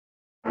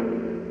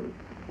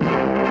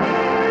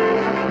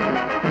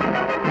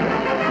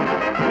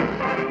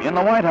In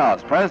the White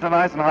House, President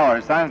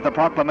Eisenhower signs the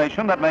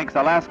proclamation that makes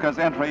Alaska's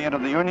entry into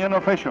the Union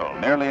official,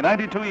 nearly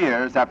 92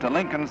 years after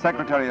Lincoln's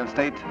Secretary of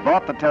State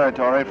bought the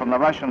territory from the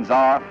Russian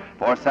Tsar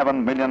for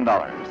 $7 million.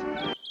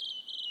 The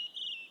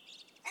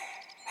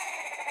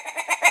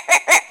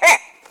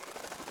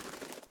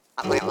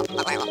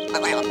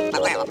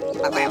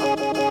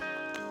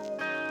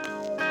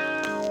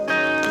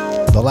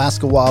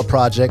Alaska Wild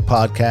Project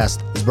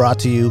podcast is brought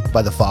to you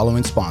by the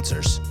following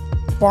sponsors.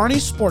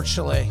 Barney's Sports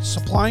Chalet,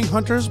 supplying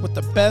hunters with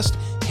the best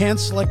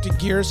hand-selected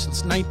gear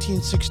since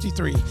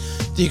 1963.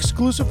 The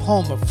exclusive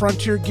home of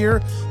frontier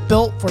gear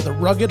built for the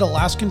rugged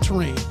Alaskan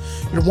terrain.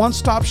 Your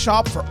one-stop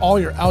shop for all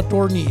your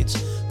outdoor needs.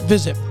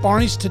 Visit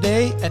Barney's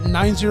today at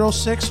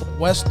 906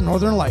 West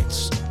Northern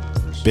Lights.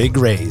 Big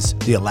Rays,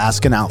 the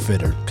Alaskan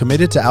outfitter,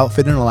 committed to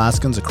outfitting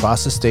Alaskans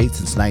across the state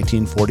since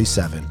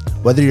 1947.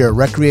 Whether you're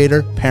a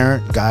recreator,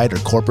 parent, guide, or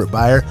corporate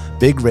buyer,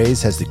 Big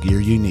Rays has the gear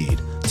you need,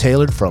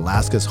 tailored for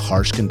Alaska's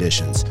harsh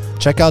conditions.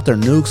 Check out their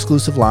new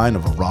exclusive line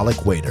of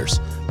Auralic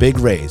waders. Big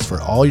Rays for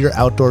all your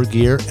outdoor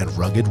gear and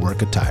rugged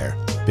work attire.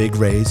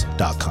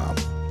 BigRays.com.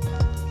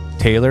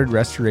 Tailored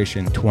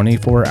Restoration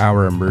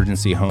 24-hour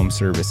emergency home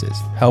services,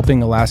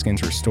 helping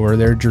Alaskans restore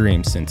their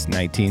dreams since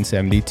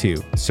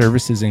 1972.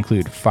 Services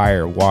include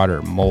fire,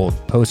 water, mold,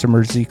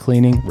 post-emergency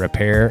cleaning,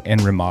 repair,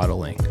 and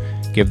remodeling.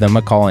 Give them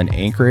a call in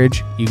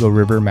Anchorage, Eagle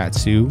River,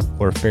 Matsu,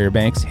 or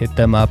Fairbanks. Hit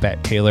them up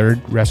at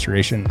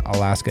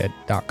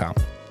tailoredrestorationalaska.com.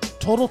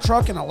 Total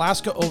Truck and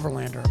Alaska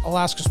Overlander,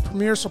 Alaska's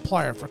premier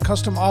supplier for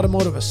custom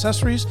automotive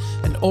accessories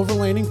and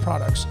overlanding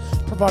products,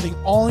 providing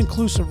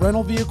all-inclusive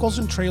rental vehicles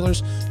and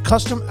trailers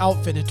custom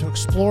outfitted to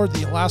explore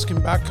the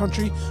Alaskan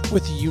backcountry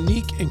with a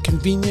unique and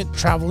convenient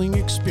traveling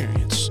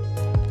experience.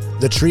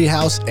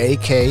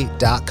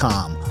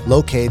 TheTreehouseAK.com,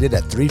 located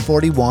at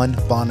 341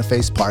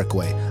 Boniface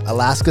Parkway,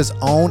 Alaska's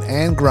own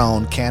and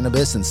grown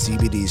cannabis and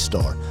CBD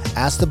store.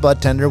 Ask the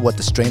bud tender what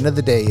the strain of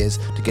the day is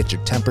to get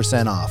your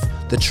 10% off.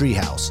 The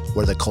Treehouse,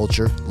 where the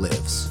culture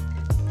lives.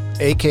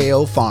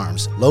 AKO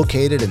Farms,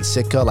 located in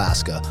Sitka,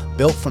 Alaska,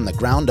 built from the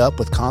ground up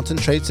with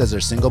concentrates as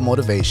their single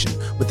motivation,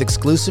 with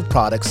exclusive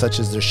products such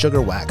as their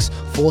sugar wax,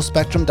 full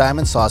spectrum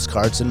diamond sauce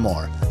cards, and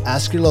more.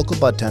 Ask your local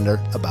bud tender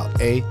about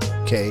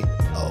AKO.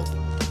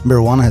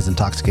 Marijuana has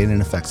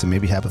intoxicating effects and may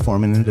be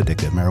habit-forming and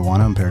addictive.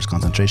 Marijuana impairs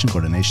concentration,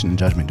 coordination, and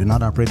judgment. Do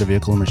not operate a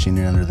vehicle or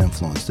machinery under the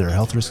influence. There are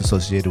health risks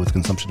associated with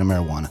consumption of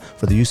marijuana.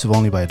 For the use of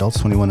only by adults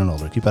 21 and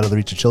older. Keep out of the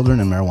reach of children,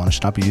 and marijuana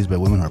should not be used by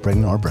women who are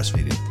pregnant or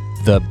breastfeeding.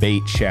 The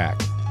Bait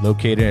Shack,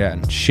 located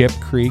on Ship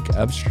Creek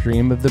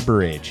upstream of the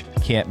bridge.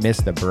 Can't miss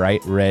the bright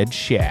red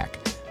shack.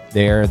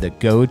 They are the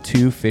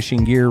go-to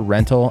fishing gear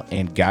rental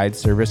and guide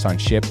service on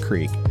Ship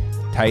Creek.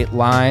 Tight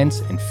lines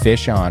and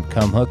fish on.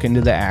 Come hook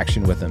into the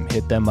action with them.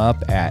 Hit them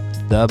up at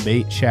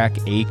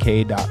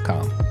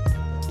thebaitshackak.com.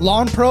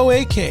 Lawn Pro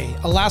AK,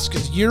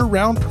 Alaska's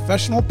year-round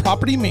professional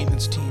property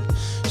maintenance team.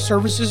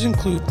 Services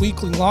include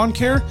weekly lawn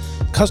care,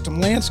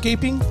 custom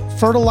landscaping,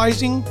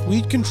 fertilizing,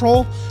 weed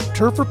control,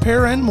 turf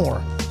repair, and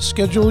more.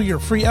 Schedule your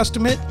free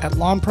estimate at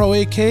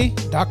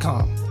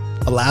lawnproak.com.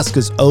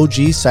 Alaska's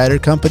OG cider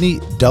company,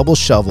 Double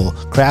Shovel,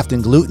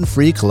 crafting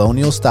gluten-free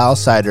colonial-style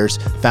ciders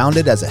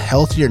founded as a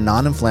healthier,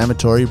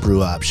 non-inflammatory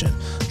brew option.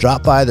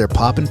 Drop by their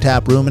Pop and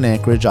Tap room in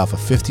Anchorage off of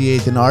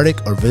 58th and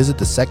Arctic or visit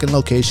the second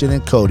location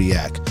in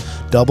Kodiak.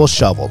 Double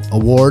Shovel,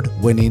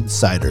 award-winning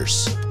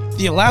ciders.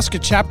 The Alaska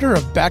chapter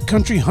of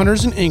Backcountry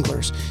Hunters and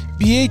Anglers.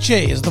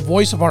 BHA is the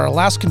voice of our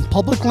Alaskan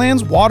public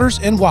lands,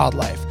 waters, and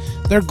wildlife.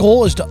 Their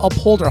goal is to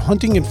uphold our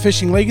hunting and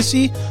fishing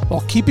legacy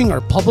while keeping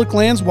our public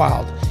lands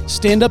wild.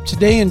 Stand up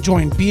today and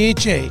join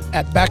BHA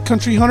at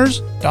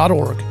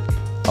backcountryhunters.org.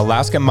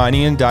 Alaska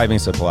Mining and Diving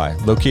Supply,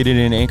 located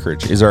in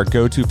Anchorage, is our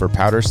go-to for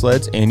powder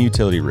sleds and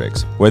utility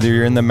rigs. Whether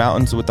you're in the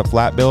mountains with the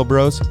Flatbill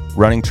Bros,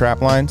 running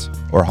trap lines,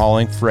 or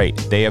hauling freight,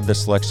 they have the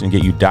selection to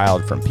get you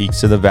dialed from peaks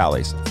to the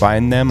valleys.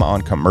 Find them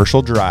on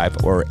Commercial Drive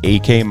or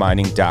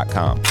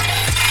akmining.com.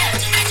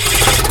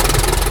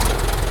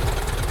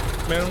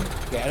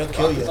 Yeah, it'll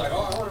kill you.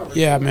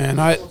 Yeah, man.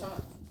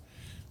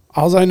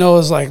 All I know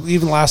is, like,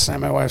 even last night,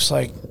 my wife's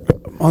like,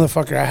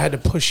 motherfucker, I had to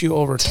push you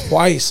over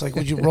twice. Like,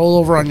 would you roll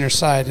over on your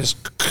side? Just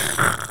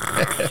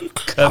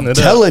I'm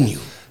telling you,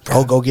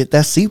 bro, go get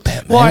that CPAP,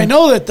 man. Well, I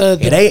know that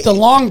the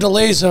long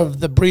delays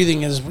of the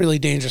breathing is really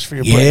dangerous for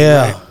your brain.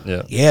 Yeah.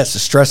 Right? Yeah, it's the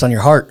stress on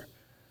your heart.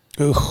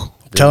 Ooh. I'm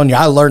telling you,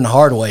 I learned the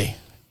hard way.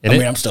 And I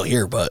mean, I'm still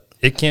here, but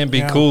it can't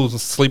be cool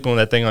sleeping with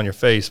that thing on your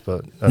face,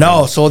 but you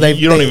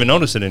don't even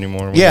notice it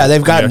anymore. Yeah,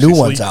 they've got new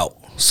ones out.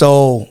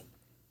 So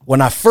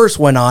when I first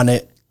went on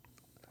it,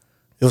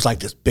 it was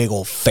like this big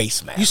old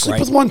face mask. You sleep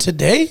with one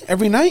today,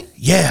 every night?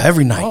 Yeah,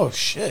 every night. Oh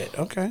shit!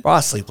 Okay. Bro, I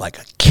sleep like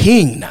a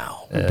king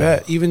now. I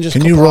bet. Even just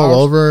can you roll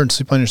over and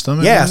sleep on your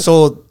stomach? Yeah.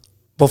 So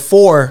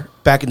before,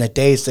 back in the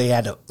days, they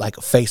had a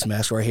face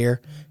mask right here,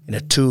 and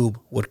a tube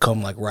would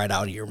come like right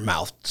out of your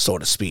mouth, so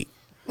to speak.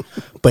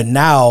 But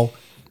now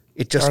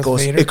it just Darth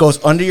goes. Vader? It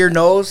goes under your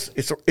nose.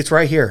 It's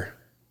right here.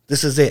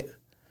 This is it.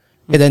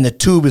 And then the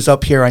tube is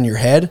up here on your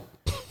head,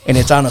 and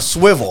it's on a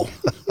swivel.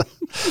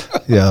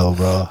 Yo,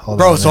 bro. Hold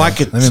Bro, on, so man. I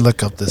could- Let me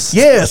look up this.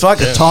 Yeah, so I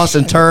could toss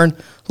and turn.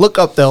 Look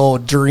up the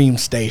old Dream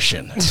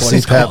Station. That's what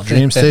it's CPAP called.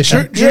 Dream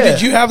Station. Drew, Yeah.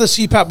 did you have the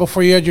CPAP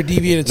before you had your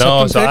deviated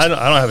No, septum so fixed?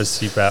 I don't have a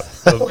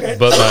CPAP,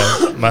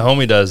 but my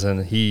homie does,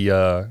 and he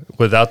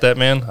without that,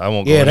 man, I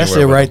won't go Yeah, that's it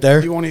anywhere with right him.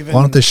 there. You won't even.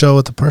 Why don't they show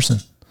it the person?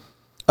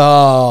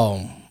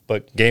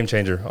 But game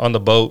changer on the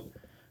boat.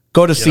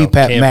 Go to You know, CPAP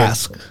camping.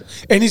 mask.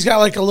 And he's got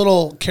like a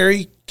little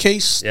carry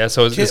case. Yeah,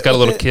 so it's kit got a with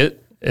little it.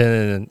 kit,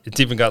 and it's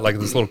even got like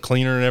this little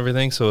cleaner and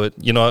everything. So it,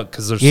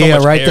 because there's so Yeah,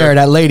 much right air there,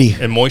 that lady.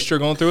 and moisture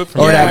going through it.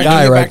 From Or the that air.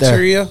 guy any right there.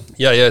 bacteria.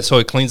 Yeah. So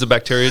it cleans the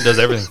bacteria, does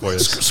everything for you.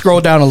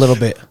 Scroll down a little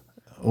bit.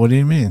 What do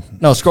you mean?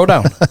 No, scroll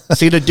down.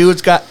 See the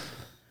dude's got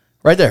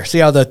right there. See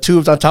how the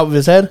tube's on top of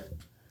his head?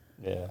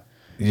 Yeah.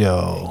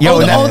 Yo. Yo, Oh,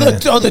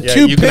 that- the Yeah,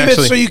 tube you can pivots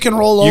actually- so you can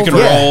roll You over. can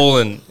roll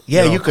and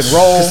Yeah, you can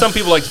roll. 'cause some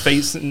people like to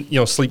face and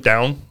sleep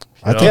down.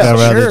 I you think know, I'd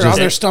so rather Sure, on just.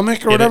 their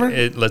stomach or it- whatever.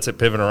 It lets it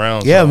pivot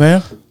around. Yeah, so.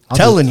 man. I'll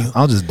Telling just- you.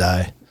 I'll just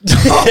die.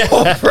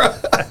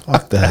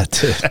 Fuck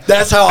that.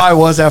 That's how I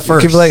was at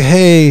first. Keep like,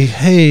 hey,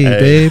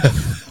 babe.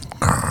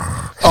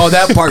 Oh,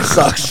 that part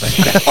sucks.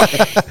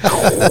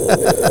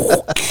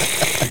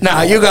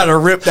 Nah, you gotta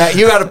rip that.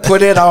 You gotta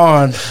put it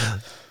on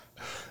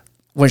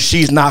when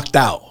she's knocked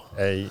out.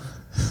 Hey,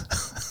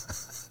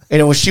 And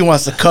then when she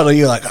wants to cuddle,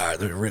 you're like, all right,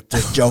 let me rip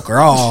this joker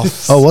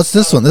off. Oh, what's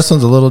this one? This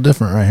one's a little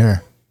different right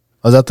here.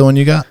 Oh, is that the one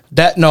you got?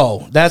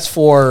 That's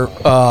for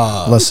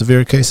Less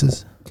severe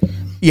cases?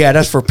 yeah,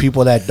 that's for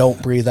people that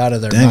don't breathe out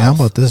of their Dang, how mouth.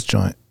 about this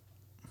joint?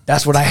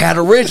 That's what I had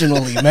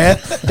originally, man.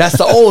 That's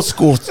the old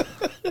school.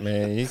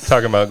 man, you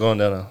talking about going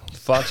down a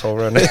foxhole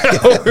right now?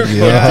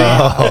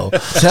 Yeah.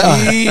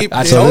 Deep.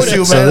 I So told this-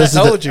 you, so man. I this is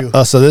the- told you.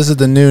 Oh, so this is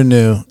the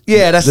new.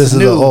 Yeah, that's this the is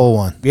new the old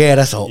one. Yeah,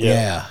 that's old.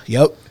 Yeah.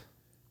 Yep.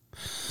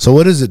 So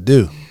what does it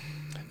do?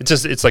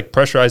 It's like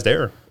pressurized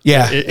air.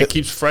 Yeah. It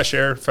keeps fresh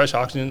air, fresh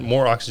oxygen,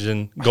 more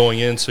oxygen going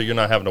in, so you're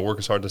not having to work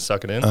as hard to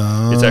suck it in.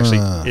 It's actually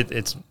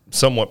it's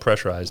somewhat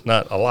pressurized,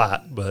 not a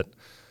lot, but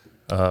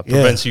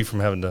prevents you from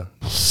having to.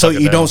 So suck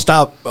it you down. don't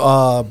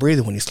stop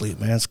breathing when you sleep,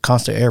 man. It's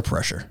constant air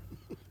pressure.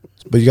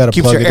 But you got to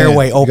Keeps plug your it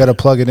airway in. open. You got to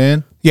plug it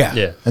in, Yeah.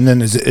 Yeah. and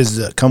then is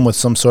it come with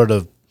some sort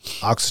of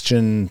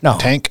oxygen No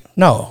tank?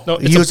 No. No,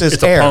 It uses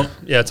it's air. a pump.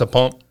 Yeah, it's a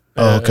pump.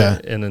 Oh, okay.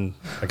 And then,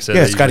 like I said,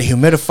 Yeah, it's got a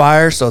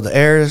humidifier, so the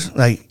air is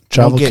like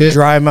Travel don't get kit?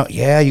 dry mouth.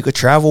 Yeah, you could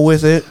travel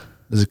with it.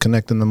 Does it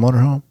connect in the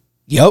motorhome?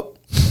 Yep.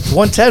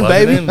 110, plug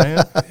it baby. in, man.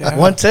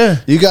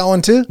 110. You got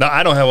one too? No,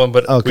 I don't have one,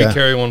 but Okay. we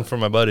carry one for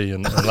my buddy.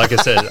 And like I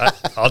said,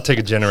 I'll take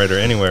a generator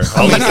anywhere.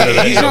 I'll listen to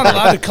that. He's not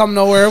allowed to come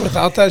nowhere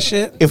without that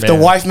shit. If the Man.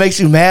 wife makes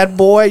you mad,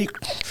 boy,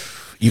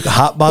 you can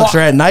hotbox her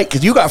at night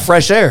because you got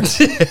fresh air.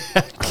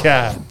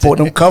 God. Put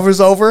them covers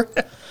over.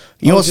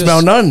 You don't just-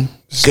 smell nothing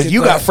just because get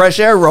you got that- fresh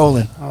air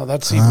rolling. Oh,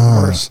 that's even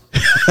worse.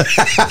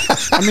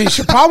 I mean,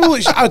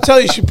 I'll tell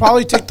you, she'd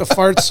probably take the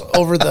farts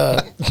over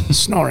the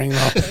snoring,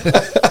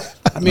 though.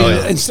 I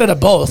mean, instead of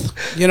both,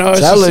 it's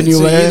Telling just,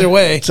 you, man. either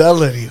way.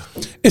 Telling you.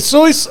 It's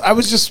always, I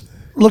was just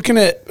looking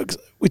at,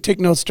 we take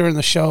notes during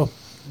the show.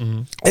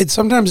 And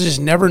sometimes you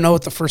just never know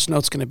what the first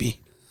note's going to be.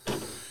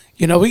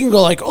 We can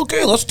go like,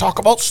 okay, let's talk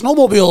about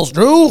snowmobiles,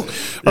 Drew,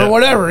 or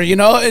whatever,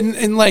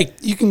 and like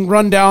you can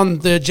run down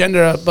the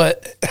agenda,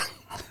 but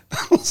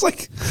it's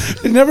like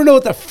you never know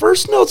what the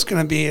first note's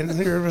going to be. And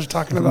here we're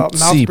talking about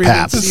mouth breathing,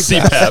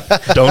 CPAP.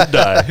 CPAP, don't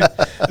die.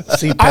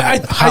 CPAP, I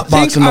think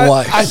hotboxing the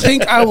wife. I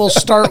think I will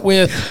start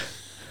with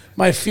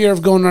my fear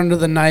of going under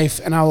the knife,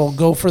 and I will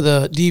go for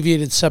the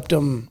deviated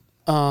septum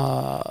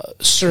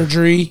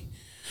surgery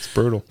It's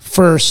brutal.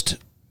 first.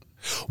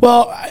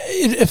 Well,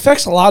 it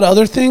affects a lot of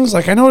other things.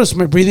 Like I noticed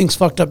my breathing's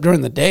fucked up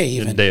during the day.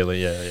 Even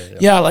Daily, yeah.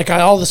 yeah, like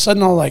all of a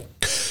sudden I'll like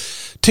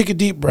take a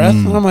deep breath,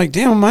 and I'm like,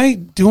 damn, am I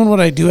doing what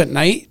I do at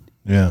night?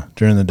 Yeah,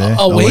 during the day.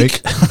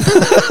 Awake?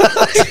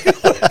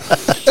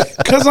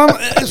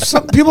 Because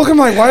some people come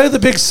like, why did the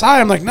big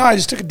sigh? I'm like, no, I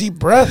just took a deep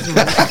breath.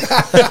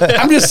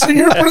 I'm just sitting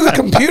here in front of the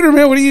computer,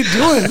 man. What are you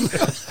doing?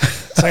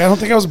 It's like I don't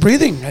think I was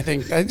breathing. I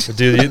think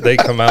Dude, they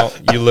come out,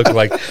 you look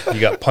like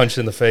you got punched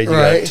in the face. You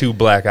Right. got two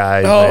black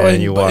eyes, Oh, man.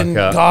 and- You walk and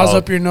out. gauze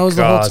up your nose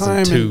the whole gauze time And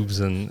and tubes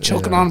and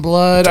choking on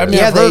blood. I mean,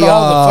 Yeah, I've heard they,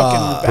 all the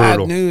fucking bad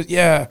brutal. news.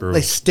 Yeah.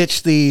 They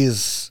stitch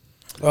these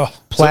Oh,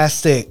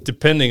 plastic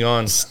Depending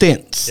on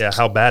stints.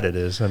 how bad it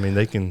is. I mean,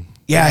 they can.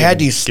 Yeah, I they had can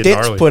these get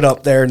sticks gnarly. put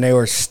up there, and they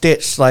were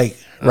stitched like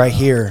right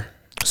here.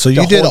 So To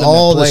you did hold them in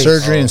all the place.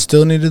 surgery and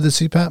still needed the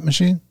CPAP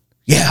machine?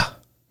 Yeah,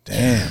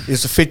 Damn.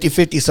 it's a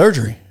 50-50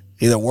 surgery.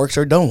 Either works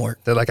or don't work.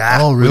 They're like,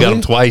 Oh, we got really?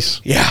 them twice.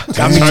 Yeah,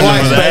 got me Charge them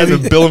twice, for that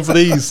baby. and bill them for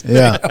these.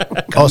 Yeah.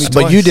 Oh, me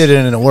but you twice. did it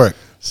and it worked.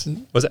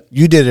 Was that?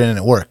 You did it and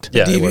it worked.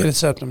 Yeah, it deviated works.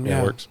 septum. Yeah, Yeah.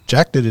 it works.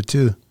 Jack did it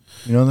too.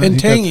 You know that? And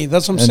He got- Tangy,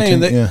 that's what I'm and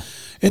saying. Tangy, yeah.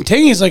 And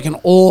Tangy's like an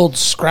old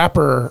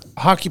scrapper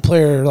hockey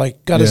player,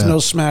 like got his Yeah.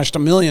 nose smashed a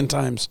million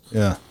times.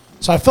 Yeah.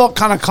 So I felt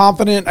kind of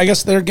confident. I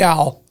guess their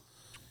gal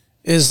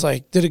is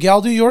like, did a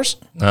gal do yours?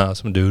 No,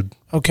 some dude.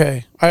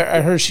 Okay.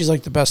 I heard she's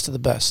like the best of the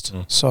best.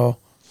 So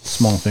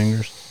Small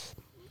fingers.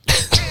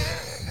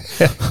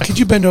 Could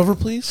you bend over,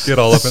 please? Get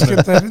all up in there.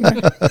 Get that in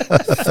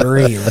there.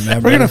 3,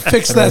 remember? We're gonna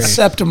fix that 3.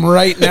 septum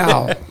right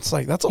now. It's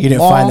like that's a You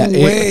didn't long find that.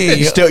 way.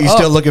 You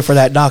still looking for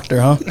that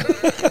doctor, huh?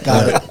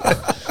 Got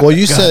it. Well,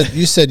 you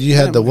said you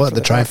had the what?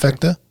 The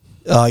trifecta?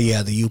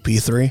 Yeah, the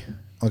UP3.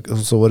 Okay,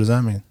 so what does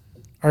that mean?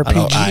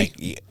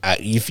 RPG.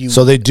 If you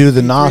So they do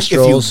the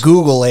nostrils. If you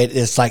Google it,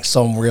 it's like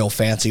some real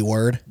fancy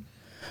word.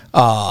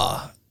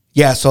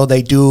 Yeah, so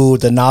they do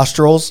the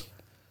nostrils.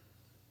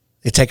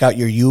 They take out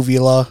your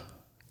uvula.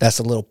 That's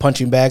a little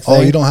punching bag thing.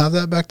 Oh, you don't have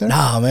that back there?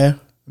 Nah, man.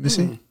 Let me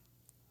see.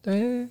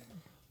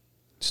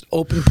 Just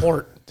open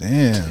port.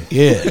 Damn.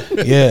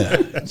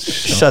 Yeah.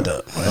 Shut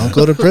up. Don't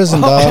go to prison,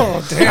 dog.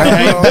 Oh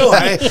damn!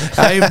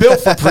 I ain't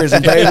built for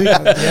prison, baby.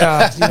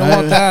 Yeah, you don't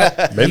want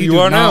that. Maybe you do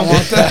are not now.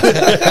 Want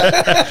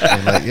that.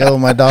 I'm like, yo,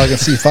 my dog in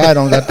C5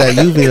 don't got that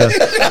uvula.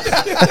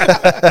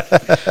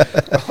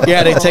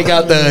 Yeah, they take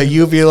out the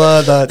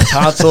uvula, the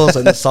tonsils,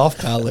 and the soft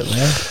palate,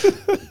 man.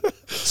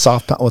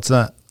 What's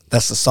that?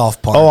 That's the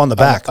soft part. Oh, on the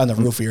back. On the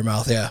roof of your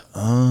mouth, yeah.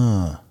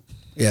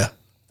 Yeah.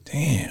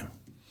 Damn.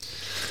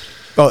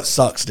 Oh, it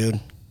sucks, dude.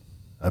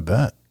 I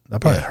bet.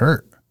 That probably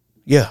hurt.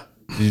 Yeah.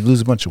 Did you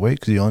lose a bunch of weight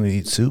because you only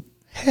eat soup?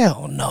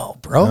 Hell no,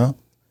 bro. No?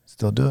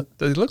 Still do it?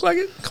 Does he look like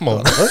it? Come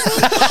on. Dude,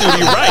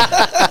 you're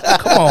right.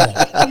 Come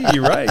on.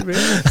 You're right,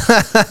 man.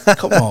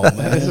 Come on,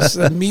 man. It's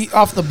the meat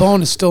off the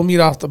bone is still meat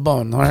off the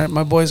bone. All right,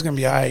 my boy's gonna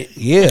be all right.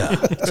 Yeah.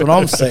 That's what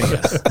I'm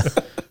saying.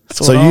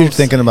 So you're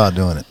thinking about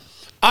doing it?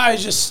 I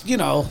just,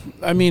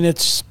 I mean,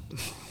 it's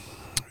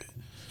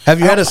Have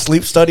you had a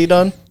sleep study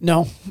done?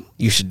 no.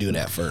 You should do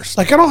that first.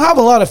 Like I don't have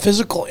a lot of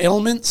physical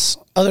ailments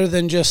other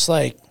than just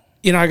like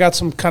I got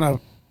some kind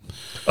of.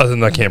 Other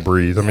than I can't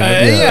breathe. I mean,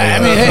 I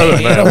mean, other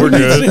than that, we're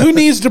good. who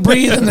needs to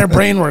breathe and their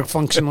brain work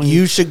function? When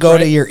You should go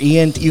to your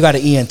ENT. You got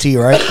an ENT,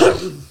 right?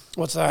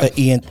 What's that?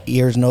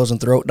 Ears, nose,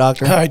 and throat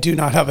doctor. I do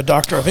not have a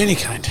doctor of any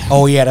kind.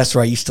 Oh yeah, that's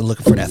right. You still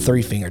looking for that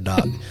 3-finger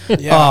dog.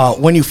 Yeah.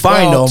 When you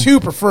find them, 2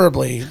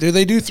 preferably. Do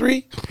they do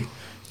 3?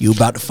 you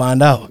about to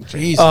find out.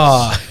 Jesus.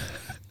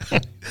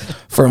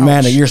 For a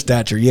man of your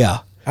stature, yeah.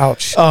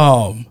 Ouch.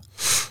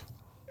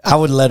 I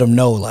would let him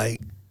know, like,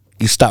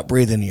 you stop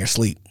breathing in your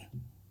sleep.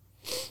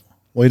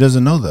 Well, he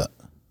doesn't know that.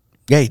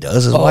 Yeah, he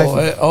does. His wife.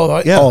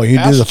 Yeah. Oh, you do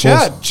Ask the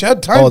full.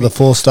 Chad time. Oh, the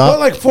full stop? What,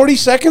 like 40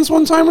 seconds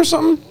one time or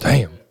something?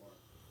 Damn.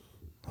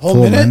 Whole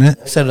Full minute?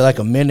 minute? Said it like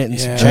a minute and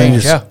some Yeah.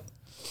 change. Yeah.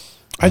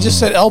 I just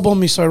said elbow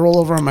me so I roll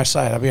over on my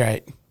side. I'll be all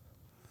right.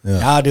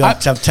 Nah, dude, I'm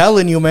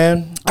telling you,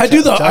 man. I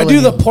do the Telling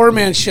you. poor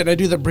man shit. I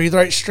do the breathe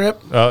right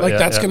strip. Oh, yeah,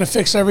 that's yeah. gonna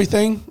fix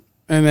everything,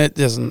 and it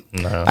doesn't.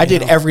 No. I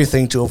did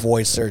everything to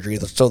avoid surgery.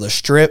 So the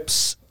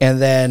strips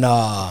and then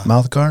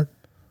Mouth guard?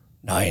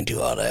 no, I didn't do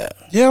all that.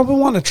 Yeah, we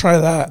want to try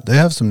that. They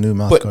have some new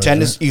mouth Put guards.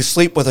 tennis. right? You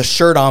sleep with a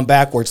shirt on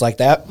backwards like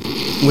that,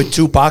 with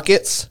 2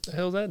 pockets. What the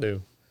hell does that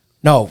do?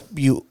 No,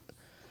 you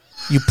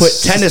put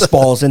tennis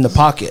balls in the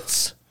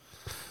pockets.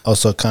 Oh,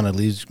 so it kind of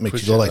makes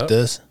Push you go it like up?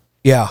 this?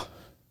 Yeah.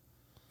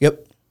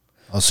 Yep.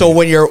 Oh, So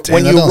when you're Dang,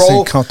 when that you don't roll,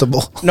 seem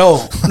comfortable.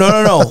 no.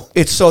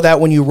 It's so that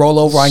when you roll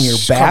over on your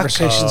back,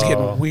 Conversation's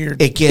getting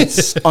weird. it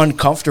gets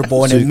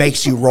uncomfortable and it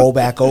makes you roll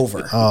back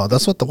over. Oh,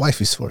 that's what the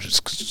wifey's for.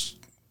 Just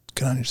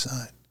get on your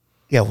side.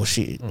 Yeah, well,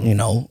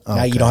 now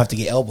Okay. you don't have to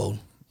get elbowed.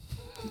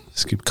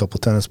 Just keep a couple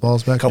tennis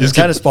balls back. Couple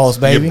tennis balls,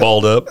 baby. Get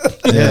balled up.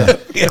 Yeah.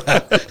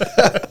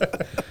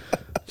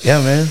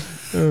 Yeah,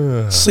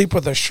 man. Sleep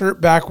with a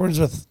shirt backwards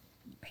with.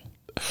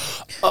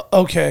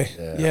 Okay.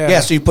 Yeah. Yeah,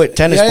 so you put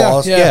tennis Yeah, yeah,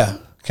 balls. yeah. Yeah.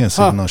 Can't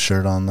sleep with no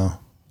shirt on, though.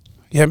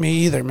 Yeah, me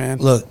either, man.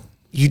 Look,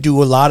 you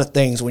do a lot of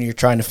things when you're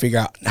trying to figure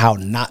out how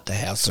not to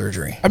have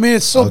surgery. I mean,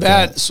 it's so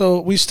bad. So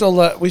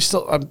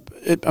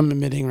I'm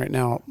admitting right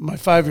now, my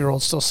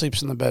 5-year-old still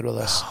sleeps in the bed with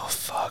us. Oh,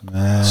 fuck.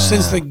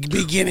 Since the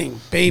beginning,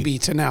 baby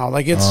to now.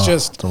 Like, it's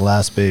just The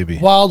last baby.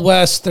 Wild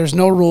West. There's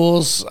no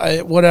rules,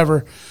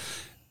 whatever.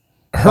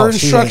 Her Oh,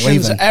 she ain't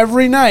instructions leaving.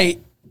 every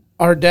night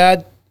are,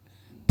 Dad,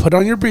 put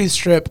on your breathe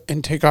strip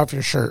and take off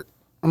your shirt.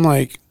 I'm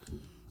like,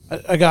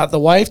 I got the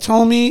wife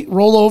telling me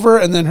roll over,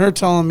 and then her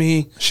telling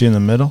me, She in the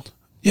middle?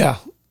 yeah.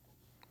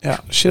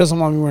 She doesn't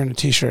want me wearing a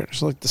t-shirt.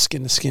 She's like the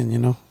skin to skin,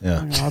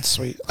 Yeah. that's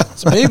sweet.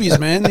 It's babies,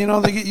 man.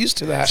 They get used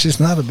to that. She's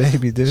not a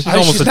baby, dude. She's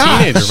almost a not.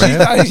 teenager,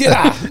 man.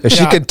 Yeah. If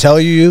she Yeah. could tell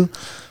you,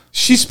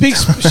 She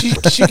speaks.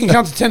 She can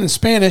count to 10 in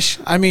Spanish.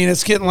 I mean,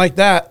 it's getting like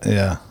that.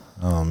 yeah.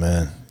 Oh,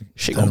 man.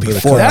 She gonna be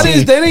That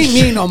 14. That ain't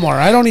me no more.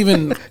 I don't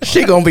even.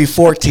 She gonna be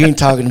 14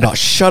 talking about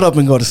shut up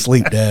and go to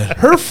sleep, Dad.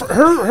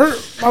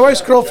 My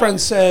wife's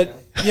girlfriend said.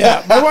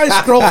 Yeah, my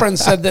wife's girlfriend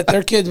said that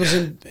their kid was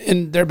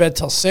in their bed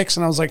till 6,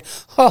 and I was like,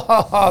 ha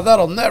ha ha,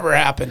 that'll never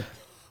happen.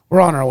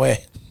 We're on our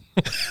way.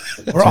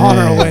 We're on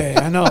our way.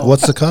 I know.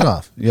 What's the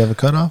cutoff? You have a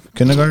cutoff?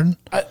 Kindergarten?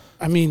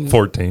 I mean,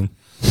 14.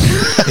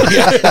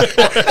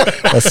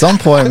 At some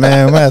point,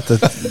 man, we have to.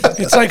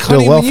 it's like, do a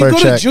honey, welfare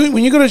check.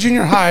 when you go to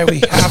junior high,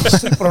 we have to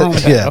sleep with our own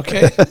bed, Yeah.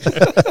 okay?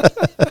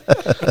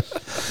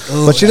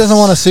 But she doesn't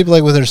want to sleep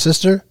like with her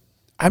sister?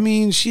 I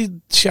mean, she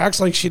acts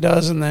like she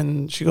does, and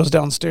then she goes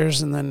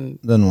downstairs, and then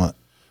Then what?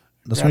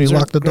 That's when you grabs her-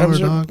 lock the door, grabs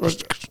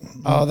her-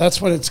 dog? Oh,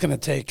 that's what it's gonna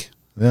take.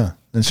 Yeah.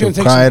 Then she'll gonna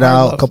take cry some it hard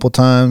out love. a couple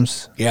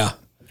times. Yeah.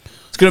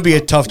 It's going to be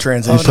a tough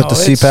transition. Put the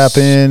CPAP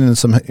in and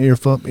some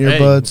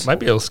earbuds. Hey, might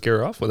be able to scare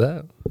her off with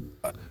that.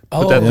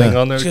 Oh, Put that thing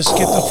on there. just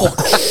get the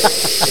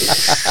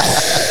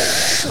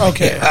full.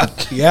 Okay.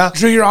 Yeah.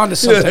 Drew, you're onto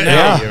something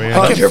now.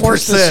 Yeah, I can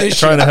force this 100%. issue.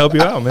 Trying to help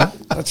you out, man.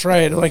 That's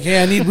right. Like,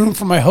 hey, I need room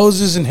for my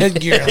hoses and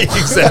headgear.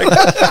 Exactly.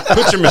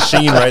 Put your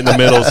machine right in the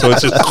middle, so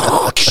it's just.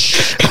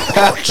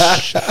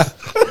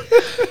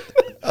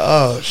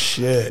 Oh,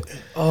 shit.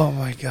 Oh,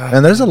 my God.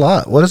 And there's a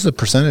lot. What is the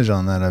percentage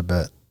on that, I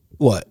bet?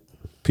 What?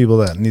 People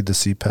that need the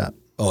CPAP.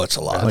 Oh, it's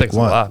a lot. I think it's a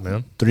what? lot,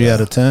 man. 3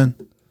 out of 10?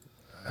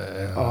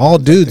 All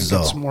dudes,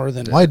 though. It's more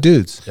than Why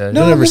dudes? Yeah. You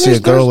No, I never mean, see a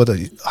there's- girl with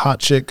a hot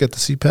chick get the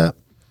CPAP?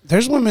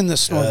 There's women that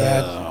snore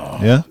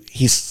bad. Yeah?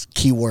 He's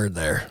keyword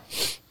there.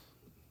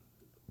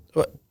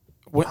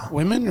 What?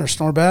 Women or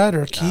snore bad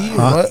or key or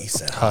Hot. what? He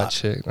said Hot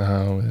chick.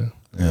 Oh, yeah.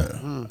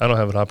 Yeah. I don't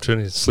have an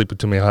opportunity to sleep with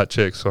too many hot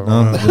chicks. So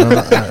No,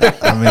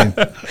 I mean,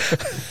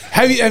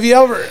 Have you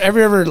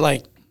ever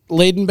like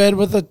laid in bed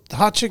with a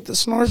hot chick that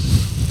snored?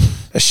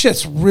 That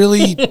shit's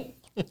really,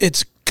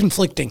 it's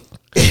conflicting.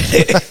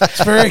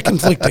 It's very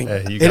conflicting.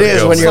 hey, you It gotta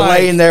is go, when man. you're Like-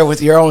 laying there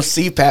with your own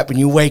CPAP and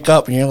you wake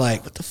up and you're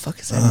like, what the fuck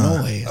is that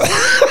noise?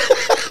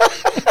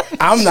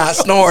 I'm not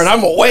snoring.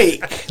 I'm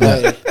awake.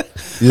 Like,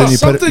 then you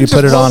Something put just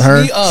it on woke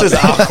her. me up. this is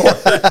awkward.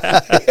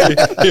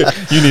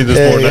 You need this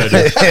more than I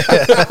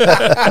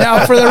do.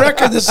 Now, for the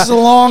record, this is a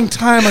long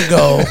time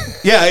ago.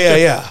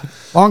 Yeah.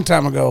 Long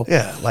time ago.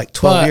 Yeah, like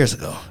 12 But years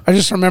ago. I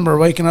just remember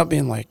waking up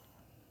being like,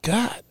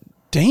 God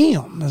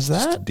damn, is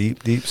that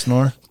Deep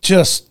snore.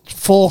 just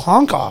full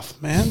honk off,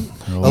 man?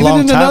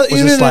 long time? Was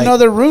Even this in like-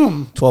 another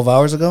room. 12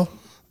 hours ago?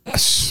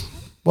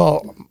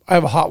 Well, I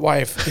have a hot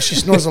wife. And she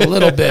snores a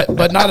little bit,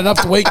 but not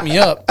enough to wake me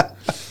up.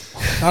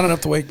 Not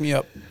enough to wake me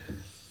up.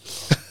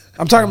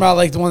 I'm talking about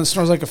like the one that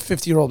snores like a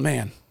 50-year-old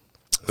man.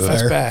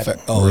 That's bad. Fair.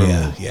 Oh,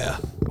 yeah.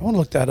 I want to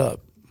look that up.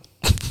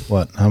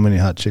 What? How many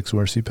hot chicks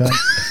wear CPAP?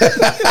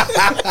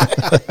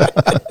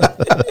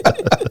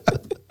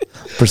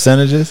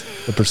 Percentages?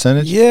 The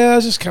percentage? Yeah, I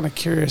was just kind of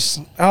curious.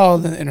 Oh,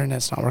 the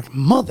internet's not working.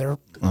 Mother.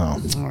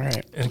 Oh. All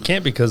right. And it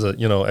can't because of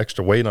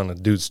extra weight on a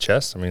dude's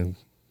chest. I mean,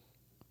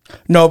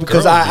 No,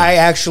 because Girls do. I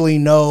actually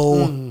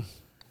know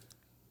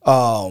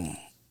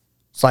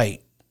it's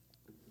like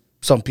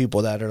some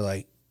people that are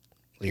like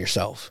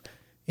yourself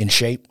in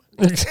shape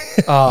that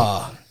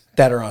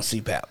are on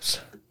CPAPs.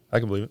 I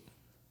can believe it.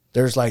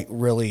 There's like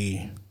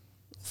really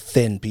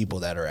thin people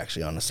that are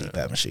actually on a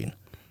CPAP machine.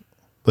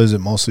 But is it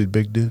mostly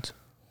big dudes?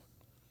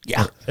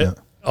 Yeah.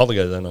 All the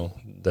guys I know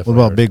definitely. What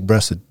about are.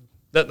 big-breasted?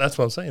 That's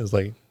what I'm saying. It's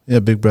like Yeah,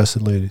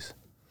 big-breasted ladies.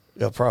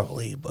 Yeah,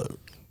 probably, but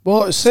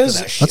Well, it says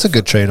That's a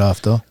good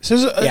trade-off, though. it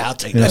says yeah, I'll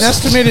take an that.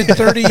 estimated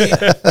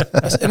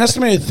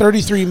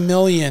 33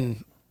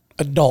 million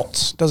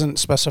adults. Doesn't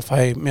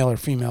specify male or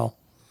female,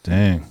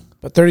 Dang.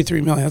 but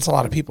 33 million. That's a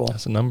lot of people.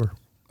 that's a number.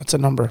 That's a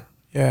number.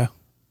 Yeah.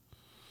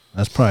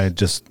 That's probably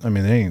just, I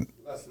mean, they ain't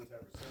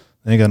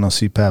got no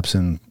CPAPs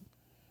in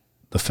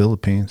the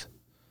Philippines.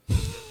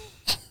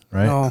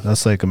 Right? No.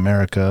 That's like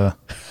America.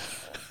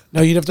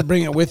 No, you'd have to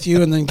bring it with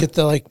you and then get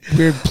the like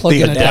weird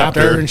plug-in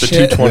adapter and the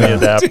shit. 220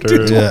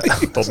 adapter. Yeah.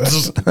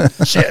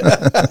 Shit.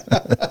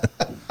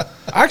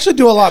 I actually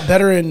do a lot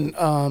better in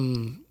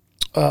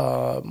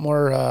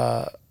more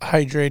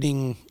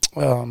hydrating,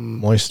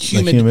 Moist,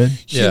 humid, like humid.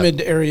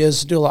 humid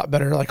areas. Do a lot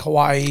better, like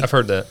Hawaii. I've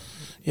heard that.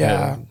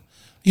 Yeah.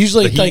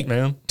 Usually, The heat, like,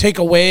 man. take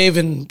a wave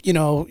and, you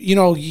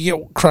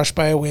get crushed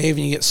by a wave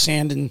and you get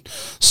sand and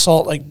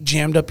salt, like,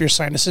 jammed up your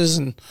sinuses.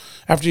 And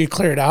after you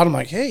clear it out, I'm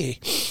like, hey,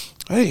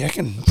 I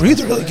can breathe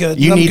really good.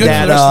 You I'm need good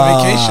that. for the rest of the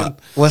vacation.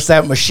 What's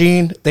that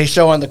machine they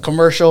show on the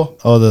commercial?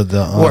 Oh, the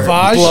Where it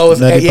Lavage? blows-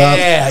 Neti Pop?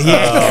 Yeah.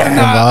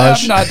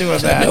 Lavage. I'm not doing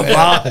that. man.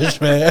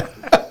 Lavage, man.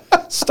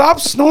 Stop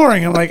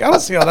snoring. I'm like, I don't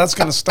see how that's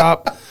going to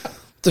stop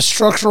the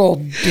structural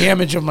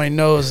damage of my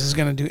nose is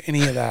going to do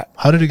any of that.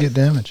 How did it get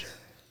damaged?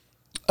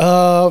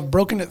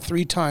 Broken it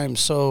 3 times.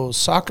 So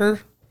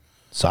soccer,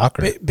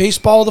 Soccer.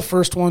 baseball, the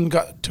first one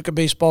took a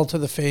baseball to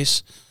the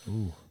face.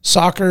 Ooh.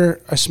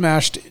 Soccer, I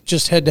smashed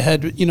just head to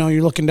head.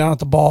 You're looking down at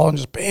the ball and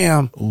just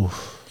bam.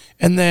 Oof.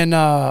 And then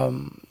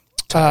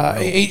I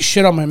ate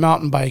shit on my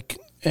mountain bike,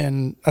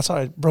 and that's how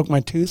I broke my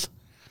tooth.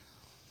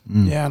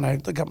 Yeah, and I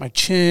got my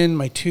chin,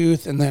 my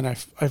tooth, and then I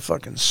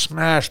fucking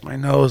smashed my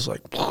nose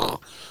like. So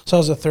that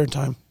was the 3rd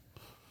time.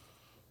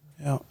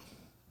 Yeah,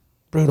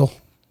 brutal.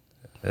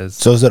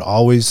 So is it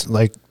always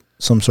like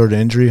some sort of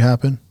injury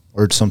happen?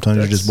 Or sometimes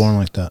you're just born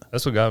like that?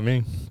 That's what got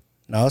me.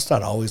 No, it's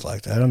not always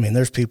like that. I mean,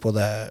 there's people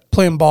that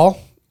Playing ball.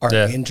 are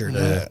Yeah. injured.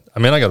 That I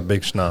mean, I got a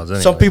big schnoz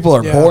anyway. some people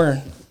are Yeah.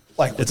 born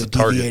like with It's a a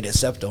target. deviated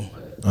septum.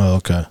 Oh,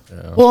 okay.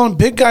 Well, and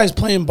big guys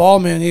playing ball,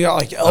 man, you got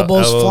like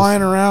elbows elbows.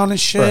 flying around and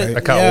shit. Right.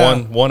 I caught Yeah.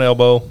 one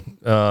elbow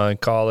in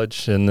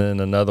college, and then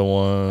another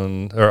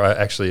one, or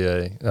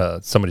actually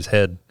somebody's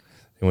head.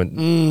 He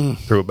went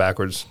threw it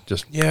backwards.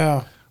 Just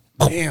Yeah.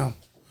 Damn.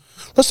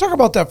 Let's talk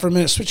about that for a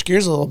minute. Switch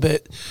gears a little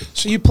bit.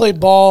 So you played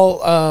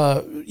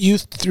ball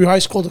youth through high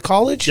school to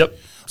college? yep.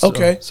 So,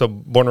 Okay. So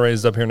born and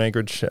raised up here in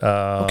Anchorage.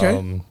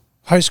 Okay.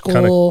 High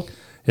school.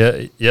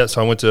 Yeah.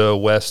 So I went to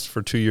West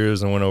for 2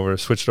 years and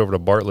switched over to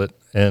Bartlett.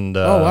 And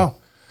Oh, wow.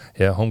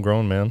 Yeah,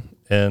 homegrown, man.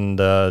 And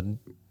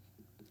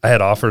I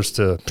had offers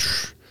to,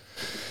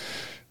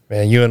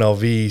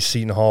 UNLV,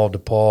 Seton Hall,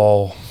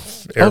 DePaul,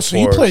 Air so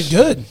you Force. played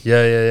good.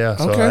 Yeah.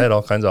 So Okay. I had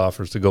all kinds of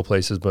offers to go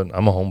places, but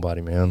I'm a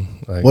homebody, man.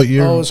 Like, What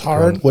year? Oh, it was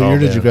hard. What year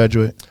did you man.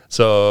 graduate?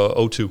 So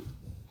 02.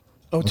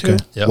 Oh, two.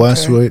 Yeah.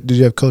 West. Okay. Did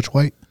you have Coach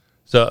White?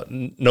 So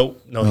no,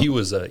 he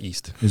was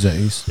East. Is that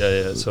East?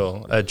 Yeah.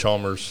 So I had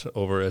Chalmers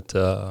over at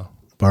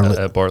Bartlett.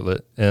 At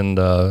Bartlett,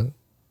 and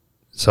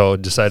so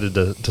decided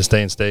to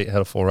stay in state.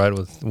 Had a full ride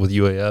with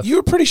UAF. You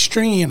were pretty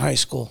stringy in high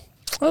school.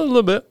 A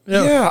little bit,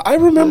 yeah. Yeah, I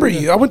remember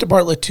you. I went to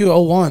Bartlett too,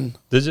 01.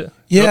 Did you?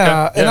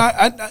 Yeah, Okay, and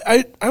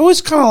I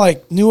always kind of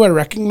like knew I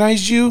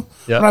recognized you.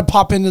 Yeah. When I'd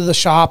pop into the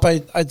shop,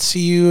 I'd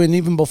see you, and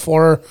even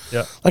before,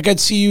 Yeah. like I'd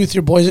see you with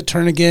your boys at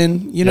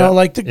Turnigan. You know, Yeah.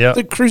 like Yeah.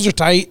 the crews are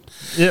tight.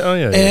 Yeah. Oh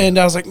yeah. And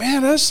I was like,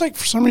 man, that's like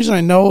for some reason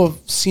I know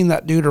I've seen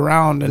that dude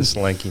around. And this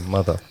lanky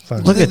mother.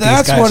 Look at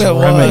That's these guys what it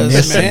was,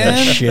 reminiscing and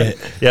man. shit.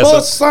 Yeah. well, so,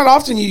 it's not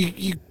often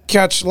you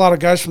catch a lot of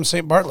guys from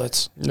St.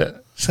 Bartlett's. yeah.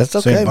 That's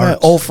okay, St. man.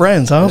 Bart's. Old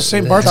friends, huh?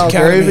 St. Bart's It's all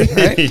Academy,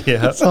 gravy. right?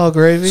 Yeah. It's all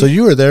gravy. So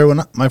you were there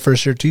when my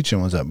first year teaching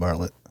was at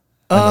Bartlett.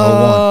 In 01.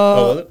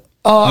 Oh, was it?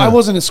 I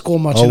wasn't at school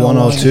much.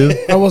 01,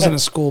 02? I wasn't at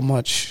school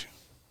much.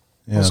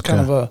 Yeah, I was kind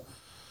okay. of I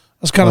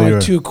was kind Oh, of you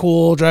like were- too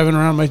cool driving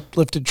around my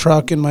lifted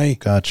truck and my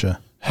Gotcha.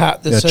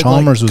 hat that Yeah, said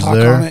Chalmers like was cock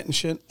there. on it and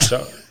shit.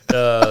 So,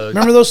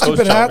 Remember those Coach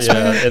stupid hats, yeah.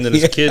 man? And then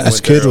his kid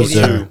His went kid there. was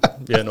 02.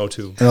 Yeah, in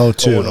 02. In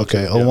 02. 01,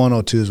 Okay. yeah.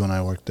 01, 02 is when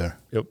I worked there.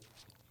 Yep.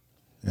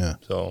 Yeah.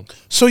 So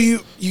So you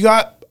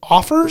got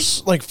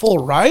offers, like full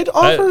ride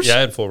offers? I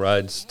had full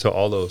rides to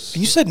all those.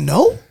 And you said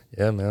no?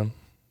 Yeah, man.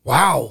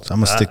 Wow. So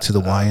I'm going to stick to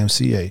the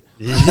YMCA.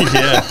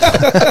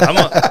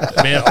 Yeah,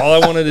 man. All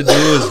I wanted to do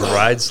is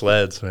ride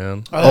sleds,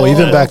 man. Oh,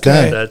 even back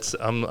then. That's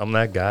I'm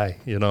that guy.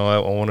 You know, I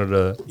wanted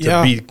to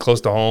Yeah. be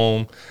close to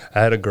home. I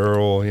had a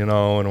girl, you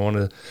know, and I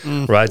wanted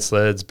to ride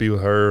sleds, be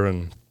with her,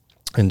 and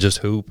just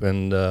hoop.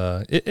 And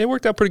it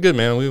worked out pretty good,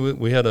 man.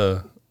 We had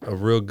a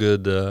real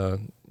good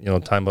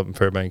time up in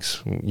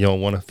Fairbanks. You know,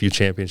 won a few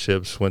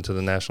championships. Went to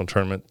the national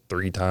tournament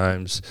 3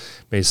 times.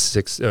 Made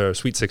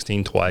Sweet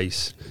 16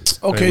 twice.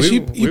 Okay, I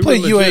mean, so you were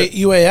played legit.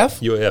 UAF?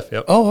 UAF,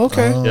 yep. Oh,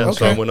 okay. Yeah, okay.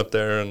 so I went up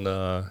there and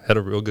had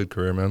a real good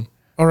career, man.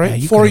 All right, Man,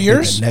 you 4 could've been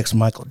years? the next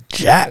Michael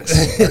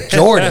Jackson, or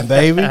Jordan,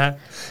 baby.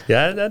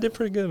 Yeah, I did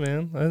pretty good,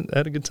 man. I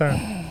had a good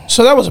time.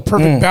 So that was a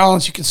perfect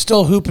balance. You could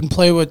still hoop and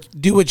play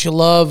do what you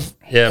love,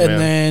 Yeah, and man.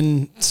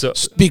 then So,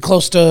 be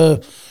close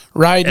to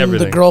riding, the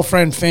Everything.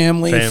 girlfriend,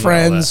 family, Family, all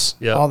friends,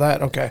 that. Yeah. all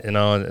that. Okay. you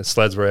know, and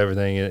sleds were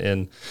everything.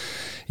 And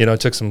I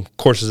took some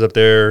courses up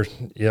there,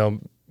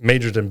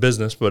 majored in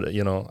business, but,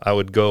 I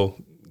would go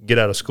get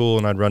out of school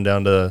and I'd run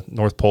down to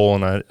North Pole,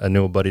 and I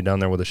knew a buddy down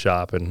there with a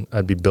shop, and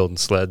I'd be building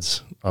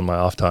sleds on my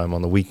off time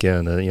on the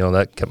weekend. And,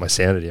 that kept my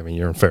sanity. I mean,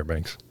 you're in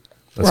Fairbanks.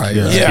 Right,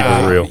 Let's keep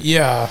Yeah. it real.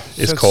 Yeah.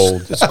 It's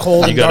cold. It's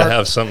cold. You and got to dark.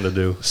 have something to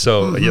do.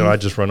 So, I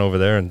just run over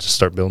there and just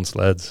start building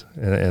sleds.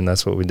 And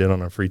that's what we did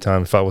on our free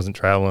time. If I wasn't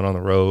traveling on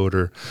the road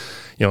or,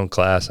 in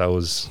class, I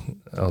was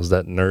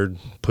that nerd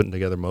putting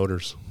together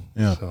motors.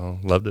 Yeah. So,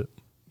 loved it.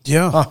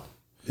 Yeah.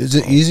 Is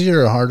it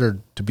easier or harder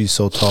to be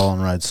so tall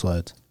and ride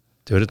sleds?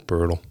 Dude, it's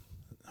brutal.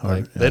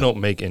 Hard, They don't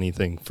make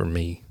anything for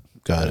me.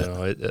 Got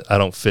it. I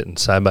don't fit in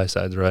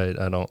side-by-sides right.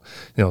 I don't,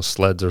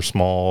 sleds are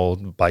small,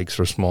 bikes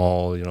are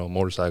small,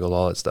 motorcycles,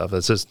 all that stuff.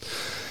 It's just,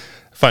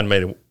 I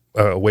find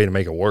a way to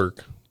make it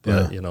work.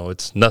 But,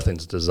 it's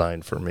nothing's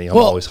designed for me. I'm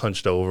Well- always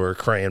hunched over,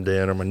 crammed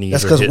in, or my knees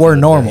That's are because hitting we're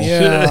the- normal.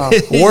 Yeah.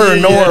 We're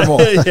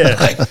normal. yeah.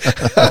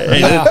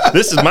 Hey,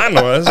 this is my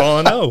noise. That's all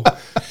I know.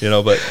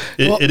 But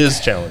it is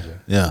challenging,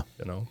 Yeah.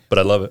 but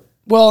I love it.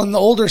 Well, and the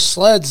older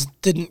sleds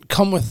didn't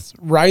come with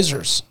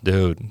risers.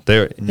 Dude,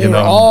 they They were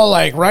all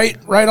like right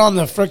on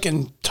the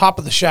freaking top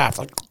of the shaft.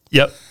 Like,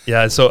 Yep.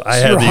 Yeah. So I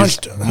So had you're these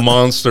hunched.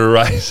 monster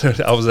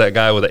risers. I was that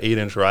guy with an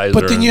 8-inch riser.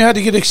 but then and you had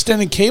to get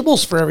extended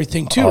cables for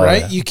everything too, Oh,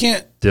 right? yeah. You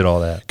can't, did all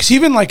that. because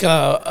even like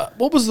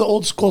what was the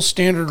old school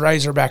standard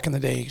riser back in the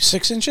day?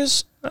 6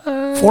 inches,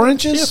 4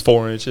 inches. Yeah,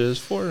 4 inches,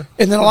 4.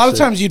 And then a lot of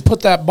times you'd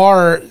put that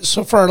bar.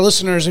 So for our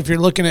listeners, if you're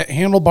looking at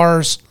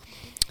handlebars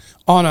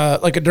on a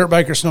dirt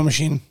bike or snow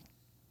machine,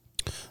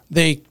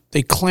 they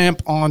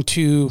clamp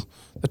onto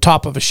the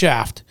top of a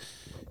shaft,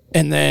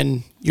 and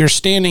then you're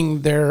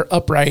standing there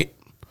upright,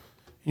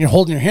 and you're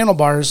holding your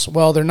handlebars.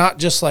 Well, they're not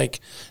just like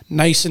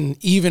nice and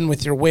even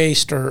with your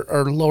waist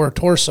or lower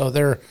torso.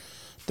 They're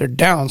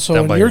down. So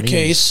Down in by your your knees.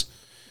 case,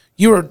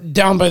 you were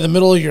down by the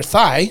middle of your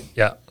thigh,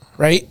 Yeah.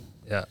 right?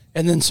 Yeah.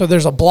 And then so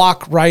there's a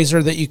block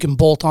riser that you can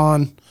bolt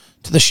on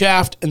to the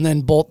shaft and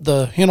then bolt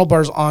the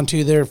handlebars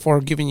onto, therefore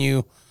giving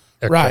you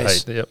Extra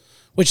rise. height, yep.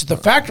 Which the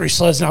factory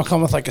sleds now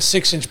come with like a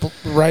 6-inch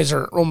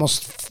riser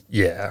almost.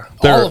 Yeah.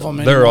 All of them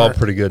They're all anymore.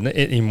 pretty good.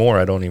 Anymore,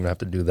 I don't even have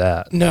to do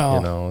that.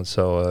 No.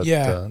 So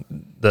Yeah.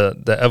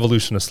 the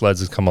evolution of sleds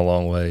has come a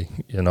long way,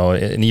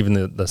 and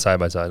even the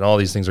side-by-side. And all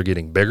these things are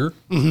getting bigger,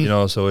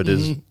 Mm-hmm. so it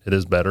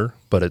is better,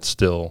 but it's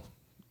still,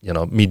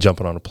 me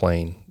jumping on a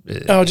plane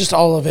just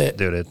all of it.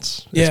 Dude,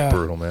 it's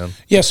brutal, man.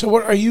 Yeah. So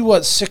what are you?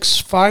 What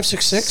 6'5",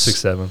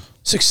 6'6"? 6'7".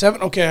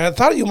 6'7". Okay, I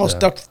thought you almost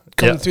ducked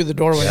coming through the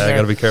doorway. Yeah, there. I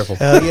got to be careful.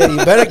 Hell yeah, you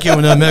better give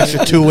him them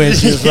extra 2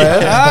 inches,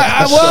 man.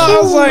 I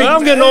was like,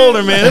 I'm getting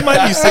older, man. It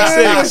might be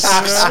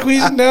 6'6".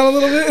 squeezing down a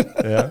little bit.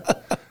 Yeah.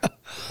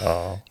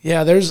 Oh.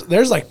 Yeah,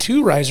 there's like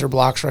 2 riser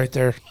blocks right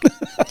there.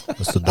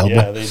 What's the double?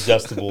 Yeah, the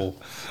adjustable.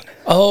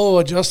 Oh,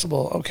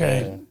 adjustable.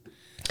 Okay.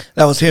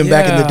 That was him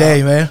back in the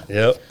day, man.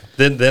 Yep.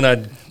 Then I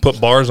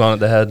put bars on it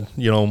that had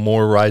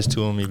more rise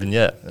to them even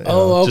yet.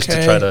 Oh, just to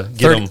okay. try to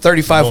get them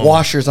 35 going.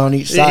 washers on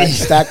each side,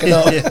 stack it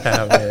up.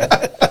 Yeah, man.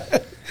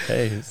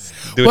 Hey, do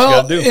what you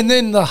Well, gotta do. and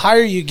then the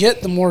higher you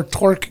get, the more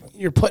torque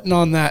you're putting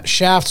on that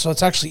shaft, so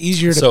it's actually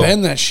easier to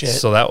bend that shit.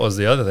 So that was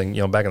the other thing.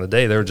 Back in the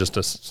day, they were just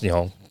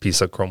a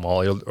piece of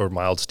chromoly or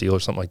mild steel or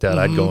something like that.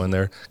 I'd go in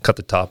there, cut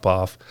the top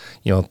off,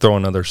 throw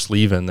another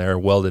sleeve in there,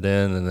 weld it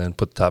in, and then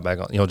put the top back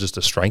on. Just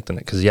to strengthen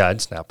it. Because I'd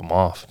snap them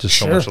off. Just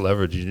so much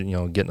leverage.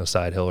 Getting a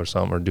side hill or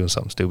something, or doing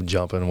something stupid,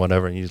 jumping,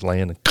 whatever, and you just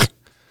land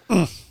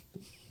and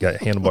got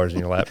handlebars in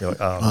your lap. You're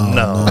like, oh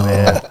no,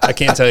 man! I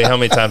can't tell you how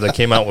many times I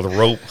came out with a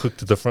rope hooked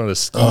to the front of the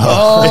ski.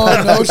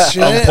 Oh, no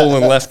shit. I'm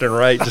pulling left and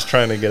right, just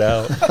trying to get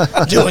out.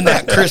 Doing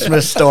that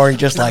Christmas story,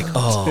 just like,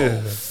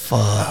 oh,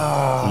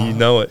 fuck. You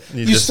know it.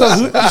 You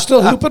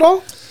still hoop at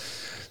all?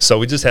 So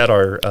we just had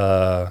our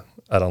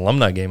an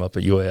alumni game up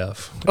at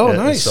UAF. Oh, And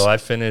nice. So I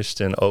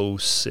finished in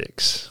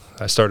 06.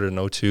 I started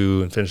in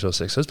 02 and finished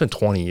 06. So it's been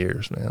 20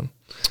 years, man.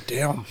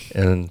 Damn.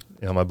 And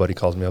my buddy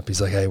calls me up.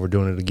 He's like, "Hey, we're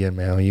doing it again,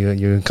 man. You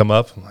gonna come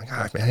up?" I'm like, "All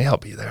right, man. Hey, I'll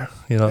be there."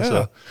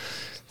 So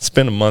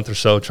spend a month or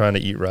so trying to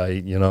eat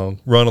right.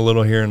 Run a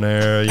little here and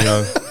there.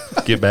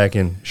 Get back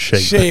in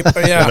shape.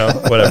 Yeah.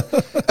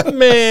 Whatever.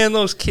 Man,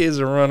 those kids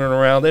are running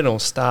around. They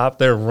don't stop.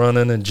 They're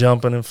running and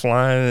jumping and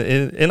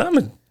flying. And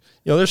I'm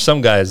there's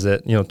some guys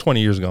that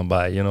 20 years gone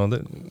by.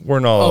 We're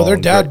not. Oh, they're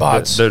dad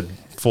bods. They're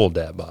full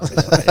dad bods.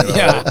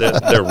 Yeah,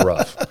 they're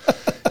rough.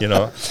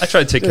 I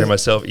try to take care of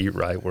myself, eat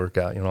right, work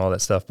out, all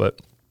that stuff. But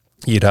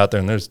you get out there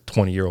and there's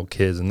 20-year-old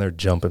kids and they're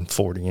jumping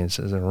 40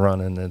 inches and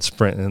running and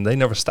sprinting and they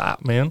never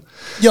stop, man.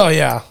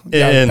 Yeah.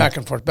 And back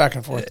and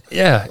forth.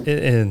 Yeah,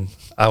 and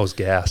I was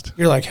gassed.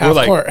 You're like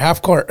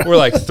half court. We're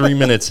like 3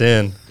 minutes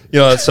in.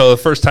 So the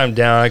first time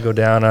down, I go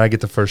down and I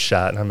get the first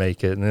shot and I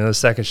make it. And then the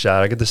second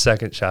shot, I get the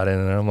second shot in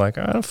and I'm like,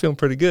 all right, I'm feeling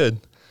pretty good.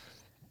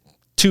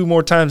 2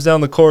 more times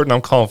down the court and I'm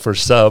calling for a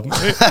sub. We're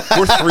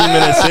 3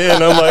 minutes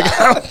in. I'm like,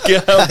 I'm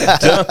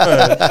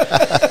done.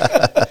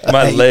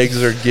 My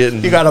legs are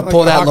getting. You got to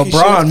pull that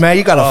LeBron, man.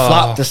 You got to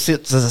flop to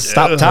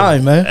stop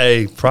time, man.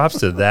 Hey, props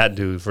to that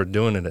dude for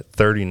doing it at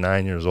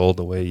 39 years old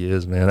the way he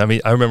is, man. I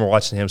mean, I remember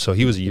watching him. So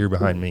he was a year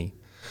behind me.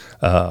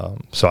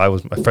 So I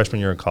was my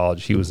freshman year in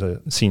college. He was a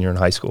senior in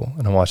high school.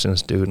 And I'm watching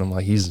this dude and I'm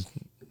like, he's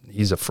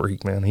a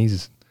freak, man.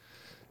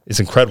 It's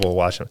incredible to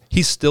watch him.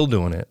 He's still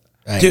doing it.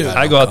 Dude,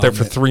 I go out there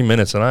for 3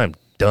 minutes and I'm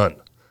done.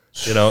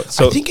 So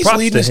I think he's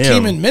leading his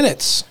team in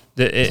minutes.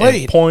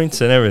 And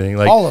points and everything.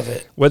 Like all of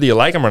it. Whether you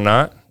like him or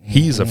not,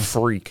 he's a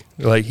freak.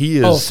 Like he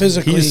is. Oh,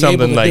 physically he's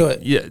something able to like do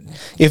it. yeah.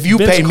 If you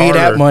Vince pay me that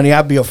Carter- money,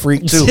 I'd be a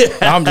freak too.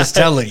 I'm just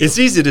telling you. It's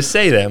easy to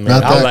say that,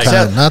 man. Not that like,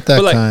 kind. Not that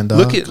but like, kind, dog.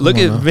 Look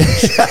at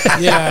Vince.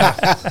 Yeah.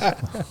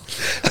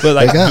 But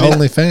like They got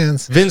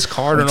OnlyFans. Vince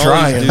Carter and all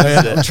trying, these dudes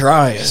man. that I'm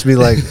trying. Just be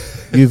like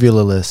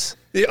uvulus.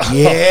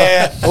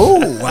 Yeah.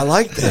 Oh, I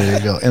like that. There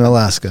you go. In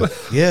Alaska.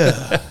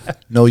 Yeah.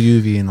 No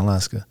UV in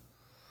Alaska.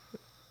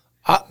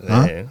 Huh?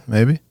 Man.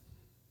 Maybe.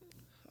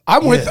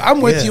 I'm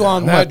with you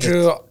on that,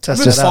 Drew. I've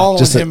test been that out.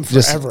 following him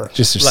forever.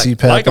 Just your Like-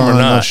 CPAP like him or on,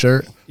 no not.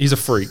 shirt. He's a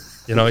freak.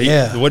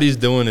 Yeah. What he's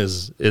doing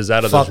is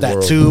out of Fuck this that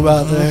world. tube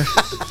out there.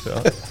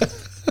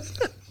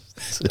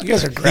 You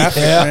guys are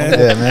graphic, Yeah. man.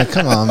 Yeah, man.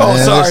 Come on, man. Oh,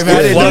 sorry, man.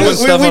 I didn't Loving know-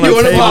 stuff we on our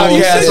doing a table. podcast.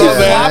 You said Oh, you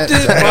man.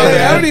 flopped it.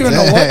 I don't even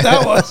know what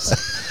that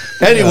was.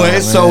 Anyway,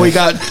 so we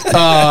got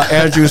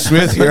Andrew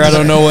Smith here. I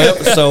don't know what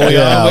episode we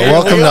Yeah, are.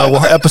 welcome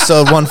to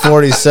episode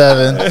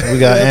 147. We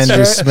got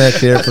Andrew Smith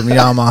here from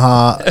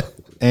Yamaha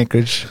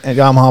Anchorage and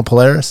Yamaha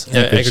Polaris.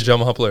 Yeah, Anchorage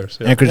Yamaha Polaris.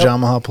 Yeah. Anchorage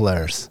Yamaha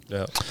Polaris.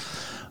 Yeah.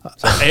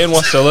 So, and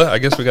Wasilla. I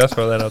guess we got to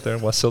throw that out there.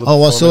 Wasilla. Oh,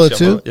 Wasilla Performance,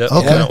 too? Yamaha. Yeah.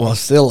 Okay. Yeah,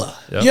 Wasilla.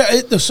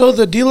 Yeah. So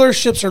the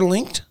dealerships are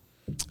linked?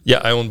 Yeah,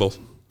 I own both.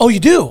 Oh, you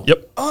do?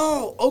 Yep.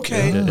 Oh,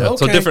 okay. Yeah. Okay.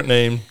 So different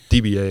name,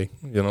 DBA.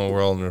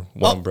 We're all under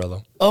one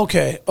umbrella.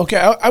 Okay.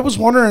 I was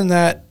wondering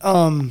that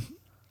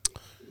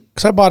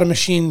because I bought a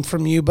machine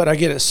from you, but I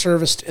get it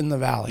serviced in the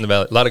valley. In the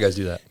valley, a lot of guys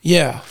do that.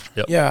 Yeah.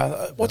 Yep.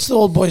 Yeah. What's the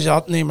old boy's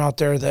name out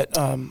there that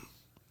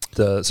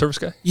The service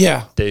guy,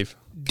 yeah, Dave.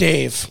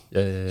 Dave.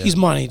 Yeah. He's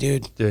money,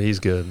 dude. Yeah, he's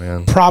good,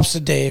 man. Props to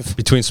Dave.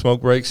 Between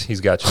smoke breaks,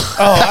 he's got you.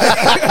 Oh,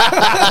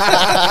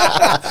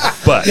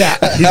 But Yeah.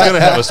 he's gonna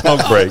have a smoke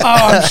break.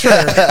 I'm sure.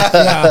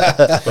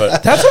 Yeah.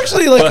 But That's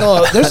actually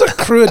like there's a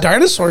crew of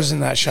dinosaurs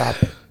in that shop.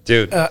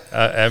 dude,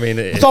 I mean,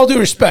 With all due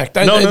respect.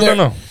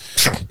 no.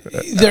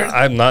 They're,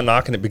 I'm not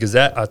knocking it because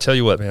I'll tell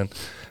you what, man.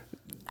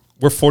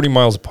 We're 40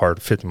 miles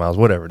apart, 50 miles,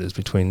 whatever it is,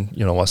 between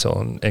Wasilla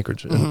and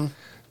Anchorage. And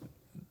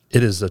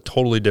it is a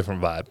totally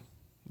different vibe.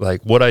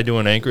 Like what I do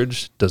in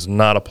Anchorage does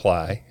not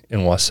apply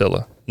in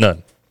Wasilla.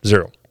 None.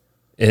 Zero.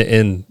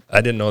 And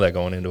I didn't know that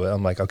going into it.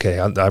 I'm like, okay,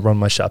 I run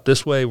my shop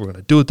this way. We're going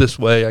to do it this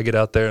way. I get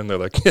out there, and they're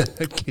like, get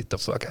the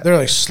fuck out. They're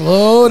like,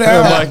 slow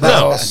down. I'm like,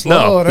 no,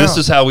 slow down. this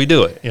is how we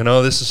do it. You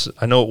know,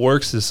 I know it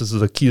works. This is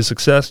the key to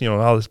success. You know,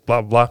 all this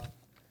blah, blah.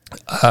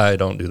 I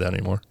don't do that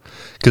anymore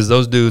because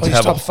those dudes you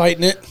stopped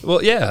fighting it?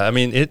 Well, yeah. I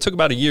mean, it took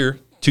about a year,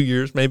 2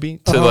 years maybe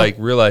to like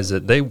realize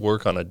that they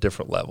work on a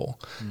different level,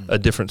 a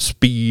different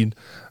speed,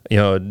 you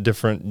know,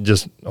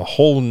 just a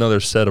whole nother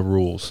set of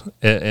rules.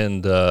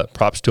 And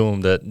props to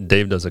him that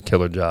Dave does a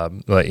killer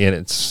job. Like, and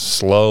it's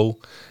slow,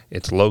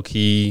 it's low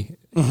key,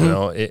 you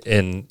know,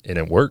 and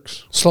it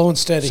works. Slow and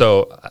steady.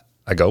 So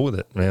I go with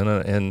it, man.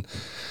 And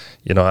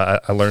you know,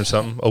 I learned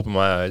something, opened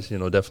my eyes. You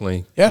know,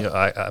 definitely. Yeah. You know,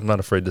 I'm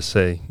not afraid to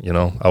say, you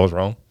know, I was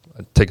wrong.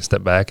 I take a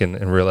step back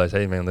and realize,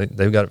 hey, man,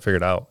 they've got it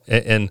figured out.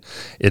 And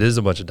it is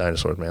a bunch of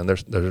dinosaurs, man.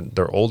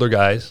 They're older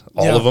guys,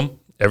 all of them,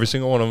 every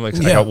single one of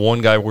them. I got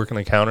one guy working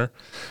the counter,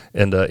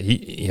 and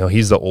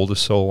he's the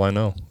oldest soul I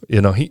know.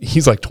 You know,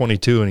 he's like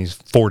 22 and he's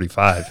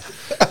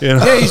 45. You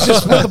know? Yeah, he's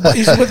just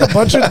with a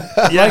bunch of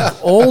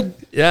like old.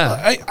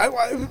 Yeah,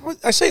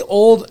 I say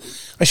old.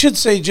 I should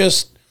say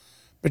just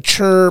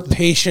mature,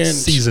 patient,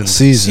 seasoned,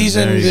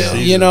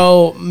 you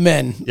know,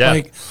 men. Yeah,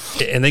 like,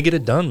 and they get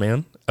it done,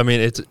 man. I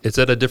mean, it's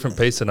at a different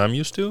pace than I'm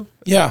used to.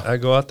 Yeah, I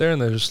go out there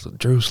and they're just,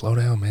 Drew, slow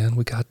down, man.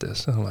 We got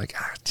this. And I'm like,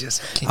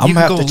 I'm gonna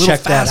have to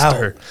check that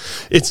out.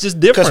 It's just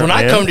different. Because when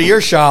I come to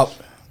your shop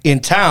in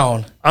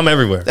town, I'm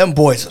everywhere. them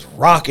boys is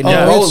rocking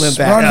and rolling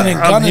back. Running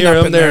and I'm gunning here, up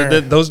I'm in there.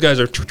 there. Those guys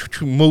are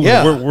moving.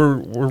 Yeah.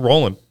 We're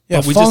rolling. Yeah,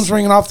 But we phone's just,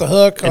 ringing off the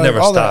hook. it never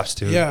all stops,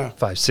 that. dude. Yeah.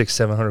 500, 600,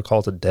 700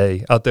 calls a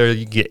day. Out there,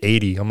 you get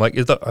 80. I'm like,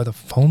 are the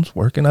phones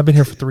working? I've been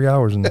here for 3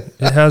 hours and it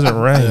hasn't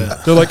rang.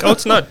 They're like, oh,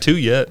 it's not 2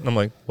 yet. And I'm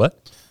like, what?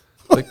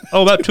 Like,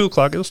 oh, about 2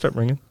 o'clock, it'll start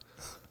ringing.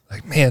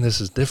 Like, man, this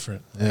is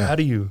different. Yeah. How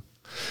do you?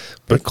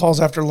 But calls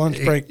after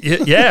lunch break.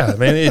 Yeah,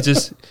 man. It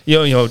just, you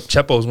know,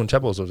 Chepo's, when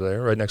Chepo's was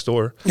there, right next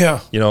door.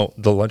 Yeah. You know,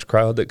 the lunch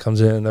crowd that comes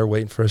in, they're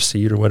waiting for a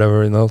seat or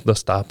whatever, and they'll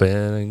stop in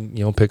and,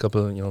 you know, pick up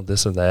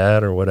this or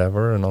that or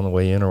whatever, and on the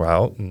way in or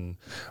out,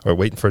 or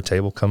waiting for a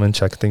table, come in,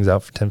 check things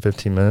out for 10,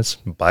 15 minutes,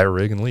 buy a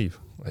rig and leave.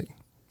 Like,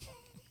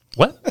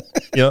 what?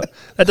 You know,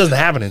 that doesn't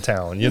happen in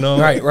town, you know?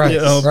 Right. You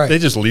know, Right. they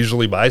just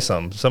leisurely buy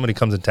some. Somebody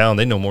comes in town,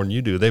 they know more than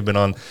you do. They've been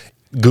on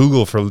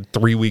Google for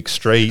 3 weeks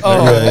straight.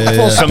 Oh,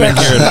 full Come in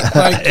here and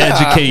Like,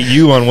 educate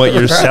you on what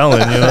you're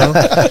selling,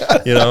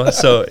 you know.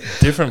 So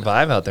different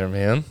vibe out there,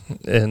 man.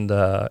 And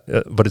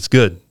but it's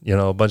good, you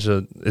know.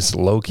 It's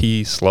low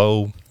key,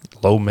 slow,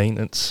 low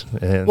maintenance,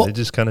 and they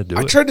just kind of do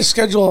I it. tried to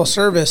schedule a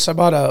service. I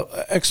bought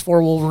a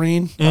X4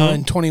 Wolverine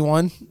in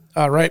 21,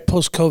 right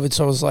post COVID.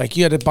 So I was like,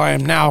 you had to buy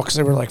them now because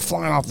they were like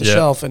flying off the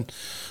shelf. And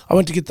I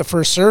went to get the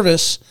first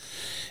service.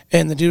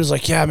 And the dude was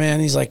like, yeah,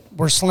 man. He's like,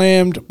 we're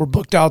slammed. We're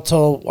booked out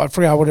till, I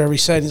forgot whatever he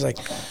said. He's like,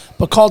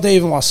 but call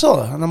Dave in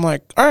Wasilla. And I'm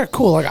like, all right,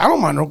 cool. Like, I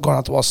don't mind going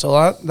out to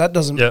Wasilla. That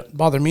doesn't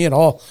bother me at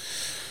all.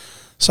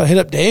 So I hit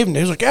up Dave, and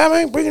he was like, yeah,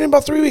 man, bring it in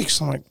about 3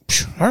 weeks. I'm like,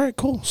 all right,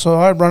 cool. So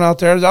I run out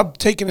there. I'm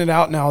taking it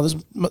out now. This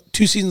is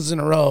 2 seasons in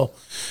a row.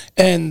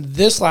 And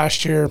this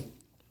last year,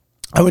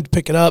 I went to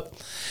pick it up,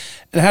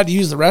 and I had to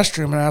use the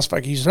restroom, and I asked if I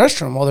could use the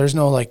restroom. Well, there's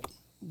no, like,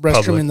 restroom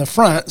Public. in the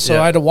front,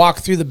 so I had to walk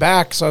through the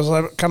back. So I was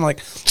kind of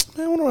like,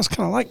 man, I wonder what it's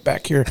kind of like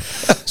back here.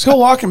 So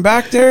walking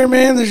back there,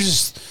 man, there's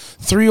just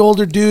 3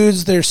 older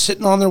dudes. They're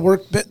sitting on their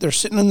they're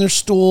sitting in their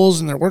stools,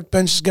 and their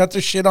workbench has got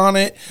their shit on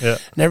it. Yeah.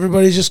 And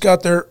everybody's just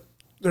got their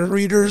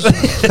readers doing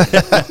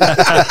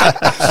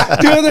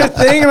their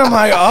thing, and I'm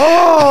like,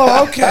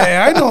 oh, okay,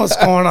 I know what's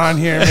going on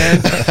here, man.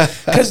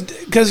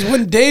 Because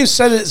when Dave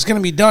said it's going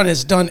to be done,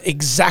 it's done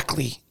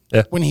exactly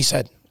when he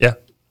said.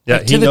 Yeah,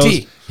 like, to the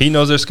T. He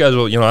knows their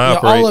schedule. You know, I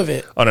operate all of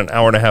it on an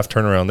hour and a half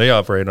turnaround. They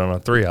operate on a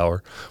 3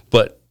 hour,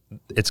 but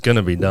it's going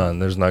to be done.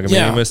 There's not going to be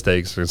any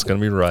mistakes. It's going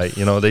to be right.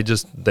 You know,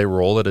 they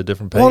roll at a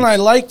different pace. Well, and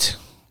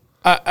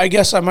I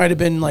guess I might have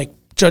been like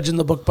judging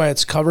the book by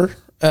its cover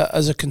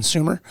as a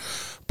consumer,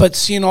 but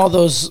seeing all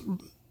those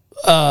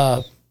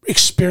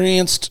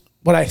experienced,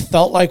 what I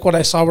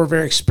saw were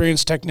very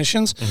experienced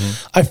technicians,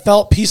 I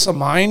felt peace of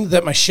mind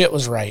that my shit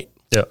was right.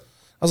 Yeah.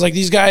 I was like,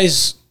 these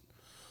guys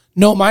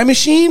know my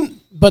machine,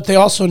 but they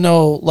also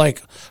know like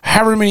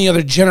however many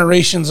other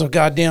generations of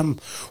goddamn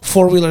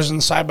 4-wheelers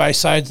and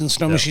side-by-sides and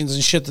snow machines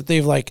and shit that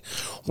they've like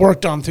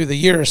worked on through the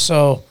years.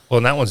 So, well,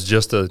 and that one's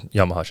just a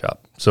Yamaha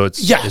shop. So it's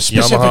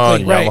Yamaha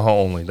and Yamaha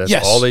only. That's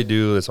all they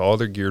do. That's all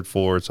they're geared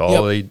for. It's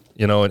all they,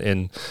 you know,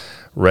 and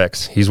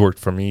Rex, he's worked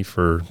for me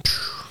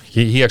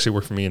he actually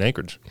worked for me in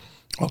Anchorage.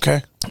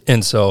 Okay.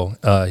 And so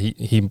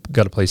he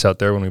got a place out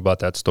there when we bought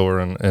that store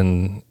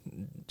and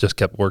just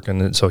kept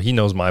working. And so he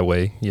knows my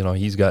way. You know,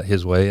 he's got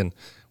his way, and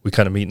we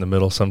kind of meet in the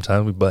middle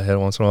sometimes. We butt head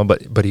once in a while,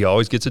 but he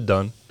always gets it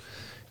done.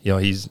 You know,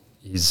 he's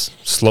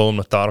slow and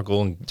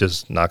methodical and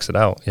just knocks it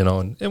out, you know,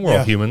 and we're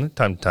all human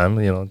time to time.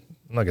 You know, I'm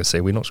not going to say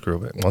we don't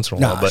screw up once in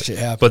a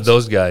while, but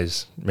those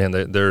guys, man,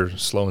 they're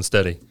slow and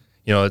steady.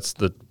 You know, it's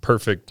the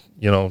perfect,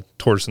 you know,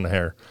 tortoise in the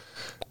hare.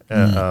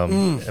 I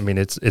mean,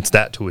 it's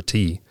that to a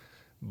T,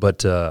 but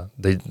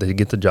they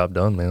get the job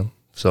done, man.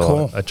 So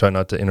Cool. I try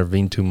not to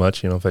intervene too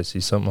much. If I see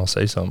something, I'll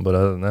say something. But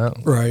other than that,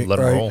 Right, let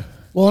them right. roll.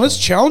 Well, and it's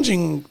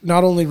challenging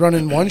not only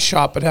running one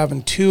shop, but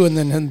having two and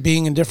then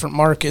being in different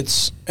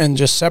markets and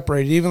just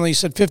separated. Even though you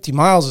said 50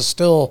 miles is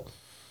still...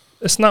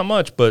 It's not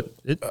much, but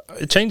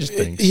it changes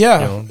things.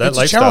 yeah, that it's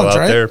a lifestyle challenge, out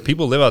right? there,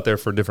 people live out there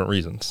for different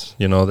reasons.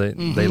 They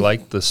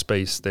like the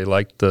space, they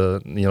like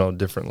the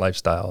different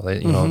lifestyle. They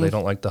they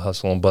don't like the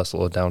hustle and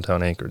bustle of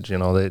downtown Anchorage.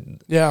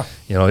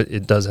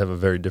 It does have a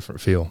very different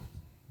feel.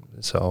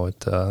 So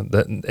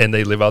and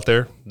they live out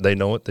there, they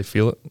know it, they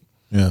feel it.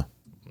 Yeah.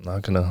 I'm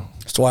not gonna.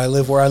 That's why I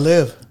live where I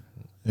live.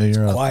 Yeah,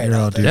 you're out, quiet you're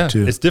out out there. deep Yeah,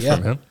 too. it's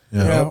different, Yeah.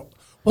 man. Yeah.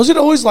 Was it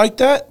always like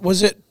that?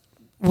 Was it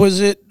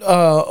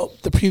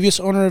the previous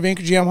owner of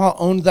Anchorage Yamaha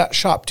owned that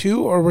shop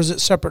too, or was it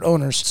separate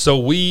owners? So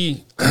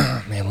we,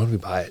 man, when did we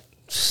buy it?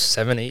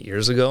 7-8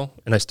 years ago,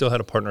 and I still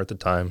had a partner at the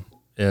time,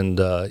 and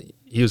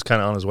he was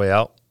kind of on his way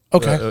out.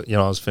 Okay.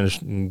 I was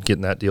finished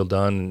getting that deal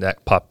done, and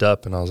that popped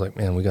up, and I was like,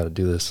 man, we got to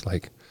do this.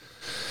 Like,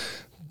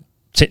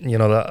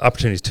 the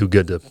opportunity is too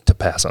good to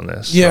pass on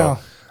this. Yeah.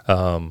 So,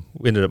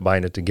 we ended up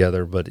buying it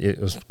together, but it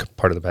was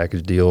part of the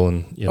package deal,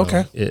 and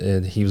Okay.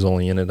 he was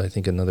only in it, I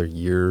think, another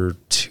year or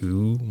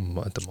two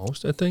at the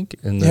most, I think,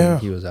 and then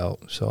he was out.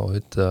 So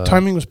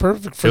Timing was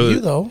perfect for you,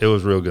 though. It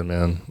was real good,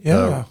 man.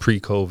 Yeah.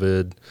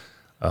 Pre-COVID,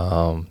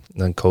 then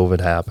COVID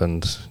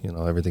happened.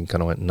 Everything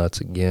kind of went nuts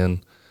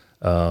again.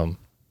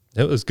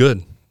 It was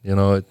good.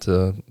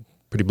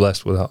 Pretty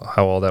blessed with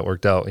how all that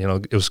worked out.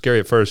 It was scary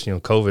at first.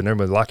 COVID, and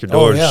everybody lock your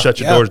doors, shut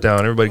your doors down.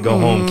 Everybody go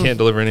home, can't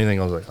deliver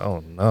anything. I was like, oh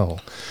no.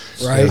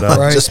 Right,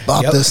 right. Just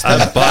bought this thing.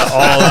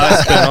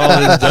 I spent all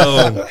this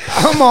dough. And,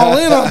 I'm all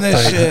in on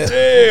this shit.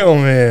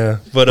 damn, man.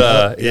 But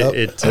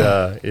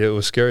it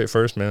was scary at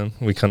first, man.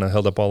 We kind of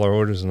held up all our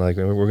orders and like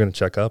we're going to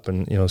check up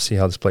and see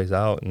how this plays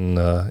out, and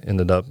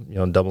ended up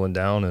doubling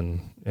down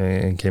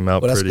and came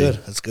out Well, that's pretty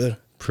good. That's good.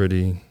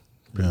 pretty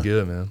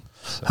good, man.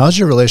 So. How's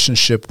your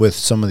relationship with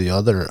some of the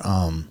other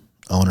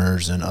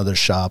owners and other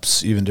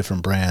shops, even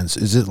different brands?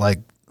 Is it like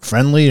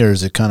friendly, or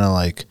is it kind of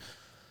like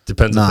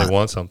Depends not? if they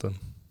want something.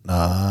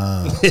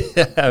 I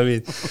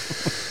mean,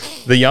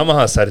 the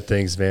Yamaha side of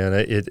things, man,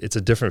 it's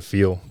a different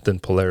feel than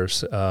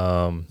Polaris.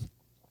 The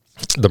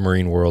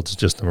marine world's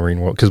just the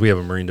marine world, because we have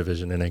a marine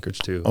division in Anchorage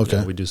too.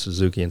 Okay. We do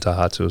Suzuki and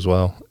Tohatsu as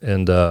well,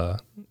 and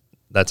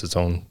that's its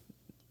own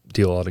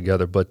deal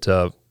altogether. But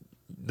the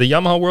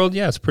Yamaha world,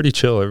 yeah, it's pretty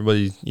chill.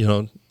 Everybody,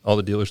 all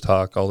the dealers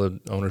talk, all the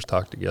owners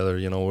talk together.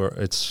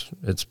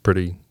 It's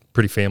pretty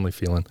family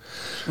feeling.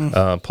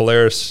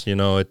 Polaris,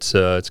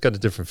 it's got a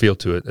different feel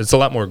to it. It's a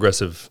lot more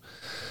aggressive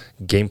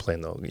game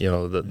plan, though.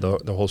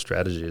 The whole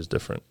strategy is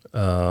different.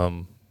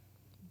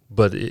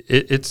 But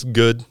it's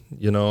good,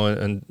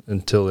 and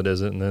until it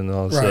isn't, and then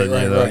all of a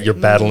sudden, you're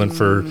battling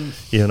for,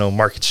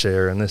 market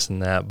share and this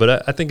and that.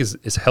 But I think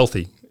it's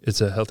healthy. It's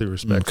a healthy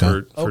respect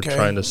for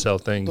trying to sell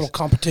things. Little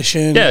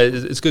competition. Yeah,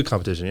 it's good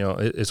competition.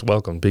 It's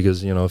welcome,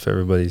 because if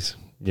everybody's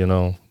just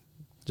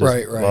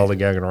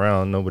lollygagging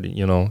around, nobody,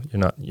 you're not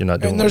doing.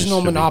 And there's no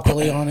what you should be.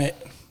 monopoly on it.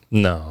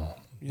 No.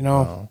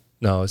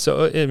 No.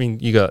 So I mean,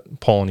 you got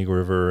Paul and Eagle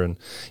River and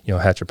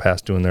Hatcher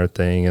Pass doing their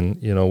thing,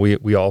 and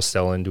we all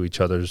sell into each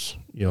other's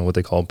what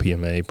they call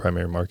PMA,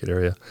 primary market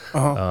area.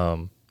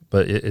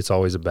 But it's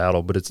always a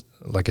battle. But it's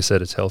like I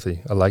said, it's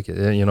healthy. I like it.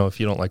 And, if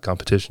you don't like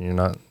competition, you're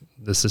not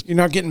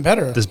getting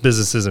better. This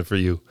business isn't for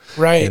you,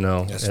 right?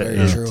 That's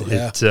very true.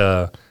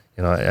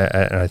 And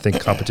I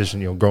think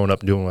competition. Growing up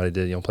doing what I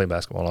did, playing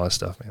basketball and all that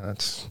stuff, man.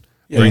 That's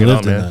Yeah, bring you it on,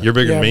 lived in man. that. You're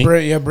bigger than me.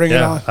 Bring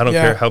it on. I don't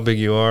care how big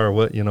you are or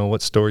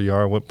what store you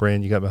are, what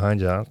brand you got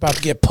behind you. About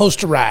to get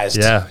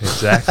posterized. Yeah,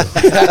 exactly.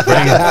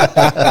 Bring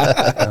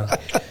it.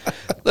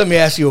 Let me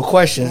ask you a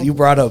question. You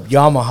brought up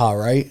Yamaha,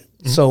 right?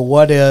 Mm-hmm. So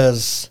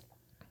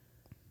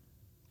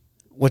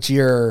what's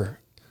your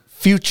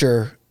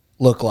future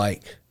look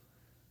like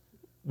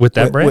with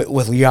that brand?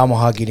 With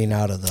Yamaha getting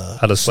out of the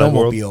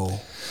snowmobile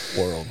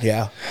world,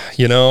 yeah.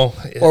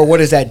 Or what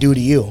does that do to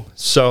you?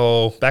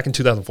 So back in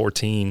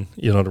 2014,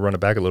 to run it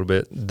back a little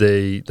bit,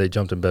 they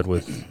jumped in bed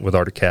with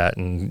Arctic Cat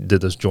and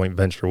did this joint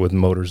venture with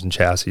motors and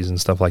chassis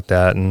and stuff like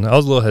that. And I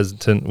was a little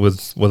hesitant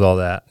with all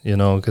that,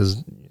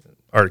 because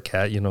Arctic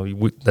Cat,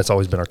 that's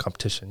always been our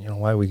competition.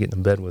 Why are we getting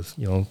in bed with,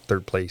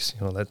 third place?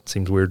 That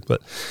seems weird,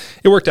 but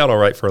it worked out all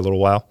right for a little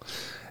while.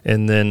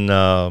 And then,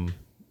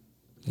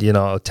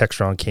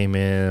 Textron came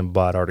in and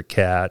bought Arctic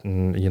Cat,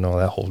 and,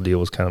 that whole deal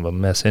was kind of a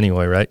mess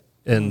anyway, right?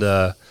 And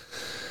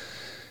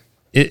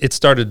it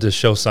started to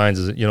show signs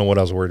of, what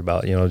I was worried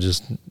about,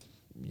 just,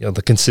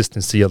 the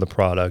consistency of the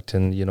product.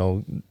 And,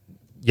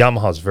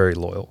 Yamaha's very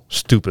loyal,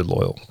 stupid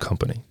loyal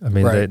company. I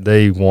mean,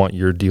 they want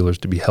your dealers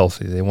to be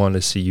healthy. They want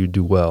to see you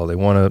do well. They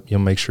want to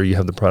make sure you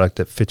have the product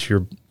that fits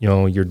your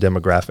your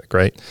demographic,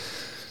 right?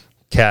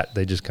 Cat,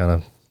 they just kind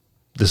of,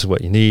 this is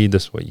what you need,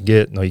 this is what you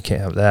get. No, you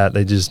can't have that.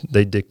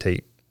 They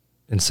dictate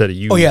instead of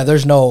you. Oh yeah,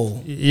 there's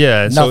no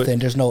nothing. So,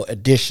 there's no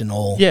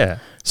additional. Yeah.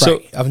 So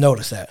right. I've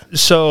noticed that.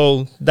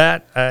 So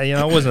that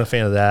I wasn't a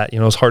fan of that.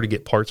 It's hard to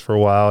get parts for a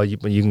while. You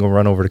can go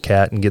run over to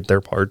Cat and get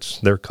their parts,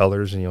 their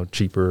colors,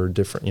 cheaper,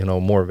 different,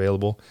 more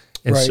available.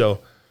 And so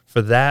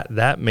for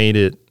that made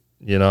it,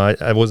 you know,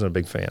 I wasn't a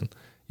big fan.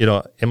 You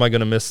know, am I going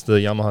to miss the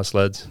Yamaha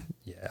sleds?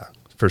 Yeah,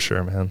 for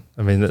sure, man.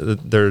 I mean,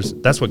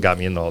 that's what got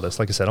me into all this.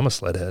 Like I said, I'm a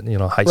sled head, you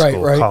know, high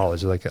school,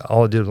 college. Like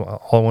all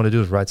I want to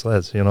do is ride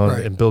sleds, you know,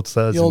 and build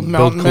sleds and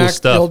build cool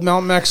stuff. The old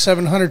Mountain Max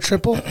 700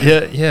 triple?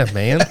 Yeah,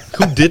 man.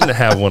 Who didn't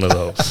have one of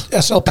those?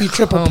 SLP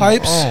triple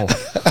pipes?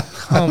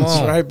 Come That's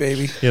on. right,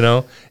 baby. You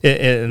know,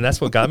 and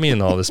that's what got me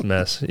into all this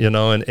mess, you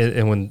know,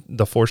 and when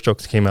the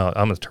 4-strokes came out,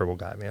 I'm a turbo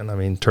guy, man. I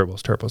mean,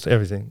 turbos,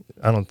 everything.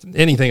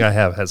 Anything I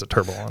have has a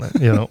turbo on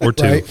it, you know, or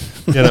two,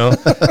 you know,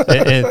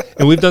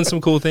 and we've done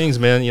some cool things,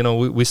 man. You know,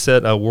 we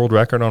set a world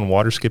record on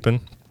water skipping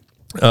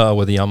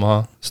with the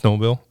Yamaha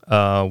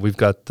snowmobile. We've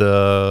got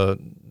the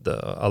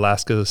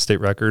Alaska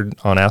state record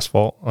on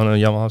asphalt on a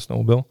Yamaha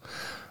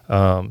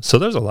snowmobile. So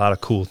there's a lot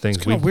of cool things.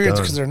 It's kind of weird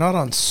because they're not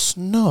on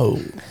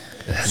snow.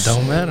 It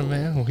don't matter,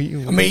 man. I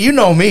mean, you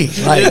know me.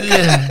 Like,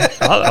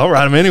 I'll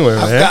ride them anywhere,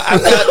 man. I've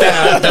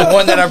got the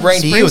one that I bring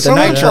to you with the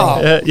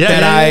nitro.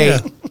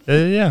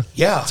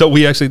 Yeah. So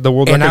we actually, the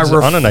world record's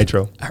on a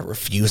nitro. I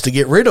refuse to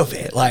get rid of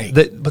it. Like,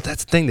 but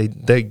that's the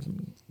thing.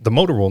 The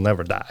motor will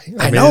never die.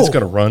 I mean, know. It's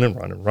going to run and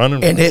run and run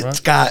and and run. it's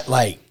got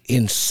like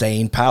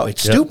insane power.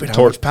 It's stupid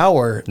how much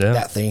power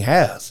that thing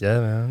has. Yeah,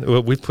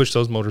 man. We've pushed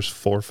those motors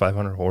 400 or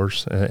 500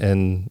 horse,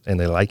 and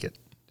they like it.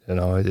 You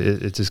know,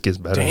 it just gets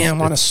better.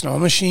 Damn, on a snow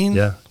machine?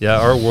 Yeah.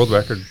 Our world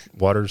record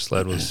water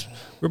sled was,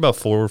 we were about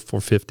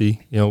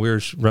 450. You know, we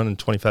were running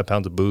 25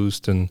 pounds of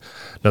boost and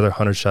another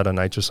 100 shot of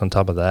nitrous on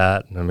top of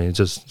that. I mean,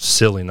 just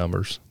silly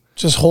numbers.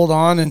 Just hold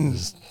on and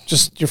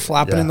just you're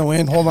flapping in the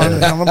wind. Hold on to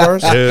the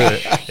handlebars.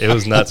 It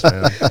was nuts,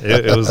 man.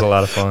 It was a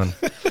lot of fun.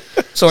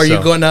 So are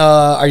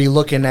you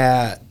looking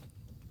at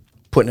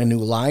putting a new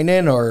line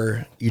in, or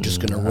are you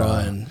just going to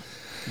run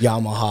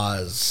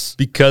Yamaha's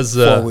because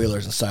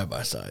 4-wheelers and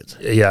side-by-sides?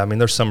 Yeah, I mean,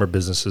 their summer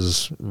business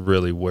is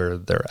really where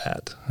they're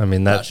at. I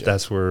mean,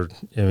 that's where,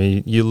 I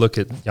mean, you look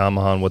at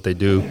Yamaha and what they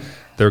do,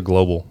 they're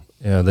global.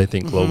 You know, they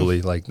think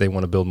globally. Like, they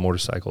want to build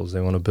motorcycles, they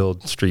want to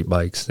build street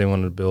bikes, they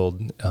want to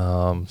build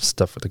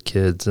stuff for the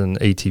kids, and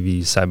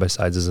ATVs,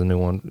 side-by-sides is a new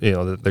one, you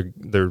know, that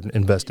they're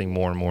investing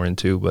more and more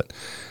into. But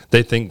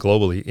they think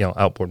globally, you know,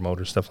 outboard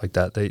motors, stuff like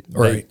that. They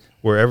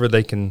wherever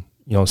they can,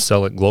 you know,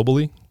 sell it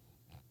globally,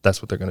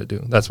 that's what they're going to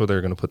do. That's what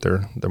they're going to put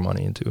their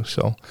money into.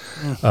 So,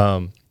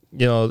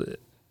 you know,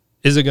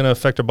 is it going to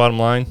affect their bottom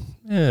line?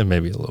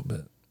 Maybe a little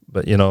bit.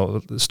 But, you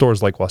know,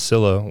 stores like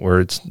Wasilla,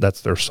 where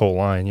that's their sole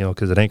line, you know,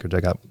 because at Anchorage I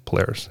got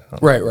Polaris.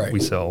 Right. We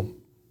sell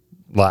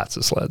lots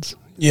of sleds.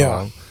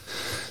 Yeah.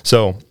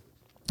 So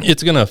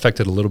it's going to affect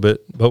it a little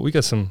bit, but we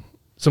got some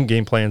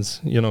game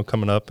plans, you know,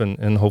 coming up,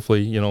 and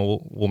hopefully, you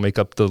know, we'll make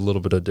up the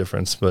little bit of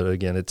difference. But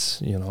again,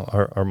 it's, you know,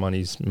 our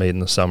money's made in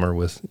the summer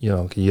with, you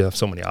know, you have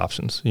so many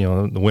options. You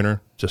know, the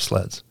winter, just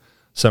sleds.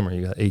 Summer,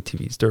 you got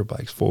ATVs, dirt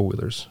bikes,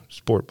 4-wheelers,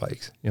 sport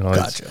bikes. You know,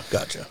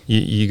 Gotcha.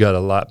 You got a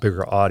lot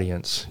bigger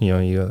audience. You know,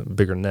 you got a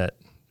bigger net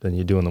than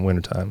you do in the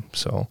wintertime.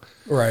 So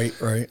right.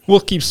 We'll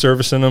keep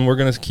servicing them. We're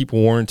going to keep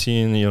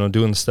warrantying, you know,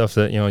 doing the stuff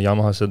that, you know,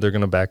 Yamaha said they're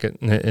going to back it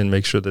and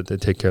make sure that they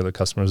take care of the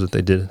customers that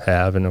they did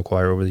have and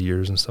acquire over the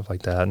years and stuff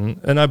like that.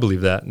 And I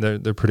believe that. They're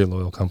a pretty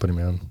loyal company,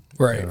 man.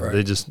 Right. You know,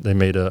 they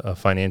made a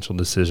financial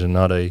decision,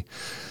 not a,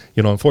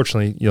 you know,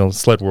 unfortunately, you know,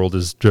 sled world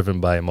is driven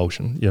by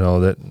emotion, you know,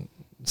 that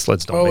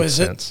sleds don't make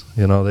sense.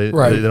 You know, they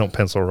don't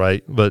pencil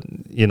right, but,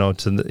 you know,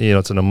 it's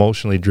an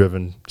emotionally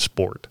driven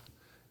sport,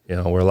 you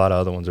know, where a lot of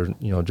other ones are,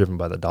 you know, driven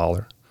by the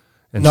dollar.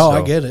 And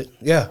I get it.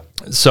 Yeah.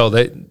 So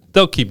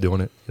they'll keep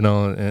doing it, you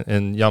know,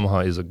 and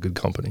Yamaha is a good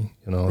company,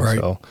 you know. Right.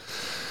 So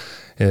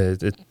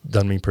it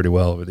done me pretty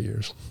well over the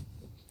years.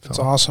 That's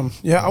awesome.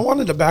 Yeah, I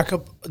wanted to back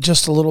up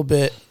just a little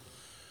bit.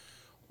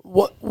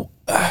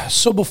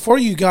 So before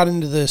you got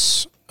into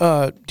this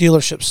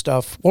dealership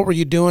stuff, what were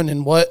you doing,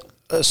 and what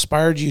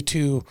inspired you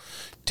to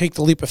take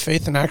the leap of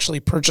faith and actually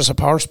purchase a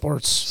power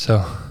sports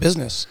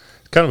business?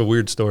 Kind of a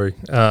weird story.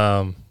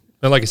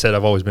 And like I said,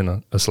 I've always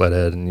been a sled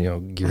head and, you know,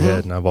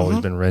 gearhead, and I've always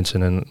been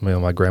wrenching, and, you know,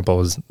 my grandpa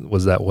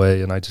was that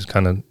way, and I just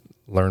kind of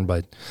learned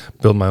by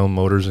building my own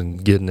motors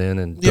and getting in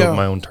and building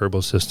my own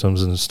turbo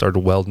systems and started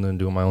welding and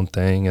doing my own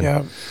thing.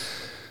 And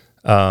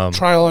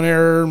trial and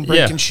error and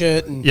breaking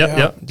shit. And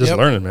just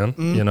learning, man.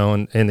 You know,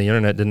 and the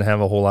internet didn't have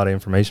a whole lot of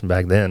information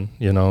back then.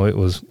 You know, it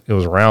was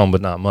around,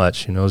 but not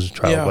much. You know, it was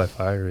trial by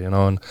fire. You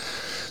know, and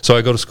so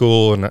I go to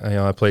school and, you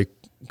know, I play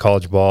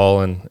college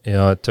ball, and, you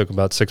know, it took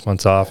about 6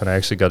 months off, and I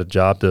actually got a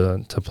job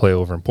to play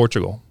over in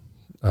Portugal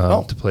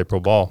to play pro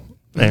ball.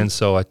 And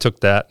so I took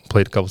that,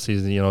 played a couple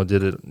seasons, you know,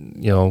 did it,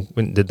 you know,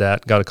 went and did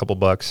that, got a couple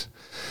bucks,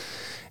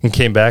 and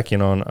came back, you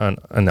know,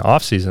 on the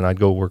off season,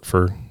 I'd go work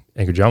for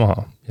Anchorage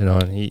Yamaha, you know,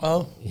 and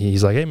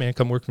he's like, hey man,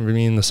 come work for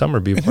me in the summer.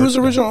 And who was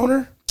the original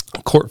owner?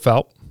 Court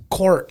Falp.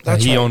 Court.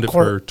 That's he right. owned it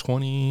for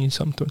 20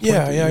 something.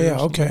 Yeah.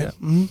 Okay.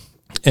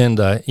 And,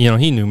 you know,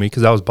 he knew me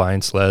because I was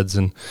buying sleds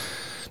and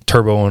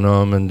turboing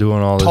them and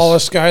doing all this.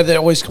 Tallest guy that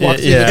always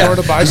walks through the door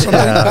to buy something.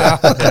 Yeah.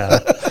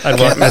 I'd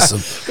walk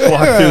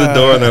through the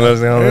door and then I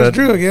was There's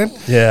Drew again.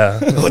 Yeah.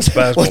 What's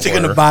he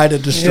going to buy to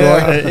destroy?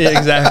 Yeah,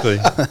 exactly.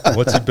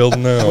 What's he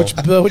building now? Which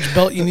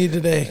belt you need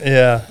today?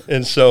 Yeah.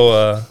 And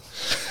so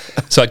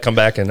I'd come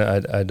back and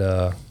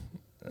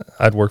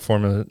I'd work for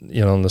him,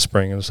 in the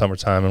spring and the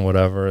summertime and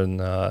whatever,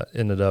 and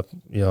ended up,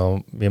 me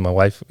and my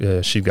wife,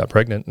 she got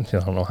pregnant. I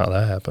don't know how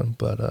that happened,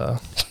 but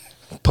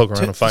poke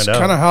around and find out.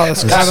 Kind of how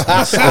it's kind of.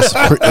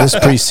 It's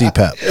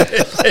pre-CPAP.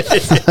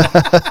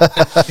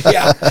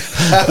 Yeah.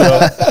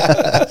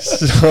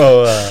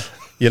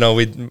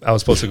 I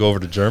was supposed to go over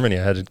to Germany.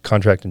 I had a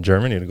contract in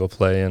Germany to go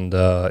play, and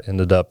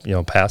ended up,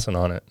 passing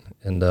on it.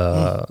 And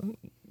I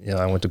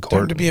went to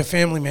court. Time to be a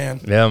family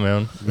man. Yeah,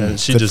 man. And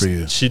she good for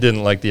you. she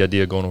didn't like the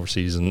idea of going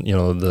overseas, and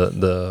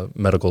the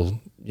medical,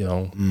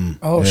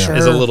 Oh, sure.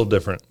 is a little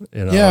different.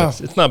 Yeah.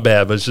 It's not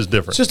bad, but it's just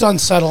different. It's just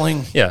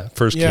unsettling. Yeah,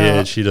 first Yeah.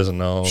 kid, she doesn't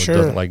know, Sure.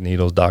 doesn't like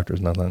needles,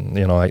 doctors, nothing.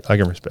 I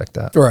can respect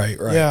that. Right.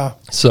 Yeah.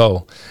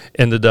 So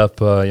ended up,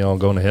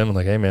 going to him and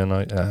like, hey man,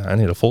 I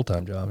need a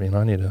full-time job.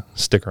 I need to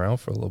stick around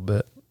for a little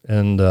bit.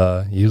 And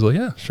he was like,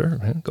 yeah, sure,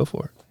 man, go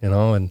for it.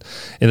 And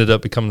ended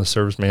up becoming the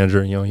service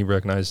manager. He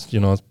recognized, I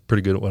was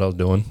pretty good at what I was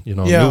doing. Yeah.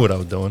 Knew what I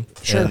was doing.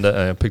 Sure. And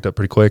I picked up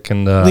pretty quick.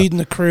 And Leading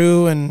the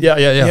crew and yeah.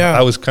 Yeah.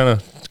 I was kind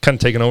of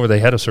taking over. They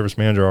had a service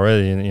manager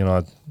already, and he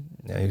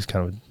was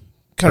kind of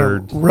kind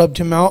third. of rubbed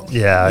him out.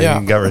 Yeah,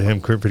 you got rid of him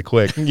pretty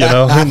quick, And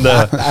so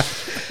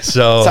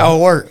That's how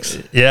it works.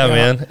 yeah,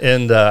 man.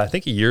 And I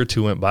think a year or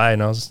two went by,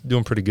 and I was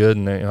doing pretty good.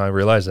 And I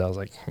realized I was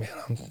like, man,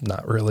 I'm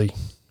not really.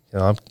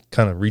 I've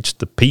kind of reached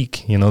the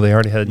peak. They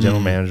already had a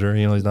general manager.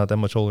 He's not that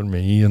much older than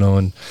me. And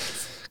of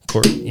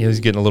course, he's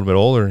getting a little bit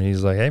older, and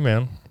he's like, hey,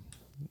 man,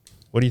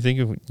 what do you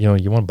think? You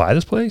want to buy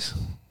this place?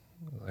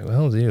 Like,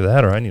 well, it's either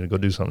that or I need to go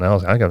do something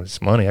else. I got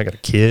this money. I got a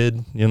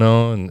kid,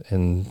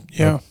 and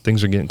Yeah.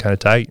 things are getting kind of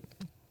tight.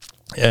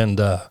 And,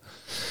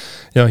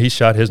 he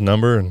shot his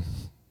number, and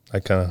I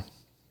kind of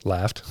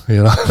laughed.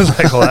 I was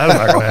like, well, that's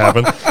not going to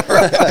happen.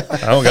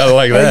 I don't got it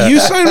like that. You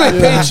signed my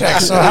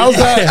paycheck, so how's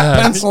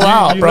that pencil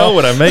out, You bro? know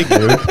what I make,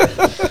 dude.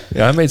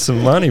 Yeah, I made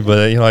some money, but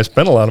I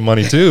spent a lot of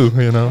money too.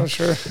 Oh,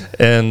 sure.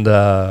 And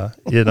over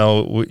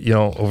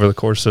the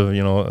course of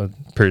a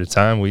period of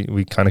time,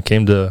 we kind of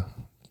came to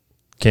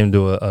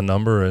a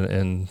number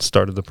and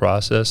started the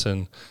process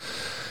and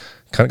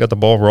kind of got the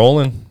ball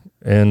rolling,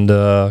 and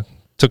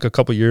took a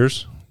couple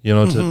years.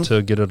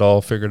 To get it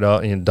all figured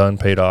out and done,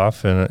 paid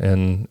off,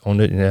 and owned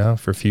it,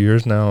 for a few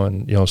years now.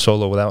 And,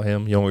 solo without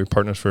him, we were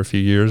partners for a few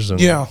years. And,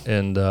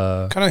 and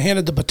kind of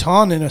handed the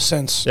baton in a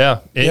sense. yeah.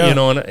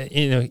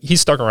 And, he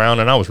stuck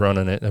around and I was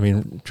running it. I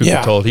mean, truth be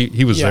told,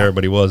 he was there,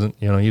 but he wasn't,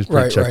 he was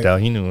pretty checked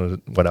out. He knew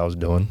what I was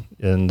doing.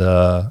 And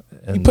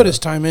he put his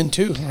time in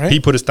too, right?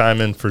 He put his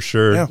time in for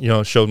sure,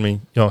 Yeah. Showed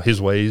me,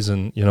 his ways,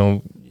 and,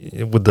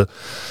 with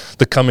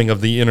the coming of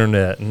the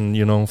internet and,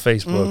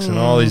 Facebooks and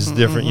all these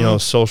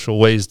different, social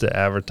ways to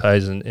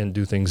advertise and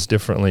do things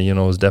differently,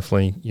 is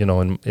definitely,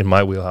 in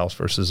my wheelhouse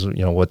versus,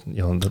 what,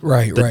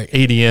 the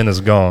ADN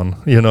is gone,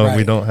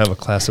 we don't have a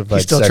classified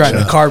He's still section.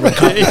 trying to carbon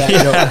copy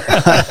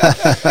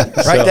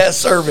that. Write that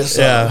service.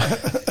 Yeah.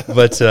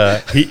 But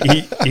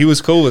he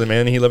was cool with it,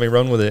 man. He let me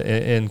run with it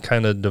and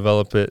kind of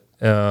develop it,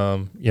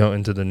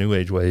 into the new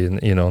age way.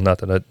 And, not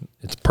that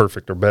it's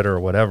perfect or better or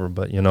whatever,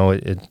 but,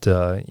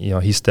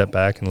 he stepped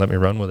back and let me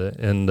run with it.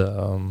 And,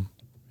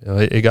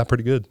 it got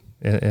pretty good.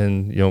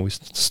 And we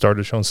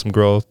started showing some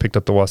growth, picked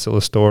up the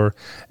Wasilla store,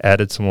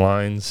 added some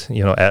lines,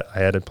 I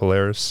added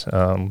Polaris.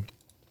 And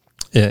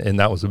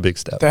that was a big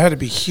step. That had to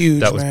be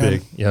huge, That was man.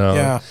 big,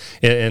 Yeah.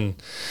 And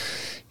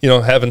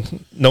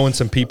knowing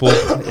some people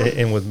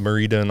and with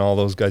Merida and all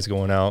those guys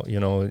going out,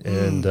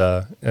 and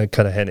I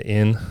kind of had it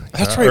in.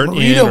 That's right.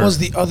 Merida was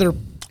the other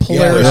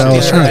Polaris. I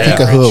was trying to think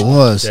of who it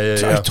was.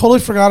 I totally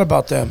forgot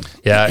about them.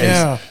 Yeah.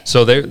 Yeah. And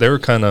so they were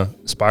kind of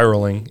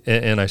spiraling,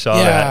 and I saw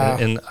that.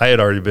 And I had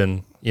already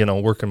been,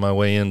 working my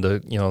way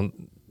into,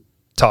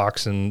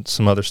 talks and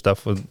some other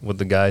stuff with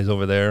the guys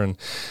over there. And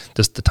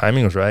just the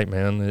timing was right,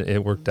 man.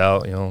 It worked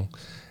out,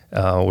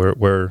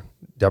 where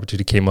the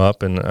opportunity came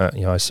up, and,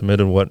 I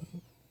submitted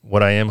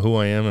what I am, who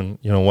I am,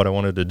 and, what I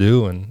wanted to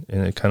do. And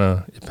it kind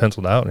of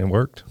penciled out and it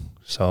worked.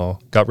 So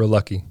got real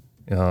lucky,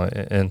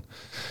 and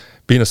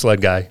being a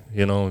sled guy,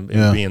 and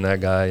being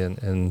that guy.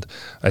 And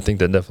I think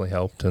that definitely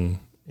helped. And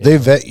they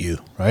vet you,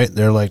 right?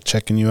 They're like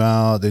checking you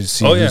out. They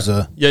see who's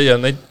yeah.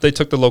 And they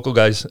took the local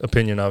guy's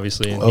opinion,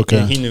 obviously.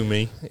 And he knew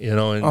me,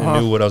 and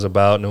knew what I was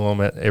about, knew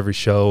him at every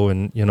show,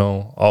 and,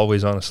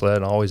 always on a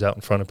sled, always out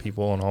in front of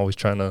people, and always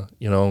trying to,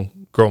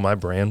 grow my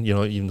brand,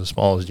 even as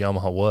small as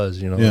Yamaha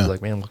was, it was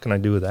like, man, what can I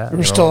do with that?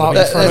 We're still out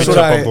in front of jump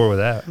on board with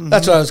that.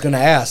 That's what I was going to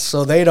ask.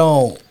 So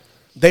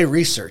they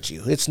research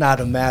you. It's not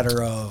a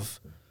matter of,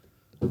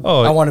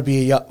 Oh, I want to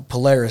be a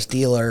Polaris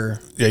dealer.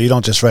 Yeah, you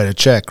don't just write a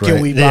check, right?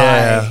 Can we buy?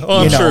 yeah. Well,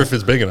 I'm you know, sure if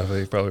it's big enough,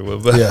 they probably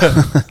would. But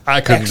Yeah. I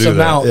couldn't X do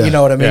amount, that. you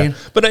know what I mean? Yeah.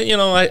 But you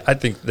know, I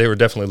think they were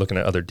definitely looking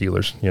at other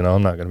dealers. You know,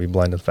 I'm not going to be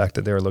blind to the fact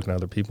that they were looking at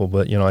other people.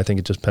 But you know, I think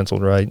it just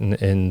penciled right,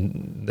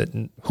 and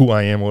that who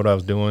I am, what I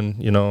was doing.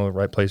 You know,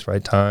 right place,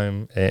 right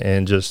time,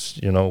 and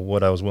just you know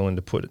what I was willing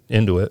to put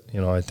into it.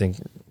 You know, I think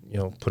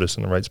put us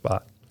in the right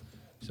spot.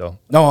 So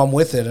No, I'm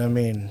with it. I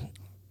mean,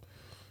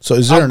 So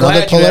is there I'm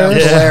another glad you have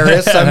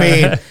Polaris? Polaris. I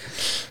mean,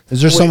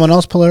 Is there someone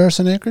else Polaris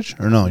in Anchorage?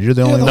 Or no, you're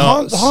the only the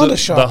one? the Honda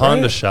shop, The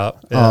Honda right?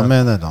 shop. Oh,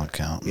 man, that don't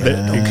count. Yeah,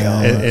 that don't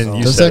count. And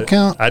you Does said that it.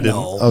 count? I didn't.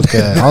 No.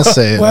 Okay, I'll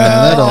say it, man.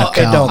 That don't it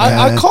count, don't man.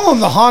 I call them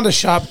the Honda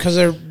shop because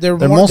they're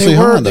more, mostly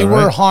Honda, they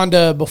were right?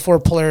 Honda before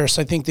Polaris.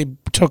 I think they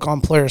took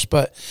on Polaris,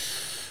 but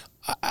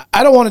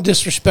I don't want to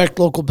disrespect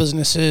local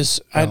businesses.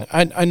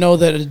 I know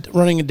that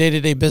running a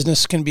day-to-day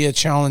business can be a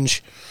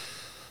challenge,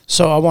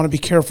 so I want to be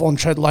careful and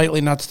tread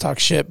lightly not to talk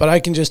shit. But I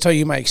can just tell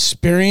you my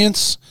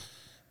experience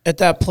at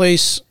that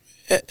place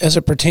as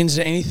it pertains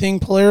to anything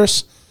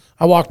Polaris.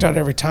 I walked out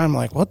every time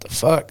like, what the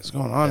fuck is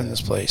going on in this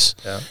place?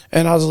 Yeah.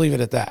 And I'll just leave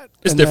it at that.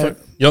 It's And different.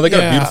 They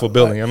got a beautiful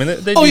building. I mean,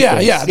 they do yeah,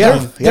 things. yeah. Yeah,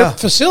 Their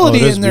facility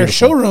Oh, it is and their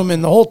beautiful. showroom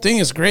and the whole thing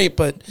is great,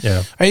 but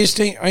Yeah. I ain't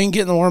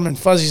getting the warm and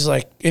fuzzies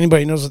like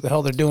anybody knows what the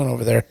hell they're doing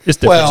over there. It's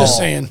different. well, Just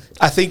saying.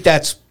 I think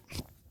that's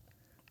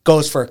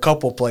goes for a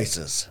couple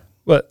places.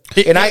 But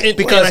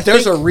Because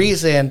there's a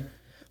reason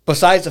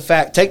besides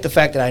take the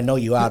fact that I know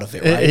you out of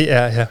it, right?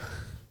 yeah.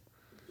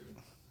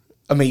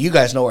 I mean, you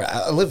guys know where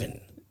I live in.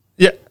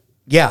 Yeah.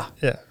 Yeah.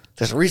 Yeah.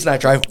 There's a reason I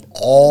drive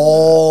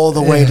all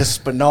the way to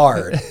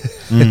Spenard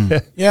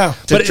Yeah.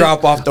 to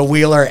drop off the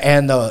wheeler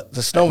and the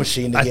snow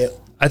machine to get.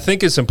 I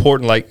think it's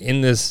important, like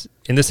in this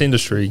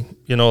industry,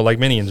 like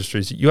many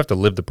industries, you have to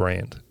live the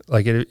brand.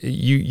 Like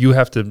you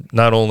have to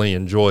not only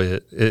enjoy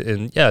it,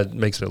 and yeah, it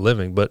makes it a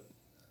living. But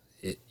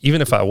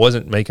even if I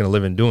wasn't making a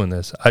living doing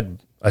this,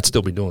 I'd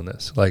still be doing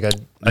this. Like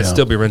I'd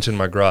still be wrenching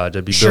my garage.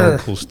 I'd be building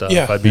cool stuff.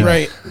 Yeah, I'd be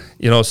right.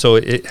 So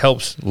it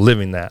helps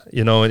living that.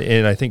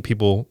 And I think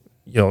people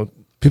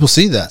People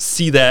see that.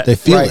 see that They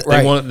feel Right, it.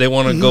 right. They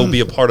want to go be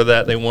a part of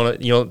that. They want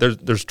to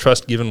there's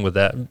trust given with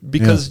that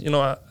because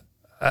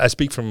I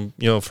speak from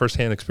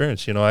firsthand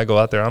experience. I go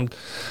out there, I'm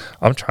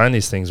trying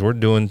these things.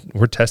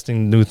 We're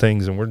testing new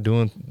things and we're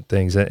doing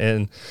things,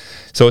 and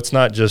so it's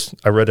not just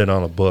I read it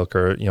on a book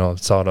or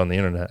saw it on the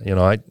internet.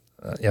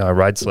 I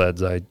ride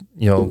sleds. I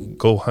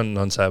go hunting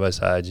on side by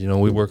sides.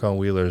 We work on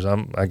wheelers.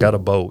 I got a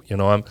boat.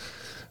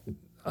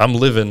 I'm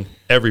living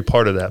every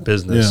part of that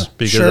business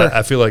because Sure.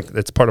 I feel like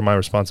it's part of my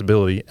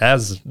responsibility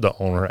as the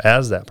owner,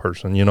 as that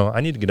person.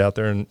 I need to get out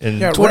there and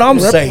Yeah, what I'm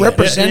saying.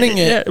 representing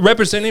it. yeah,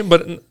 representing,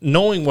 but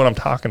knowing what I'm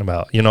talking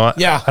about. Yeah.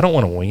 I don't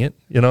want to wing it.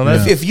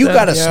 If you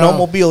got a Yeah.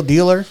 snowmobile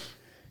dealer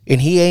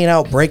and he ain't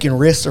out breaking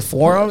wrists or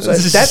forearms,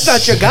 that's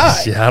not your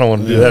guy. Yeah, I don't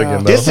want to do that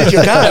again. Though. This is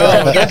your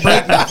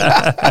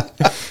guy.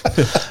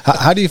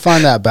 How do you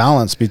find that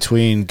balance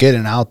between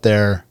getting out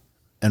there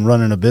and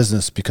running a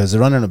business? Because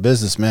running a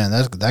business, man,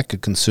 that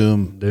could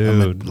consume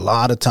a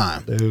lot of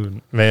time.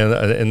 Dude, man,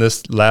 in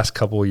this last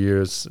couple of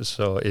years,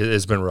 so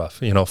it's been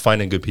rough.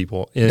 Finding good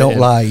people. Don't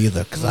lie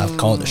either, because I've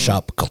called the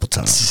shop a couple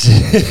times.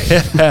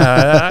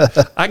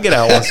 I get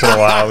out once in a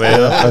while,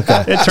 man.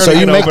 Okay. It So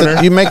you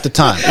make the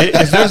time.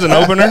 If there's an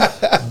opener,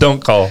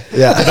 don't call.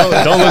 Yeah.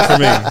 Don't look for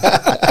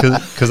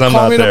me because I'm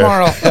Call not me there.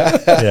 tomorrow.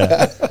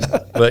 Yeah.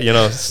 But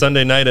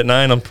Sunday night at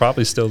 9, I'm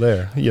probably still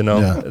there.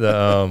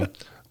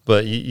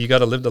 But you got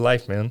to live the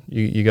life, man.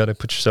 You got to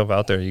put yourself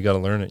out there. You got to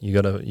learn it. You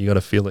got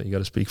to feel it. You got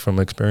to speak from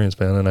experience,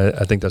 man. And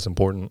I think that's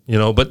important.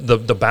 But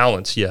the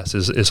balance, yes,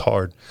 is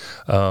hard.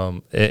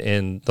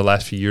 And the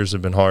last few years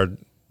have been hard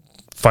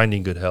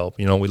finding good help.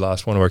 We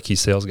lost one of our key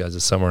sales guys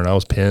this summer, and I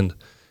was pinned.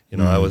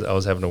 I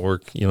was having to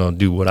work,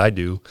 do what I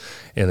do,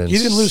 and then You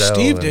didn't lose sell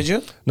Steve, and- did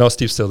you? No,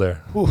 Steve's still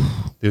there.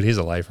 Dude, he's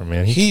a lifer,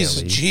 man. He's can't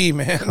a leave. G,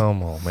 man.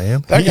 Come on,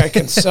 man. That guy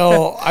can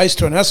sell ice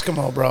to an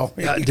Eskimo, bro.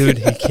 Dude,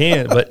 he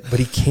can't. But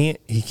he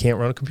can't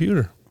run a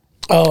computer.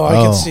 Oh, I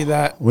Oh, can see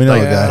that. we know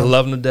Like, a guy. I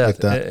love him to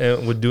death like that.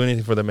 and would do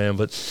anything for the man.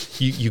 But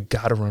you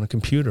got to run a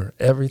computer.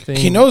 Everything.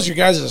 He knows your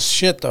guys'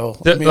 shit, though.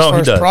 Yeah, I mean, as far he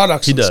as does.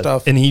 products He and does.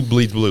 stuff. And he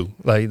bleeds blue.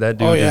 Like that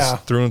dude Oh, yeah. is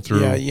through and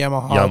through. Yeah,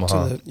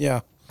 Yamaha. Yeah.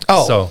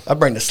 Oh, So- I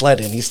bring the sled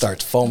in. He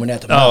starts foaming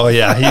at the mouth. Oh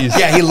yeah, he's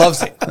Yeah, he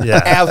loves it. Yeah.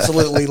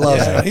 Absolutely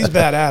loves Yeah, it. he's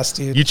badass,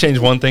 dude. You change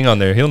one thing on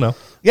there, he'll know.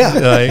 Yeah.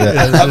 Like,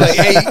 I'm like,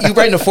 hey, you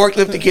bring the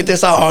forklift to get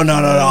this out? Oh, no,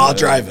 I'll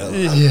drive it.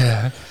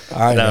 yeah. All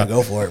right, No. man,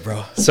 go for it,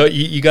 bro. So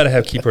you got to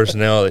have key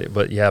personality,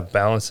 but yeah,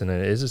 balancing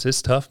it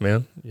it's tough,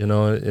 man.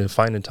 And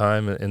finding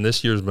time. And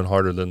this year's been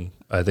harder than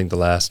I think the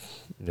last,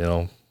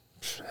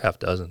 half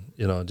dozen.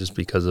 Just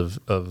because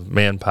of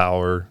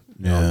manpower,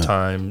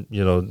 time,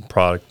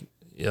 product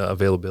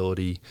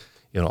availability,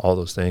 all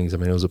those things. I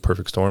mean, it was a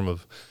perfect storm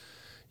of,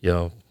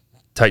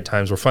 tight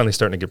times. We're finally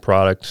starting to get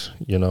product,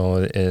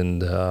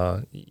 and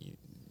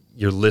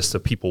your list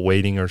of people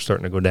waiting are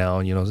starting to go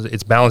down.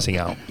 It's balancing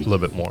out a little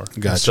bit more.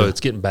 Gotcha. So it's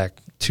getting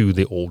back to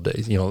the old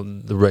days,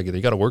 the regular.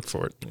 You got to work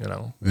for it,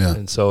 Yeah.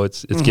 And so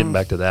it's getting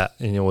back to that.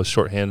 And with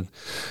shorthand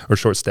or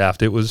short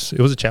staffed, it was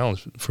a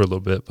challenge for a little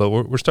bit, but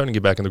we're starting to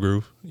get back in the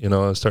groove.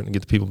 Starting to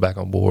get the people back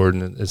on board,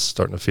 and it's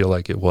starting to feel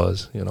like it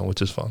was,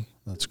 which is fun.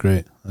 That's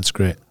great. That's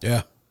great.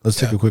 Yeah. Let's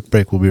take a quick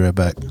break. We'll be right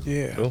back.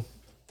 Yeah. Cool.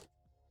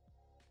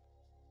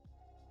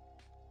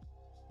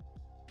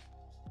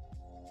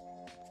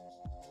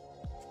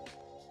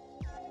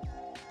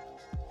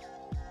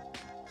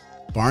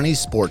 Barney's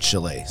Sports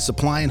Chalet,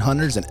 supplying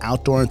hunters and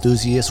outdoor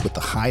enthusiasts with the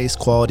highest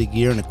quality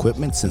gear and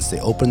equipment since they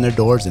opened their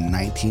doors in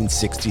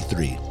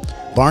 1963.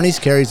 Barney's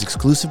carries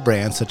exclusive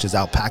brands such as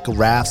Alpaca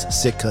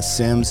Rafts, Sitka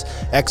Sims,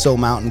 Exo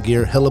Mountain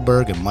Gear,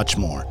 Hilleberg, and much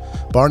more.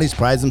 Barney's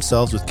prides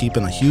themselves with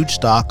keeping a huge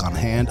stock on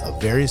hand of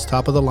various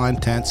top-of-the-line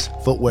tents,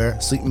 footwear,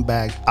 sleeping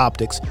bags,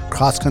 optics,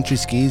 cross-country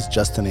skis,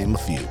 just to name a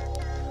few.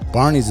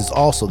 Barney's is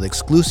also the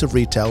exclusive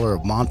retailer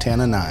of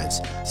Montana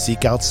Knives,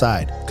 Seek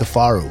Outside,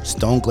 Kafaru,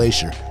 Stone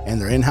Glacier, and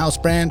their in-house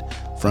brand,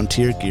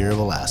 Frontier Gear of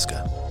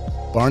Alaska.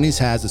 Barney's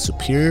has a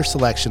superior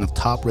selection of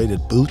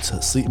top-rated boots,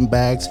 sleeping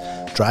bags,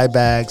 dry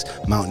bags,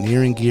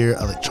 mountaineering gear,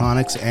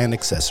 electronics, and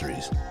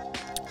accessories.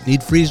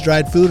 Need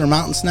freeze-dried food or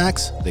mountain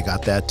snacks? They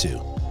got that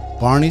too.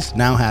 Barney's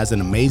now has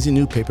an amazing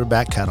new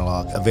paperback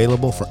catalog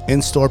available for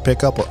in-store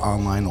pickup or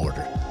online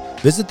order.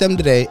 Visit them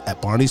today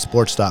at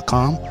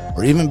barneysports.com,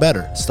 or even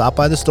better, stop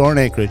by the store in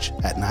Anchorage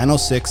at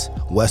 906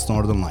 West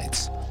Northern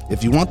Lights.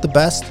 If you want the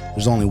best,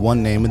 there's only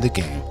one name in the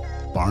game,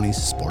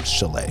 Barney's Sports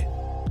Chalet.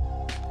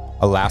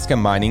 Alaska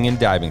Mining and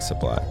Diving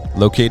Supply,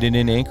 located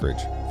in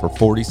Anchorage for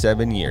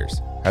 47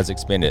 years, has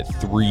expanded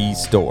 3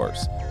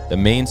 stores. The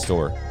main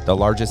store, the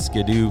largest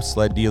Skidoo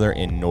sled dealer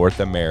in North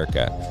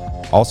America,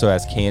 also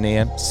has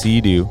Can-Am,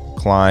 Sea-Doo,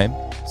 Climb,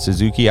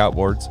 Suzuki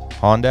Outboards,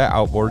 Honda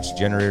Outboards,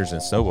 generators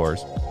and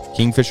snowboards,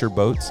 Kingfisher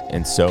boats,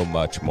 and so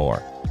much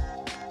more.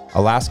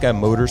 Alaska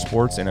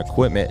Motorsports and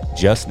Equipment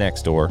just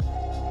next door,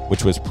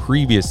 which was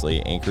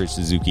previously Anchorage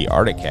Suzuki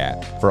Arctic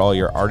Cat, for all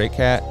your Arctic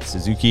Cat,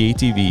 Suzuki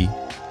ATV,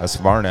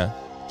 Husqvarna,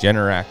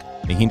 Generac,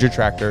 Mahindra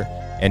Tractor,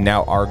 and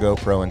now Argo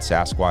Pro and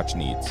Sasquatch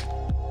needs.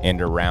 And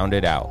to round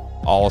it out,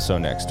 also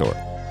next door,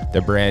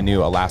 the brand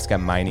new Alaska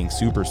Mining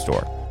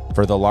Superstore,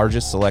 for the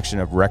largest selection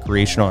of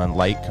recreational and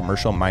light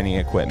commercial mining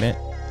equipment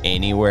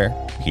anywhere,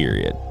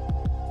 period.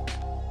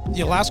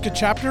 The Alaska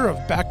chapter of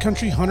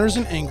Backcountry Hunters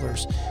and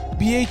Anglers.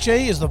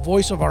 BHA is the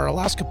voice of our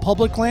Alaska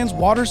public lands,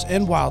 waters,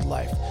 and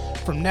wildlife.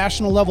 From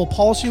national level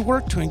policy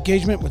work to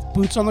engagement with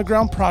boots on the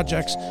ground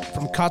projects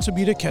from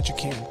Kotzebue to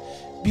Ketchikan.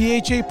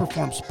 BHA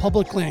performs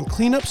public land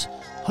cleanups,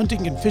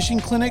 hunting and fishing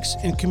clinics,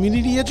 and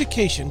community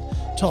education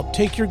to help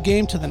take your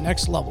game to the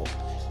next level.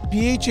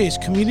 BHA's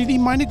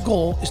community-minded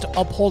goal is to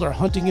uphold our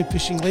hunting and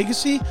fishing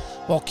legacy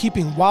while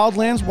keeping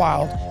wildlands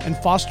wild and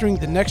fostering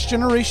the next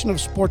generation of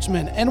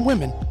sportsmen and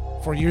women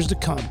for years to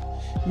come.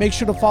 Make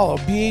sure to follow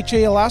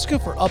BHA Alaska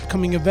for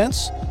upcoming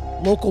events,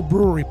 local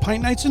brewery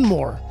pint nights, and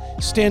more.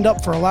 Stand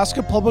up for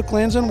Alaska public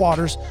lands and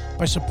waters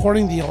by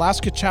supporting the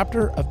Alaska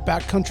chapter of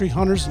Backcountry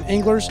Hunters and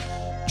Anglers.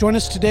 Join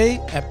us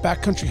today at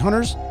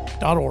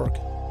backcountryhunters.org.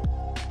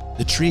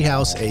 The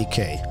Treehouse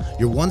AK,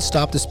 your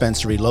one-stop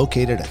dispensary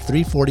located at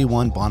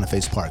 341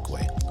 Boniface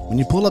Parkway. When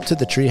you pull up to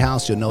the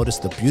Treehouse, you'll notice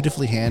the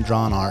beautifully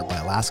hand-drawn art by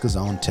Alaska's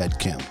own Ted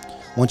Kim.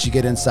 Once you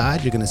get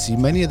inside, you're going to see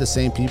many of the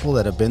same people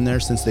that have been there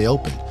since they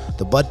opened.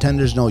 The bud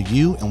tenders know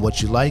you and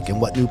what you like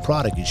and what new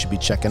product you should be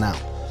checking out.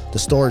 The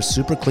store is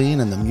super clean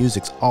and the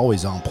music's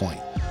always on point.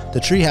 The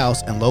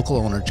Treehouse and local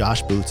owner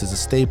Josh Boots is a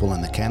staple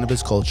in the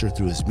cannabis culture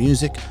through his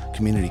music,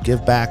 community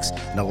givebacks,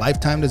 and a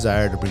lifetime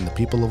desire to bring the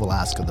people of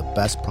Alaska the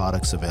best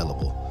products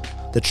available.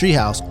 The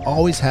Treehouse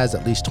always has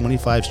at least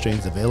 25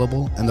 strains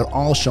available, and they're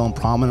all shown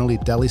prominently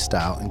deli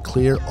style in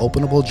clear,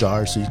 openable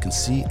jars so you can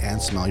see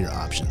and smell your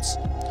options.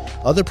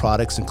 Other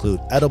products include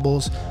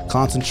edibles,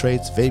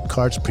 concentrates, vape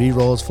carts,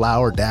 pre-rolls,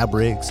 flour, dab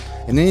rigs,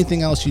 and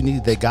anything else you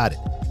need, they got it.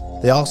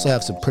 They also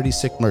have some pretty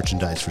sick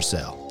merchandise for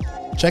sale.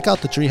 Check out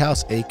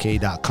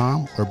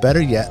thetreehouseak.com, or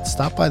better yet,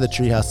 stop by the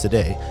Treehouse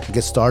today and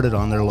get started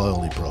on their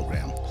loyalty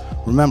program.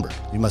 Remember,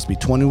 you must be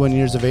 21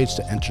 years of age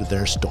to enter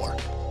their store.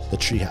 The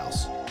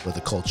Treehouse, where the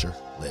culture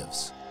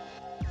lives.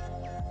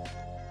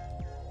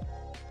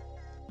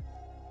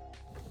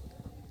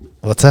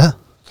 What's that?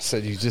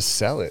 Said you just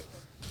sell it.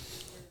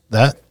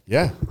 That?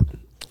 Yeah.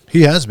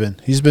 He has been.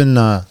 He's been,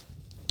 we're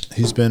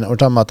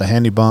talking about the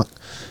Handy Bunk.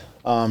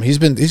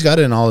 He's got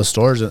it in all the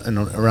stores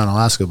around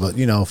Alaska, but,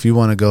 if you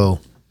want to go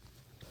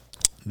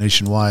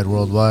nationwide,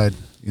 worldwide,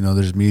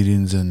 there's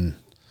meetings and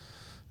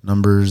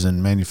numbers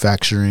and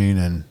manufacturing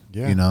and,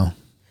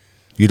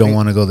 you don't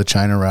want to go the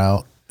China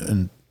route.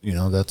 And,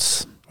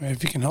 that's,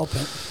 If you can help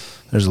it.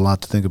 there's a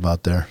lot to think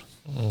about there.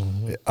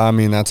 I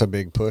mean, that's a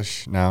big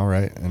push now,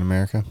 right? In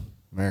America.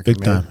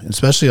 Big time.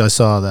 Especially I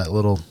saw that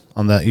little,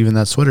 on that, even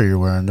that sweater you're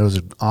wearing. There was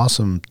an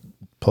awesome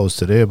post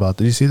today about,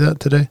 did you see that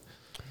today?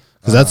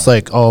 Because that's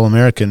like all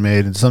American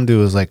made. And some dude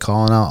was like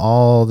calling out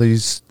all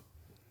these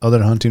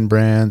other hunting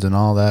brands and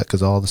all that,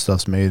 because all the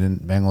stuff's made in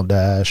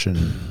Bangladesh and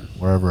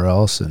wherever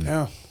else. And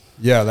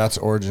yeah, that's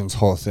Origin's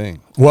whole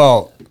thing.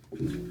 Well,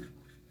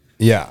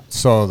 Yeah.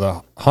 So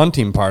the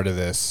hunting part of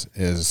this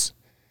is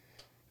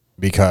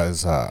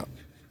because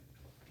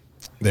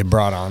they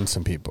brought on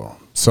some people.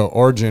 So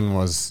Origin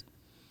was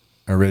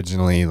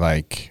originally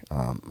like,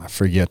 I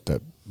forget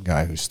the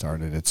guy who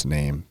started its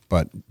name,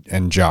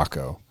 and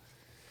Jocko.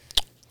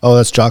 Oh,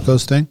 that's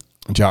Jocko's thing?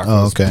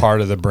 Jocko's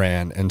part of the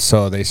brand. And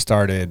so they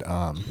started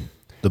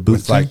The boot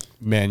with thing? like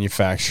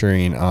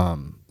manufacturing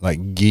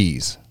like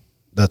gis.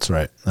 That's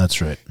right.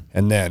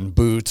 And then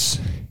boots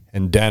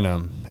and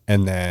denim.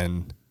 And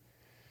then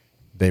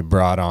they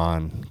brought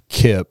on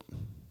Kip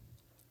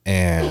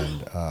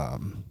and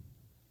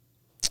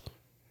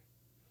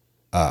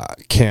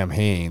Cam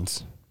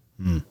Haynes.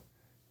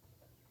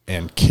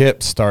 And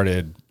Kip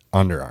started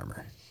Under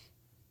Armour.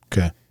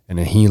 Okay. And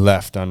then he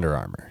left Under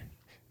Armour.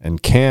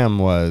 And Cam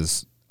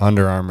was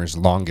Under Armour's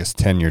longest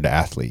tenured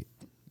athlete,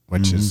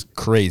 which is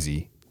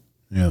crazy.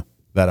 Yeah.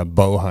 That a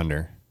bow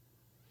hunter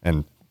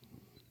and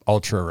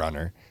ultra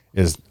runner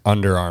is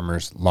Under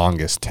Armour's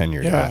longest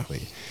tenured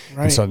athlete.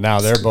 Right. And so now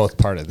they're both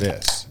part of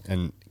this.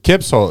 And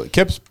Kip's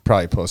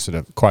probably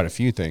posted quite a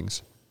few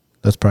things.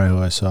 That's probably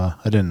who I saw.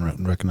 I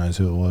didn't recognize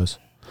who it was.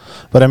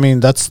 But I mean,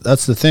 that's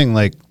the thing.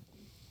 Like,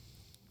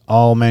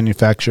 all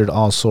manufactured,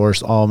 all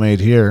sourced, all made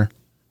here.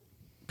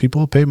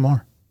 People will pay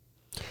more.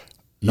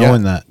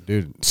 Knowing that,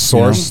 dude,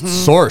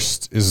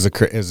 sourced is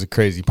the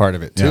crazy part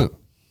of it too.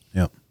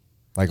 Yeah.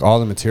 Like all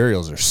the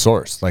materials are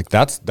sourced. Like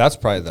that's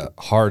probably the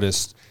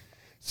hardest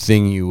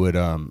thing you would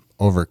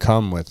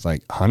overcome with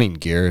like hunting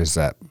gear is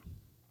that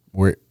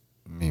what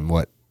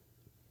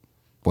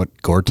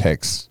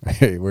Gore-Tex,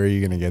 where are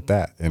you going to get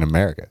that in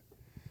America?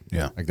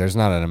 Yeah. Like there's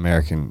not an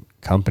American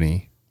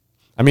company.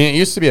 I mean, it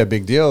used to be a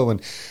big deal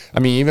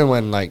even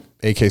when like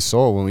AK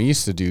Soul, when we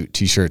used to do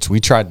t-shirts, we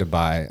tried to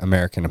buy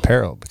American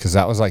apparel because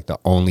that was like the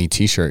only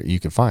t-shirt you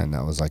could find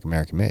that was like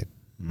American made.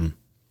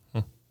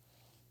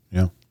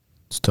 Yeah.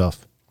 It's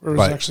tough. Or it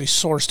was actually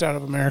sourced out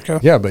of America.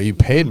 Yeah, but you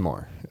paid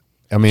more.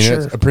 I mean,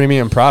 it's a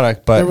premium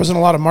product, but there wasn't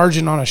a lot of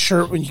margin on a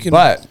shirt when you could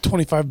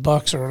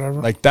 $25 or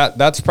whatever. Like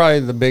that's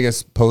probably the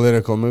biggest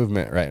political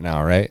movement right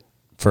now, right?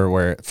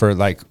 For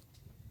like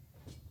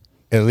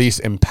at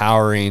least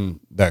empowering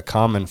the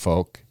common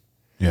folk.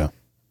 Yeah.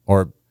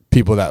 Or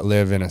people that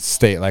live in a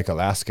state like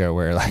Alaska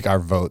where like our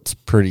vote's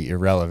pretty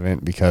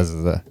irrelevant because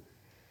of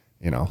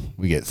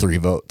we get 3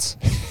 votes.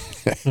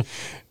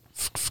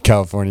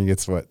 California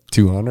gets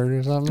 200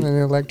 or something in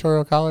the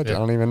electoral college? Yeah. I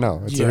don't even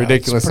know. It's a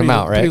ridiculous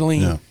amount, right?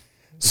 Lean. Yeah.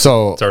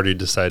 So it's already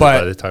decided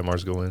by the time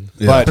ours go in.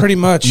 Yeah. But pretty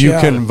much you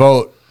can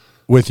vote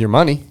with your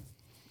money.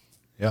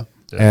 Yeah.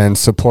 And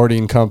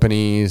supporting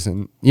companies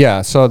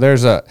so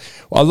there's a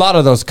lot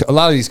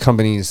of these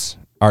companies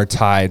are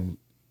tied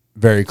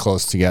very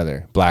close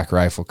together. Black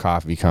Rifle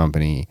Coffee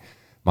Company,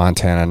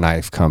 Montana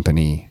Knife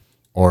Company,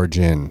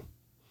 Origin.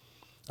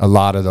 A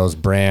lot of those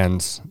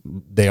brands,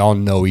 they all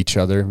know each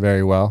other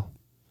very well.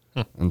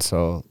 And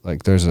so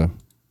like there's a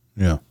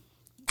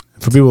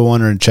For people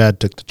wondering,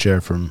 Chad took the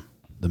chair from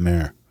the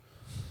mayor.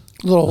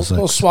 Little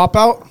swap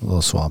out? A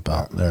little swap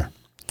out there.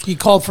 He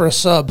called for a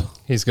sub.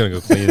 He's gonna go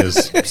clean his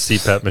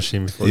CPAP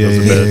machine before he goes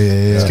to bed.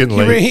 It's getting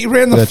late. He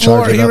ran the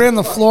floor. He ran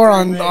the floor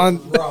on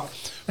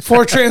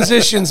 4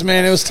 transitions,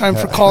 man. It was time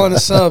for calling a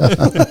sub.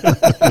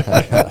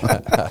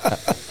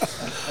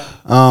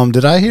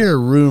 Did I hear a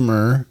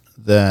rumor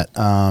that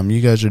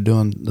you guys are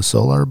doing the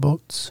solar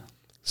boats?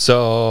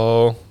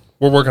 So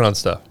we're working on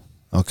stuff.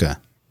 Okay.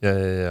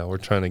 Yeah. We're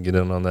trying to get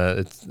in on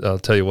that. I'll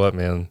tell you what,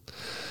 man.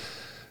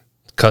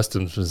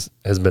 Customs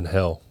has been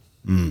hell.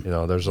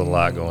 There's a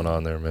lot going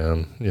on there,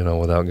 man.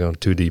 Without going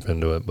too deep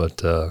into it,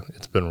 but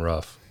it's been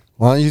rough.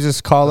 Why don't you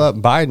just call up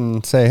Biden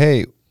and say,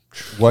 hey,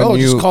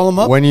 just call him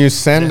up? When you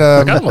send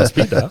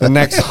the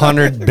next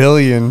 $100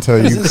 billion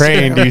to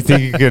Ukraine, do you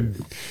think you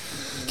could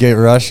get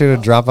Russia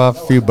to drop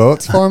off a few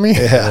boats for me?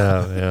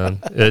 Yeah, man.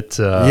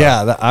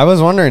 I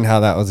was wondering how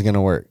that was going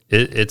to work.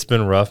 It's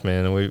been rough,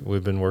 man. And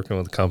we've been working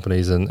with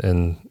companies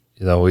and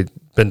we've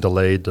been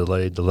delayed,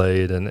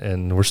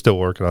 and we're still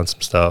working on some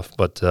stuff.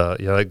 But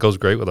it goes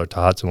great with our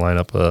tots and line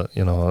up,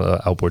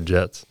 outboard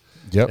jets.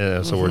 Yep.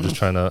 And so we're just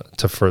trying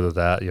to further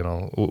that.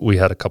 We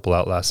had a couple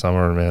out last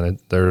summer, and man,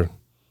 they're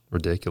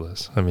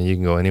ridiculous. I mean, you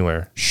can go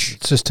anywhere.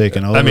 It's just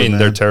taking over. I mean, man.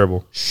 they're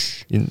terrible.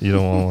 You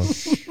don't want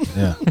one.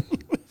 Yeah.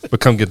 But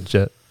come get the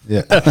jet.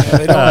 Yeah.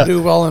 They don't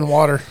do well in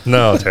water.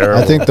 No,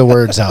 terrible. I think the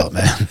word's out,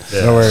 man.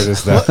 Yeah. The word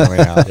is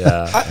definitely out.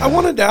 Yeah. I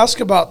wanted to ask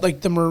about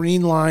like the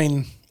marine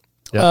line.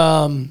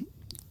 Yeah.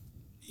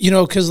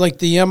 Because like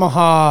the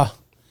Yamaha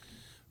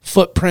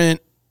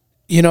footprint,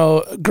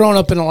 growing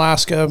up in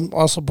Alaska, I'm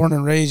also born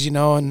and raised,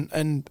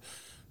 and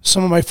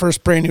some of my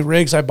first brand new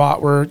rigs I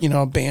bought were,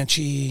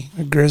 Banshee,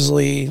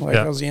 Grizzly,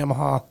 that was the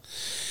Yamaha.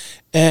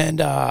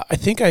 And I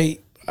think I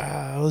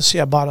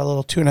bought a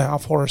little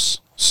 2.5 horse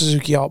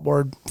Suzuki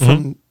outboard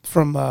from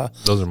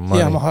those are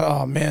money. Yamaha.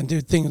 Oh man,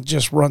 dude, thing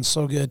just runs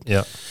so good.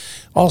 Yeah.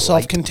 All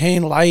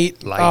self-contained, light.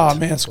 Oh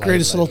man, it's the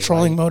greatest little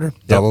trolling motor.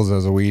 Doubles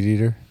as a weed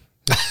eater.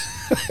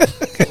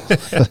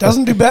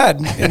 Doesn't do bad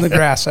in the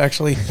grass,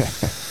 actually.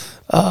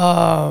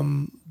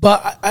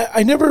 But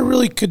I never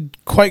really could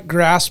quite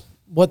grasp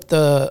what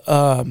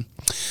the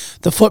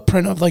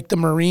footprint of like the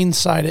marine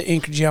side of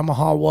Anchorage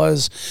Yamaha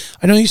was.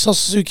 I know you sell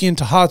Suzuki and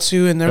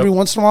Tohatsu, and every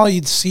once in a while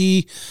you'd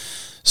see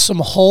some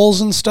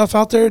hulls and stuff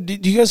out there.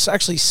 Do you guys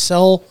actually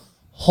sell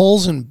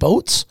hulls and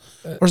boats,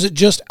 or is it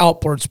just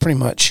outboards pretty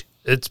much?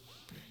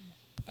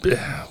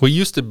 We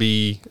used to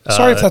be.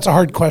 Sorry if that's a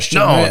hard question.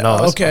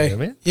 No, okay. Fine,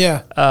 man.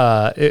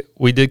 Yeah.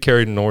 We did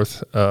carry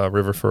North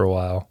River for a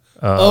while.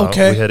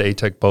 Okay. We had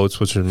A-Tech boats,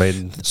 which were made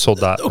in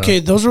Soldotna. Okay,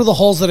 those were the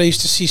hulls that I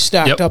used to see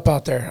stacked up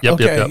out there.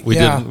 Yep.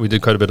 We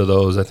did quite a bit of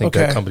those. I think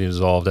that company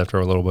dissolved after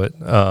a little bit.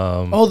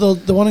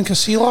 The one in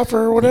Kasilov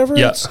or whatever?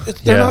 Yeah.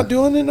 They're not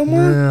doing it no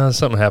more? Yeah,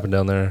 something happened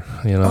down there.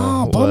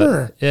 Oh,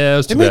 bummer. Yeah, it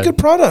was too They bad. make good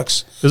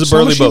products. It was a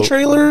burly boat.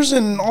 Trailers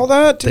and all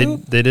that,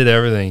 too? They did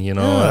everything,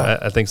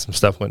 I think some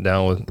stuff went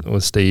down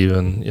with Steve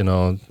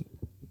and,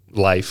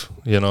 life,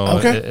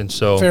 Okay. and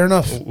so fair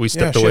enough. We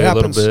stepped shit away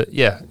happens. a little bit.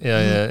 Yeah.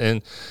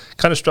 And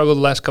kind of struggled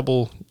the last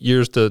couple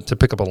years to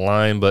pick up a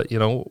line, but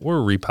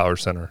we're a repower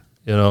center,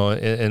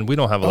 and we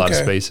don't have a lot of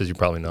space, as you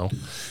probably know.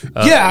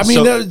 Where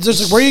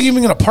are you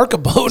even going to park a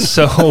boat?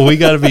 So we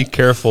got to be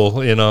careful,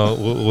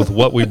 with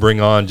what we bring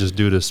on, just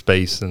due to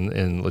space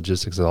and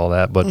logistics and all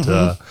that. But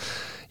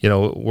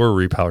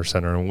we're a repower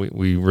center, and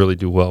we really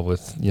do well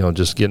with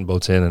just getting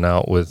boats in and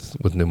out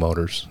with new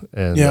motors,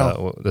 and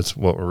that's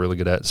what we're really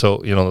good at. So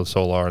the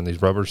Solar and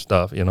these rubber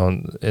stuff,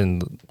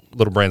 and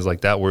little brands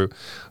like that, we're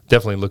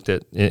definitely looked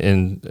at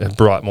and have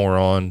brought more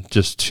on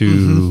just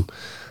to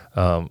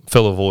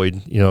fill a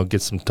void,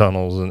 get some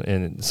tunnels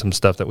and some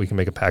stuff that we can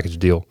make a package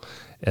deal.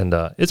 And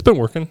it's been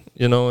working,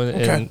 and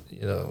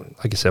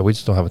like I said, we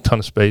just don't have a ton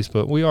of space,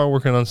 but we are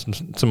working on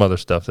some other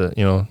stuff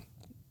that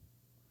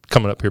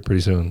coming up here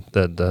pretty soon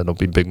that'll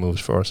be big moves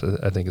for us,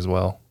 I think, as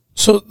well.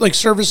 So, like,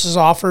 services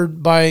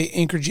offered by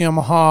Anchorage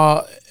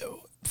Yamaha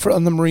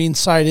on the marine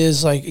side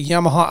is like a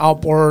Yamaha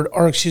outboard,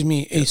 or a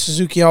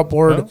Suzuki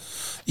outboard.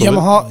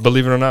 Yamaha.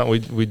 Believe it or not,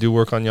 we do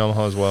work on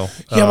Yamaha as well.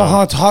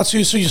 Yamaha,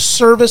 Tohatsu. So you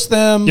service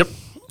them. Yep.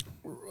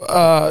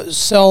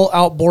 Sell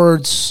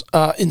outboards,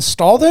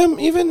 install them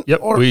even?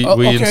 Yep.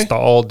 We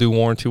install, do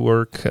warranty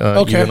work,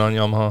 even on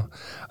Yamaha.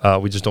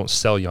 We just don't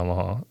sell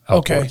Yamaha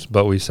outboards,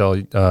 but we sell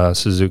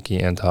Suzuki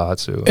and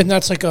Tohatsu. And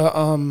that's like a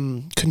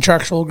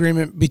contractual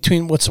agreement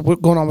between what's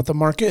going on with the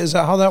market? Is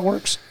that how that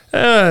works?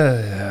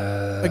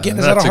 Again,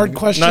 is that a hard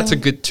question? Not to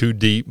get too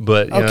deep,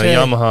 but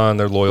Yamaha and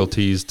their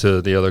loyalties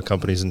to the other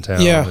companies in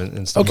town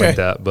and stuff like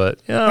that. But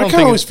I kind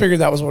of always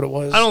figured that was what it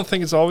was. I don't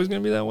think it's always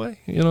going to be that way.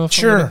 If I'm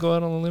going to go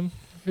out on a limb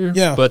here.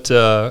 Yeah. But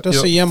just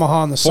say Yamaha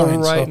on the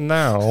sign. For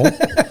now.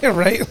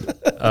 Right.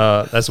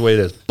 That's the way it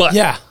is. But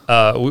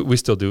we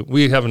still do.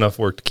 We have enough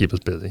work to keep us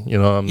busy.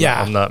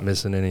 I'm not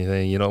missing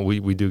anything.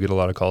 We do get a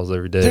lot of calls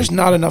every day. There's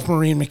not enough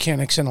marine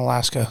mechanics in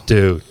Alaska.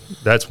 Dude,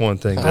 that's one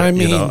thing. That,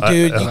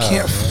 dude, you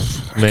can't.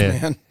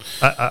 Man.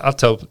 I'll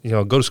tell,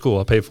 go to school.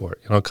 I'll pay for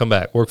it. Come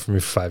back, work for me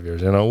for 5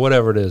 years,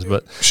 whatever it is.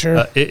 But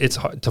sure. It's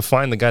hard to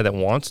find the guy that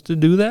wants to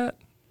do that.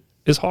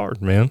 It's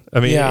hard, man. I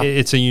mean,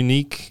 it's a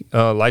unique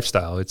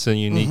lifestyle. It's a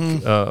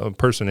unique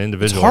person,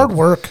 individual. It's hard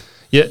work.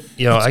 Yeah,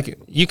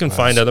 you can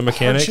find other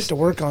mechanics. Hard shit to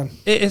work on.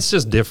 It's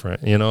just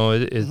different,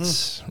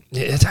 It's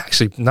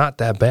actually not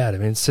that bad. I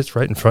mean, it sits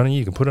right in front of you.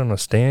 You can put it on a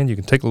stand. You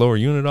can take the lower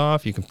unit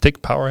off. You can take the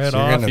power head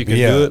off. You can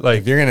do it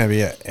if you're gonna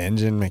be an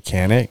engine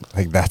mechanic,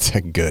 like that's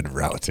a good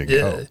route to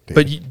go. Dude.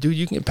 But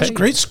you can get paid. There's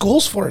great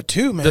schools for it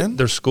too, man.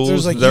 There's schools.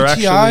 There's like they're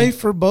UTI actually,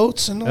 for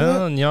boats and all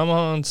that. And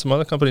Yamaha and some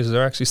other companies,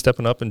 they're actually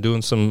stepping up and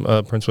doing some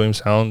Prince William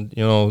Sound,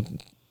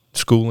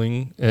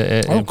 schooling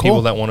and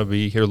people that want to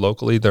be here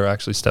locally. They're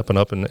actually stepping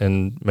up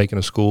and making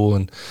a school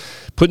and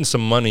putting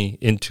some money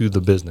into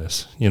the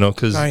business,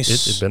 because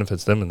it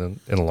benefits them in the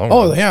long run.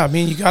 Oh yeah, I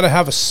mean, you got to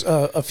have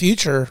a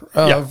future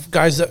of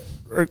guys that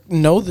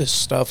know this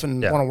stuff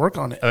and want to work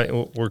on it. I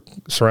mean, we're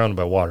surrounded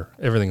by water.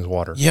 Everything's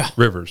water. Yeah,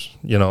 rivers.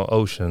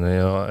 Ocean.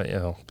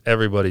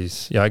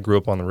 Everybody's. I grew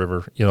up on the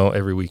river.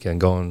 Every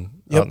weekend going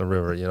out in the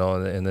river.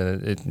 And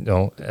then it.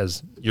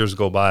 As years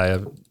go by,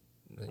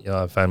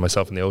 I find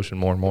myself in the ocean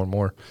more and more and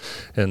more,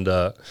 and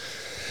there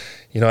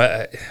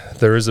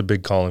is a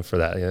big calling for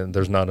that.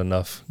 There's not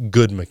enough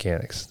good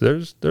mechanics.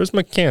 There's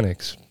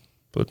mechanics,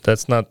 but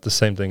that's not the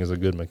same thing as a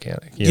good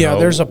mechanic.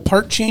 There's a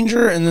part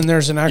changer, and then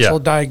there's an actual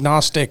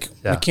diagnostic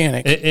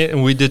mechanic.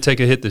 And we did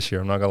take a hit this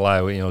year. I'm not gonna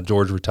lie.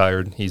 George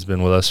retired. He's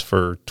been with us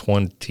for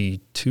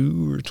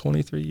 22 or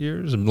 23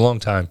 years, a long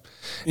time.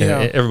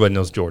 And everybody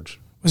knows George.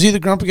 Was he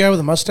the grumpy guy with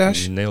a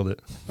mustache? You nailed it.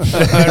 But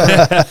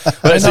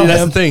that's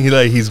the thing.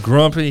 He's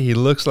grumpy. He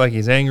looks like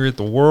he's angry at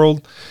the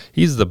world.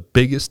 He's the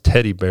biggest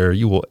teddy bear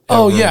you will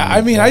ever meet.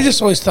 I mean, I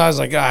just always thought, I was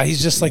like,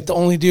 he's just like the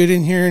only dude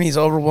in here, and he's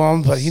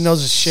overwhelmed, but he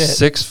knows his shit.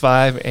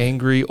 6'5",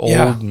 angry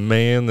old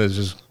man that's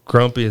just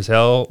grumpy as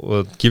hell,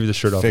 will give you the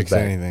shirt off his Fix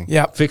back. anything.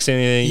 Yeah. Fix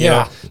anything. You Yeah.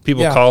 know,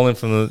 people Yeah. calling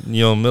from the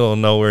middle of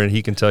nowhere, and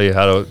he can tell you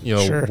how to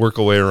Sure. work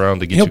a way around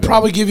to get He'll you going.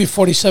 probably give you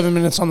 47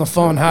 minutes on the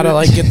phone how to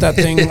like get that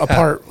thing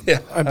apart. Yeah.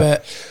 I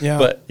bet. Yeah.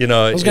 But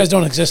those guys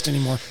don't exist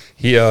anymore.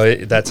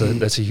 that's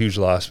a huge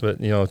loss. But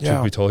truth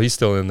Yeah. be told, he's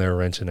still in there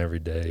wrenching every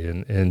day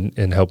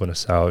and helping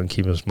us out and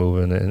keeping us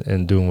moving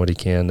and doing what he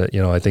can. That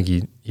I think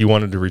he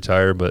wanted to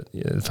retire, but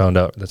found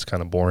out that's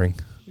kind of boring.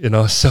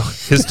 So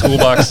his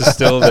toolbox is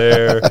still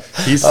there.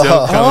 He's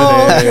still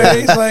coming in.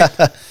 Okay. He's like,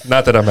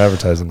 Not that I'm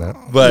advertising that,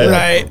 but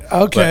right.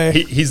 Okay.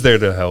 but he's there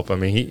to help. I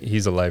mean,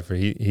 he's a lifer.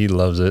 He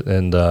loves it,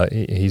 and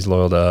he's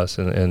loyal to us,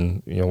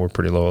 and we're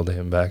pretty loyal to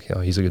him back.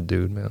 He's a good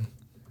dude, man.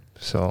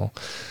 So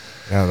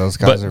Yeah, those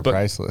guys are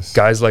priceless.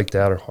 Guys like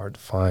that are hard to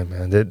find,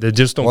 man. They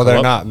just don't. Well, come they're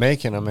up. not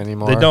making them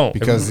anymore. They don't.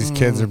 because these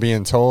kids are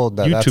being told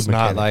that YouTube that's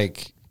not mechanic.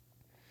 like.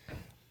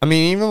 I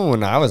mean, even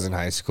when I was in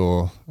high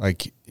school,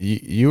 like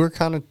you were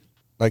kind of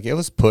like it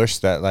was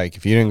pushed that like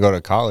if you didn't go to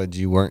college,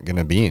 you weren't going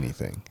to be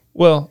anything.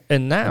 Well,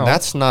 and now And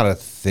that's not a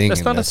thing That's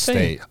in not a this thing.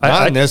 state. I-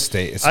 Not I- in this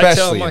state, I tell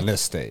especially my- in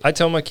this state. I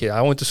tell my kid,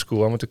 I went to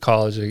school, I went to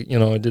college,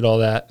 I did all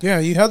that. Yeah,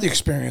 you had the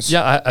experience.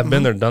 Yeah, I've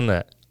been there, done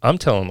that. I'm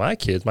telling my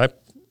kids,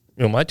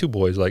 my two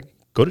boys, like,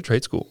 go to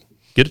trade school,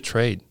 get a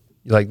trade.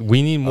 Like,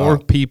 we need more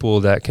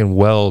people that can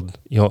weld,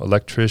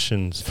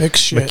 electricians, Fix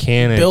shit,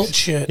 mechanics, build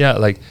shit. Yeah,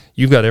 like,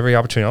 you've got every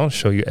opportunity. I'll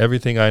show you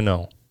everything I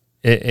know,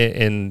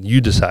 and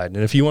you decide.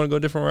 And if you want to go a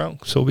different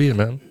route, so be it,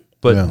 man.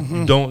 But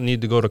you don't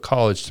need to go to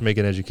college to make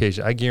an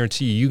education. I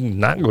guarantee you can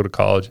not go to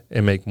college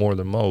and make more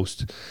than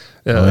most.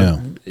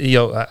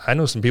 I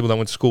know some people that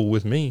went to school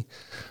with me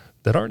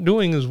that aren't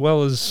doing as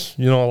well as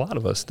a lot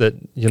of us that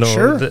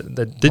Sure. that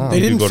didn't They need to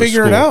didn't go to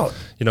figure it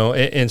school. out.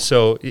 And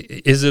so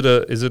is it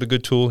a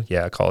good tool?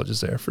 Yeah, college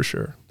is there for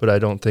sure, but I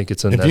don't think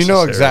it's a if you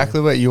know exactly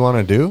what you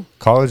want to do,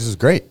 college is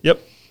great. Yep,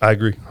 I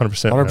agree,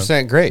 100%.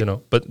 100% great.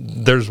 But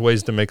there's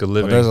ways to make a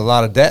living. But there's a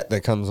lot of debt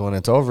that comes when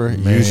it's over.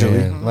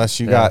 Usually, unless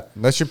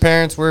your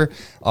parents were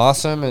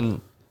awesome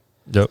and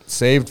Yep.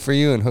 saved for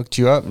you and hooked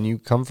you up, and you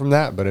come from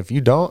that. But if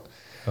you don't,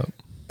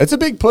 it's a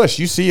big push.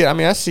 You see it. I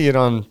mean, I see it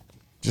on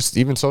just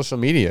even social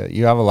media.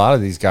 You have a lot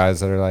of these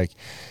guys that are like,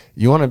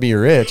 you want to be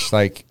rich,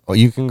 like, well,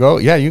 you can go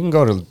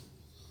to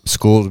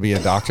school to be a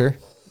doctor,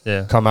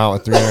 come out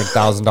with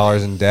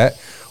 $300,000 in debt,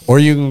 or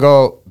you can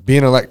go be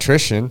an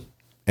electrician,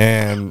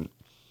 and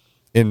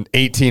in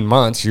 18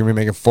 months you're gonna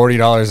be making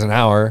 $40 an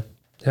hour,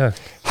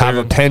 have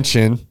a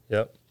pension,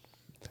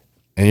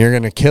 and you're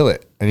gonna kill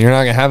it, and you're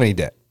not gonna have any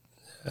debt.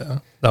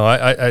 No,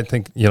 I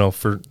think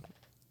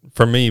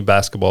for me,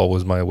 basketball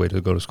was my way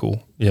to go to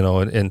school,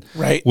 and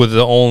Right. with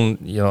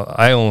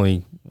I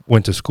only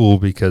went to school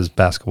because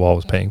basketball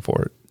was paying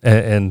for it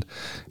and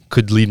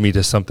could lead me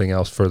to something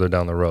else further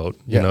down the road.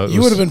 You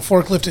would have been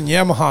forklifting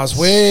Yamahas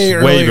way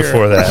earlier. way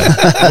before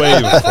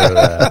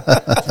that,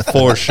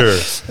 for sure.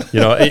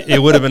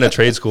 It would have been a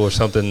trade school or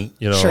something,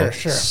 Sure.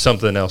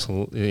 something else,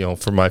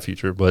 for my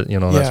future. But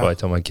that's why I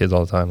tell my kids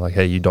all the time, like,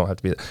 hey, you don't have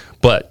to be that.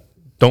 But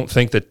don't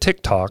think that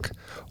TikTok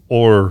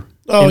or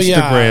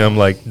Instagram,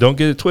 like, don't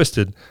get it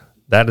twisted.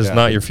 That is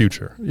not your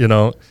future.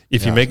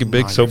 If you make it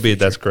big, so be it.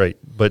 That's great.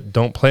 But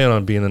don't plan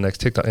on being the next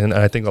TikTok. And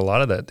I think a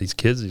lot of that, these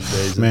kids these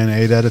days, Man,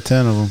 8 out of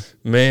 10 of them.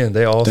 man,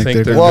 they all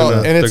think they're well,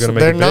 gonna, and they're gonna make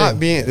they're it not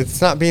big. it's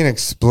not being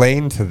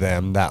explained to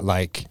them that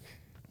like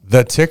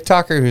the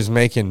TikToker who's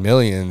making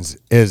millions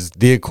is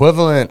the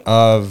equivalent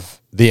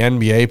of the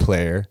NBA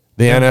player,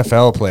 the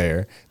NFL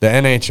player, the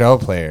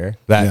NHL player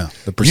that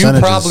the you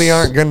percentages. probably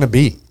aren't going to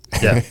be.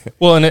 Yeah.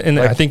 Well, and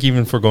I think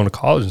even for going to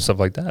college and stuff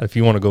like that, if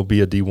you want to go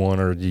be a D1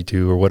 or a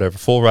D2 or whatever,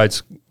 full ride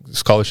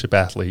scholarship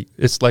athlete,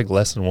 it's like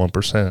less than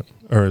 1%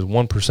 or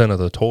 1% of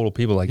the total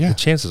people. Like the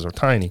chances are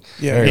tiny.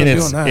 Yeah, and you're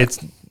it's doing that. it's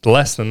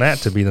less than that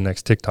to be the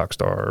next TikTok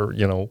star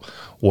or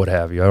what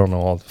have you. I don't know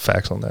all the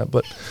facts on that,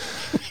 but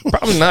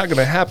probably not going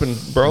to happen,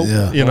 bro.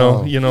 Yeah.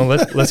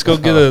 Let's go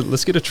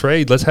get a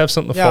trade. Let's have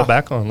something to fall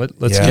back on.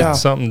 Let's get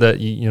something that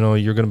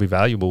you're going to be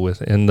valuable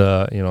with. And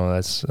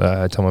that's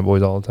I tell my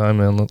boys all the time,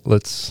 man.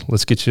 Let's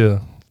get you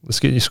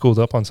schooled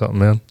up on something,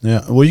 man.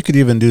 Yeah. Well, you could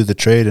even do the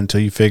trade until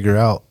you figure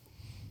out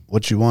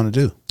what you want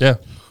to do. Yeah.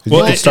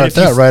 Well, you can start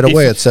that right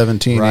away at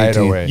 17, Right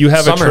 18. away. You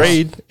have Summers. a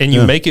trade and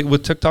you make it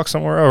with TikTok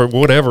somewhere or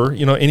whatever,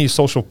 any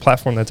social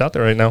platform that's out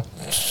there right now.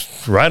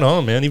 Right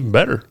on, man. Even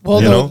better.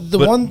 Well,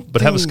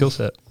 but have a skill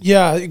set.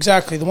 Yeah,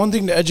 exactly. The one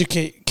thing to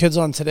educate kids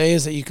on today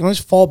is that you can always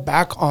fall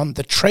back on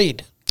the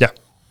trade. Yeah.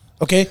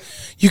 Okay?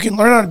 You can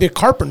learn how to be a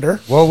carpenter,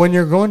 Well, when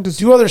you're going to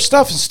do other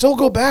stuff, and still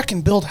go back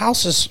and build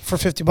houses for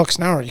 $50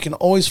 an hour. You can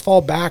always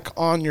fall back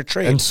on your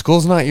trade. and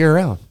school's not year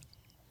round.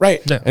 Right.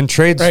 Yeah. And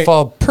trades Right.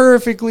 fall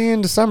perfectly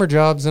into summer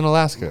jobs in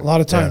Alaska. A lot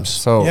of times.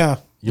 So yeah.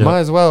 you might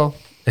as well.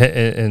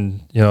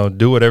 And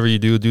do whatever you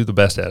do the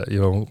best at it.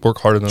 Work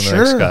harder than the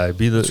next Sure. guy.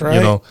 Be the, That's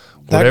right. That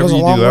whatever goes a you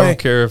do. long I way. don't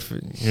care if,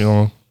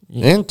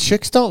 And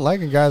chicks don't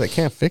like a guy that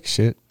can't fix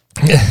shit.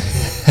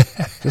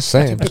 Just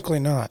saying. Typically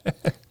not.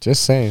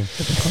 Just saying.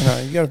 Typically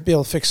not. You got to be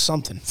able to fix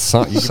something.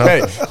 You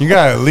got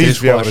to at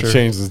least be able to Dishwasher.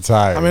 change the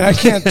tire. I mean, I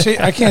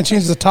can't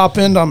change the top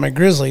end on my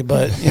Grizzly,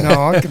 but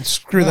I can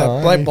screw that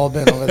light bulb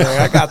in over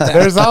there. I got that.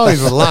 There's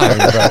always a line.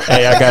 But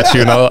Hey, I got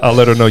you, and I'll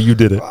let her know you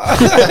did it.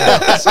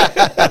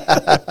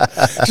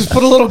 Just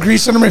put a little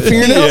grease under my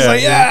fingernails.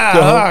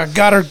 Yeah.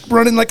 Got her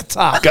running like a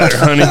top. Got her,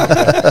 honey.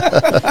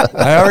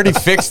 I already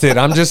fixed it.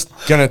 I'm just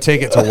going to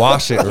take it to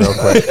wash it real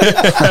quick.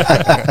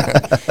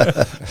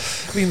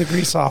 Clean the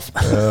grease off.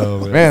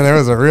 Man, there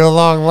was a real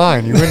long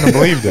line. You wouldn't have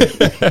believed it.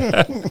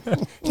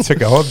 It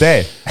took a whole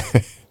day.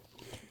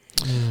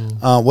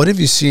 What have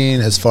you seen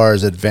as far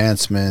as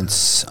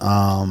advancements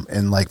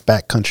in like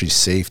backcountry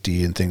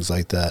safety and things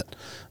like that?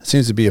 It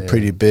seems to be a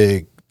pretty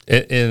big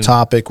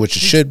topic, which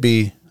it should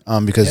be,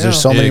 because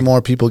there's so many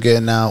more people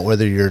getting out,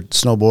 whether you're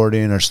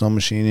snowboarding or snow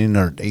machining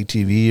or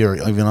ATV or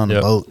even on a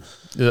boat.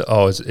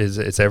 Oh,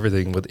 it's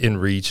everything with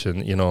InReach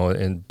and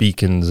and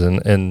beacons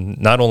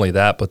and not only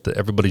that, but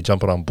everybody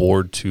jumping on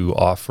board to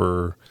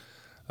offer.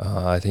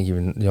 I think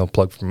even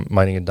Plug from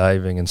Mining and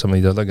Diving and some of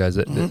these other guys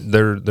that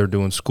they're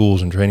doing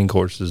schools and training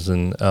courses,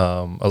 and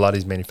a lot of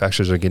these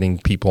manufacturers are getting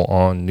people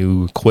on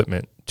new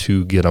equipment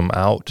to get them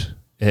out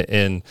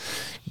and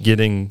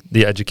getting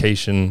the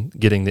education,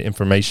 getting the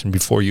information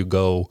before you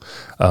go,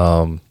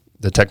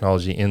 the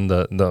technology in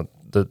the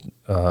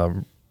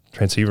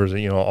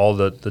transceivers, all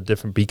the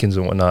different beacons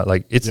and whatnot.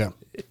 Like it's,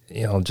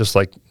 just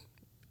like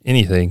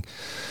anything,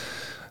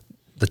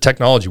 the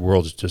technology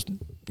world is just,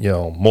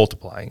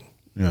 multiplying.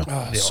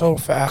 Yeah. So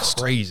fast.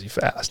 Crazy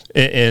fast.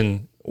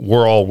 And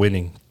we're all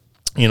winning.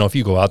 If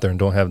you go out there and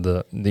don't have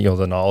the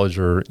knowledge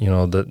or,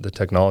 the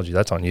technology,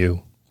 that's on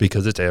you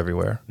because it's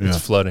everywhere. Yeah. It's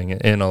flooding.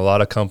 And a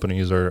lot of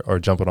companies are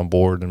jumping on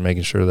board and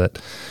making sure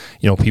that,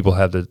 people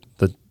have the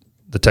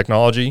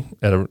technology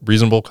at a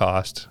reasonable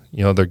cost.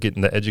 They're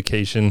getting the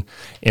education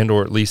and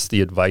or at least the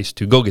advice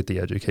to go get the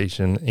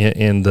education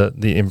and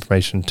the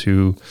information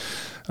to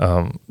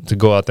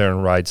go out there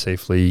and ride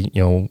safely,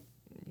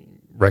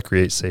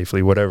 recreate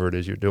safely, whatever it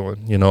is you're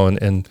doing,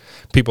 and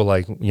people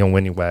like,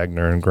 Wendy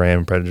Wagner and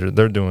Graham Predator,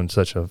 they're doing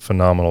such a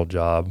phenomenal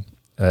job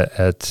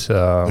at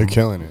they're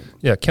killing it.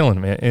 Yeah, killing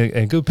it, man.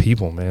 And good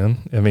people, man.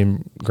 I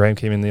mean, Graham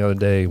came in the other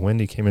day,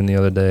 Wendy came in the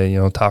other day,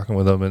 talking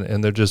with them,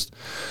 and they're just,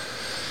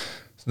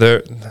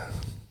 their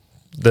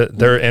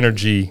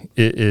energy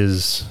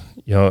is,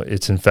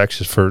 it's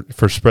infectious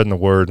for spreading the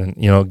word and,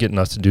 getting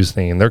us to do this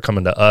thing. And they're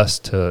coming to us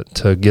to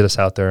get us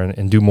out there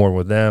and do more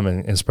with them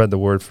and spread the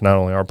word for not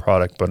only our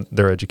product, but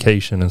their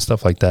education and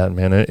stuff like that,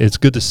 man. It's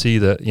good to see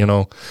that,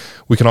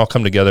 we can all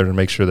come together to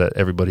make sure that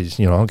everybody's,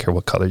 I don't care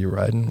what color you're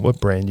riding,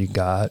 what brand you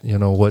got,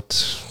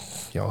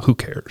 who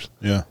cares?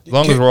 Yeah. As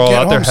long as we're all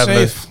out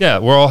there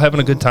we're all having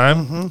a good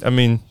time. Mm-hmm. I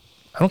mean,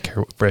 I don't care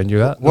what brand you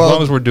got. As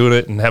long as we're doing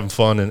it and having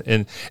fun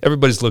and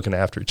everybody's looking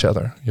after each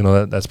other,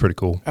 that's pretty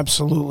cool.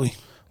 Absolutely.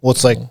 Well,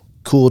 it's like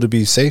cool to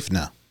be safe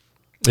now.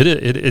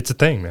 It's a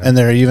thing, man. And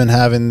they're even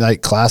having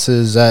like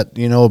classes at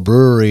a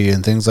brewery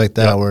and things like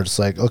that, where it's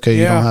like, okay,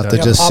 you don't have to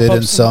just sit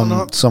in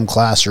some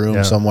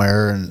classroom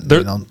somewhere, and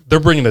they're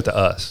bringing it to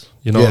us.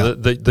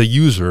 The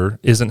user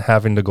isn't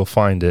having to go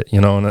find it.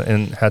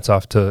 And hats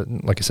off to,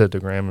 like I said, to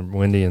Graham and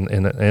Wendy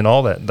and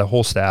all that, the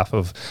whole staff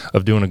of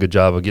doing a good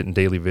job of getting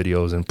daily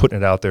videos and putting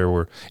it out there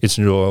where it's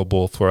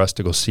enjoyable for us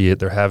to go see it.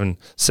 They're having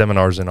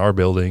seminars in our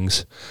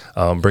buildings,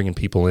 bringing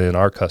people in,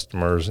 our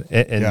customers,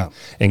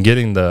 and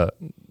getting the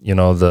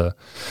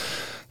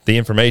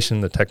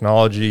information, the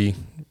technology,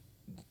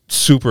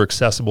 super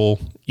accessible,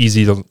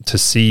 easy to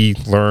see,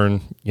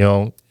 learn,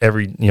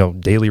 every,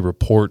 daily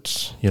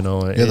reports,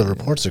 the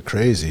reports are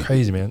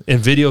crazy, man. And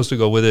videos to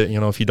go with it.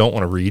 If you don't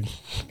want to read,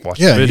 watch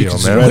the video,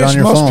 man. Right on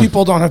your most phone.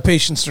 people don't have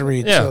patience to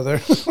read, so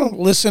they're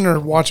listen or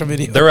watch a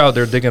video. They're out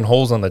there digging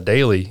holes on the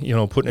daily,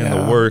 putting in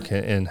the work,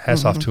 and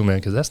hats off to them, man,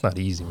 because that's not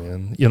easy,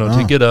 man.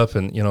 To get up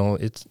and,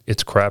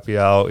 it's crappy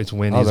out, it's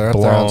windy, it's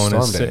blown,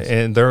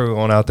 and they're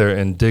going out there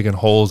and digging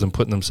holes and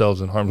putting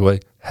themselves in harm's way.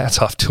 Hats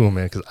off to them,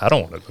 man, because I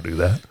don't want to go do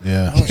that.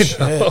 Yeah. Oh, shit,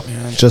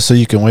 man. Just so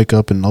you can wake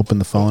up and open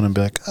the phone and be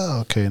like,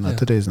 oh, okay,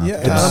 today's not the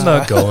day. I'm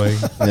not going.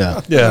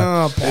 Yeah.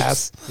 Oh,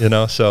 pass.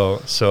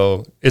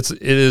 So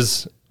it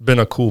has been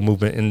a cool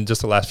movement in just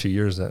the last few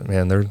years that,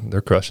 man,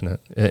 they're crushing it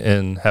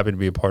and happy to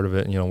be a part of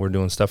it. We're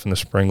doing stuff in the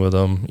spring with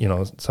them.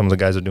 Some of the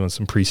guys are doing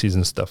some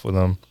preseason stuff with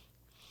them.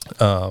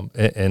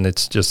 And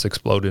it's just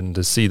exploded, and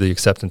to see the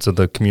acceptance of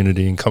the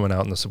community and coming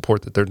out and the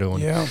support that they're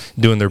doing,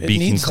 doing their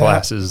beacon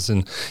classes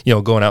and,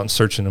 going out and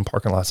searching in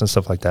parking lots and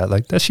stuff like that.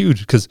 Like, that's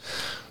huge because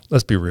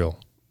let's be real.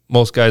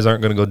 Most guys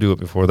aren't going to go do it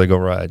before they go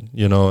ride,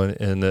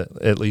 and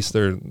at least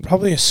they're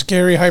probably a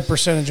scary high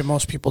percentage of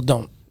most people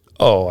don't.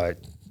 Oh, I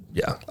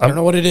don't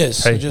know what it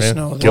is. Hey, I just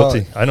know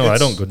guilty. I know I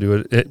don't go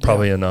do it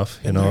probably enough,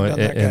 now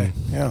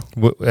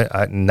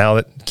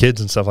that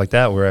kids and stuff like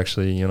that, we're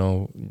actually,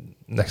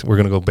 next we're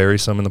going to go bury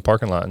some in the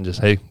parking lot and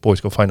just, hey,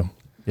 boys, go find them,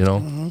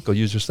 go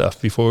use your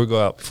stuff before we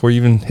go out, before you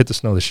even hit the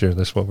snow this year.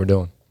 That's what we're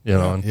doing,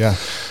 and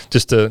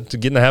just to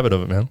get in the habit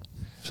of it, man.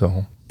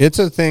 So it's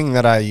a thing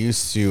that I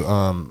used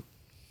to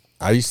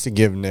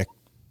give Nick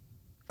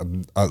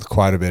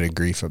quite a bit of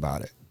grief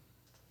about it,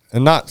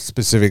 and not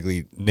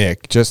specifically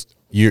Nick, just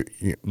you're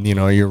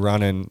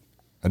running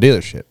a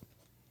dealership.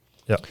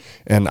 Yeah.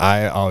 And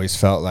I always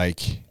felt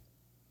like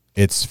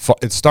it's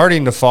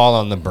starting to fall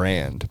on the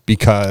brand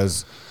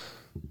because,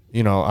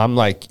 I'm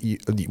like,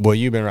 well,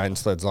 you've been riding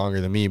sleds longer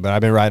than me, but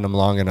I've been riding them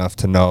long enough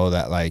to know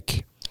that,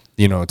 like,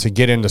 to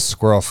get into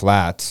Squirrel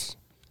Flats.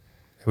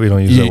 We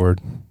don't use that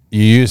word.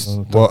 You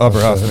used, upper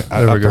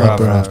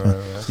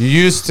huff. You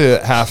used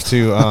to have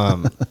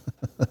to,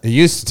 it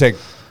used to take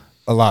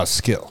a lot of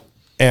skill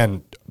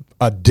and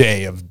a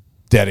day of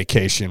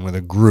dedication with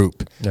a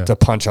group to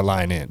punch a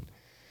line in.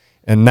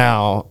 And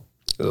now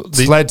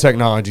sled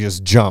technology has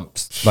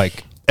jumped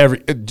like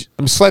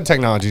sled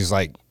technology is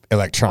like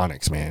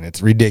electronics, man.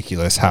 It's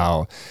ridiculous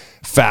how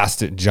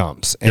fast it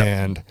jumps. Yep.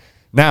 And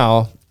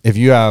now if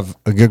you have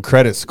a good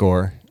credit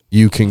score,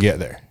 you can get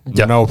there.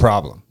 Yep. No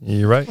problem.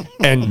 You're right.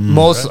 And and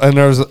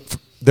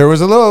there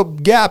was a little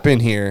gap in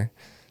here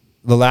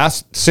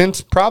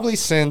since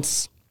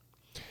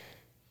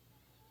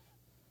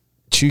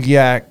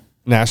Chugiak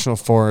National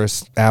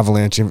Forest,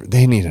 Avalanche,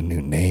 they need a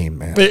new name,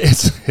 man.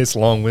 It's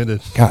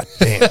long-winded. God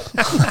damn.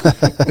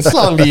 It's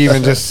long to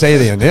even just say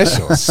the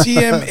initials.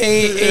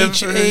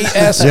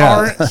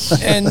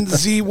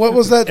 CMAHASRNZ. What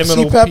was that?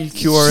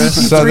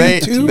 MNOPQRS. So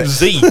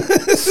Z.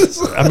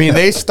 I mean,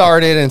 they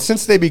started, and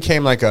since they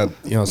became like a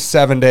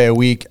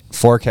 7-day-a-week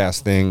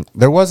forecast thing,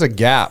 there was a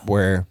gap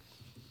where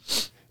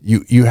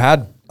you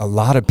had a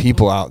lot of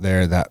people out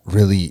there that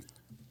really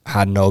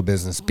had no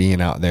business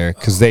being out there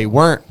because they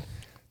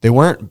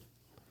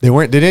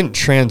didn't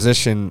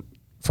transition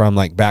from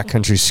like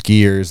backcountry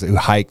skiers who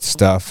hiked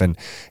stuff and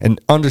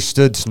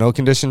understood snow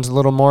conditions a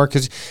little more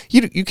because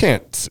you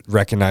can't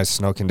recognize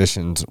snow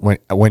conditions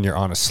when you're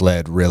on a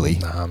sled, really.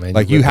 Nah, man,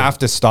 like you have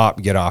to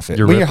stop, get off it.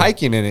 When you're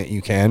hiking in it,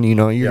 you can.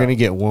 You're gonna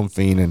get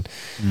woofing and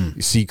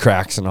you see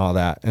cracks and all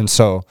that. And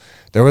so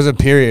there was a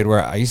period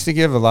where I used to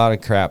give a lot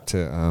of crap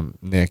to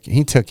Nick.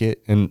 He took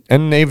it and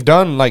they've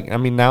done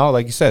now,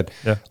 like you said,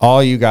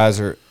 all you guys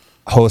are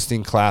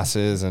hosting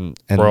classes and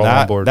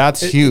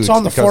that's huge. It's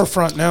on the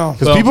forefront now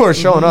because people are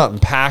showing up and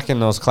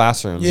packing those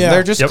classrooms. Yeah,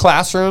 they're just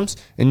classrooms,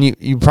 and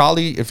you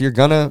probably if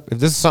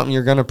this is something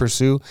you're gonna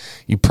pursue,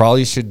 you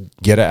probably should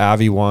get an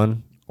Avi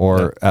one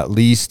or at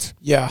least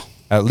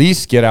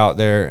get out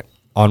there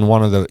on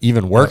one of the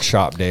even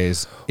workshop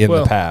days in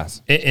the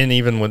past. And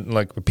even when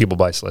like people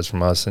buy sleds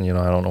from us, and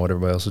I don't know what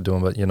everybody else is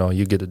doing, but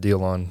you get a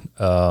deal on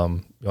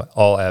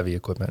all Avi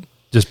equipment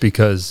just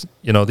because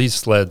these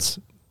sleds.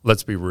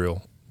 Let's be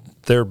real.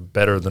 They're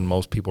better than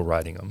most people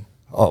riding them.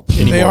 Oh,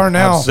 they are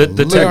now. The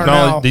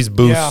technology, these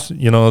boosts, and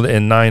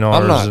 9Rs.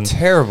 I'm not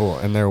terrible,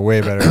 and they're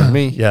way better than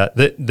me. Yeah,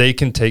 they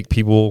can take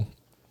people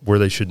where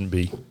they shouldn't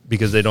be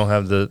because they don't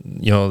have the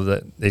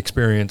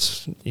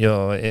experience.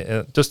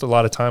 Just a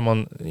lot of time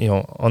on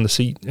the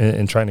seat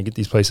and trying to get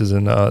these places,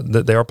 and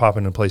they are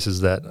popping in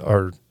places that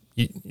are.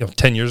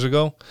 10 years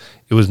ago,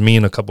 it was me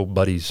and a couple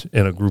buddies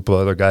and a group of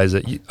other guys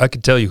that I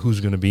could tell you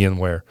who's going to be in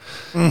where,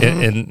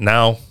 and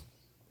now.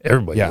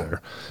 Everybody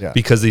there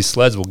because these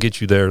sleds will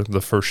get you there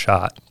the first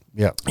shot.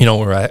 Yeah.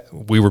 Where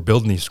we were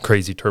building these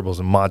crazy turbos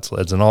and mod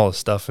sleds and all this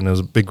stuff. And it was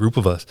a big group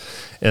of us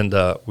and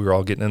we were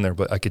all getting in there,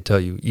 but I could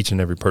tell you each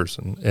and every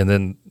person. And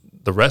then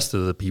the rest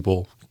of the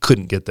people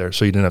couldn't get there.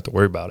 So you didn't have to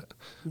worry about it.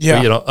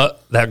 Yeah.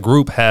 But, that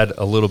group had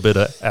a little bit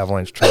of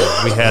avalanche training.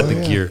 We had the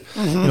gear,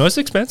 it's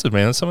expensive,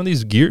 man. Some of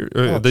these gear,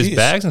 these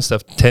bags and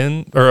stuff,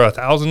 $1,000 or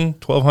 $1,000,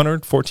 $1,200,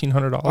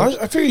 $1,400.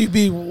 I figure you'd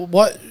be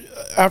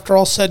after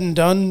all said and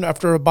done,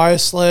 after a buy a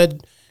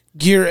sled,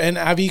 gear, and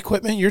Avi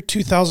equipment, you're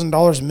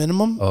 $2,000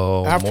 minimum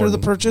after the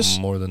purchase.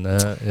 More than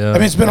that, yeah. I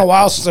mean, it's been a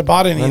while since I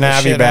bought any. And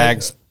Avi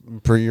bags,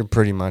 you're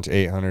pretty much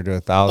 $800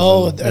 to $1,000.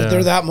 Oh,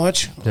 they're that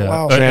much. Yeah.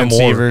 Wow.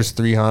 Transceivers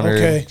 $300.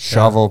 Okay.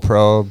 Shovel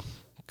probe.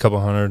 Couple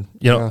hundred,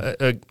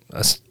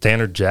 a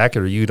standard jacket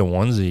or you get a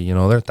onesie,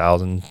 they're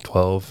 $1,000,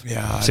 $1,200,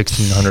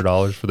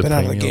 $1,600 for the been premium.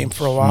 Out of the game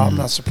for a while. I'm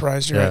not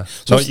surprised. You're right.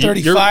 So it's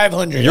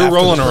 $3,500. You're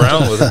rolling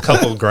around with a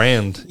couple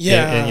grand.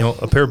 Yeah, and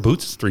a pair of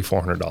boots is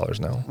 $300-$400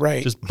 now.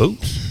 Right, just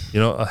boots.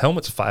 A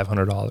helmet's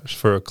 $500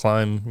 for a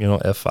climb.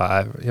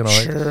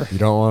 F5. Sure. You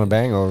don't want to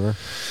bang over.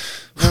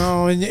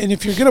 No, and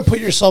if you're gonna put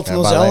yourself in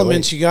those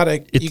elements, you gotta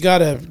get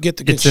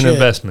the good. It's an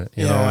investment,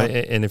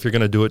 and if you're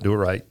gonna do it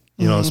right.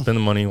 Spend the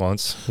money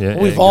once. Yeah,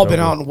 we've all been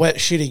out in wet,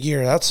 shitty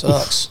gear. That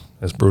sucks.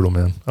 That's brutal,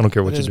 man. I don't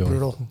care what you're doing.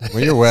 Brutal.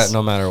 Well, you're wet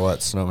no matter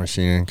what snow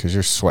machining because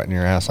you're sweating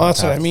your ass off.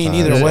 That's what I mean.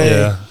 Either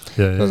way.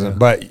 Yeah.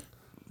 But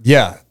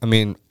I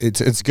mean,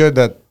 it's good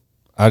that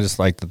I just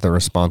like that the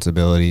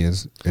responsibility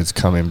is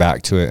coming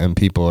back to it, and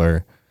people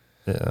are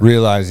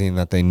realizing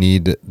that they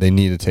need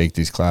to take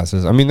these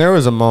classes. I mean, there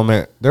was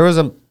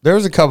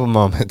a couple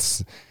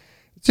moments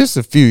just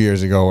a few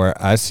years ago where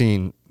I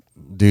seen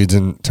dudes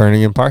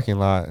turning in parking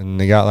lot and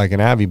they got like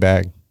an Avi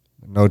bag,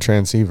 no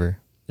transceiver.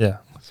 Yeah.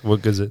 So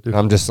what good's it do?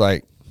 I'm just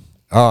like,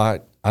 I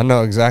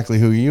know exactly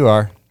who you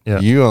are. Yeah.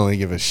 You only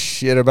give a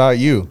shit about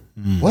you.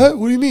 What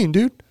do you mean,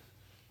 dude?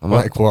 I'm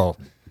like, well,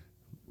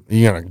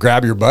 you gonna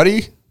grab your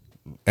buddy?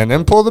 and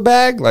then pull the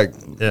bag. Like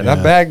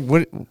that bag.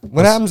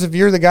 What happens if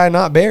you're the guy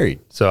not buried?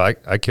 So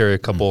I carry a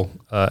couple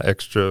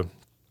extra.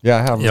 Yeah,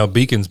 I have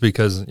beacons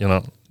because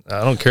I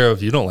don't care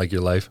if you don't like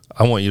your life.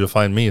 I want you to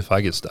find me if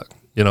I get stuck.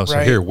 So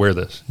here, wear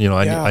this.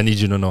 I need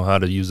you to know how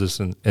to use this,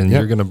 and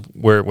you're gonna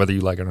wear it whether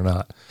you like it or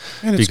not.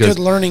 And it's good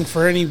learning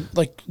for any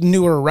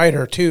newer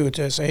writer too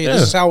to say, hey,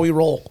 this is how we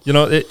roll.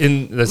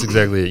 And that's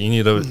exactly it. You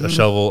need a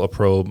shovel, a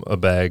probe, a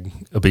bag,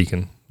 a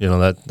beacon.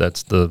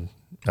 That's the.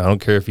 I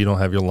don't care if you don't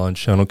have your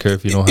lunch. I don't care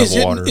if you don't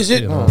have water. Is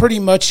it pretty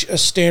much a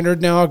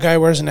standard now? A guy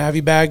wears an Avi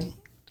bag,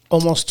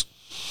 almost.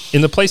 In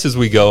the places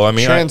we go,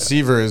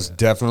 transceiver is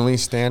definitely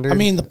standard.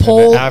 The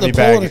pole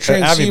and a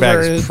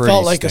transceiver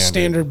felt like a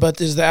standard, but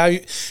is the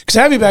Avi, because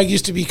Avi bag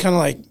used to be kind of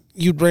like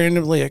you'd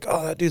randomly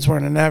that dude's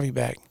wearing an Avi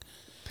bag.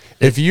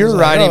 If you're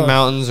riding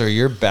mountains or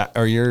you're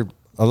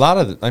a lot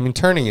of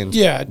turning in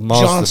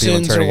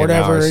Johnson's or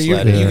whatever,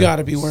 you got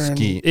to be wearing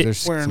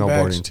there's wearing snowboarding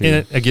bags. too.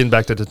 And again,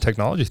 back to the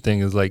technology thing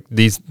is like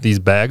these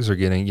bags are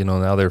getting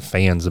now they're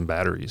fans and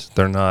batteries.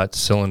 They're not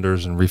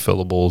cylinders and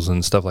refillables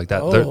and stuff like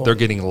that. They're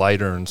getting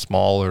lighter and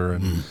smaller,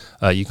 and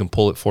you can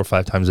pull it 4 or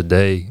 5 times a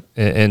day.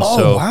 And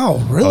so wow,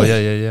 really?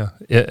 Yeah.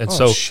 And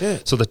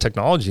so the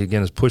technology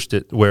again has pushed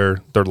it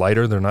where they're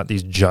lighter. They're not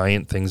these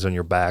giant things on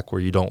your back where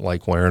you don't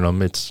like wearing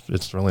them.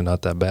 It's really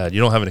not that bad.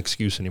 You don't have an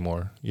excuse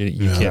anymore.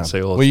 You can't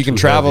say, well, you can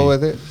travel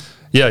with it.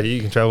 Yeah,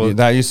 you can travel.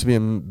 That used to be a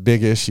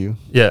big issue.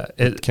 Yeah,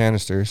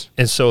 canisters.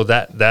 And so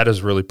that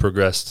has really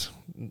progressed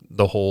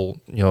the whole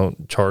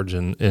charge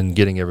and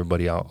getting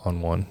everybody out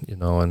on one.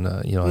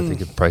 I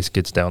think if the price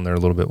gets down there a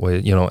little bit,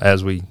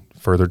 as we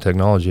further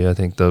technology, I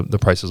think the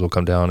prices will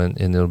come down and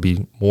it'll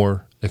be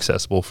more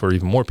accessible for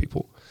even more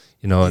people.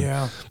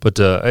 But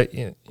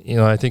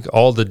I think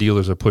all the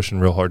dealers are pushing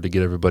real hard to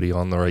get everybody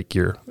on the right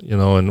gear,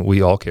 and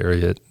we all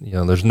carry it.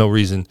 There's no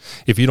reason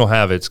if you don't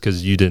have it, it's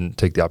because you didn't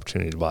take the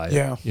opportunity to buy it.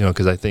 Yeah.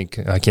 Because I think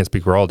I can't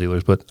speak for all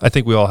dealers, but I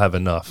think we all have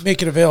enough.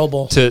 Make it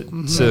available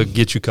to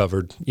get you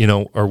covered.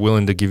 Are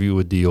willing to give you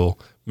a deal,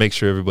 make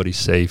sure everybody's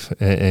safe,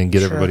 and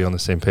get everybody on the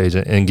same page,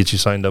 and get you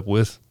signed up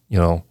with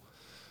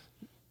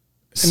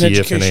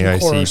CF and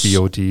AIC,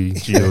 BOT,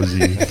 GOZ,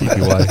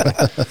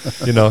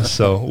 TPY.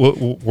 So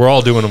we're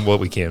all doing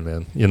what we can,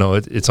 man.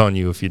 It's on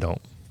you if you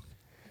don't.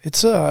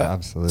 It's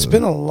absolutely. It's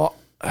been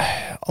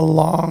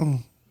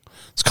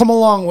it's come a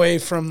long way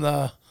from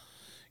the,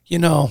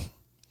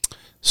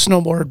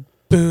 snowboard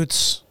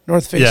boots,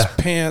 North Face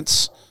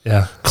pants,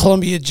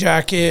 Columbia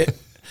jacket,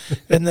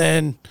 and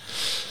then,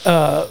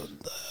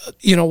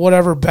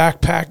 whatever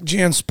backpack,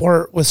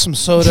 JanSport with some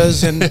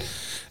sodas and.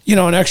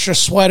 An extra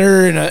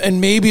sweater and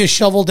maybe a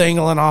shovel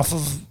dangling off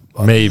of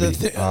maybe.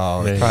 Maybe.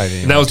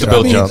 And that was to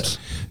build jumps.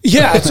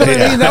 Yeah, that's what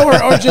I mean. That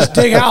or just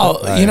dig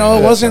out.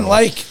 It wasn't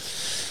like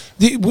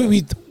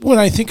when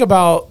I think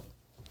about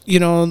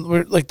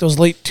we're like those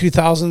late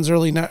 2000s,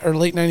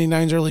 late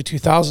 99s, early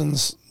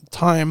 2000s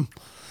time.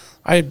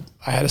 I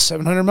had a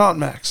 700 Mountain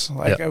Max.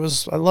 I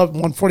loved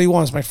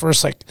 141. It's my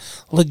first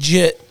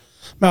legit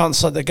mountain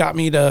sled that got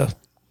me to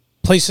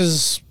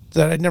places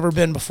that I'd never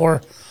been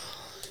before,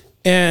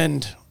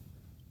 and.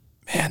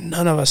 Man,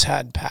 none of us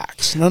had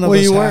packs. None of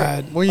us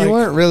had. Well, you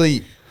weren't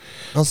really.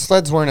 Those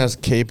sleds weren't as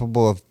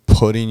capable of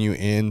putting you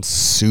in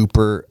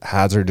super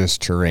hazardous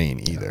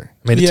terrain either.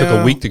 It took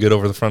a week to get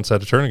over the front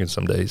side of Turnagain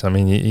some days.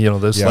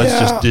 Those sleds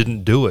just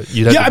didn't do it.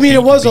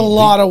 It was a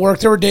lot of work.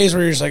 There were days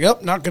where you're just like,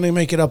 not going to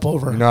make it up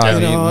over. No,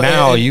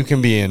 now you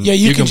can be in. Yeah,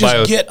 you can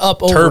just get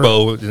up over.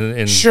 Turbo,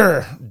 and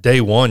sure.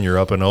 Day one, you're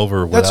up and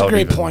over. That's a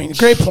great point.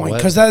 Great point,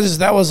 because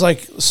that was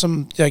like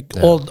some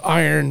old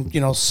iron,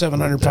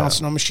 700-pound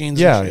snow machines.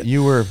 Yeah, and shit.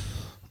 You were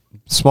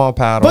small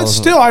paddles. But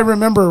still, I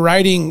remember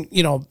riding,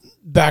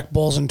 back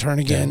bulls and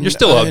Turnagain. You're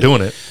still out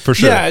doing it, for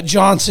sure. Yeah,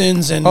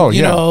 Johnson's and,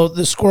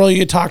 the squirrel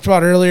you talked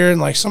about earlier,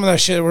 and some of that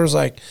shit where it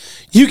was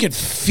you could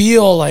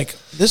feel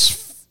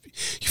this,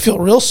 you feel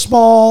real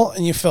small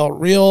and you felt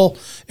real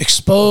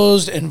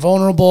exposed and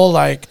vulnerable.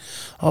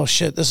 Oh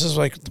shit, this is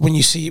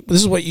this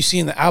is what you see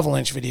in the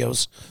avalanche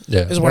videos.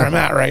 Yeah. Is where I'm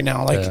at right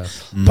now.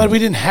 But we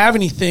didn't have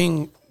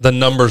anything. The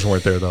numbers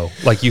weren't there though.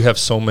 You have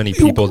so many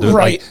people doing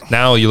right.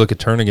 Now you look at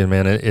Turnagain,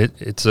 man,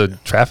 it's a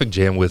traffic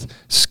jam with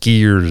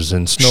skiers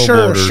and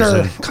snowboarders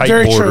and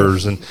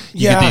kiteboarders, and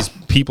you get these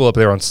people up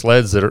there on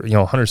sleds that are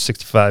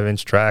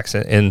 165-inch tracks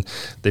and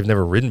they've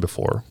never ridden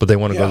before, but they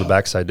want to go to the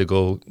backside to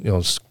go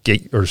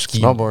skate or ski,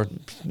 snowboard,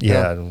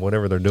 and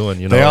whatever they're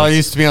doing. They all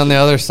used to be on the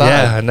other side.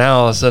 Yeah, and now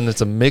all of a sudden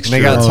it's a mixture.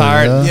 And they got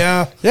tired.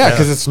 Yeah,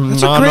 because it's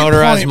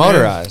non-motorized,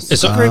 motorized.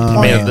 It's a great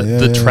point. Man,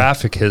 the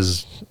traffic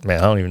has. Man,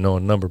 I don't even know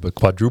a number, but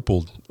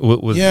quadrupled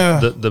with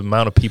the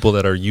amount of people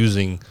that are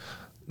using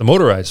the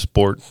motorized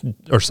sport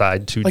or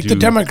side to do. The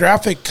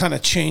demographic kind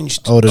of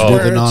changed. To do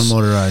the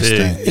non-motorized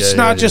thing. It's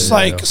not just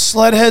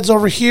sled heads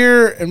over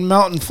here and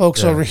mountain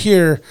folks over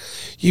here.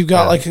 You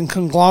got a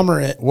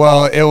conglomerate.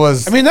 Well, it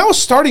was. that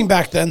was starting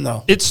back then,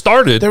 though. It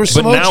started. There was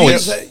some but now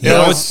OGs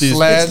it's these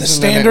sleds. It's the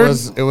standard.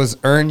 It was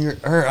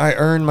I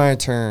earned my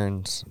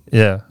turns.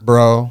 Yeah,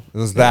 bro. It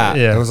was that.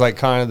 Yeah. It was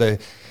kind of the.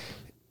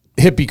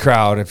 hippie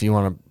crowd, if you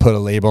want to put a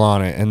label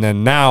on it. And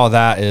then now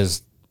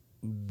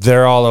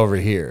they're all over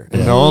here.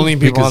 And the only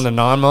people on the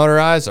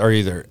non-motorized are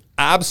either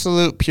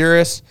absolute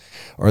purists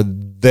or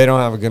they don't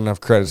have a good enough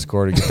credit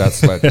score to get that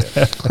sled.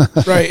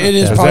 Right. It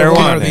is probably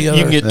one or the other.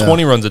 You can get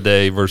 20 runs a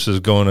day versus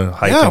going and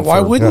hiking why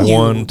for wouldn't you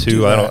 1, 2.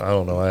 do I that?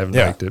 don't know. I haven't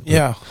hiked it.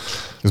 Yeah.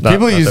 Because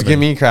people used to give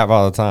me crap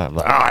all the time.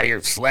 Like,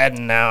 you're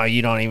sledding now.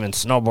 You don't even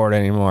snowboard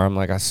anymore. I'm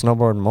like, I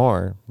snowboard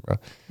more, bro.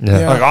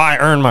 Yeah. Like, I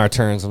earn my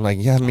returns. I'm like,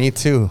 yeah, me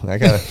too. I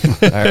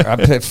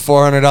paid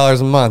 $400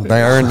 a month.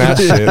 I earned that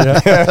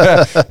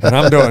shit. And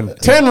I'm doing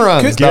 10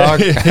 runs, dog.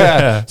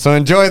 Yeah. So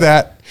enjoy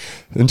that.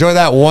 Enjoy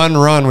that one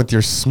run with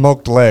your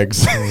smoked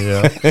legs.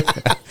 Yeah.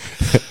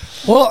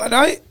 Well, and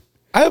I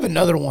have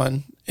another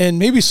one, and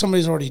maybe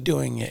somebody's already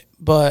doing it,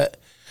 but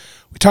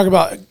we talk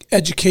about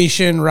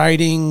education,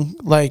 riding,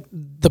 like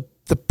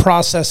the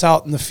process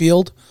out in the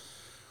field.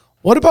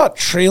 What about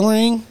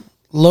trailering,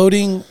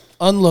 loading,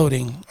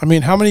 unloading? I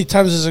mean, how many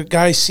times has a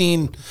guy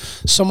seen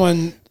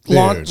someone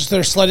launch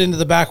their sled into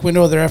the back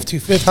window of their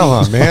F-250? Come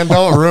on, man.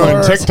 Don't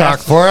ruin TikTok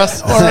for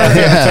us.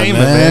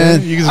 Entertainment,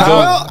 man. You can go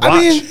well, I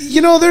mean,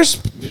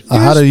 there's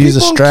how to use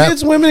a people, strap.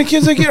 kids, women, and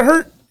kids that get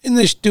hurt in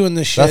this doing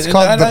this shit. That's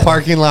called the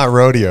parking lot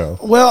rodeo.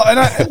 Well,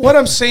 and what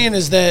I'm saying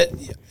is that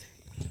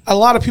a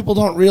lot of people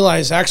don't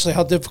realize actually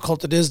how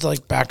difficult it is to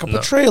like back up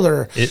a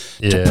trailer,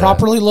 to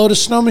properly load a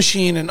snow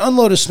machine and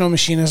unload a snow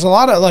machine. There's a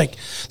lot of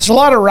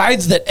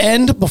rides that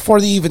end before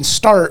they even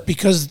start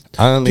because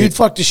dude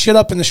fucked his shit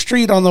up in the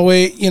street on the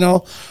way,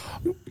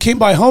 came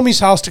by homie's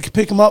house to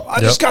pick him up. I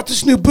just got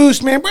this new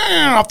boost, man,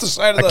 off the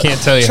side of the can't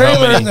tell you trailer,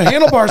 how many, and the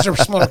handlebars are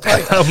smoked.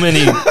 Like, how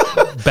many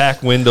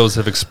back windows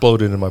have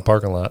exploded in my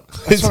parking lot?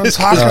 That's what I'm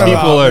talking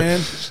about,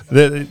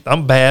 man.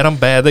 I'm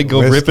bad. They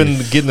go ripping,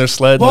 getting their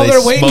sled. Well, and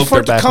they're waiting for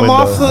it to come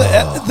off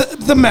window.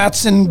 the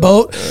Matson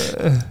boat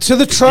to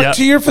the truck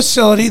to your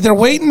facility. They're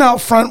waiting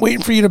out front,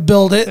 waiting for you to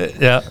build it.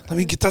 Yeah. Let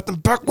me get that in the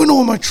back window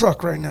of my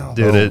truck right now.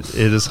 Dude, it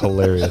is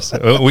hilarious.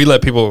 We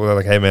let people, we're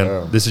like, hey,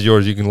 man, this is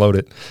yours. You can load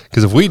it.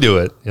 Because if we do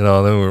it, then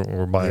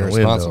we're buying a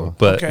window.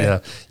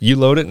 But you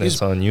load it and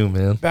it's on you,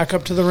 man. Back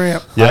up to the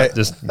ramp. Yeah,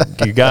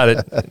 you got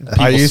it.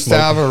 I used to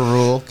have a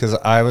rule because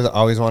I was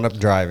always wound up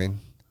driving.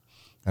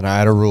 And I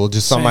had a rule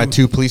just on my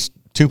two-place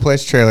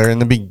trailer in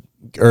the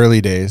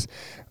early days.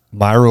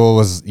 My rule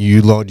was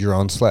you load your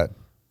own sled.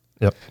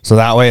 Yep. So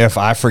that way, if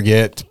I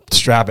forget to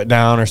strap it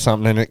down or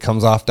something and it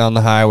comes off down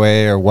the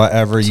highway or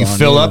whatever, you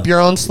fill up your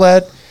own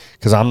sled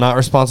because I'm not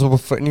responsible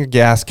for putting your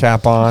gas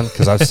cap on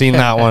because I've seen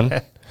that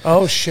one.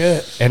 Oh,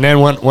 shit. And then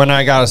when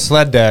I got a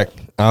sled deck,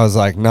 I was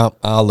like, nope,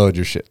 I'll load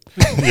your shit.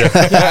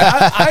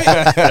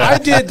 I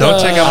did. Don't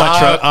check out my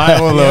truck.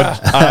 I will load.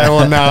 I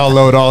will now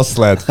load all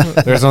sleds.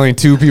 There's only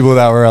 2 people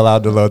that were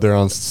allowed to load their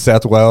own: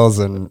 Seth Wells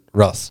and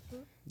Russ.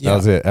 That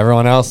was it.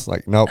 Everyone else,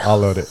 like, nope, I'll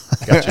load it.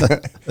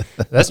 Gotcha.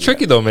 That's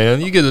tricky though, man.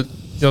 You get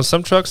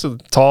some trucks are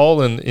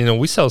tall, and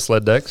we sell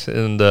sled decks,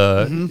 and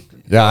I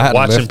had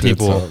watching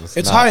people.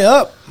 It's high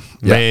up,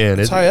 man.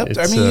 It's high up.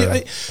 I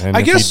mean,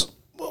 I guess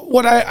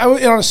what I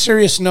on a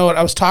serious note,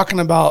 I was talking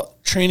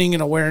about training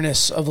and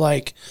awareness of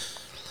like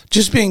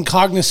just being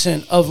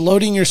cognizant of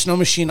loading your snow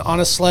machine on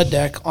a sled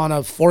deck on a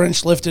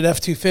 4-inch lifted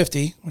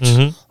F-250, which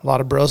a lot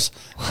of bros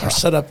are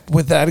set up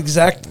with that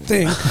exact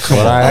thing.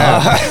 What I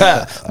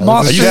have.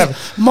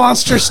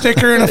 Monster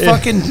sticker and a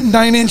fucking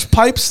 9-inch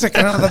pipe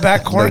sticking out of the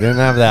back corner. I didn't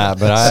have that,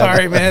 but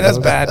sorry, man, that's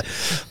bad.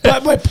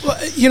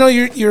 But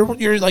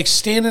you're like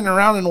standing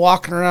around and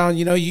walking around.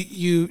 You do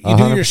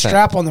your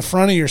strap on the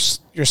front of your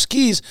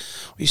skis.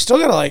 You still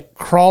gotta like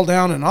crawl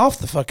down and off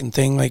the fucking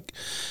thing, like.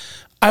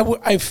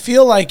 I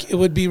feel like it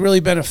would be really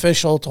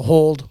beneficial to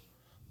hold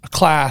a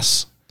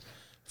class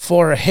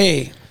for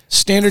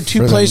standard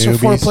 2-place or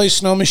 4-place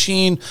snow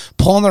machine,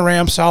 pulling the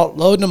ramps out,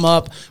 loading them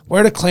up,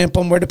 where to clamp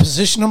them, where to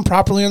position them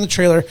properly on the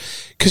trailer,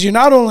 because you're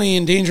not only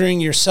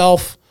endangering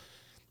yourself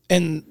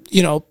and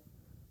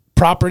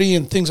property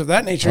and things of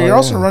that nature. You're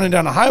also running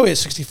down a highway at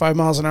 65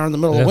 miles an hour in the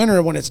middle of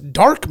winter when it's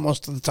dark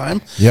most of the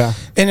time. Yeah.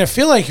 And I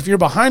feel like if you're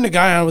behind a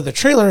guy on with a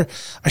trailer,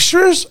 I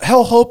sure as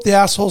hell hope the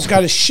asshole's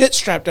got his shit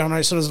strapped down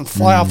right so it doesn't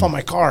fly off on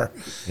my car.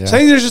 Yeah. So I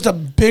think there's just a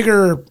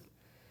bigger...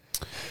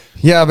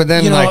 Yeah, but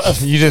then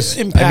you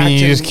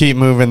just keep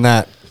moving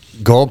that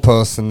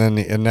goalpost and then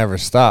it never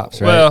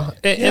stops, right? Well,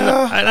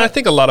 and I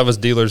think a lot of us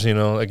dealers,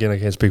 again, I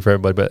can't speak for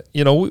everybody, but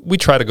we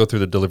try to go through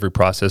the delivery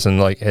process and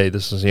like, hey,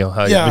 this is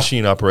how your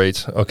machine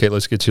operates. Okay,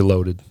 let's get you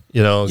loaded.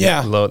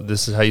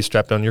 This is how you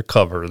strap down your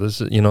cover.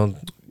 This is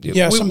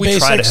we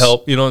try to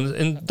help.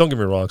 And don't get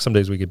me wrong, some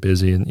days we get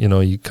busy and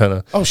you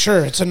kind of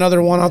sure, it's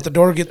another one out the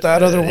door. Get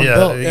that other one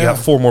built. You got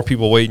 4 more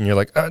people waiting. You're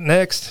like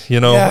next. You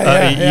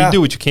do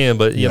what you can,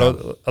 but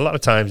a lot of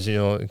times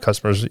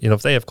customers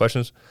if they have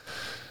questions.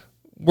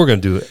 We're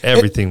going to do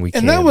everything we can.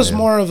 And that was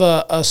more of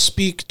a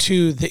speak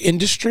to the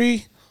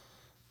industry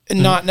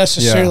and not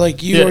necessarily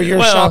like you or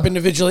your shop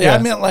individually. I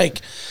meant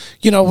like,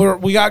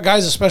 we got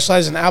guys that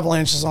specialize in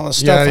avalanches on this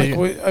stuff. It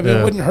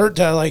wouldn't hurt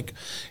to like,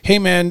 hey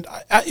man,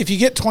 if you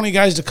get 20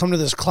 guys to come to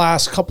this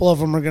class, a couple of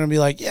them are going to be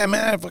like, yeah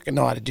man, I fucking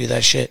know how to do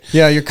that shit.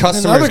 Yeah, your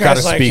customers got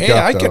to speak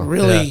up. I could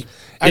really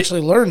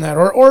actually learn that.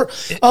 Or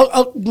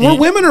more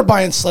women are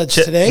buying sleds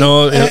today.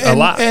 No, a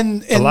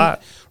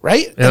lot.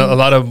 Right? And a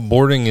lot of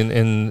boarding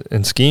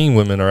and skiing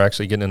women are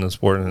actually getting into the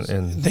sport,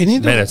 and they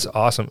need man, it's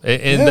awesome,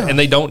 and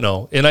they don't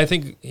know, and I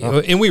think,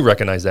 and we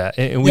recognize that,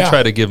 and we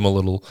try to give them a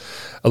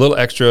little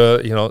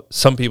extra.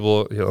 Some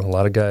people, a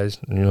lot of guys,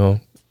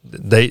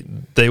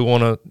 they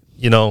want to,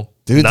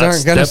 dudes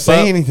aren't gonna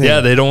say anything. Yeah,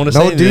 they don't want to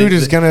say anything. No dude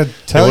is gonna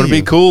tell you. They want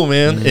to be cool,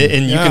 man,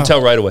 and you can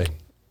tell right away.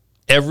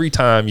 Every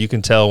time you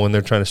can tell when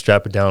they're trying to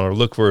strap it down or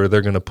look where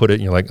they're going to put it,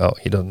 and you're like, oh,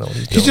 he doesn't know what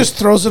he's doing. He just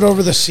throws it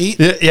over the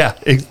seat. Yeah,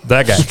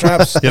 that guy.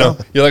 Straps. You're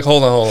like,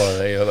 hold on.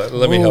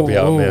 Let me help you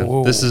out,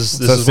 man. This is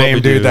the same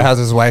dude that has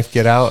his wife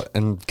get out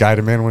and guide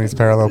him in when he's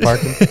parallel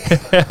parking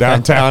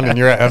downtown, and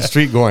you're at F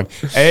Street going,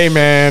 hey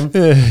man,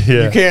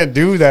 you can't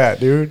do that,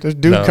 dude. There's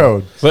dude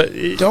code. But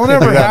don't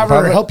ever have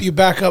her help you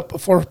back up a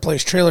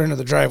 4-place trailer into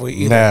the driveway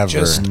either.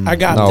 Never. I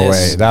got no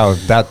this. No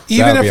way.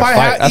 Even if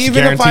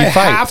I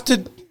have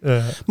to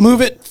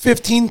move it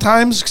 15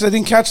 times because I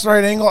didn't catch the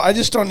right angle, I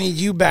just don't need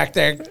you back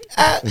there.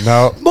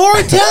 No. More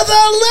to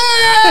the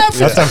left.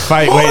 That's a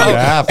fight waiting to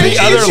happen. The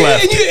other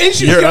left.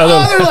 Your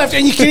other left.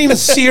 And you can't even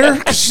see her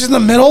because she's in the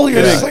middle.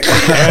 You're just like,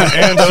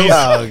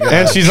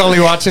 and she's only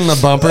watching the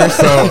bumper,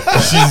 so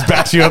she's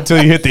backs you up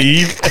till you hit the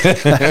eve.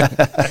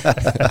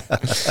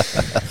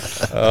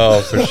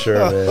 Oh, for sure,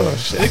 man.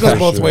 It goes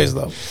both ways,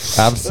 though.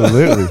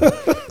 Absolutely.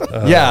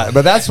 Yeah,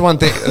 but that's one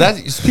thing.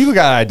 People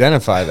got to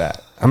identify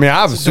that. I mean,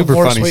 I have a super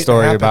funny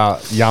story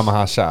about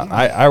Yamaha shop.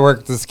 I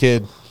worked with this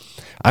kid.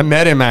 I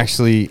met him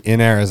actually in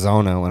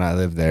Arizona when I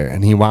lived there,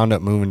 and he wound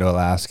up moving to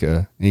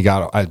Alaska.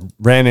 I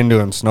ran into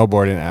him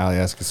snowboarding in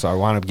Alaska, so I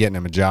wound up getting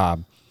him a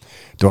job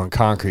doing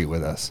concrete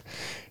with us.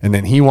 And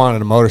then he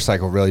wanted a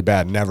motorcycle really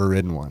bad, never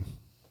ridden one.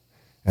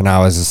 And I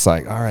was just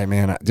like, all right,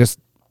 man,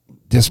 just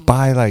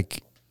buy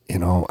like, I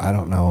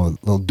don't know,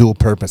 a little dual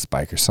purpose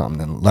bike or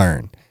something and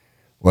learn.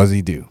 What does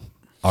he do?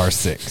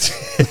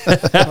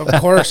 R6. Of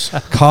course.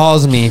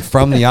 Calls me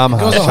from the Yamaha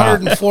goes shop.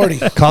 140.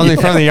 Calls me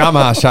from the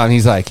Yamaha shop, and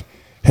he's like,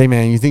 hey,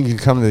 man, you think you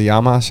can come to the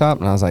Yamaha shop?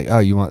 And I was like, oh,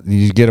 did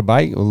you get a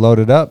bike? We'll load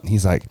it up.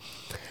 He's like,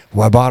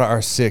 well, I bought an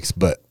R6,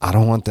 but I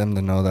don't want them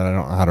to know that I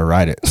don't know how to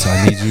ride it, so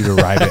I need you to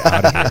ride it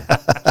out of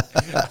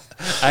here.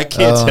 I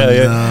can't tell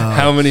you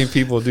how many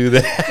people do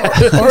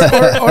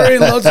that. or he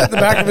loads it in the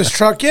back of his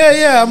truck.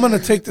 Yeah, I'm going to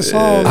take this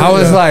home. I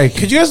was like,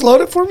 could you guys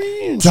load it for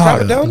me and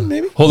strap it down,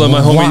 maybe? Hold on, my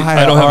homie.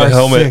 I don't have a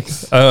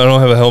helmet. I don't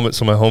have a helmet,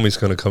 so my homie's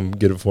going to come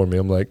get it for me.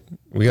 I'm like,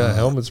 we got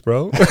helmets,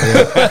 bro.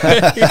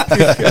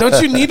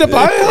 Don't you need to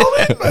buy a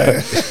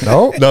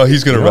helmet? No,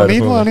 he's going to ride it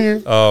for one me.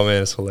 Here. Oh,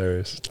 man, it's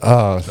hilarious.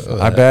 Oh,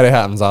 I bet it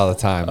happens all the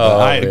time.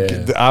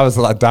 I was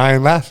like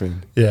dying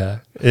laughing. Yeah.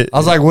 I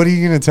was like, what are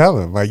you going to tell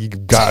him? Like, you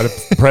got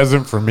a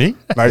present for me?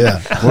 Like,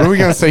 what are we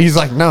going to say? He's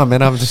like, no,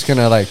 man, I'm just going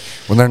to, like,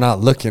 when they're not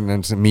looking,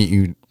 and to meet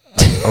you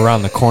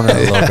around the corner a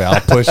little bit, I'll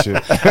push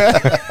it.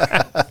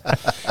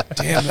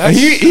 Damn, that's...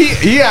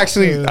 He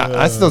actually,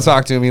 I still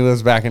talk to him. He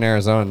lives back in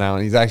Arizona now,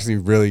 and he's actually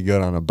really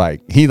good on a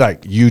bike. He,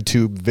 like,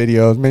 YouTube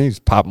videos. Man, he's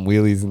popping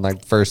wheelies in,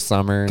 like, first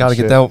summer. Got to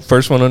get that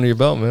first one under your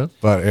belt, man.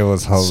 But it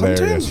was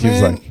hilarious. He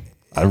was like,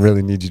 I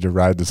really need you to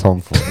ride this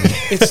home for me.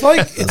 It's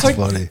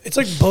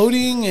like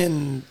boating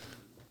and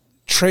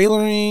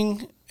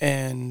trailering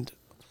and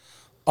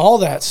all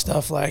that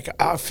stuff. Like,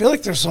 I feel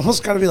like there's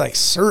almost got to be like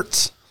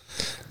certs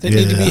that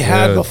need to be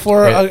had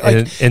before.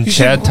 And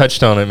Chad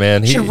touched on it,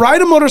 man. You should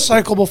ride a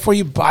motorcycle before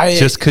you buy it.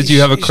 Just because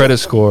you have a credit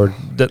score,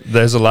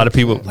 there's a lot of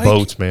people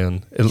boats,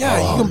 man. You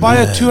can buy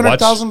a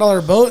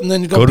 $200,000 boat and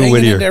then go banging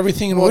into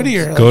everything in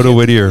Whittier. Go to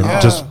Whittier.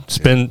 Yeah. Just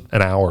spend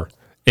an hour.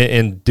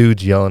 And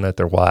dudes yelling at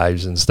their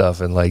wives and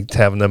stuff, and like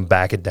having them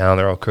back it down.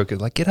 They're all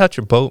crooked. Like, get out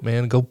your boat,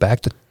 man. Go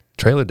back the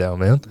trailer down,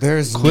 man.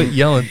 Quit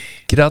yelling.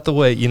 Get out the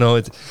way.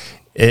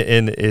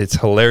 It's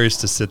hilarious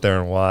to sit there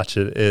and watch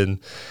it. And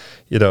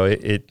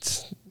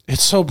it's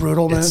so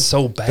brutal, man. It's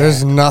so bad.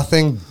 There's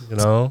nothing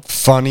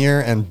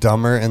funnier and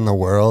dumber in the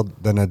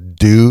world than a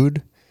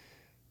dude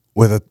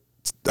with a.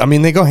 I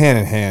mean, they go hand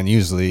in hand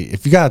usually.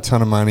 If you got a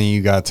ton of money,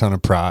 you got a ton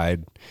of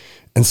pride.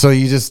 And so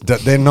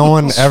no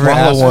one ever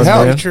asks for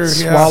help. So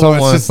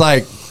it's just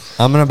like,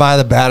 I'm going to buy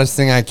the baddest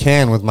thing I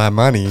can with my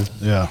money.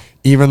 Yeah.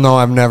 Even though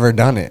I've never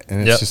done it.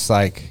 And it's just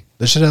like,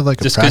 they should have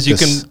like a practice.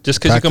 Just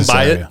because you can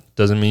buy it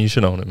doesn't mean you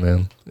should own it,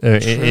 man.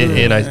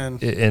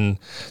 And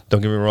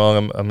don't get me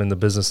wrong, I'm in the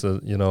business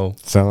of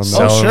selling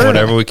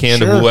whatever we can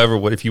to whoever.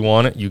 What if you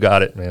want it, you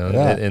got it,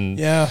 man.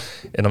 Yeah.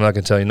 And I'm not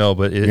gonna tell you no,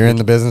 but you're in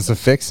the business of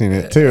fixing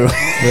it too.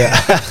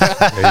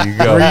 There you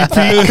go.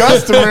 Repeat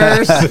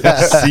customers.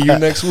 See you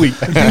next week.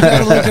 You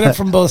gotta look at it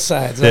from both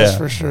sides. That's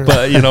for sure.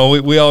 But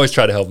we always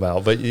try to help them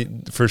out. But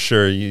for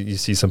sure, you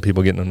see some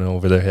people getting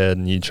over their head,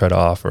 and you try to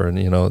offer,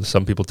 and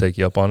some people take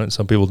you up on it, and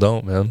some people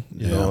don't, man.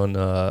 You know,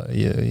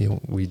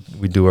 and we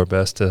we do our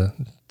best to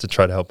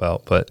try to help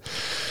out. But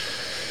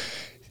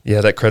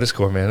yeah, that credit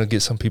score, man, it'll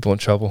get some people in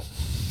trouble.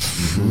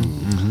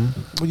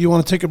 Well, you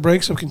want to take a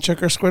break so we can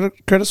check our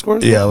credit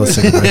scores? Yeah, let's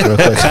take a break real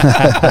quick.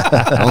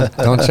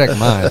 Don't check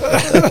mine.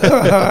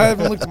 I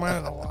haven't looked at mine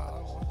in a while.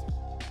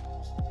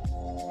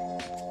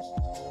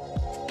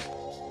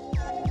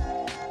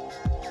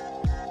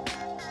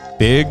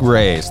 Big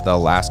Ray's, the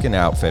Alaskan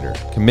outfitter,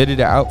 committed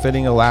to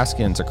outfitting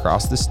Alaskans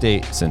across the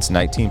state since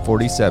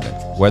 1947.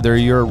 Whether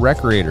you're a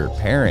recreator,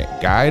 parent,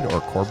 guide, or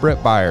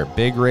corporate buyer,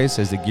 Big Ray's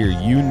has the gear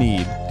you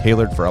need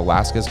tailored for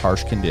Alaska's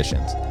harsh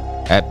conditions.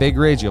 At Big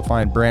Ray's, you'll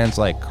find brands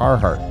like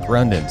Carhartt,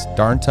 Grundens,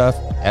 Darn Tough,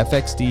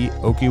 FXD,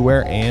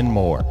 Okiwear, and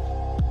more.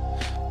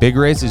 Big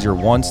Ray's is your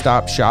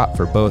one-stop shop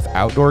for both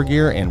outdoor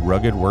gear and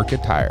rugged work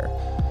attire.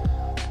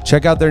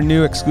 Check out their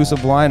new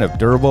exclusive line of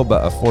durable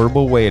but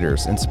affordable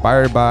waders,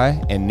 inspired by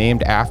and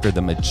named after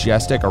the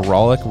majestic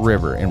Aralik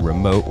River in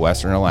remote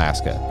western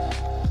Alaska.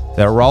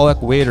 The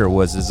Aralik wader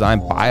was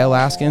designed by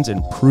Alaskans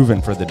and proven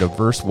for the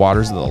diverse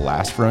waters of the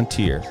last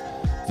frontier.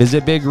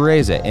 Visit Big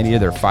Ray's at any of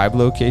their 5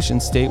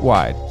 locations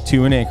statewide,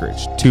 2 in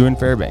Anchorage, 2 in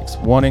Fairbanks,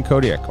 1 in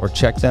Kodiak, or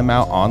check them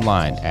out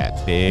online at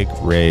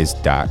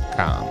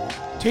bigrays.com.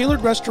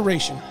 Tailored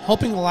Restoration,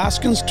 helping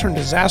Alaskans turn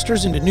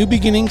disasters into new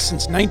beginnings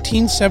since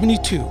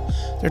 1972.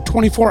 Their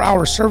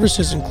 24-hour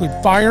services include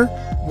fire,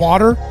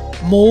 water,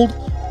 mold,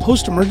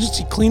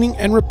 post-emergency cleaning,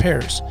 and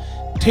repairs.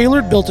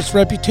 Tailored built its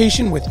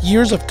reputation with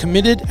years of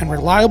committed and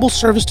reliable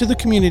service to the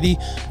community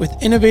with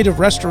innovative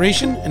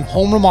restoration and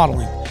home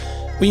remodeling.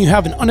 When you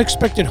have an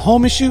unexpected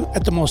home issue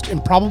at the most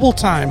improbable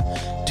time,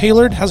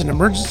 Tailored has an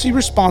emergency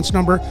response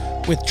number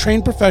with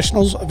trained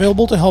professionals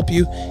available to help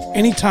you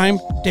anytime,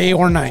 day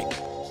or night.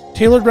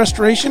 Tailored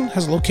Restoration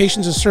has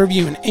locations to serve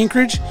you in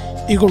Anchorage,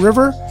 Eagle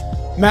River,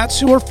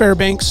 Matsu, or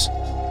Fairbanks.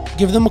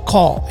 Give them a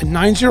call at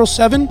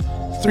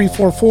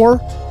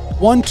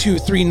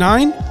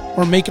 907-344-1239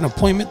 or make an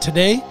appointment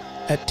today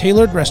at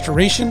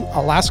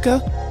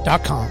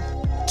tailoredrestorationalaska.com.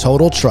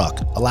 Total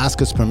Truck,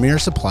 Alaska's premier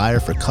supplier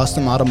for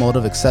custom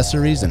automotive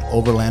accessories and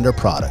overlander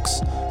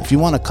products. If you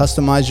want to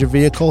customize your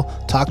vehicle,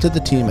 talk to the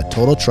team at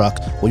Total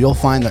Truck, where you'll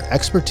find their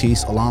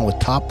expertise along with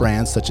top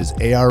brands such as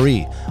ARE,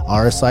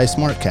 RSI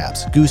Smart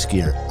Caps, Goose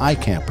Gear,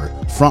 iCamper,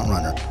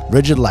 Frontrunner,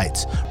 Rigid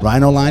Lights,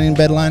 Rhino Lining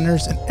bed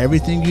liners, and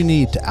everything you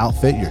need to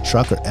outfit your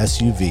truck or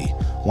SUV.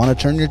 Want to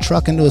turn your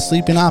truck into a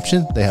sleeping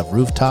option? They have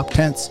rooftop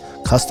tents,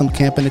 custom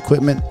camping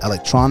equipment,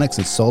 electronics,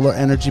 and solar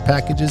energy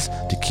packages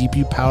to keep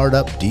you powered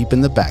up deep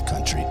in the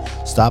backcountry.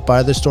 Stop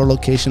by their store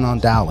location on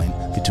Dowling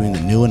between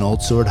the New and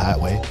Old Seward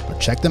Highway, or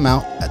check them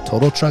out at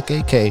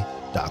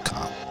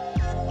TotalTruckAK.com.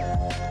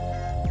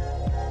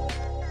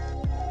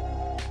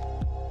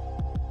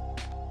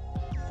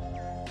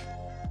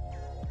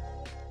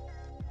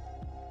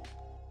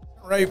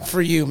 Right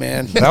for you,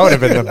 man. That would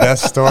have been the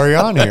best story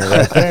on here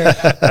right there.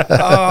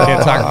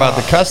 Can't talk about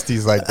the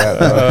custies like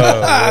that. No.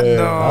 That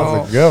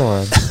was a good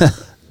one.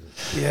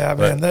 Yeah,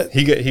 man. That,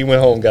 he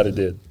went home and got it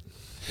did.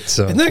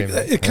 So and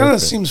it kind of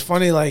seems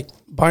funny, like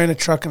buying a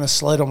truck and a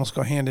sled almost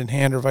go hand in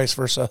hand, or vice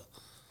versa.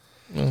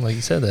 Well, like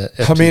you said, that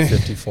I mean,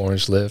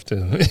 54-inch lift.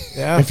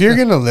 Yeah. If you're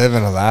gonna live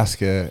in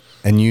Alaska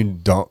and you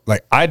don't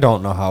I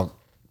don't know how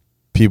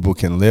people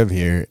can live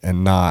here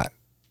and not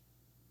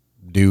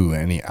do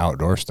any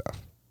outdoor stuff.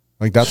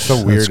 Like that's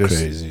the weirdest. That's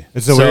crazy.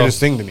 It's the weirdest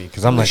thing to me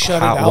because I'm like,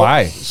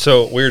 why?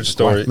 So weird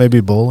story. Maybe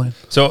bowling.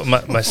 So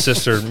my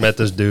sister met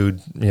this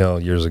dude,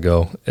 years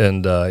ago,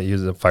 and he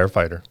was a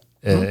firefighter,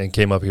 and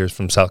came up here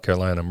from South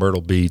Carolina, Myrtle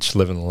Beach,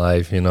 living the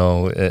life, and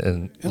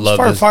loved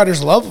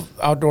firefighters love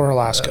outdoor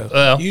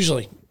Alaska.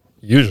 Usually.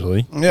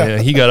 Yeah.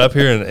 He got up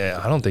here, and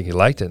I don't think he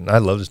liked it. And I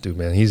love this dude,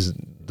 man. He's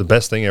the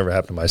best thing ever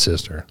happened to my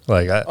sister.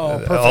 Like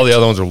all the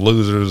other ones are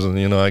losers,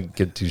 and I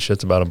get 2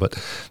 shits about him. But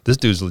this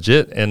dude's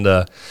legit, and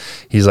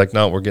he's like,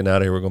 "No, we're getting out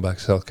of here. We're going back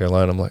to South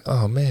Carolina." I'm like,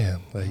 "Oh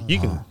man, like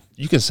you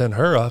can send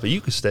her off, but you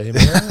can stay,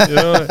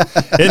 man."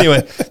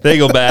 Anyway, they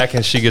go back,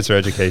 and she gets her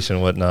education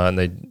and whatnot. And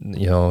they,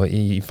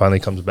 he finally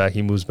comes back.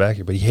 He moves back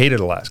here, but he hated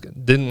Alaska.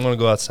 Didn't want to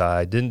go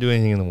outside. Didn't do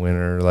anything in the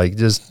winter. Like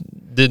just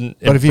didn't.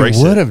 But if he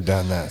would have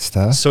done that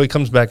stuff, so he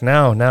comes back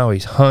now. Now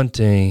he's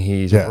hunting.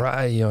 He's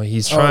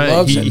he's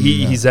trying.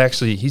 He's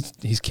actually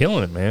he's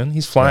killing it, man.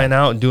 He's flying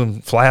out and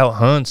doing fly out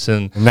hunts,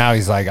 and now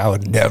he's like, I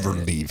would never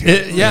leave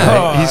here.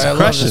 He's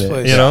crushing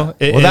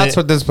it. That's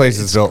what this place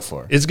is built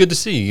for. It's good to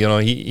see.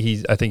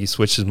 I think he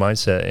switched his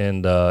mindset,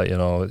 and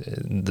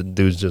the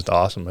dude's just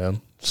awesome,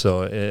 man.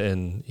 So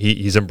and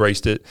he's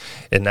embraced it,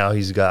 and now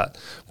he's got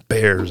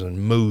bears and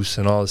moose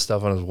and all this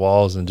stuff on his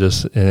walls, and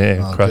just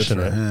crushing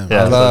it.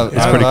 Yeah, I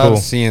pretty love cool.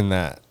 seeing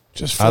that.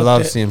 I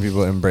love seeing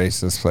people embrace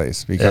this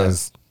place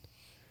because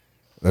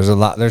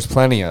there's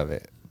plenty of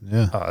it.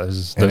 Yeah,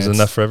 there's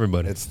enough for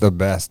everybody. It's the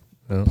best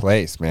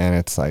place, man.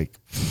 It's like,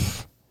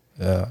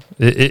 yeah.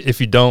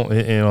 If you don't,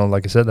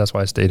 like I said, that's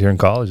why I stayed here in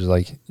college. Is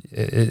like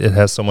it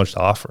has so much to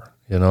offer.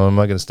 I'm not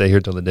going to stay here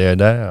till the day I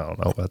die. I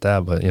don't know about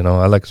that, but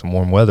I like some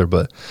warm weather.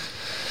 But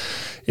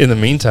in the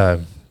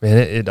meantime, man,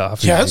 it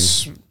offers. Yeah, it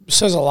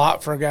says a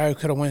lot for a guy who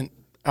could have went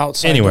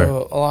outside Anywhere. to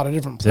a lot of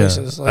different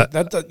places. Like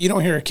that, you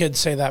don't hear a kid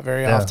say that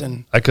very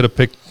often. I could have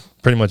picked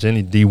pretty much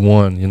any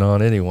D1,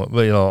 on anyone,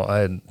 but I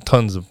had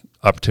tons of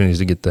opportunities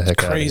to get the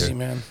heck out of here. Crazy,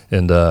 man.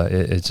 And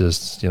it's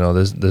just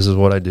this is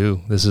what I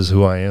do. This is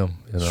who I am.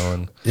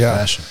 And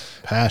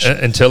passion.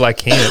 Until I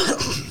can't,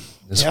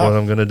 this is what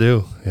I'm gonna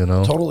do.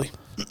 Totally.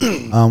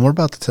 We're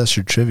about to test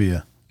your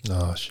trivia.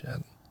 Oh shit!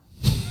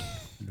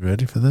 You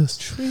ready for this?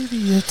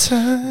 Trivia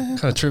time.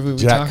 What kind of trivia we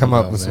Jack talking come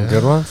up about, with man? some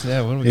good ones.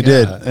 Yeah, what do we He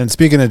got? did. And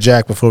speaking of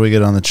Jack, before we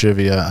get on the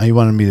trivia, he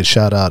wanted me to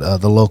shout out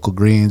the local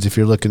greens. If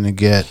you're looking to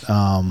get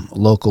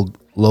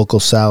local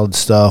salad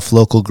stuff,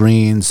 local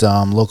greens.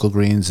 Local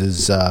greens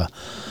is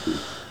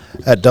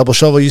at Double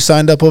Shovel. You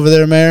signed up over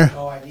there, Mayor?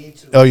 Oh, I need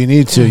to. Oh, you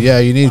need to. Yeah,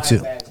 you need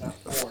to.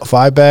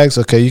 5 bags.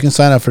 Okay, you can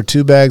sign up for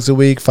 2 bags a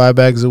week, 5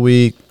 bags a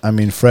week. I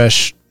mean,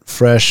 fresh.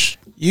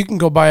 You can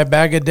go buy a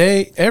bag a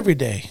day every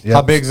day. Yep.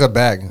 How big is a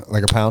bag?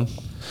 Like a pound?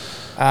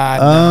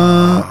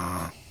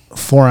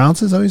 4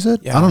 ounces. Is that what you said?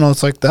 Yeah. I don't know.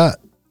 It's like that.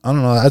 I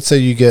don't know. I'd say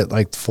you get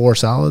like 4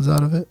 salads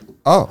out of it.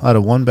 Oh. Out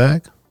of 1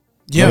 bag.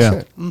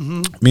 Yeah.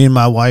 Me and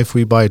my wife,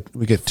 we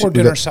get 4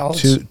 dinner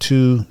salads.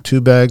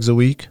 two bags a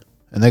week,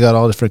 and they got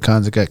all different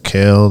kinds. They got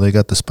kale, they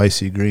got the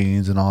spicy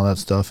greens and all that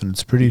stuff, and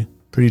it's pretty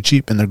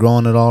cheap. And they're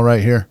growing it all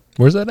right here.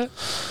 Where's that at?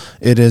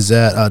 It is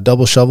at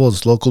Double Shovel.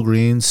 It's local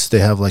greens. They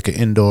have like an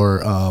indoor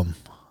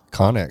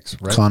Connex,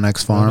 right?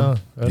 Connex farm.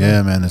 Right on.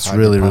 Yeah, man, it's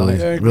really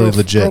legit.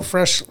 Grow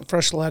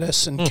fresh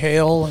lettuce and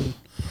kale, and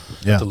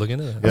Yeah, To look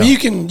into that. I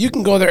mean, you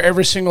can go there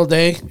every single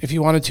day if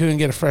you wanted to and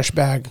get a fresh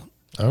bag.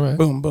 All right.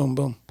 Boom, boom,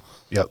 boom.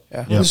 Yep.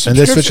 Yeah. Yep. And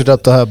they switch it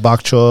up to have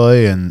bok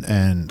choy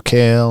and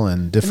kale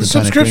and different The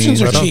kind of greens.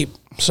 subscriptions are cheap,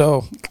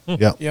 so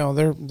Yep.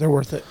 they're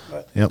worth it.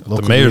 But Yep. The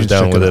Local mayor's greens,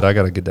 down check with out. it. I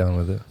got to get down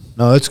with it.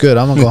 No, it's good.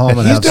 I'm gonna go home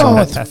and he's have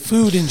down some. with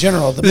food in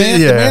general. The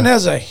man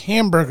has a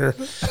hamburger.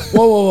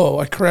 Whoa!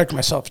 I correct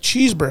myself.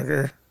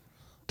 Cheeseburger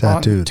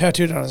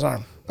tattooed on his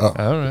arm. All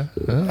right.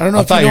 Yeah. I don't know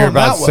I if thought you you know were him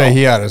about that to say well.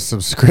 he had a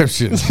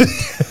subscription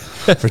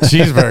for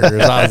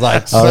cheeseburgers. I was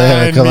like, Oh, they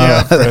haven't sign come me out.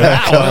 up for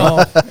that one.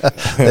 Well,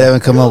 They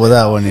haven't come up with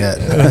that one yet.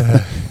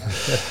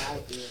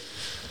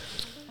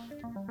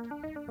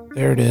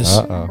 there it is.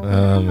 Uh-oh.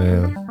 Oh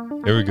man.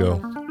 Here we go.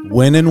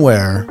 When and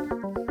where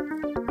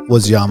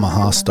was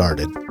Yamaha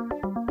started?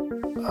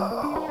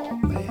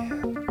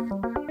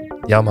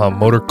 Yamaha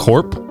Motor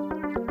Corp.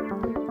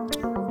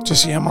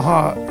 Just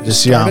Yamaha.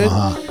 Just Started-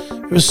 Yamaha.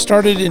 It was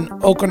started in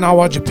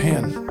Okinawa,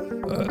 Japan.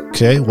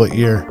 Okay, what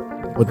year?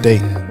 What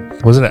date?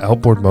 Was it an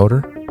outboard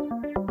motor?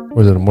 Or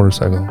was it a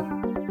motorcycle?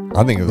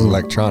 I think it was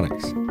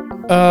electronics.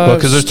 Well,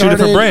 because there's two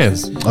different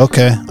brands.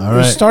 Okay, all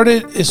right.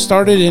 It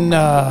started in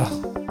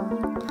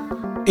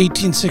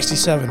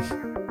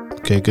 1867.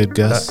 Okay, good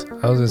guess.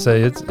 I was gonna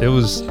say it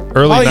was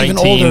early Probably even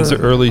 19s,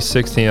 older. early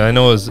 16. I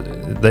know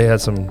they had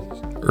some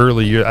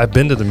early years. I've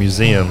been to the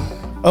museum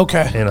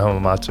Okay. in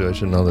Hamamatsu. I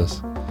should know this.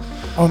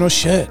 Oh no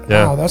shit.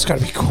 Yeah. Wow, that's got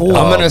to be cool.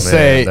 I'm Oh, going to man,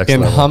 say next in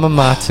level.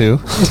 Hamamatsu.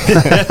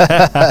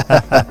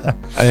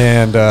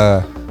 And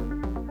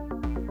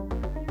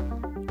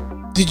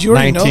Did you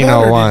already know that,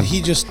 or 1901. did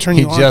he just turn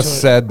he you on just to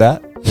said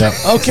that. Yep.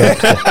 it? Okay.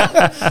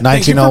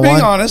 Thank you for being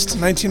 1901. honest.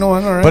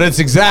 1901. All right. But it's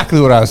exactly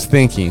what I was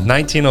thinking.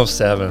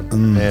 1907.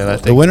 Man, I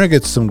The think winner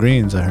gets some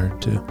greens, I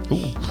heard, too.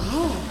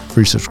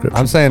 Free subscription.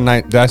 I'm saying,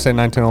 did I say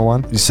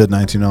 1901? You said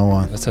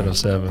 1901. I said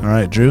 07. All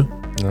right, Drew?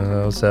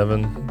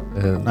 07.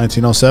 And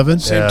 1907?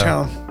 Same yeah.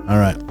 town. All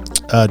right.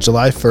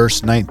 July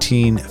 1st,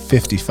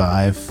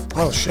 1955.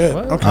 Oh shit.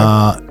 What? Okay.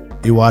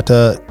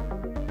 Iwata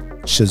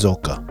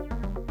Shizuoka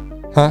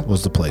Huh?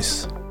 was the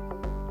place.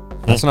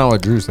 That's not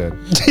what Drew said.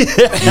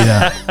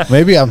 Yeah.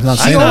 Maybe I'm not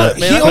saying that.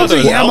 Man, he I thought owns a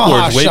there was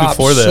Yamaha outboards way shop,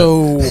 before that.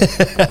 so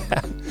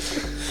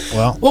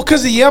Well,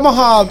 because the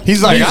Yamaha.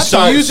 He's like, I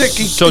thought- music.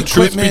 So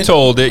truth be equipment-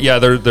 told,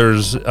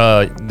 there's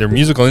their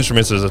musical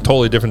instruments is a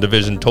totally different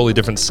division, totally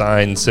different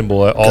sign,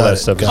 symbol, all Got that it,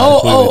 stuff. Is Oh,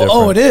 completely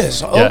oh, different. it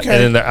is. Yeah, Okay. and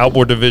then their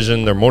outboard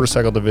division, their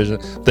motorcycle division,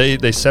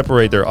 they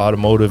separate their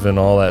automotive and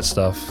all that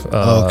stuff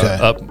Okay.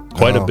 up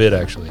quite a Oh. bit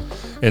actually.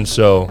 And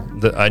so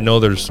I know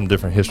there's some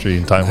different history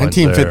and timelines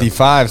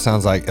 1955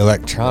 sounds like there. Yeah,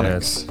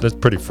 electronics. that's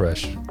pretty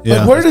fresh.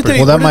 yeah. where did they-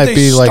 well, that where did might they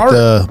be like start?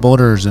 the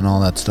motors and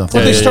all that stuff.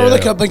 Well, Yeah, they yeah, start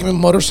with yeah. like a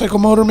motorcycle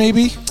motor,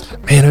 maybe.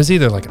 Man, it was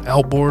either like an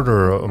outboard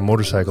or a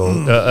motorcycle.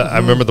 I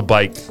remember the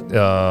bike.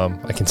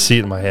 I can see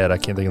it in my head. I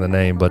can't think of the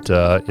name, but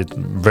it's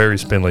very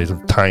spindly. It's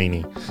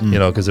tiny,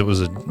 because it was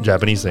a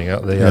Japanese thing.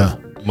 They have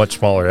much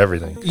smaller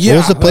everything. Yeah. What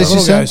was the place you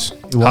little said? guys.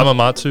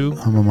 Hamamatsu.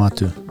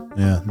 Hamamatsu.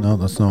 Yeah, no,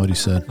 that's not what he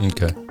said.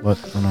 Okay. What?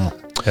 I don't know.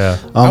 Yeah.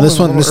 was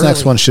a little This next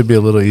early. one should be a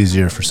little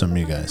easier for some of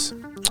you guys.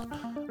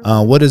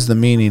 What is the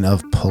meaning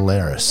of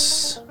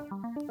Polaris?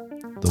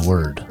 The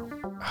word.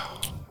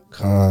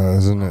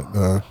 Isn't it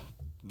the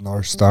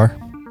North Star?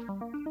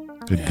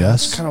 Good That's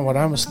guess. kind of what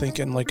I was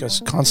thinking, like a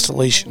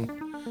constellation.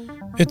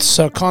 It's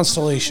a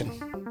constellation.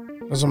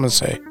 That's what I'm gonna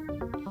say.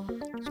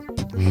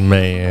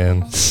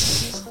 Man.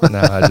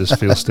 Now I just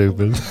feel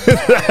stupid.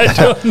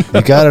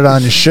 You got it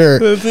on your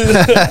shirt.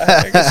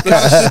 Got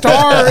a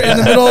star in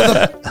the middle of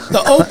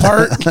the O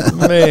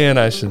part. Man,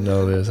 I should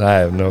know this. I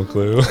have no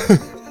clue.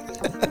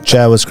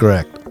 Chad was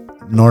correct.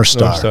 North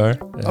Star.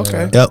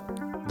 Okay. Yep.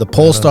 The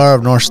pole star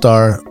of North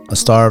Star, a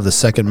star of the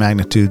second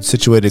magnitude,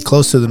 situated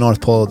close to the North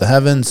Pole of the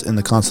heavens in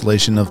the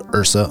constellation of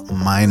Ursa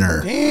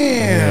Minor.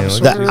 Damn.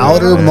 So The we're-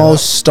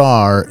 outermost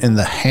star in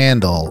the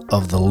handle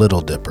of the Little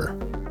Dipper.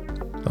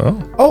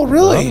 Oh,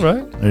 really? All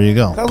right. There you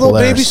go. That little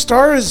Polaris. baby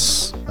star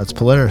is. That's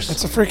Polaris.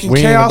 It's a freaking We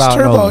ain't Chaos about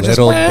Turbo. no Just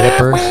Little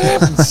Dipper.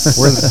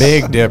 We're the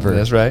Big Dipper.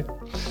 That's right.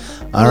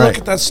 All Look right.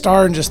 at that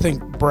star and just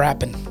think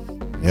Brappin'.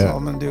 That's Yeah. all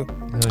I'm gonna do.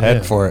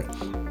 Head for it.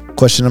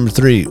 Question number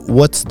 3.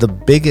 What's the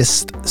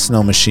biggest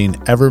snow machine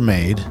ever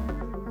made,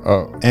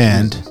 Oh,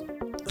 and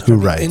who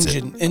rides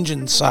it?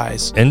 Engine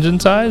size. Engine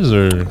size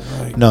or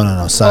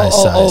No.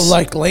 Size.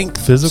 Like length.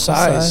 Physical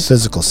size. size?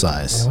 Physical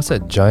size. what's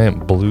that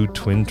giant blue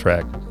twin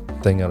track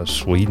thing out of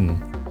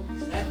Sweden?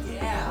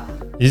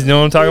 You know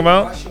what I'm talking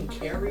about?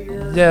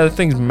 Yeah, the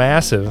thing's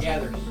massive.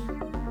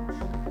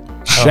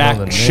 Shaq,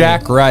 the name.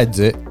 Shaq rides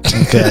it.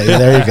 Okay,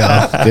 there you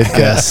go. Good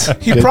guess.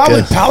 He Good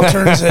probably guess. pow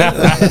turns it.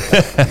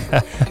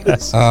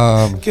 Gets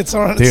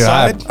on its Dude,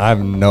 I side. have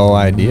no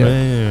idea.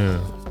 Man.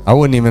 I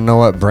wouldn't even know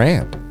what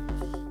brand.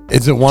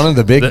 Is it one of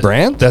the big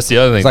brands? That's the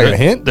other thing. It's like a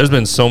hint? There's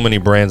been so many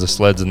brands of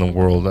sleds in the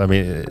world. I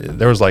mean,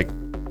 there was like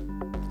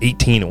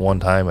 18 at one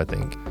time, I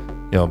think.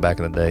 You know, back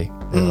in the day,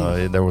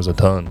 there was a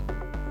ton.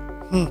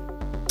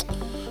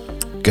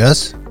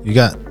 Guess? You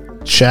got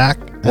Shaq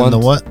and the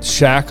what?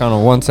 Shaq on a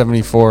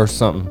 174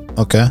 something.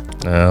 Okay.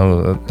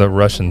 The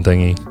Russian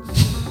thingy.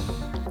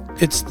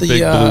 It's the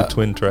Big blue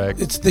twin track.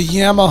 It's the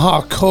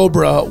Yamaha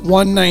Cobra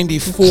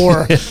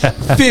 194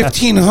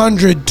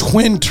 1500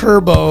 twin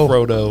turbo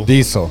Proto.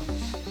 Diesel.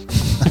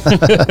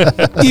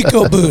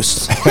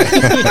 EcoBoost.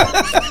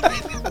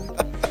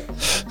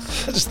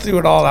 I just threw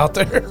it all out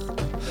there.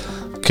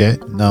 Okay.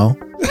 No.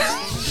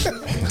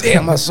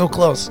 Damn, I was so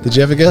close. Did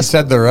you have a You guess?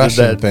 said the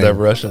Russian thing. That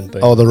Russian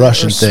thing. Oh, the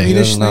Russian Or thing.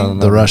 Swedish thing?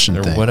 The Russian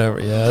or thing. whatever.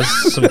 Yeah,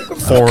 that's some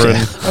foreign.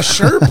 A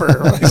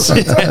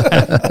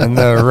Sherper. And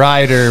the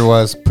rider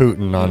was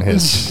Putin on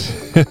his.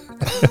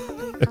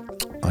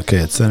 Okay,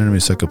 it's sending me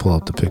so I could pull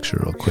up the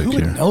picture real quick Who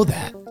here. would know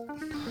that?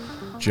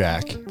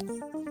 Jack.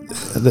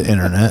 The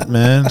internet,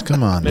 man.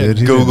 Come on, dude.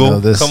 He didn't Google. know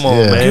this. Come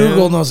on, man.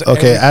 Google knows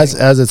Okay, everything.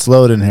 as it's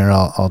loading here,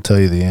 I'll tell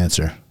you the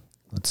answer.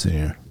 Let's see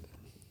here.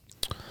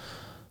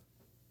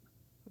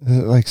 Is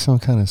it like some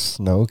kind of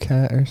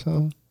snowcat or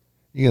something?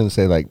 You gonna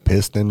say like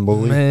piston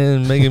buoy?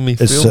 Man, making me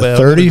It's feel a bad.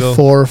 I'm gonna go-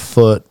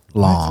 34-foot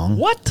long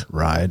What?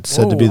 ride,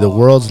 said to be the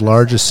world's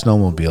largest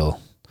snowmobile.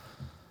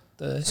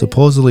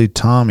 Supposedly,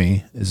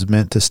 Tommy is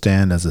meant to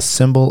stand as a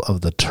symbol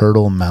of the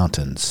Turtle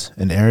Mountains,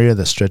 an area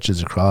that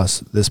stretches across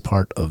this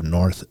part of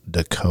North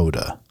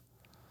Dakota.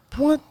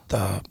 What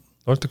the?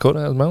 North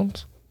Dakota has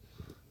mountains?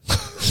 I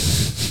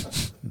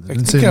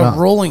Didn't think say of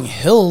mountain. rolling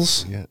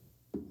hills.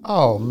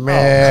 Oh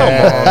man!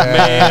 Come on,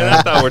 man.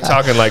 I thought we're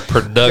talking like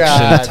production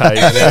God. type.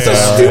 That's a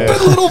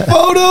stupid little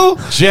photo.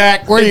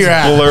 Jack, where you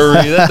at?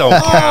 Blurry. That don't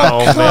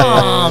count,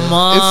 man. Come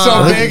on. It's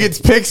so big, it's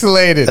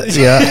pixelated.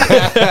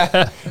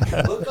 Yeah.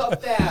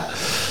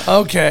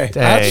 Okay,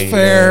 Dang, that's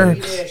fair.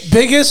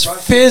 Biggest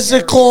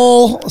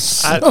physical.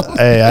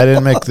 Hey, I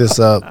didn't make this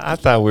up. I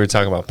thought we were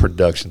talking about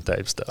production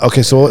type stuff.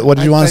 Okay, so what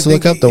did you want us to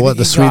look up? The what?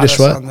 The Swedish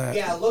what?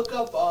 Yeah, look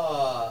up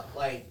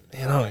like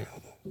You know,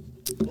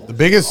 The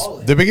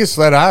biggest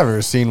sled I've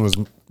ever seen was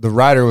the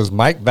rider was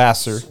Mike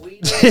Vassar,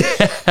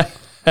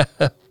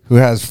 who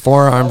has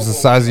forearms the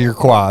size of your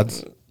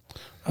quads,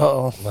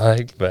 Uh-oh.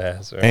 Mike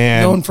Bass. Right?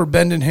 Known and for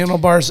bending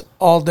handlebars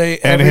all day,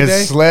 and every his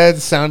day. sled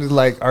sounded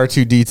like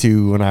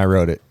R2D2 when I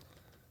rode it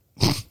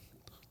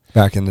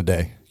back in the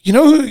day. You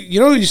know who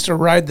used to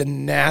ride the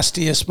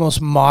nastiest,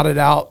 most modded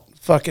out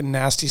fucking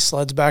nasty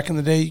sleds back in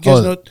the day? You guys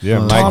Oh, know yeah,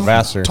 Mike Tom,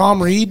 Vassar.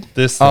 Tom Reed?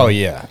 This. Oh thing.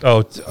 yeah,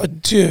 Oh,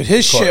 Dude,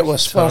 his shit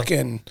was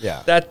fucking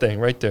yeah. that thing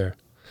right there.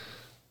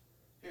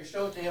 here,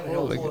 show it to him and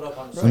he'll pull it up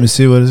on Let me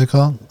see. What is it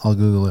called? I'll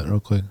Google it real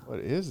quick. What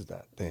is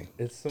that thing?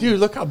 It's Dude,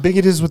 look how big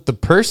it is with the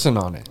person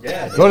on it.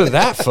 Go to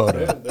that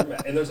photo.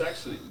 and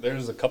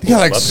there's a couple. You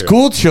got like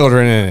school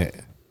children in it.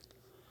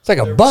 It's like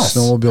a bus.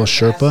 Snowmobile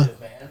Sherpa.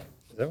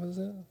 Is that what it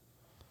is?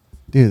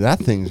 Dude, that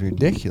thing's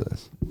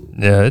ridiculous.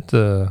 Yeah, it's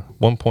a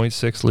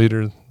 1.6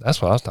 liter.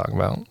 That's what I was talking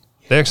about.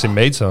 They actually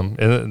made some,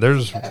 and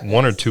there's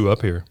one or two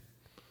up here.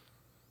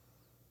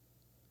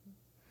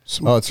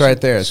 Oh, it's right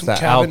there. It's some the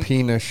cabin-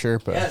 Alpina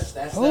Sherpa. Yes,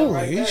 that's that Holy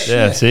right there. shit.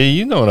 Yeah, see,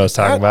 you know what I was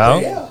talking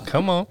about.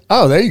 Come on,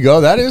 Oh, there you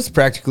go. That is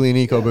practically an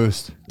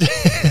EcoBoost.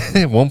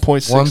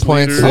 1.6. 1.6.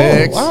 liter.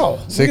 Oh, wow. I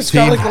think it's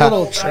 16 got like a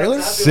little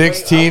trailer.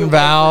 16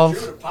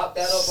 valve. Pop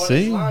that up on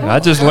See, his line. I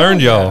just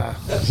learned y'all.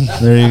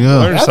 There you go.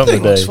 Learned That something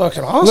thing looks today.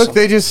 fucking awesome. Look,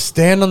 they just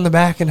stand on the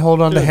back and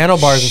hold on to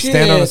handlebars and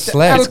stand on a Shit,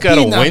 sled. It's got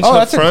a Alpina. winch Oh, up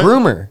that's a front.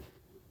 groomer.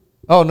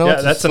 Oh, no, Yeah,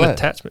 it's that's a an sled.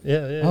 attachment.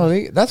 Yeah, yeah.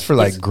 Oh, that's for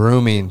like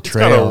grooming It's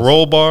got trails. a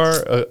roll bar,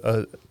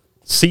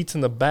 seats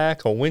in the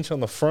back, a winch on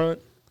the front.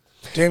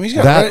 Damn, he's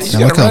got, That's- he's Now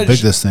got look a how reg- big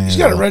this thing He's is,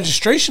 got a though.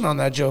 registration on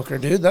that Joker,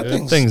 dude. That That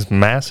thing's thing's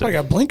massive. I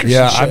got blinkers.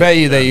 Yeah, and shit. I bet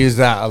you they use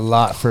that a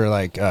lot for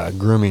like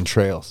grooming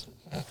trails.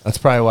 That's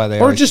probably why they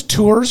Or always just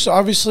tours,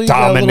 obviously. You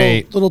got a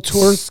dominate little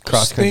tour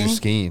cross country thing.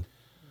 skiing.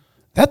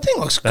 That thing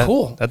looks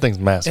cool. That thing's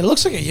massive. It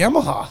looks like a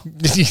Yamaha.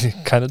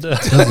 It kind of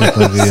does. It does look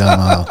like a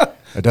Yamaha.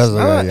 It does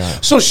look like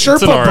Yamaha. So It's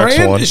an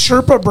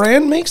Sherpa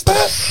brand makes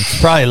that?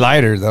 It's probably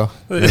lighter though.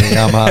 Than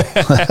Yamaha.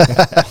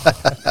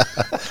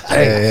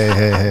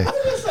 Hey.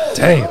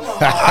 Damn.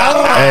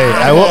 Hey,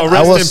 I will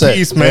Rest in say,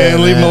 peace, man.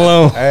 yeah, Leave him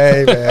alone.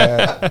 Hey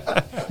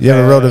man. You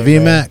ever rode a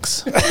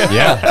VMAX?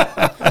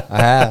 Yeah, I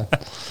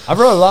have. I've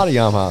rode a lot of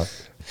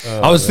Yamahas.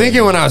 I was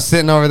thinking when I was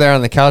sitting over there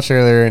on the couch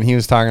earlier, and he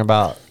was talking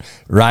about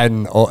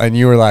riding, and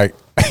you were like,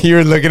 you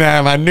were looking at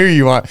him. I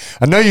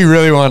know you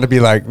really wanted to be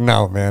like,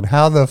 no, man,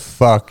 how the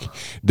fuck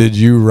did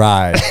you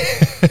ride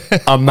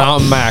a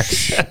Mountain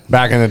Max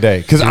back in the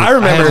day? Because I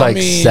remember I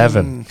had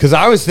 7. Because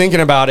I was thinking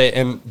about it,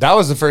 and that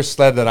was the first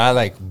sled that I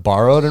like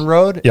borrowed and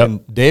rode. Yep.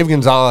 And Dave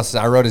Gonzalez,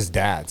 I rode his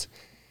dad's,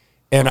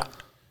 and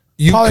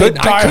you Probably could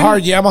a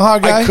die-hard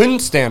Yamaha guy? I couldn't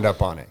stand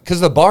up on it because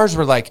the bars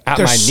were like at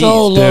They're my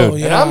so knees, low, dude.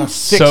 yeah. And I'm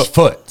 6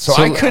 foot, so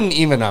so- I couldn't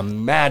even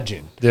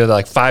imagine. Dude,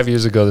 like 5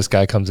 years ago, this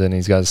guy comes in, and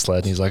he's got a sled,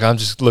 and he's like, I'm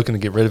just looking to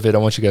get rid of it. I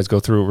want you guys to go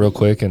through it real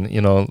quick and,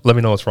 let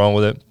me know what's wrong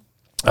with it.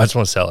 I just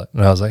want to sell it.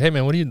 And I was like, hey,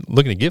 man, what are you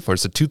looking to get for it?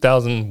 It's a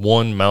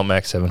 2001 Mount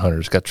Max 700.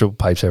 It's got triple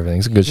pipes, everything.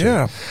 It's a good shit.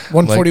 Yeah.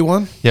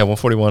 141? Yeah,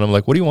 141. I'm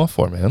like, what do you want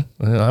for it, man?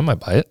 I might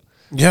buy it.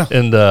 Yeah.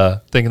 And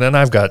thinking, and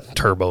I've got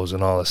turbos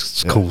and all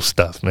this cool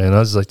stuff, man. I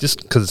was like,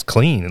 just because it's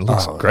clean, it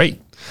looks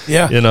great.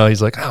 Yeah.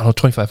 He's like, I don't know,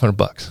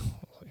 $2,500.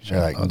 You're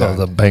like, I'll go to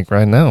the bank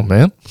right now,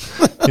 man.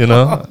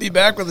 I'll be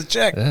back with a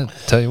check. Yeah,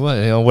 tell you what,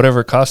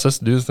 whatever it costs us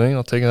to do the thing,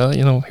 I'll take it out.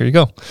 Here you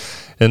go.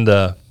 And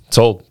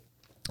sold.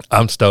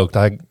 I'm stoked.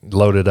 I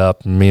loaded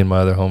up. Me and my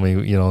other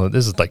homie.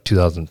 This is like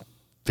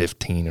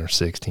 2015 or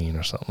 16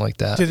 or something like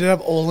that. Did it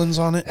have Olins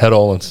on it? Had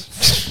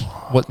Olins.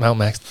 What Mount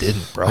Max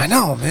didn't, bro? I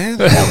know, man.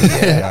 Hell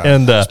yeah.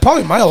 And It's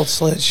probably my old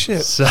sled.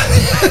 Shit.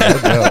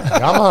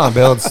 Yamaha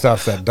builds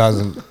stuff that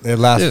it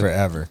lasts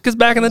forever. Because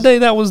back in the day,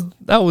 that was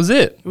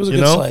it. It was a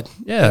good sled.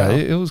 Yeah,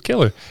 it was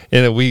killer.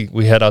 And we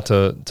head out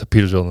to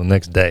Petersville the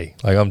next day.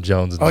 Like, I'm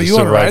Jones. Oh, you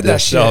want to ride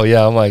that shit? Oh,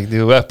 yeah. I'm like,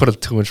 dude, I put a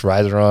 2-inch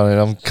riser on it.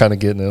 I'm kind of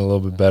getting it a little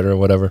bit better or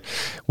whatever.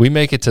 We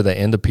make it to the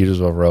end of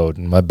Petersville Road,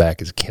 and my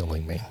back is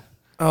killing me.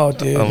 Oh,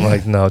 dude. I'm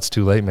like, no, it's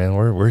too late, man.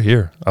 We're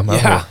here. I'm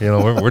out here.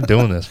 We're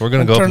doing this. We're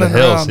going to go up in the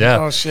turning hills. around. Yeah.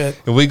 Oh, shit.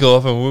 And we go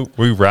up and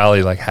we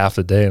rally like half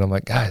the day. And I'm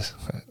like, guys,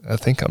 I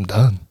think I'm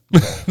done.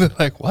 They're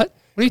like, what?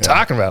 What are you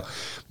talking about?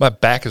 My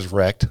back is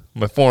wrecked.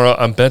 My forearm,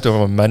 I'm bent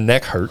over. My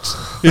neck hurts.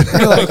 You're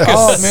like,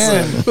 oh,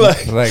 man.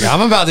 Like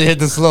I'm about to hit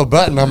this little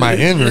button on my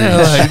injury.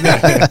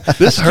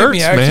 This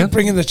hurts, I man. keep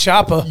bringing the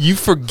chopper. You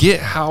forget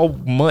how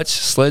much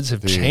sleds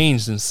have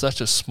changed in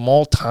such a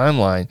small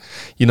timeline.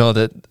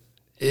 That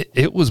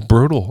it was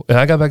brutal. And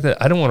I got back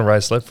I didn't want to ride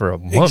a sled for a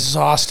month.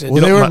 Exhausted.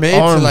 Well, they were made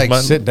arms,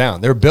 to sit down.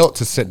 They were built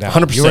to sit down.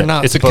 100%. You were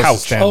not It's a supposed couch.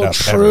 to stand Oh, up.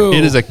 true. Ever.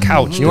 It is a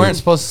couch. You weren't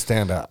supposed to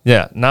stand up.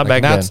 Yeah, not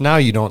back then. Now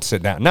you don't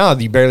sit down. Now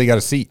you barely got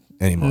a seat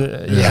anymore.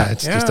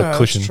 It's just a that's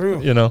cushion.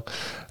 true.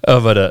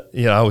 But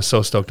I was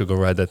so stoked to go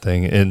ride that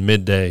thing in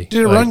midday.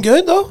 Did it run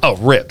good, though? Oh,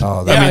 ripped.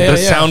 Oh, the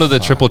sound of the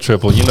triple.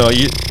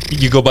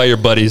 You go by your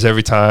buddies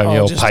every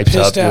time. Just pipes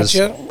pissed up. at Just,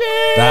 you.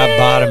 That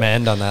bottom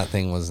end on that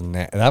thing was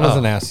that was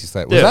a nasty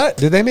sled. Was Yeah.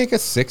 did they make a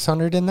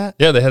 600 in that?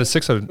 yeah, they had a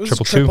 600 was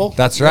triple triple. two.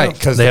 That's right.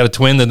 Because They had a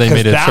twin, then they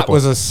made it a that triple.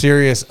 was a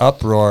serious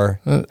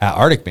uproar at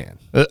Arctic Man.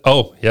 Yeah.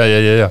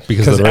 Because of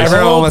Because the racing.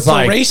 everyone was The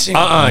like, racing.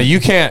 you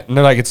can't. And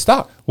they're like, it's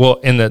stopped. Well,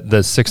 in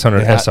the 600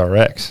 Yeah.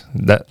 SRX,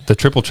 the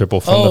triple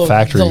from Oh, the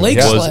factory the lake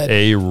was sled.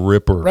 a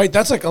ripper. Right,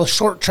 that's like a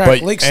short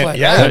track lake sled.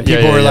 yeah, right?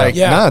 people yeah, were yeah. like,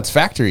 Yeah. no, it's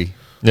factory.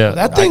 Yeah,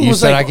 That thing You was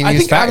said like, I can I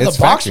use think out of it's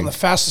the box factory. one of the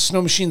fastest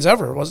snow machines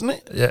ever, wasn't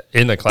it? yeah,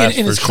 in the class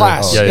In for its sure.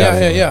 class.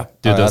 Yeah. Yeah.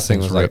 Dude, That those thing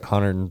things was were like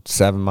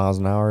 107 miles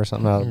an hour or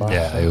something out of the box.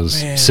 yeah, it was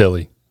Man.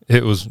 silly.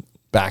 It was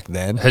Back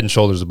then. head and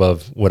shoulders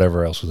above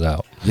whatever else was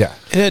out. Yeah.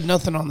 It had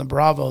nothing on the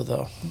Bravo,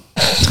 though.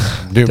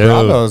 Dude,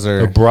 Bravos the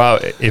are.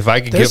 if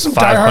I could There's get some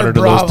 500 of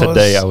diehard those Bravos.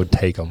 today, I would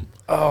take them.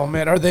 Oh,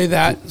 man. Are they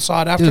that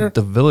sought after? Dude,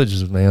 the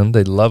villages, man,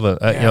 they love it.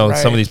 Yeah, right.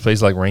 Some of these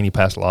places like Rainy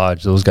Pass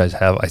Lodge, those guys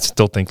have, I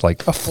still think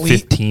like A fleet?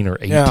 15 or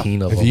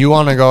 18 of If them. you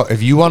want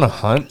to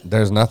hunt,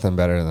 there's nothing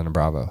better than a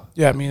Bravo.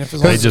 Yeah, I mean, if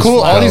it's They like It's just cool.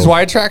 All go. these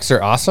wide tracks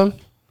are awesome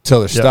till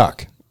they're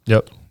stuck.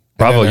 Yep.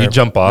 Bravo, then you they're-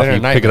 jump off, then you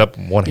they're pick it nightmare. up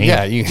in one hand.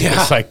 Yeah, you can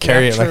just like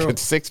carry it like true.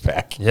 it's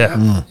 6-pack.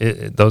 Yeah,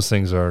 those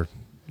things are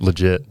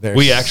legit. They're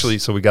We s- actually,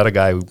 so we got a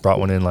guy who brought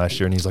one in last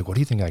year, and he's like, "What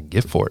do you think I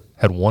get for it?"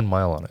 Had 1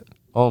 mile on it.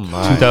 Oh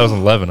my!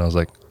 2011. I was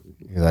like,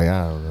 He's like,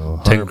 I don't know,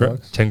 10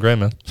 grand, 10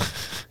 grand, man.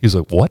 He's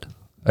like, "What?"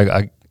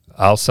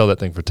 I'll sell that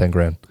thing for 10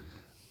 grand.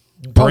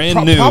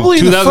 Brand new, Probably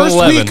the first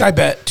 2011. week, I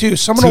bet, too.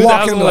 Someone will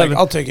walk in and be like, 2011.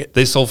 I'll take it.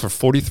 They sold for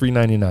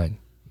 $43.99,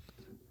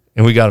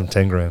 and we got him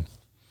 10 grand.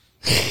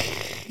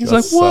 He's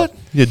like, "What?"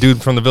 Yeah,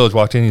 dude from the village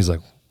walked in. He's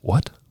like,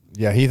 "What?"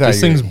 Yeah, he thought This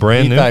thing's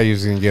brand new. He thought he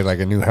was gonna get like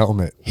a new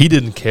helmet. He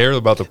didn't care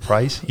about the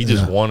price. He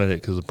just wanted it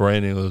because the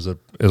brand new was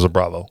a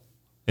Bravo,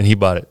 and he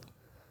bought it.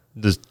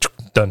 Just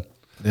done,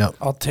 Yep.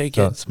 I'll take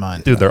So- it. It's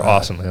mine. dude. They're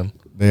awesome, man.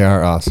 They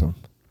are awesome.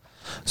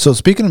 So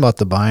speaking about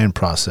the buying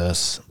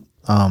process,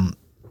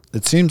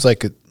 it seems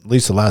like at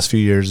least the last few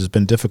years, it's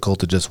been difficult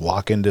to just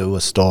walk into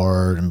a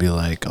store and be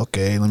like,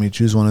 okay, let me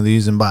choose one of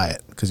these and buy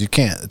it, because you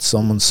can't. It's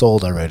someone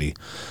sold already.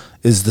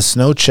 Is the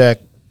snow check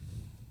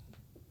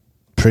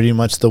pretty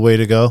much the way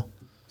to go?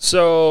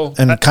 So,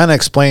 and kind of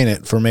explain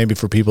it for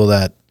people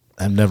that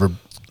have never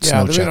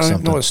snow checked don't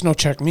something. know what snow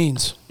check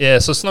means. Yeah,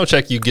 so snow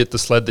check, you get the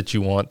sled that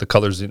you want, the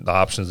colors, the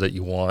options that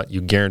you want.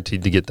 You're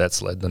guaranteed to get that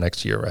sled the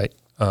next year, right?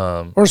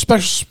 Or a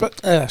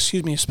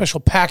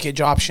special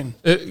package option.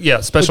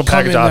 Special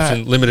package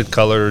option, limited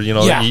color. You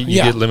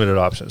get limited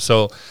options.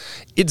 So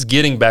it's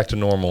getting back to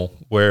normal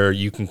where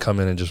you can come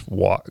in and just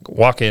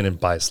walk in and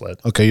buy a sled.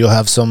 Okay, you'll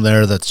have some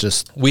there that's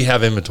just... We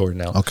have inventory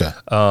now. Okay.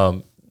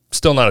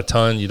 Still not a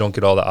ton. You don't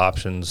get all the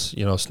options.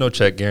 Snow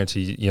check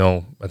guarantee,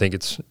 I think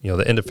it's,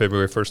 the end of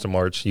February, 1st of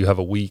March, you have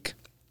a week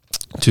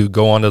to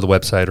go onto the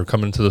website or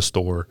come into the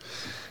store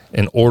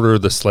and order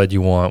the sled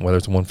you want, whether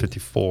it's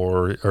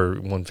 154 or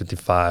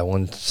 155,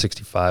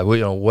 165,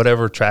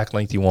 whatever track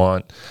length you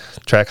want,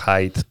 track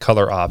height,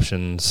 color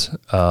options.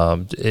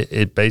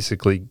 It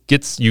basically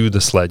gets you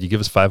the sled. You give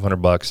us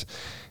 $500,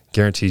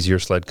 guarantees your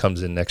sled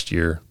comes in next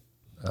year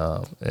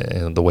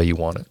and the way you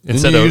want it.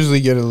 And you usually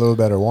get a little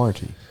better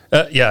warranty.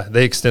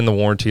 They extend the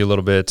warranty a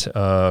little bit,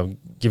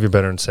 give you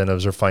better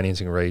incentives or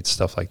financing rates,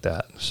 stuff like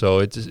that.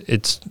 So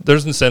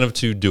there's incentive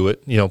to do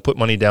it. Put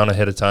money down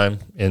ahead of time,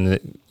 and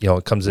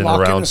it comes in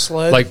Lock around in a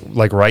sled.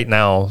 like right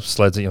now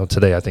sleds.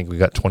 Today I think we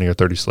got 20 or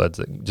 30 sleds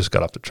that just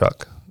got off the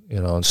truck.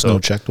 And snow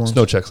checked ones.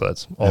 Snow check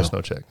sleds, all snow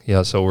check.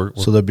 Yeah, so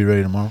so they'll be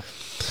ready tomorrow.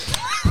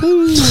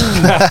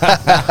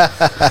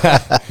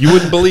 You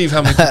wouldn't believe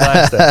how many people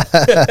ask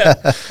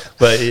that.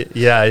 But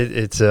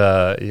it's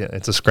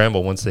a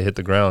scramble once they hit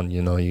the ground.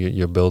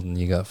 You're building.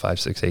 You got 5,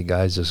 6, 8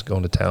 guys just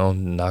going to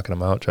town, knocking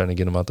them out, trying to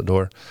get them out the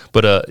door.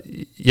 But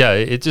it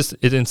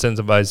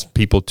incentivizes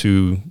people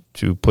to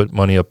put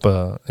money up,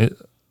 ahead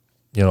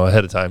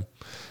of time,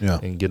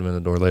 and get them in the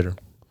door later.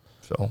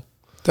 So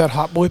that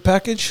hot boy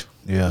package.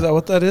 Yeah, is that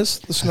what that is?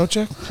 The snow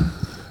check.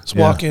 Just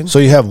walk in. So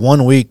you have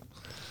 1 week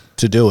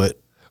to do it.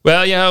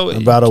 Well, yeah,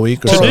 about a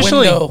week or so.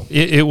 Traditionally,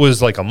 it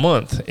was like a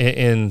month.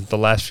 In the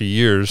last few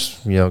years,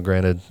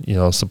 granted,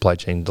 supply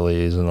chain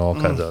delays and all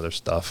kinds of other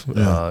stuff.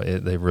 Yeah.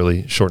 They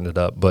really shortened it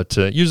up. But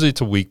usually it's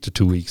a week to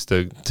 2 weeks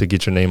to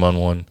get your name on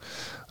one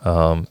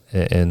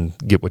and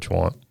get what you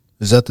want.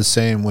 Is that the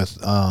same with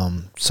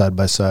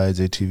side-by-sides,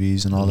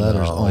 ATVs, and all that?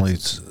 Or only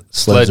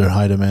sleds are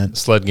high demand?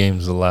 Sled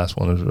Games is the last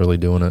one that's really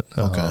doing it.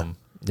 Okay.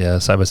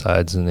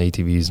 Side-by-sides and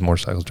ATVs,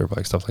 motorcycles, dirt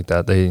bikes, stuff like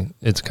that.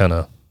 It's kind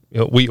of...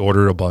 we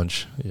order a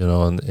bunch,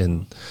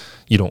 and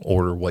you don't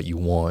order what you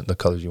want, the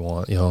colors you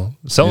want.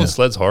 Selling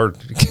sleds hard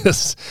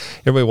because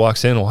everybody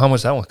walks in. Well, how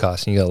much that one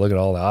cost? And you got to look at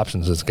all the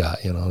options it's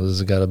got.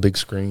 Does it got a big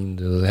screen?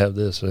 Does it have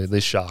this? Or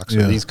these shocks?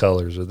 Or these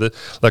colors? Or the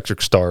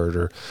electric start?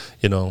 Or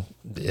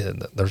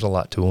there's a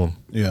lot to them.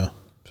 Yeah.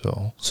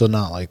 So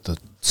not like the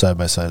side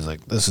by side is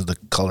like this is the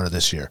color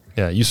this year.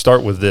 Yeah, you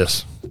start with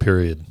this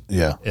period.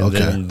 Yeah.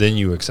 And then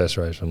you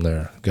accessorize from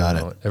there. Got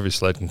it. Every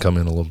sled can come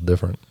in a little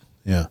different.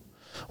 Yeah.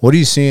 What are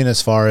you seeing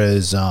as far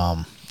as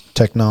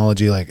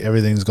technology? Like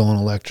everything's going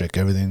electric,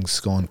 everything's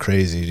going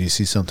crazy. Do you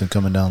see something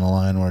coming down the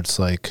line where it's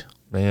like,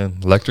 man,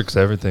 electric's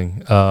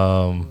everything.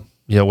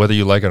 Whether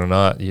you like it or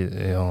not,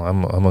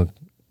 I'm a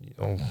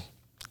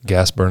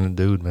gas burning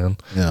dude, man.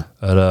 Yeah.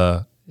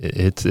 But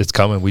it's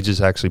coming. We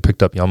just actually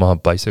picked up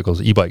Yamaha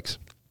bicycles, e-bikes,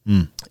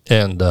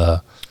 and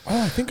I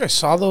think I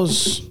saw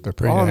those. They're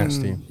pretty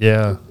nasty.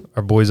 Yeah,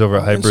 our boys over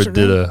at Hybrid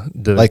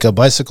did like a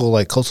bicycle,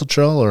 like coastal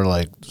trail or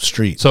like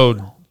street.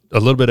 So a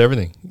little bit of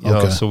everything.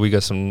 Okay. So we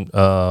got some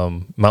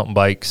mountain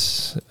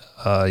bikes.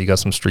 You got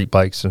some street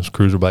bikes, some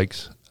cruiser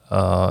bikes,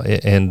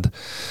 and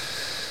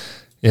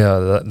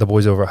the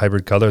boys over at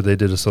Hybrid Color, they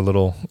did us a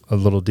little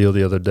deal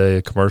the other day.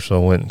 A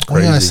commercial went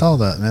crazy. Oh yeah, I saw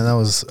that, man. That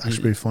was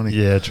actually pretty funny.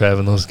 Yeah, Trav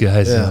and those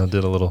guys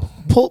did a little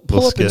pull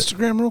little up skit.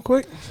 Instagram real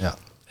quick. Yeah,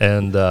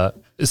 and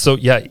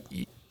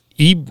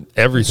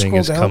everything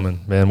is coming,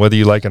 man. Whether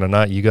you like it or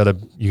not, you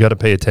gotta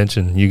pay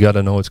attention. You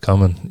gotta know it's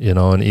coming,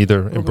 and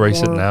either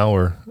embrace it now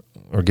or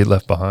get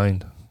left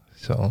behind.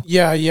 So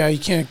you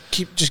can't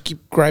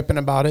keep griping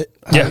about it.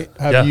 Yeah,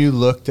 have you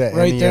looked at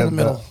right any there in of the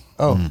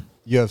middle?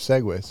 You have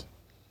Segways.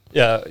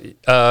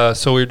 Yeah,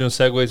 so we were doing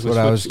Segways. What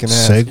I was going to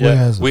ask. Segway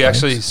has we bikes?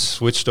 actually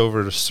switched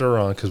over to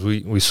Suron because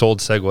we sold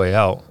Segway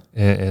out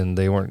and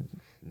they weren't.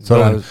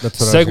 So that's what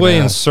Segway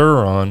and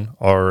Suron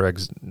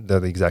they're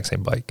the exact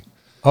same bike.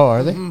 Oh,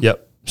 are they?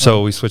 Yep.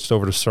 So we switched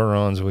over to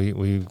Surons.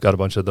 We got a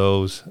bunch of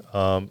those,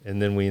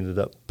 and then we ended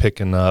up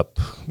picking up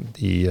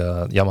the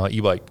Yamaha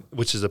e-bike,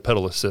 which is a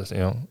pedal assist,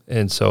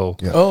 And so,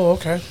 Oh,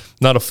 okay.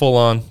 not a full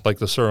on like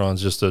the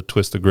Surons, just a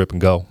twist the grip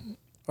and go.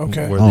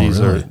 Okay. Where these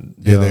really? are,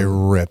 They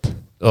rip.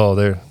 Oh,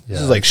 they're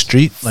This is like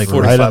street, like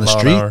 45 right on the mile an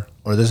street, hour.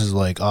 or this is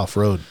like off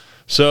road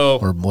So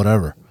or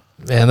whatever.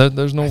 man,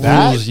 there's no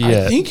rules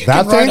yet. I think you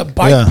That can ride a thing?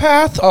 bike Yeah.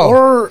 path Oh.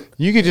 or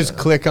You could just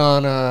click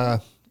on, I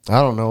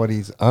don't know what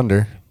he's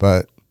under,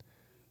 but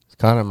it's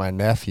kind of my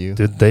nephew.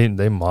 Dude,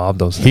 they mob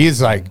those things.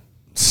 He's like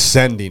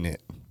sending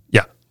it.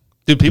 Yeah.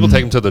 Dude, people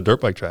take them to the dirt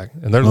bike track,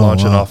 and they're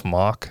launching off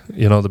Mach.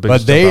 You know, the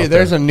biggest.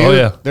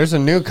 But there's a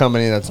new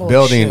company that's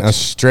building a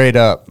straight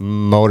up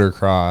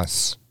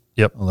motocross.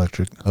 Yep,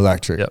 electric.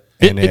 Yep,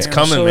 it's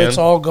coming, so man. It's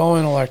all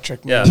going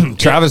electric. Man. Yeah,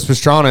 Travis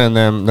Pastrana and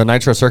them, the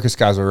Nitro Circus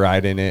guys were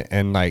riding it,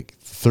 and like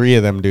 3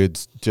 of them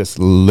dudes just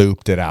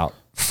looped it out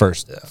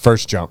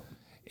first jump.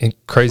 And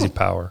crazy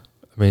power.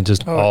 I mean,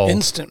 just all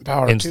instant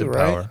power too,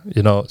 right?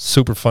 You know,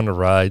 super fun to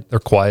ride. They're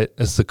quiet.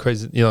 It's the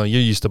crazy. You know, you're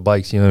used to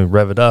bikes. You know,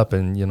 rev it up,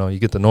 and you know, you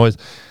get the noise.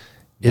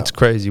 It's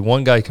crazy.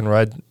 One guy can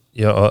ride,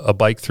 you know, a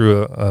bike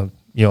through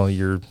you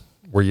know,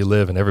 where you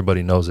live, and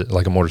everybody knows it,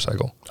 like a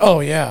motorcycle. Oh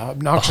yeah,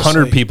 obnoxiously.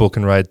 100 people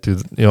can ride through,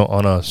 you know,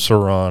 on a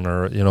Suron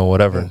or you know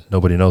whatever. Yeah.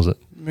 Nobody knows it.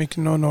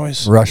 Making no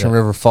noise. Russian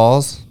River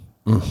Falls.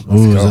 Ooh, is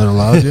that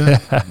allowed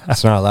yet?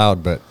 It's not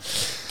allowed, but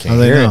can't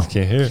hear it.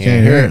 Can't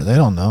hear it. They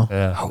don't know.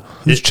 Yeah.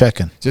 Who's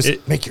checking?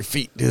 Just make your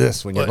feet do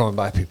this when you're going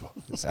by people.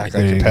 Just act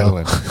like you're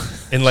pedaling.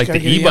 And like the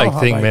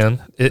e-bike thing,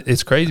 man,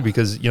 it's crazy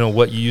because, you know,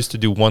 what you used to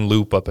do one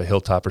loop up a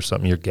hilltop or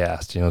something, you're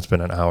gassed. You know, it's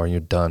been an hour and you're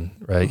done,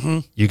 right? Mm-hmm.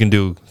 You can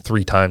do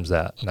 3 times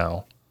that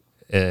now.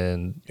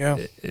 And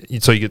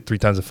so you get 3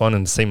 times the fun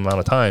in the same amount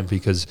of time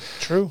because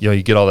you know,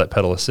 you get all that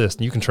pedal assist.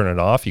 And you can turn it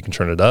off, you can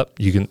turn it up,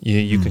 you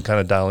can kind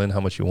of dial in how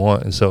much you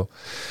want. And so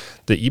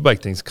the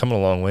e-bike thing's coming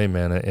a long way,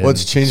 man. And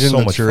it's changing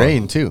the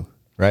terrain too,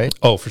 right?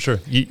 Oh, for sure.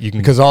 You can,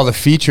 because all the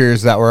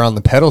features that were on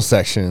the pedal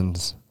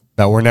sections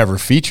that were never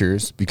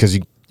features because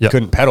you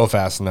couldn't pedal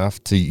fast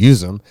enough to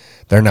use them,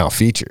 they're now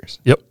features.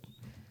 Yep.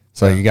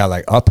 So you got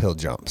like uphill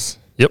jumps.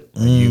 Yep.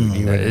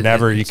 You could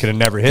have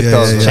never hit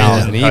those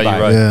without an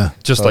e-bike. Yeah.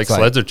 Just so like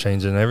sleds are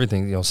changing,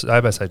 everything, you know,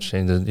 side by side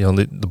changing, you know,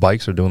 the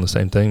bikes are doing the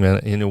same thing,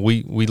 man. You know,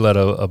 we let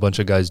a bunch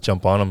of guys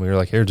jump on them. We were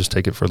like, here, just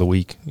take it for the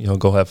week, you know,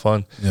 go have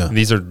fun. Yeah. And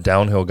these are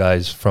downhill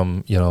guys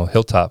from, you know,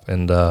 Hilltop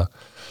and, you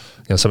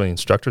know, some of the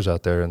instructors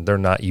out there, and they're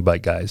not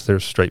e-bike guys. They're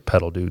straight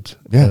pedal dudes.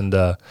 Yeah. And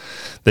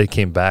they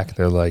came back.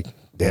 They're like,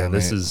 damn,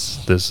 this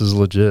is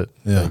legit.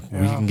 Yeah. Like,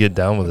 we can get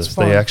down with this.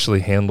 Fun. They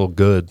actually handle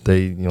good.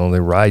 They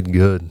ride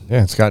good.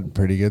 Yeah, it's got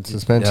pretty good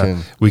suspension.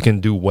 Yeah. We can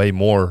do way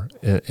more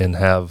and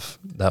have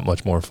that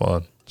much more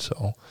fun.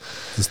 So,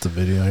 is this the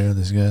video here,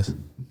 these guys?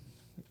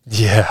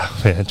 Yeah,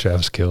 man,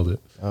 Travis killed it.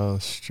 Oh,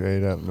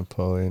 straight up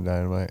Napoleon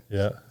Dynamite.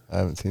 Yeah. I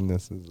haven't seen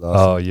this. This is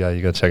awesome. Oh, yeah,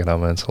 you got to check it out,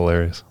 man. It's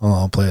hilarious. Hold on,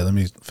 I'll play it. Let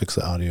me fix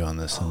the audio on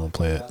this and we'll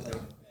play it.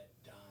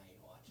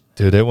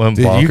 Dude, it went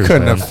bonkers, you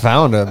couldn't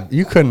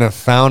have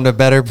found a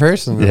better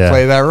person to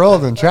play that role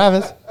than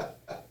Travis.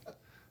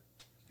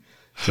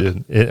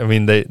 Dude, I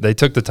mean, they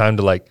took the time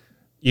to, like,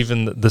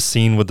 even the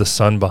scene with the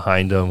sun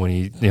behind him when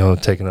he, you know,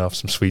 taking off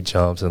some sweet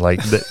jumps, and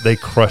like they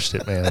crushed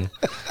it, man.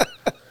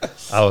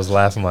 I was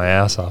laughing my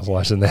ass off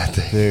watching that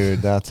thing.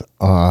 Dude, that's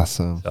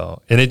awesome.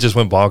 So, and it just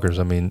went bonkers.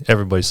 I mean,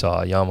 everybody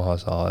saw it. Yamaha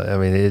saw it. I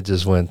mean, it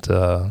just went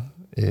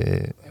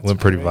it went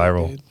pretty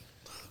viral.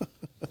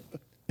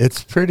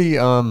 It's pretty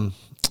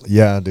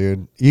yeah,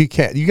 dude. You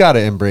got to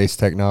embrace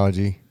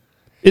technology.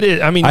 It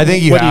is. I mean, I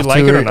think you have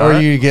like to, it or not,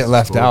 or you get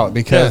left out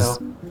because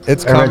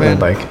it's coming.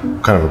 Bike.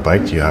 What kind of a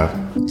bike do you have?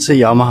 It's a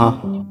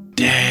Yamaha.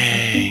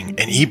 Dang,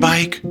 an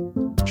e-bike?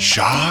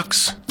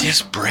 Shocks?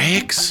 Disc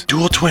brakes?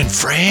 Dual twin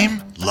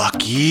frame?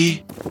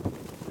 Lucky.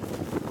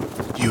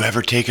 You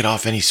ever take it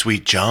off any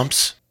sweet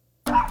jumps?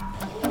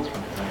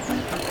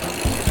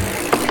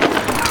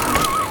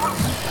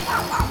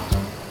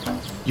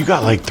 You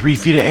got like 3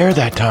 feet of air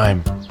that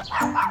time.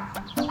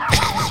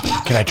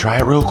 Can I try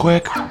it real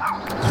quick?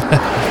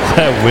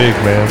 That wig,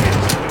 man.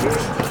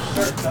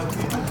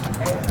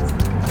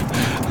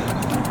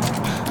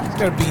 He's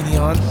got a beanie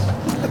on.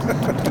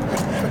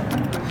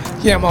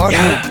 Yeah, I'm on.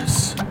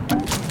 Yes.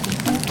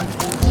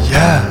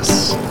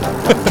 Yes.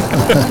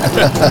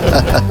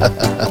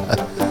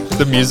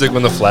 The music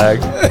when the flag.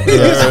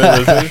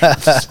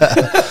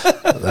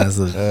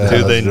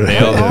 Dude, they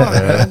nailed it,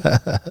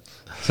 man.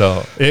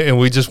 So, and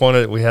we just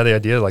we had the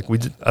idea, like,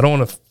 I don't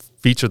want to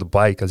feature the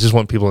bike. I just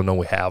want people to know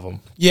we have them.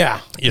 Yeah.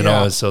 You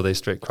know, and so they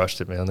straight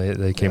crushed it, man.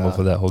 They came up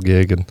with that whole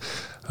gig, and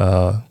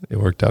it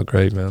worked out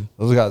great, man.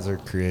 Those guys are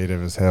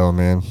creative as hell,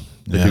 man.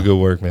 They do good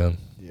work, man.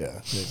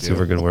 Yeah.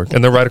 Super good work.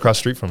 And they're right across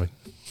the street from me.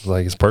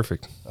 Like, it's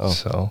perfect. Oh.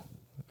 So,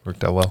 it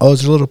worked out well. Oh,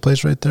 is there a little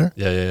place right there?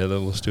 Yeah, the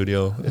little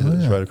studio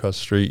is right across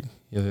the street.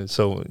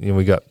 So,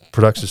 we got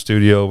production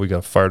studio, we got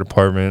a fire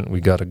department, we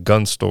got a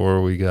gun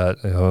store, we got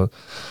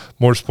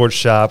motorsports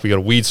shop, we got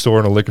a weed store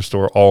and a liquor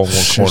store all in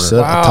one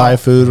corner. Wow. Thai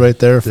food right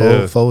there,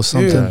 faux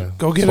something. Dude,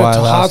 go get a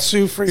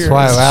Tohatsu for your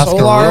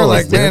solar.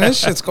 Like, man, this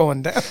shit's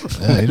going down.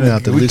 Yeah, you don't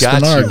have to lease the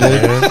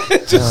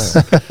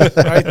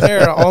dude. Right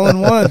there, all in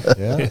one.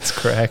 Yeah. It's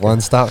cracking.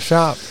 One-stop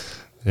shop.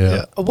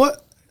 Yeah.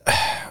 What?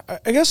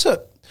 I guess I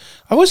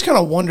always kind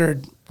of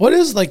wondered, what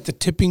is like the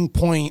tipping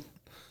point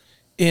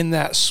in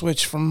that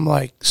switch from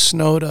like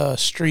snow to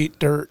street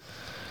dirt?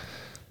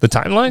 The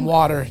timeline?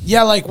 Water.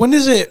 Yeah, like when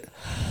is it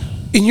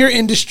in your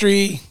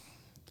industry?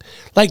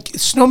 Like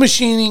snow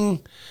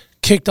machining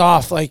kicked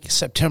off like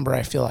September,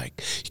 I feel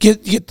like. You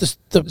get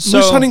the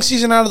moose hunting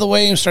season out of the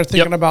way and start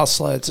thinking about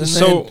sleds. And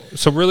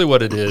so really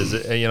what it is,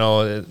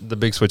 the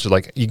big switch is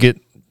like you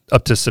get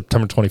up to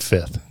September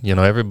 25th. You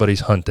know,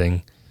 everybody's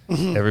hunting.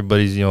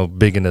 Everybody's, you know,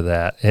 big into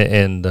that.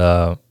 And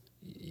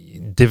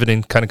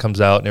dividend kind of comes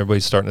out and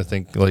everybody's starting to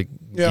think like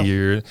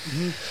gear.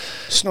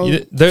 Snow,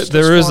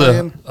 there is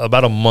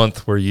about a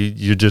month where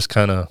you're just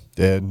kind of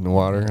dead in the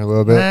water a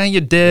little bit.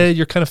 You're dead.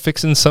 You're kind of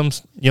fixing some,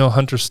 you know,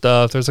 hunter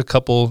stuff. There's a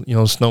couple, you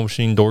know, snow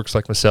machine dorks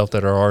like myself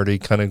that are already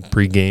kind of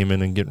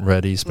pre-gaming and getting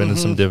ready, spending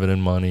some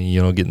dividend money,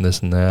 you know, getting this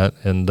and that.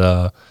 And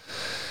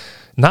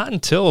not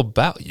until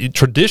about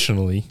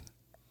traditionally,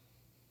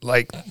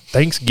 like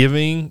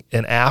Thanksgiving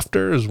and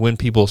after is when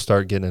people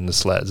start getting into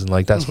sleds, and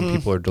like that's when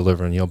people are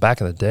delivering. You know, back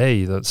in the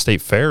day, the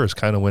state fair is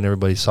kind of when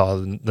everybody saw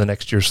the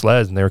next year's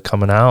sleds, and they were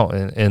coming out,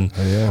 and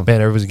man,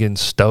 everybody's getting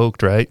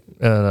stoked, right?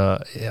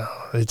 And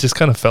it just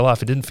kind of fell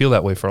off. It didn't feel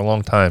that way for a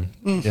long time.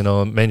 You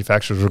know,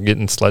 manufacturers were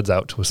getting sleds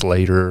out to us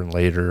later and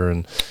later,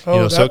 and you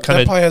know, so it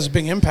kind of probably has a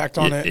big impact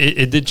on it.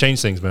 It did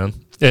change things, man,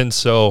 and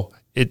so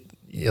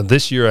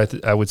this year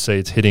I would say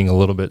it's hitting a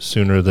little bit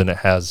sooner than it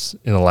has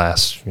in the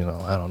last, you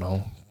know, I don't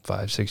know,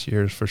 5-6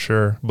 years for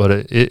sure, but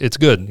it's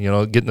good, you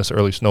know, getting this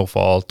early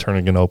snowfall,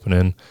 turning and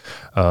opening.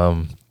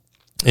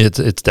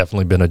 It's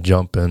definitely been a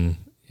jump in,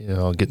 you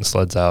know, getting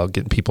sleds out,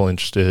 getting people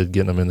interested,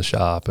 getting them in the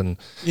shop and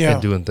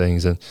doing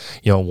things, and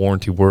you know,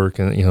 warranty work,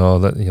 and you know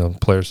that, you know,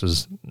 Polaris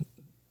has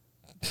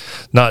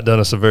not done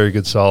us a very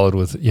good solid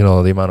with, you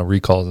know, the amount of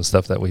recalls and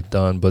stuff that we've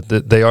done, but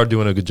they are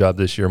doing a good job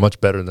this year, much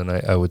better than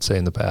I would say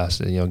in the past.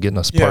 You know, getting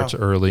us parts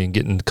early and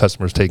getting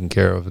customers taken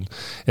care of,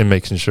 and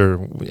making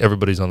sure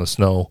everybody's on the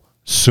snow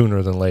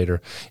sooner than later.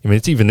 I mean,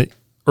 it's even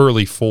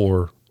early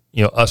for,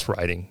 you know, us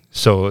riding.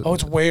 So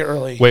it's way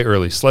early. Way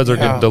early. Sleds are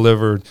getting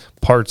delivered,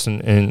 parts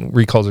and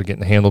recalls are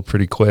getting handled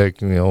pretty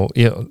quick. You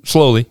know,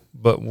 slowly,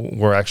 but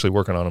we're actually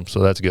working on them, so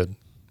that's good.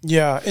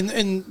 Yeah,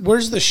 and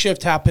where's the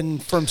shift happen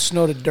from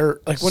snow to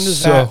dirt? Like when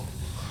does that?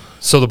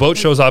 So the boat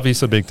show is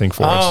obviously a big thing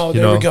for us. Oh,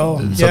 there we go.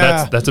 So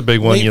that's a big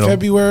one. Late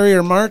February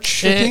or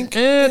March, I think.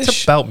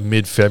 It's about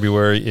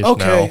mid-February-ish now.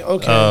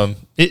 Okay.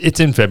 It's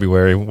in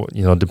February,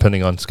 you know,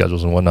 depending on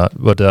schedules and whatnot.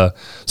 But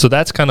so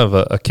that's kind of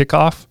a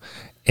kickoff,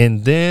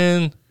 and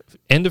then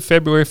end of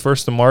February,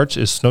 1st of March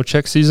is snow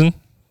check season.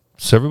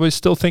 So everybody's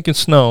still thinking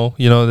snow.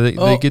 You know,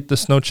 they get the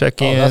snow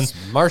check in.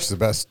 March is the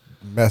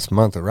best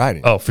month of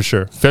riding. Oh, for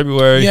sure.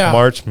 February,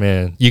 March,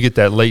 man, you get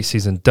that late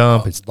season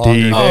dump. It's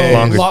deep,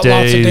 longer days. Lots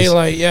of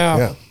daylight,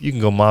 You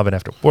can go mobbing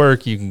after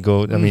work. You can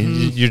go, I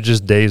mean, your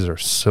just days are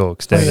so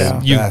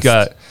extended. You've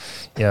got,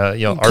 you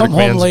know, Arctic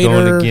Man's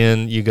going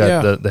again. You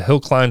got the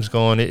hill climbs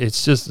going.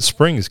 It's just, the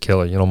spring is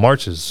killer. You know,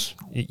 March is,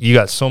 you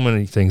got so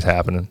many things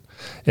happening.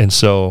 And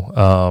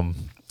so,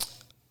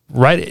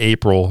 right at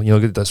April, you know,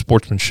 get that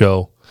Sportsman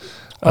show.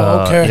 You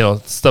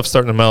know, stuff's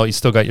starting to melt. You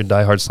still got your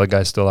diehard sled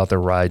guys still out there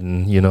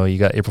riding. You know, you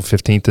got April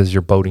 15th is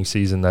your boating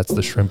season. That's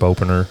the shrimp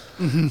opener.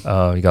 You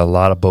got a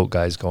lot of boat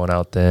guys going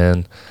out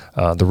then.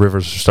 The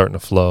rivers are starting to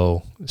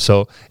flow.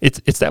 So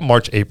it's that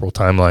March-April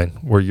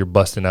timeline where you're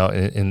busting out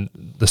and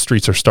the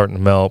streets are starting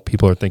to melt.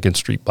 People are thinking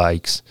street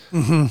bikes.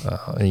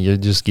 And you're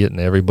just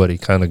getting everybody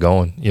kind of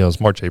going. You know, it's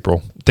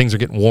March-April. Things are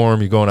getting warm.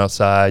 You're going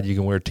outside. You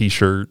can wear a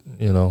T-shirt,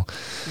 you know.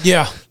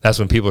 Yeah. That's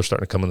when people are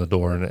starting to come in the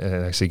door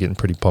and actually getting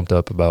pretty pumped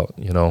up about,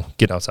 you know,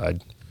 getting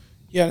outside.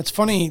 Yeah, it's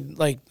funny,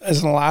 like,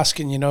 as an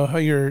Alaskan, you know, how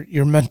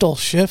your mental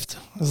shift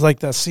is like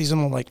that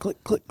seasonal, like,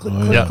 click, click, click,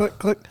 click, click,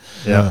 click.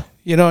 Yeah.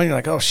 You know, and you're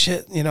like, oh,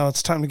 shit, you know,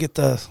 it's time to get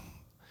the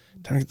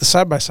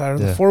side-by-side or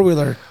the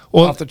four-wheeler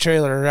off the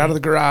trailer or out of the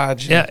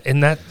garage. Yeah,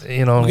 and that,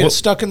 you know. We get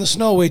stuck in the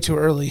snow way too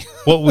early.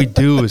 What we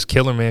do is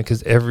killer, man,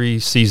 because every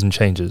season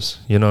changes,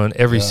 you know, and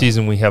every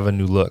season we have a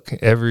new look.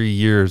 Every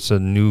year it's a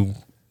new,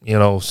 you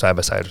know,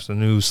 side-by-side, it's a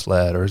new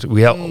sled. Or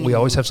we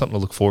always have something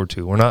to look forward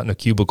to. We're not in a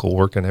cubicle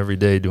working every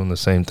day doing the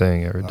same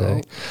thing every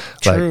day.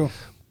 True. Like,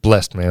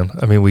 blessed, man.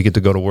 I mean, we get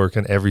to go to work,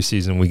 and every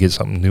season we get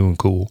something new and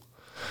cool.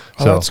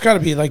 So it's got to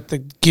be like the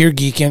gear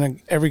geek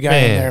in every guy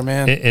in there,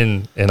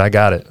 man. And I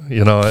got it.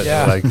 You know,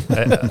 like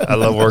I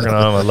love working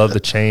on them. I love the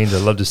change. I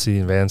love to see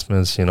the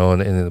advancements, you know,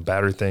 and the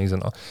battery things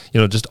and, you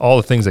know, just all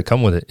the things that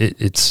come with it.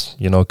 It's,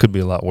 you know, it could be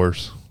a lot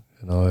worse.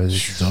 You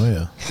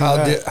know,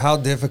 How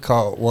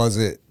difficult was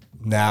it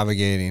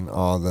navigating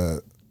all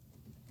the,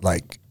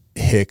 like,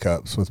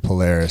 hiccups with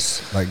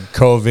Polaris, like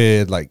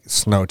COVID, like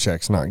snow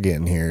checks not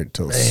getting here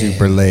till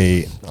super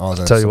late, all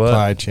the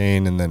supply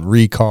chain, and then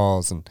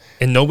recalls, and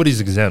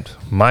nobody's exempt.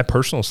 My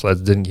personal sleds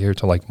didn't get here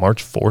till like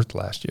March 4th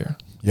last year.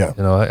 Yeah,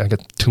 you know, I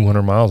got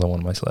 200 miles on one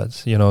of my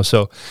sleds. You know,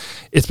 so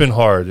it's been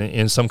hard,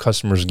 and some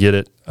customers get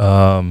it.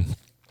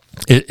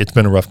 It's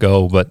been a rough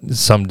go, but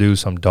some do,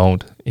 some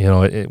don't. You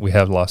know, we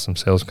have lost some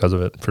sales because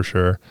of it for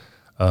sure.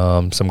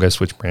 Some guys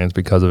switch brands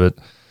because of it.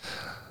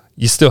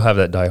 You still have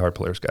that diehard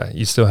Polaris guy.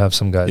 You still have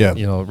some guys,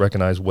 you know,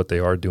 recognize what they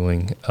are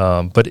doing.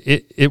 But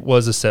it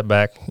was a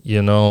setback,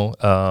 you know.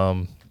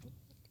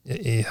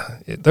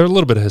 they're a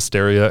little bit of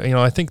hysteria. You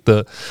know, I think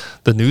the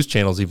news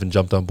channels even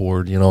jumped on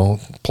board. You know,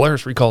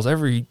 Polaris recalls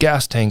every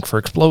gas tank for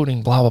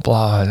exploding, blah, blah,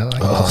 blah. And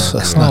like,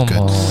 that's not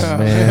good.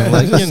 Man.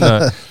 Like,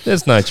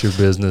 it's not your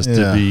business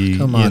to be,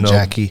 come on,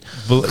 Jackie.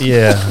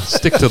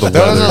 Stick to the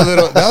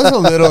weather. That was a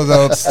little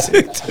though.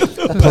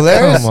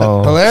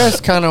 Polaris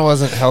kind of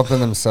wasn't helping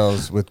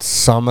themselves with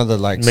some of the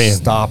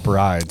stop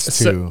rides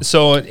too.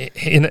 So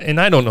and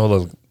I don't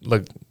know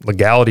the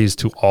legalities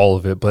to all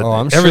of it, but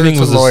I'm everything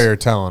sure was a lawyer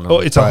telling them. Oh,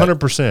 it's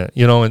 100%.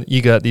 You know, and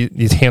you got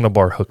these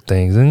handlebar hook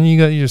things, and you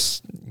got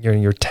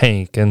your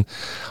tank, and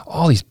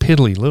all these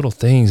piddly little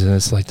things, and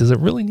it's like, does it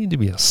really need to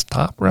be a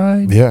stop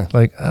ride? Yeah.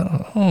 Like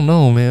I don't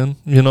know, man.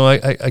 You know, I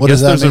What guess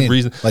does that there's mean? a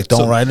reason. Like,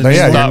 don't ride it.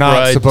 Yeah, anymore? you're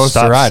not supposed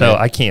to ride sell. it.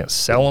 I can't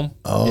sell them.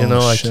 Oh, you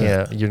know, shit. I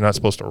can't. You're not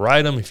supposed to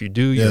ride them. If you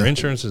do, your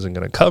insurance isn't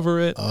going to cover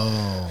it.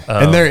 Oh.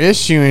 And they're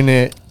issuing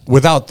it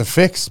without the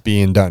fix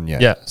being done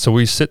yet. Yeah, so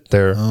we sit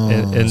there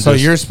and so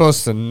you're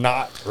supposed to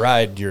not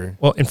ride your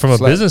and from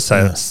sled. a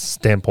business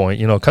standpoint,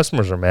 you know,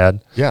 customers are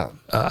mad. Yeah.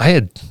 I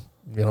had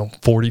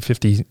 40,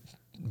 50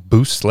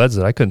 Boost sleds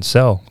that I couldn't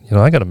sell. You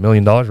know, I got $1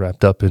 million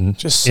wrapped up in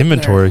Just sitting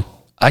inventory there.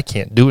 I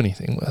can't do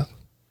anything with.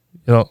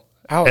 You know,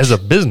 Ouch. as a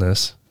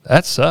business,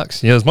 that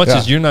sucks. You know, as much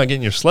as you're not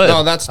getting your sled,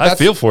 No, that's I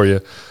feel for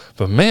you.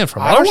 But man,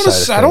 from I our don't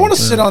side, I don't want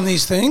to sit on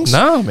these things.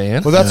 No,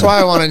 man. Well, that's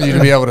why I wanted you to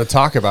be able to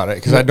talk about it,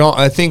 because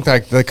I think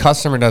like the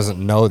customer doesn't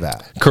know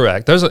that.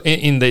 Correct. There's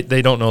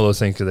they don't know those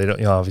things because they don't,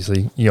 you know,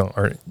 obviously, you know,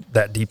 aren't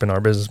that deep in our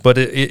business. But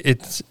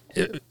it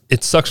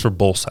sucks for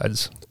both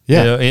sides.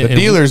 Yeah, You know, the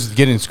dealer's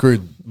getting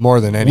screwed more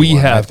than anyone. We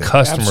I have think.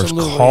 customers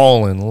Absolutely.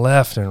 calling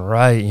left and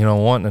right, you know,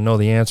 wanting to know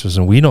the answers,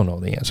 and we don't know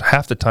the answer.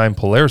 Half the time,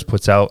 Polaris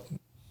puts out,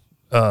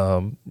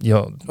 you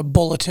know, A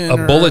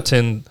bulletin.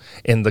 bulletin,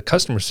 and the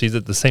customer sees it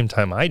at the same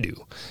time I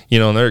do. You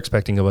know, and they're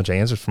expecting a bunch of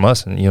answers from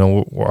us, and you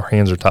know, our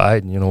hands are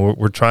tied. And, you know,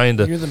 we're trying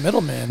to. You're the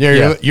middleman.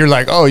 Yeah, you're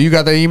like, oh, you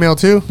got the email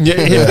too? Yeah,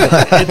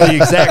 at the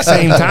exact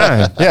same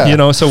time. Yeah. You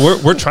know, so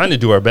we're trying to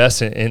do our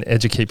best and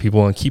educate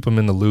people and keep them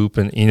in the loop,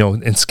 and you know,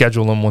 and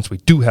schedule them once we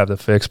do have the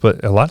fix.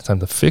 But a lot of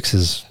times the fix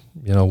is,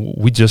 you know,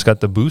 we just got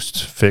the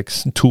Boost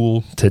fix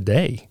tool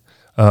today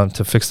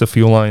to fix the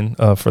fuel line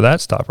for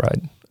that stop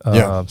ride,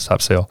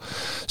 stop sale.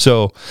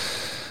 So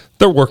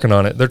they're working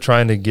on it. They're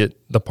trying to get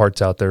the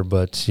parts out there,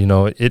 but you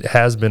know, it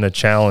has been a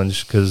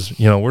challenge because,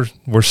 you know, we're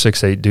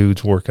 6'8"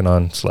 dudes working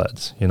on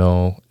sleds, you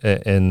know,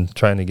 and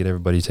trying to get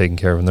everybody taken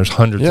care of. And there's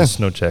hundreds of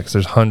snow checks.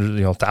 There's hundreds,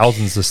 you know,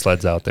 thousands of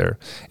sleds out there,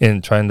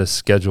 and trying to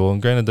schedule.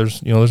 And granted,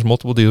 there's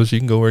multiple deals. You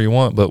can go where you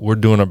want, but we're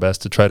doing our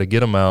best to try to get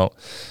them out.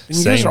 And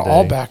you guys are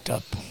all backed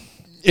up.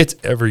 It's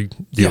every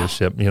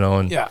dealership, you know,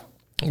 and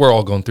we're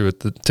all going through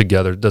it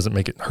together. It doesn't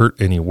make it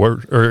hurt any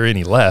worse or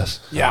any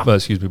less. Yeah. But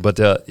excuse me. But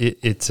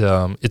it's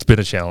been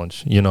a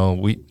challenge. You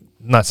know,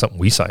 not something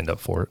we signed up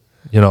for.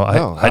 You know, I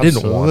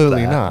didn't want that.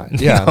 Absolutely not.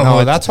 Yeah.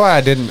 No, that's why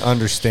I didn't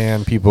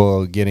understand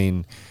people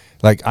getting,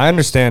 like, I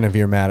understand if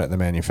you're mad at the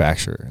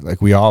manufacturer,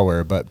 like we all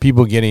were, but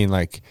people getting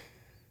like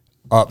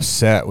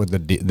upset with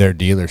their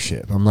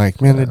dealership. I'm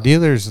like, man, the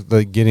dealer's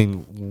like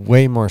getting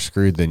way more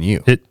screwed than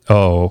you.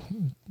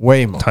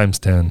 Way more. Times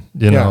 10,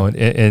 you know,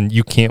 and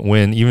you can't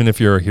win. Even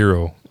if you're a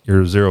hero,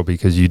 you're a zero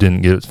because you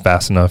didn't get it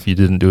fast enough. You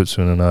didn't do it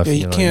soon enough. Yeah,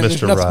 you can't.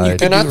 Missed a There's nothing you ride.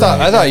 can And do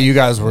I thought you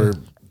guys were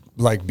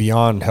like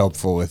beyond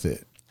helpful with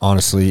it,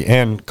 honestly,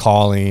 and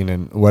calling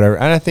and whatever.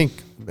 And I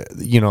think,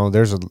 you know,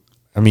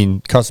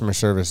 customer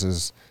service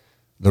is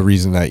the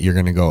reason that you're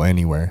going to go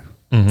anywhere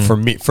for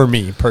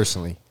me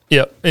personally.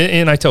 Yeah.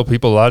 And I tell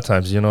people a lot of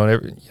times, you know,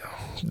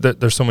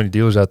 there's so many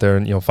dealers out there,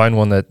 and, you know, find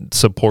one that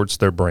supports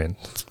their brand,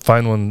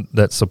 find one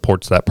that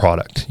supports that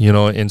product, you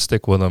know, and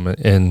stick with them.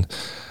 And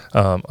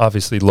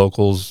obviously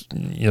locals,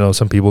 you know,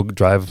 some people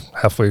drive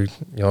halfway, you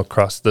know,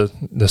 across the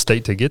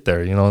state to get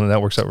there, you know, and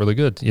that works out really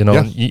good. You know,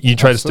 and you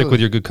try to stick with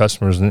your good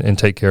customers and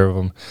take care of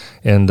them.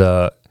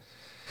 And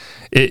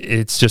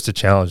it's just a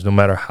challenge, no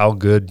matter how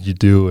good you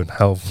do and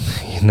how,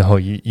 you know,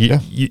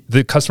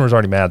 the customer's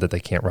already mad that they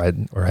can't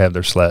ride or have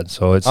their sled.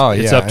 So it's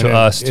up to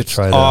us to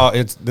try to.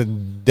 It's the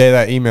day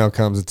that email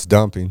comes, it's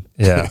dumping.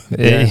 Yeah.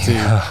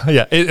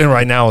 And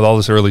right now with all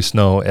this early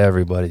snow,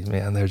 everybody,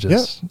 man, they're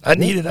just, I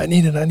need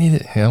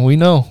it. Yeah, we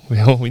know.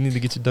 We need to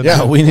get you done.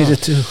 Yeah, we need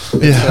it too.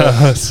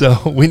 Yeah. So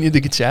we need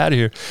to get you out of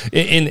here.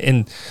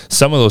 And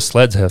some of those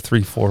sleds have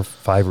 3, 4,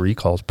 5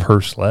 recalls per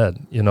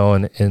sled, you know,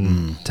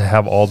 and to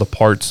have all the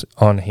parts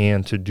on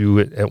hand to do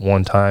it at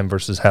one time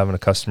versus having a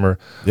customer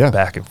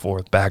back and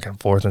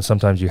forth. And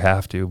sometimes you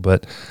have to,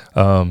 but,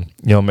 you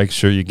know, make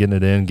sure you're getting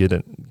it in,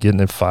 getting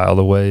it filed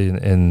away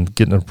and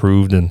getting it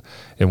approved and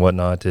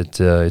whatnot. It's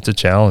a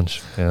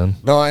challenge, man.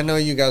 No, I know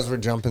you guys were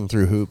jumping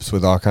through hoops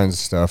with all kinds of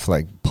stuff,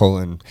 like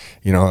pulling,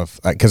 you know,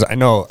 because I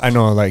know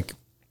like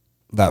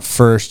that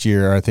first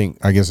year,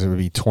 I guess it would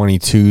be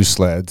 22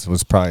 sleds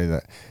was probably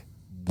the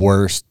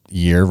worst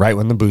year, right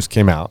when the Boost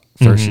came out,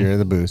 first year of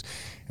the Boost.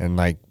 And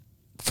like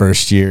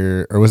first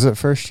year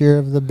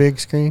of the big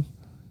screen?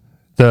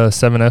 The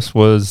 7S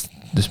was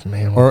this,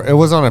 man. Or it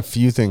was on a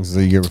few things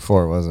the year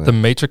before, wasn't it? The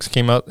Matrix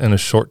came out in a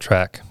short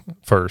track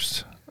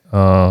first.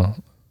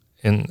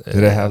 Did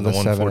it have the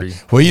 140?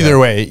 Well, either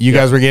way, you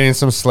guys were getting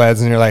some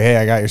sleds, and you're like, "Hey,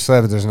 I got your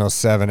sled, but there's no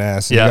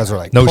 7S." And you guys were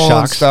like, no pulling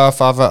shocks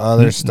stuff off of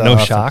other stuff, no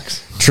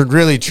shocks.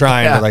 Really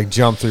trying to like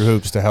jump through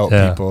hoops to help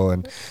people,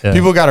 and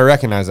people got to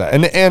recognize that.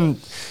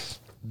 And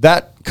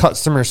that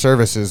customer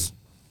service is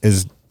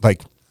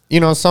like,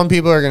 some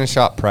people are going to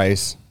shop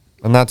price,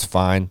 and that's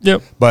fine.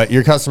 Yep. But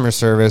your customer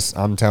service,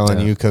 I'm telling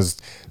you, because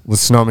with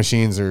snow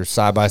machines or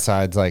side by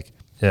sides, like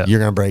you're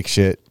going to break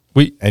shit,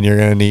 and you're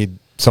going to need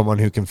someone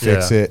who can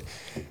fix it.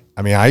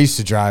 I mean, I used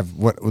to drive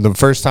the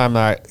first time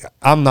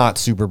I'm not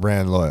super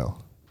brand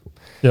loyal.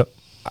 Yep.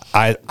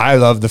 I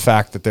love the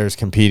fact that there's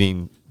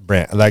competing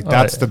brand. Like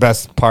that's the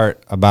best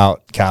part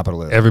about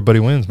capitalism. Everybody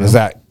wins, man. Is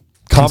that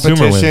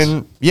competition?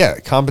 Wins. Yeah,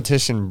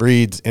 competition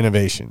breeds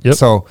innovation. Yep.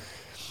 So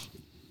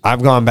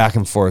I've gone back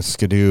and forth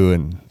Skidoo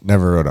and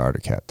never rode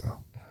Arctic Cat though.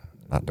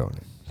 Not doing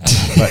it.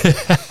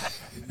 But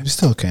you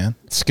still can.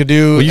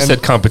 Skidoo. Well, you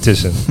said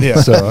competition.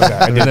 Yeah. So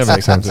I did that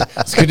make sense.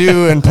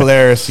 Skidoo and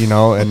Polaris,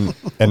 and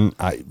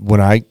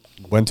when I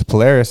went to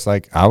Polaris,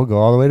 like I would go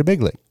all the way to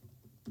Big Lake,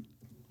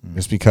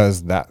 just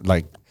because that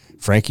like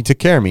Frankie took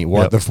care of me.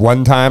 The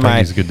one time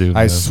I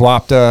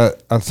swapped a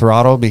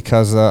throttle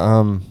because I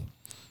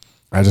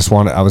was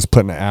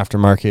putting an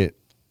aftermarket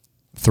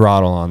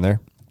throttle on there.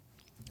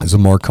 It was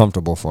more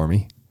comfortable for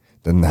me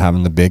than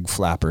having the big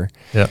flapper.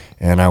 Yeah.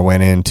 And I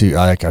went into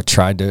I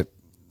tried to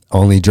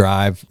only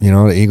drive,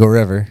 to Eagle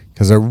River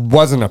because there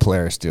wasn't a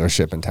Polaris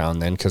dealership in town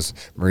then because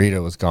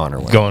Merida was gone or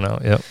what. Going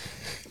out, yep.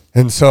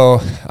 And so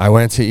I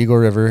went to Eagle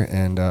River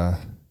and I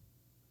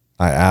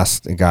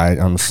asked a guy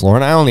on the floor,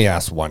 and I only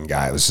asked one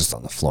guy. It was just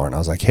on the floor, and I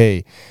was like,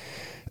 "Hey,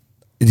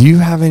 do you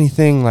have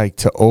anything like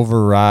to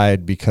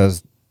override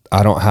because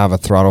I don't have a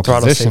throttle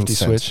position safety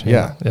switch?"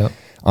 Yeah.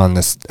 On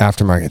this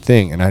aftermarket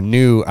thing. And I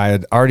knew I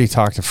had already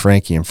talked to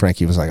Frankie, and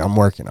Frankie was like, "I'm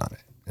working on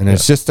it." And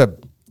it's just a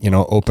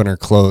open or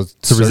closed.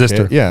 It's a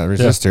resistor. Yeah,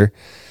 resistor. Yeah.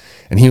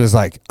 And he was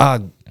like,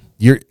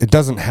 it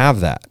doesn't have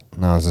that.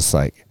 And I was just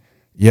like,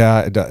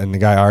 yeah. And the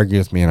guy argued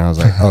with me, and I was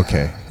like,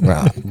 okay,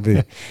 well,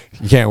 you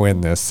can't win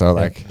this. So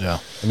like, and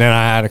then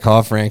I had to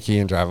call Frankie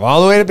and drive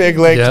all the way to Big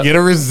Lake to get a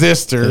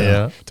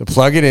resistor to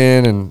plug it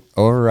in and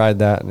override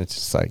that. And it's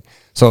just like,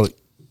 so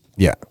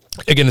yeah.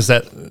 Again, is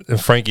that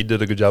Frankie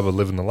did a good job of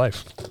living the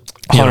life.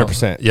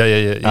 100%.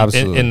 Yeah.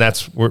 Absolutely. And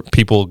that's where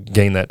people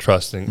gain that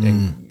trust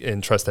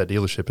and trust that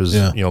dealership is,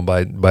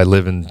 by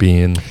living,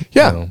 being.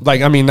 Yeah.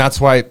 Like, I mean,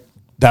 that's why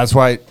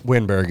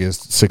Winberg is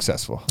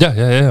successful.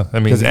 Yeah. I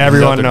mean, because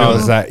everyone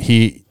knows that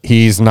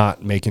he's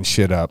not making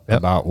shit up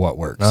about what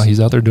works. No, he's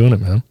out there doing it,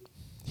 man.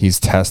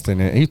 He's testing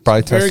it. He's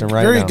probably testing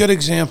right now. Very good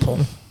example.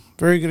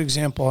 Very good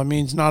example. I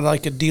mean, it's not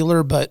like a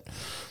dealer, but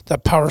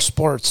that power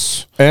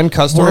sports and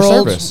customer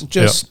service.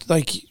 Just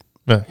like,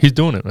 he's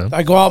doing it, man.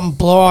 I go out and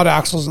blow out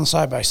axles and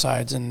side by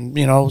sides,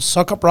 and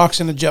suck up rocks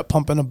in a jet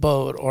pump in a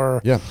boat,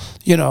 or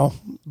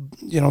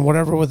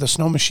whatever with a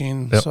snow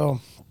machine. Yep.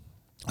 So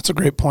that's a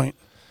great point.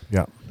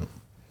 Yeah.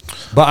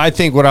 But I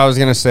think what I was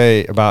gonna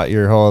say about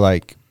your whole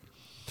like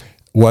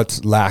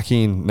what's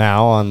lacking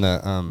now on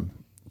the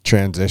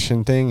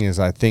transition thing is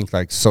I think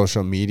like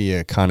social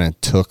media kind of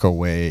took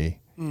away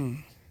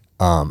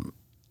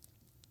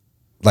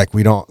like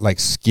we don't like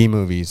ski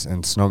movies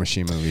and snow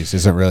machine movies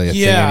isn't really a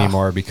thing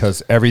anymore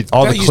because all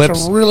the clips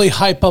used to really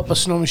hype up a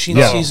snow machine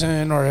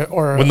season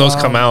or when those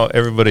come out,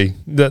 everybody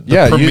the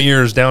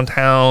premieres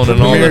downtown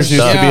and all that used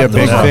stuff. to be a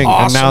big thing,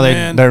 awesome,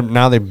 and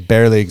now they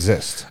barely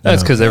exist.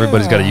 That's because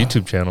everybody's got a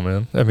YouTube channel,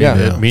 man. I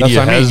mean, media that's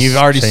what I mean. You've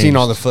already changed. seen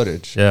all the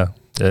footage.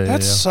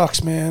 That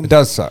sucks, man. It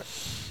does suck.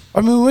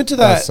 I mean, we went to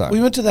that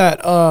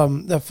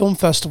that film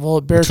festival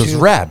at Beartooth. Which was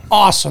rad,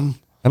 awesome.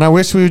 And I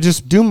wish we would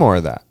just do more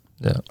of that.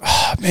 Yeah,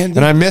 man.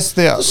 And I missed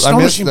the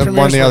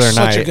one the other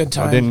night.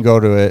 I didn't go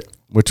to it,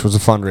 which was a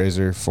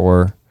fundraiser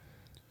for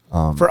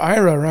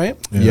IRA, right?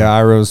 Yeah,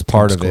 IRA was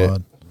part of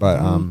it. But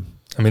I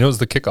mean, it was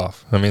the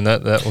kickoff. I mean,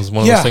 that was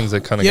one of those things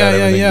that kind of got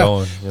everything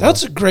going.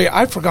 That's great.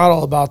 I forgot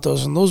all about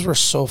those, and those were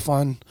so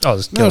fun. Oh,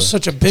 it was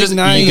such a big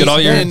night. You get all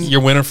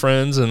your winter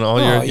friends and all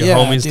your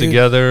homies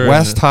together.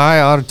 West High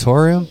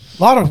Auditorium.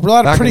 A lot of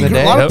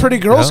pretty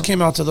girls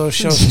came out to those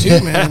shows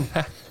too, man.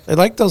 They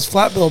like those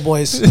flat bill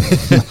boys.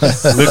 Lift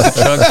the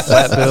trucks,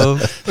 flat bill.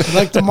 They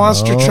like the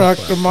monster truck,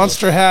 the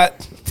monster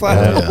hat,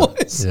 flat bill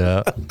boys.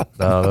 Yeah.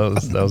 No,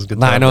 that was good.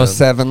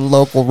 907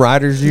 local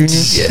riders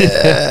union.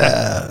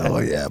 Yeah. Oh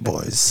yeah,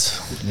 boys.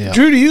 Yeah.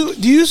 Drew,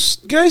 do you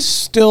guys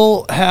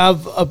still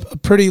have a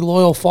pretty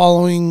loyal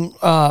following,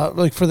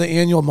 like for the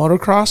annual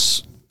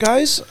motocross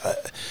guys? I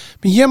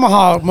mean,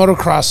 Yamaha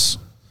motocross,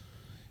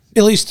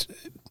 at least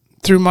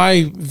through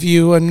my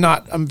view,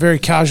 I'm very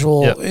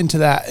casual into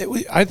that.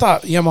 I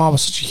thought Yamaha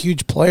was such a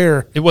huge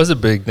player. It was a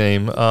big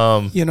name,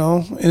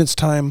 in its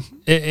time.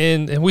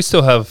 And we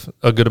still have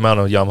a good amount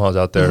of Yamahas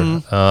out there.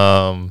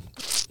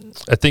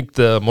 I think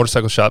the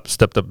motorcycle shop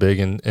stepped up big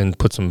and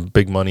put some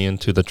big money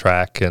into the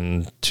track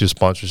and to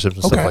sponsorships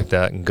and stuff like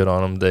that. And good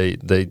on them.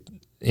 They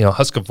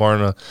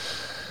Husqvarna,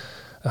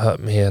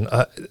 man.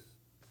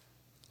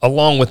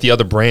 along with the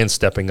other brands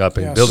stepping up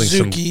and building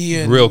Suzuki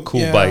some and, real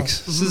cool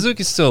bikes.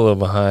 Suzuki's still a little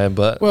behind,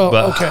 but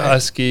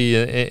Husky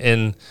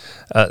and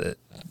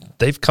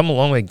they've come a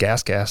long way.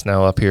 Gas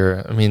now up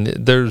here. I mean,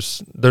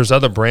 there's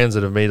other brands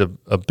that have made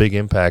a big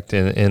impact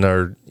and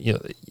are,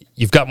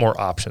 you've got more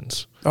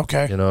options.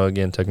 Okay.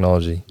 Again,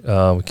 technology.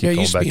 We keep going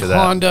used back to be to that.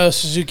 Honda,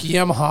 Suzuki,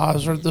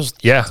 Yamahas, or those.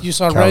 Yeah. You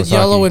saw red,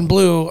 yellow, and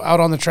blue out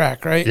on the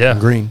track, right? Yeah.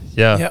 Green.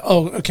 Yeah. Yeah.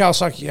 Oh,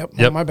 Kawasaki. Yep.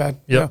 Oh, my bad.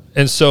 Yep.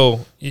 Yeah. And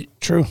so,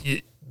 true.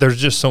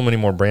 There's just so many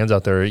more brands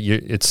out there. I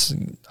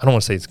don't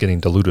want to say it's getting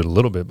diluted a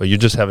little bit, but you're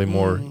just having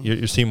more.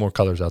 You're seeing more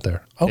colors out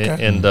there. Okay.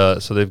 And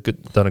so they've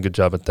done a good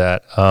job at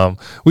that.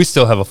 We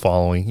still have a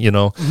following.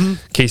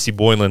 Casey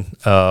Boylan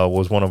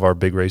was one of our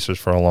big racers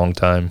for a long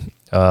time.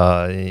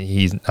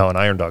 He's now an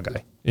Iron Dog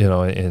guy.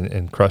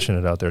 And crushing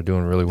it out there,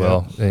 doing really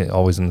well,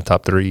 always in the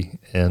top 3.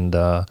 And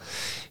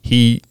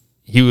he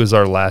was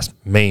our last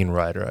main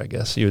rider, I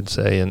guess you would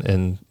say,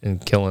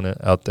 and killing it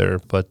out there.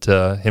 But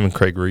him and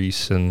Craig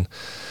Reese and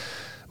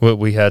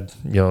we had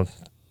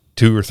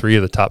 2 or 3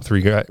 of the top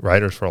 3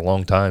 riders for a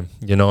long time,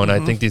 and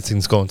I think these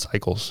things go in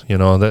cycles,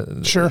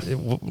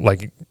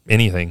 like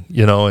anything,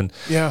 and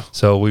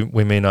so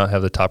we may not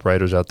have the top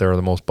riders out there or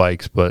the most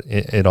bikes, but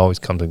it always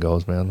comes and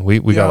goes, man.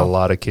 We got a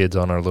lot of kids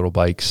on our little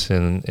bikes,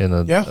 and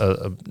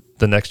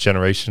the next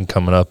generation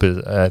coming up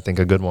is, I think,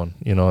 a good one,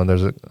 and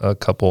there's a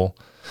couple.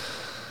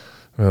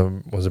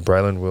 Was it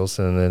Bryland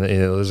Wilson, and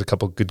there's a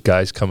couple good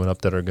guys coming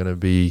up that are going to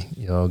be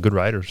good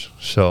riders.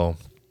 So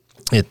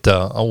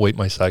I'll wait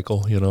my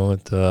cycle.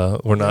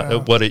 We're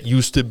not what it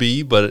used to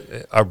be,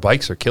 but our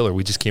bikes are killer.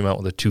 We just came out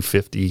with a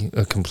 250,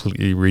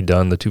 completely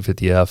redone. The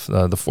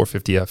 250F, the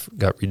 450F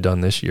got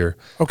redone this year.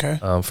 Okay.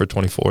 For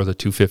 24, the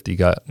 250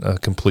 got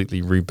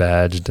completely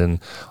rebadged and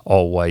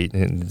all white.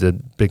 And the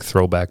big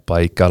throwback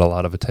bike got a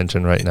lot of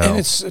attention right now. And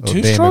it's a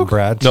 2-stroke?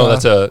 No,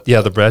 that's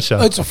the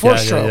Bradshaw. Oh, it's a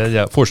 4-stroke.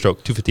 Yeah,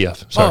 4-stroke,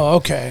 250F. Sorry. Oh,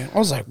 okay. I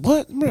was like,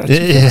 what?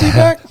 250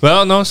 back?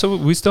 Well, no. So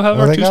we still have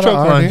our 2-stroke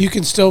line. You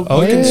can still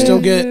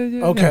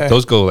get. Okay.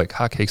 Those go like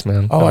hotcakes,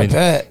 man. Oh, I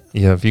bet.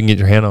 If you can get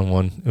your hand on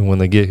one and when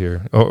they get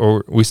here,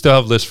 or we still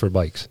have lists for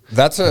bikes.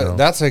 That's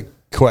a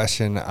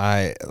question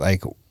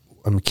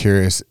I'm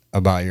curious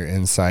about your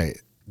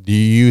insight. Do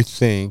you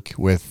think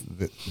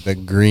with the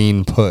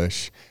green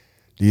push,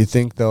 do you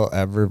think they'll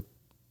ever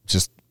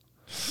just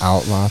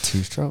outlaw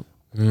 2-stroke?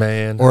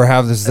 Man. Or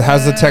has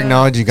the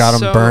technology got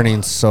them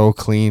burning so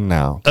clean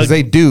now? Because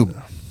they do.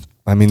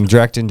 I mean,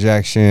 direct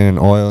injection,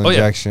 oil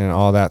injection,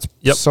 all that's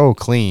so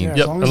clean.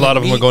 Yep, a lot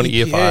of them are going to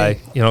EFI.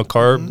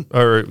 Carb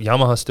or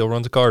Yamaha still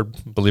runs a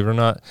carb, believe it or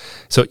not.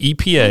 So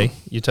EPA,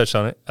 you touched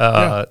on it.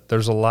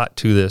 There's a lot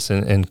to this,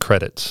 and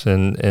credits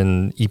and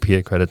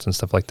EPA credits and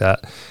stuff like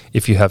that.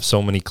 If you have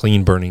so many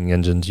clean burning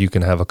engines, you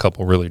can have a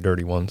couple really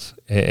dirty ones.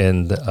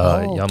 And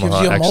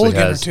Yamaha actually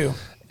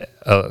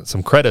has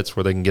some credits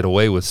where they can get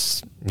away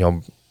with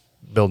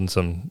building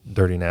some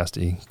dirty,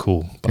 nasty,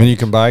 cool bikes. And you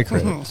can buy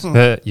credits.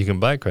 You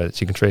can buy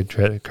credits. You can trade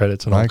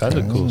credits and all kinds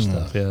of cool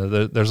stuff.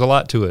 Yeah, there's a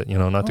lot to it,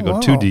 not to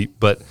go too deep,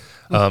 but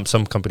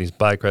some companies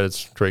buy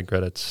credits, trade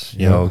credits,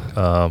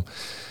 and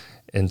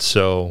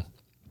so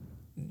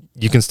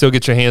you can still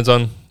get your hands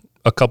on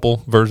a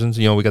couple versions.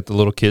 We got the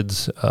little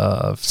kids,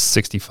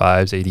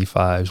 65s,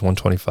 85s,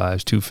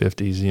 125s,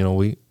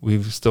 250s.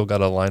 We've still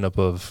got a lineup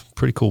of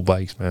pretty cool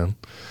bikes, man.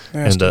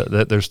 Nasty.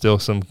 And there's still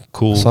some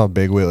cool. I saw a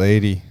big wheel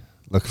 80.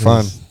 Look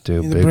fun.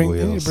 Dude, big wheels.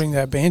 You need to bring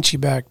that Banshee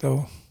back,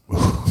 though.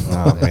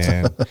 Oh,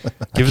 man.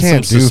 Give it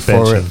some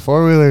suspension.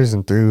 Four-wheelers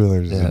and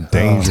three-wheelers are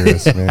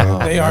dangerous, man.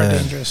 They are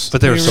dangerous.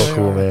 But they're so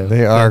cool, man.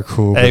 They are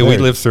cool. Hey, we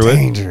lived through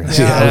dangerous.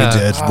 it. Yeah, we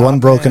did.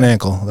 One broken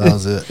ankle. That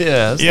was it. We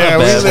lived through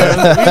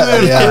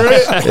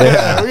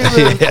it.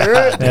 We lived through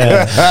it.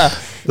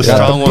 The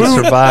strong ones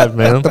survived,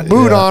 man. The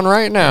boot on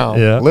right now.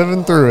 Yeah.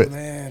 Living through it.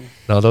 Man.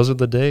 No, those are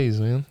the days,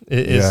 man.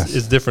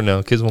 It's different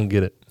now. Kids won't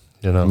get it.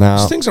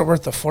 Those things are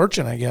worth a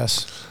fortune, I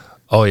guess.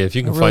 Oh yeah, if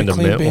you can find a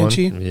mint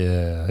Banshee. one,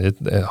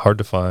 it's hard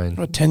to find.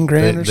 $10,000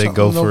 or something. They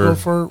go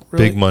for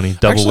really big money,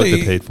 double what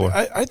they paid for.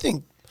 I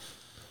think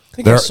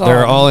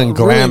they're all in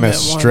Glamis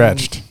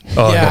stretched.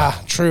 Oh, yeah,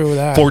 true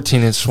that.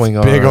 14-inch swing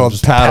arms, big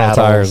old paddle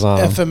tires on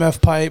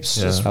FMF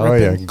pipes. Just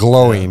ripping.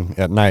 Glowing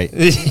at night.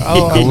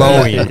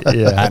 Glowing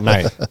at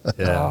night.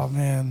 Yeah. Oh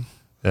man.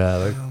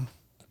 Yeah,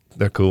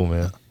 they're cool,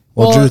 man.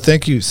 Well, Drew,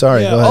 thank you.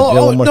 Sorry, go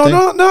ahead. One more thing?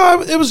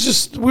 No. It was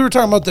just we were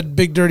talking about the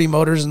big dirty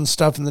motors and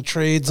stuff and the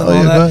trades and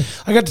all that.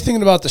 I got to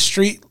thinking about the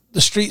street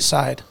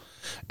side.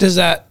 Does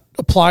that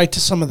apply to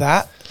some of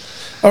that,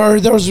 or are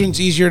those ones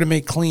easier to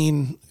make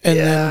clean and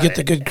then get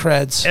the good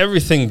creds?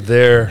 Everything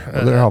there,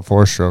 they're all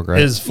 4-stroke,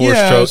 right? Is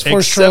 4-stroke,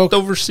 except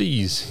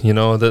overseas.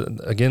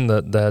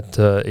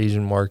 That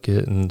Asian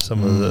market and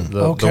some of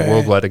the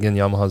worldwide. Again,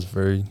 Yamaha's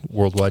very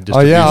worldwide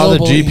distribution. Oh yeah, all the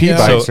GP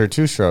bikes are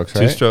 2-strokes,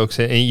 right? 2-strokes,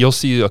 and you'll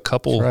see a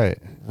couple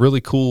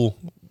really cool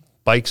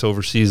bikes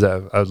overseas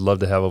that I'd love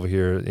to have over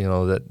here.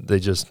 That they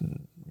just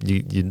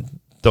you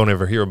don't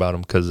ever hear about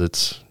them because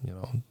it's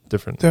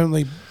different. They're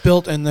only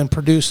built and then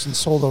produced and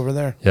sold over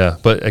there. Yeah,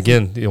 but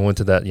again, went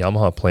to that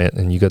Yamaha plant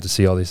and you got to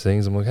see all these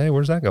things. I'm like, hey,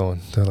 where's that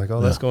going? They're like,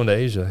 oh, that's going to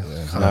Asia.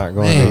 It's not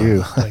going to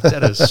you. Like,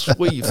 that is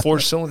sweet.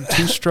 4-cylinder,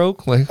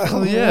 2-stroke. Like,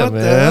 oh yeah, what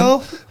man. the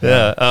hell?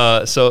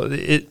 Yeah. So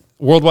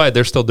worldwide,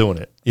 they're still doing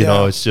it. You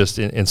know, it's just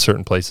in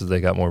certain places they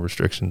got more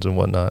restrictions and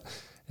whatnot,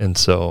 and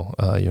so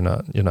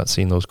you're not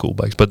seeing those cool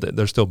bikes, but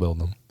they're still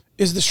building them.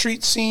 Is the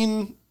street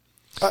scene?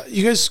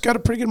 You guys got a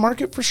pretty good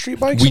market for street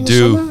bikes. We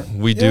do.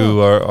 We do.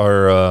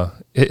 Our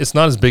it's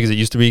not as big as it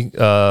used to be.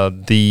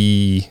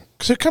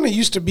 Because it kind of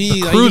used to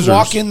be like you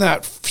walk in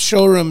that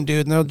showroom,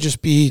 dude, and there'll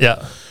just be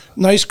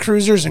nice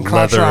cruisers and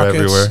crotch leather rockets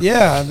everywhere.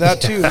 Yeah,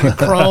 that too.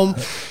 Chrome.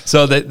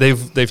 So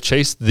they've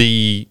chased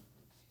the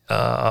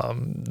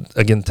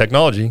again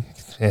technology.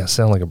 Yeah,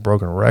 sound like a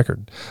broken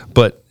record,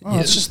 but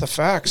it's just the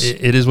facts.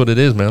 It is what it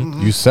is,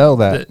 man. You sell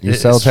that. You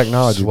sell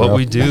technology. What bro.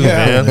 we do,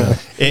 man.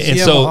 And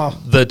so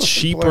the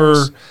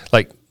cheaper,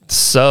 like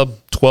sub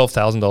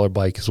 $12,000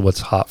 bike is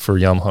what's hot for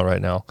Yamaha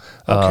right now.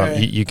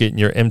 You get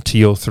your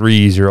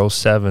MT-03s, your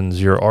 07s,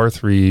 your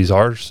R3s,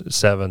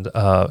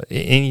 R7,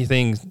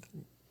 anything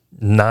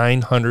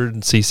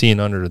 900cc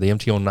and under. The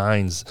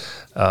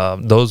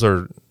MT-09s, those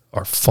are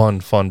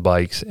fun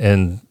bikes,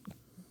 and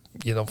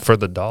for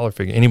the dollar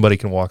figure, anybody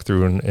can walk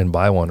through and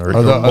buy one. Or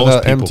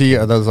most people. MT,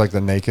 are those like the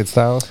naked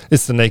styles?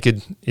 It's the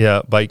naked,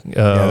 bike.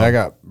 That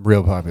got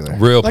real popular.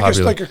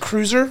 Like a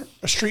cruiser,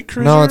 a street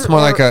cruiser. No, it's more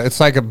like a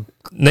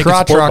naked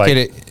crotch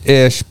rocket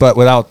ish, but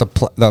without the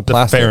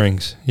plastic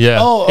fairings. Yeah.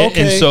 Oh,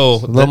 okay. And so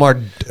a little more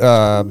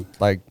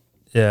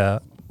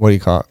what do you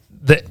call it?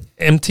 The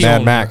MT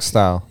Mad Max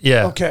style.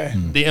 Yeah. Okay.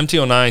 The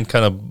MT-09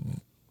 kind of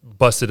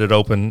busted it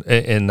open,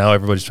 and now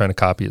everybody's trying to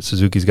copy it.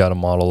 Suzuki's got a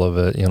model of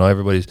it.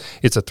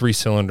 It's a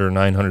 3-cylinder,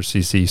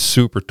 900cc,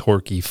 super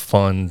torquey,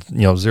 fun.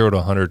 0 to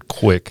 100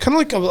 quick.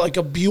 Kind of like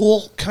a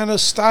Buell kind of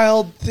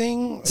styled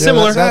thing.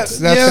 Similar. That's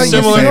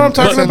similar. You know what I'm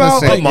talking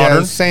about? Like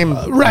modern. Same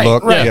right.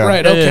 look.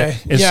 Right. Okay.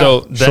 And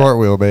so short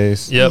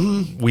wheelbase. Yep.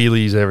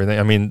 Wheelies, everything.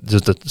 I mean,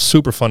 just a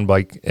super fun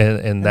bike,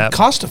 and that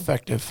cost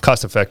effective.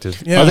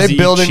 Yeah. Are they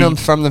building them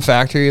from the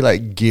factory,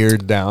 like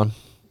geared down?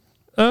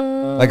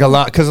 Like a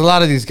lot, because a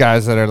lot of these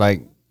guys that are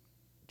like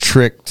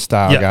trick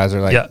style guys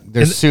are like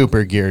they're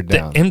super geared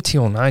down. The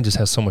MT-09 just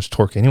has so much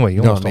torque anyway.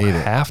 You almost don't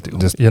have to.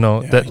 Just, that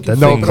no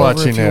thing,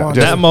 clutching it.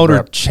 That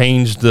motor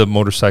changed the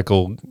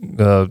motorcycle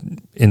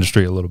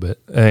industry a little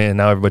bit, and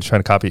now everybody's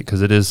trying to copy it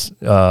because it is.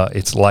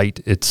 It's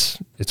light. It's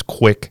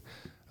quick.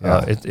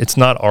 It's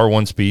not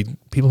R1 speed.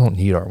 People don't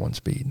need R1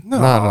 speed. No,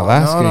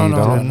 Alaska, you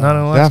don't. Not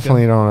in Alaska.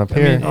 Definitely don't up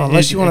here.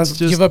 Unless you want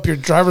to give up your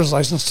driver's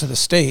license to the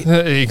state.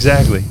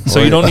 Exactly.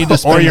 So you don't need to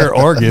spend or your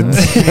organs.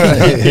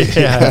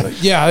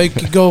 Yeah, it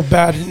could go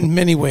bad in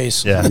many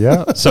ways.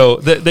 Yeah. So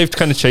they've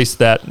kind of chased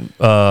that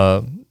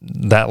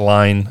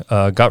line.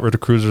 Got rid of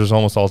cruisers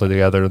almost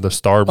altogether. The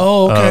Star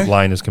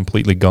line is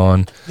completely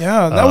gone.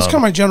 Yeah, that was kind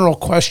of my general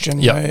question.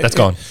 Yeah, that's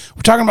gone.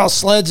 We're talking about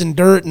sleds and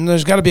dirt, and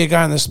there's got to be a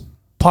guy on this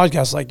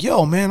podcast like,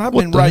 yo, man, I've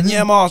been riding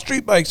Yamaha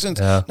street bikes since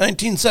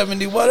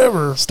 1970,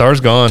 whatever. Star's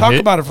gone. Talk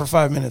about it for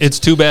 5 minutes. It's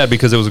too bad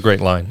because it was a great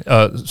line.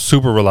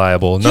 Super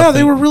reliable. Yeah,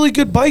 they were really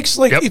good bikes.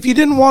 Like, if you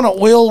didn't want an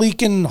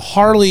oil-leaking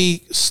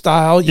Harley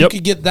style, you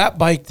could get that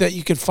bike that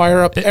you could fire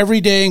up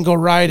every day and go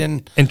ride.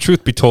 And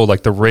truth be told,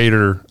 like the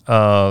Raider,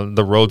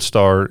 the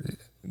Roadstar,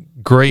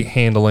 great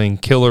handling,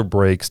 killer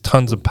brakes,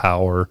 tons of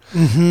power.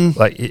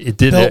 Like, it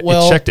did it.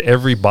 It checked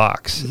every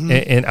box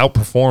and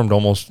outperformed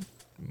almost,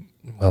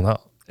 well,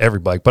 not every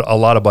bike, but a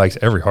lot of bikes,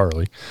 every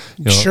Harley.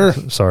 Sure.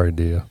 Sorry,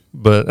 Dia,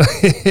 but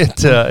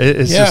it's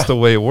just the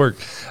way it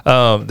worked.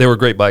 They were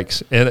great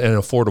bikes and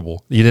affordable.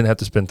 You didn't have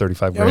to spend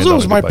 $35,000. That was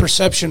always my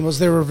perception. Was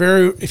they were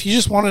very. If you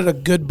just wanted a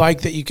good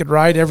bike that you could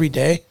ride every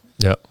day,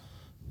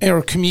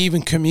 or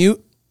even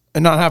commute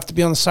and not have to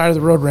be on the side of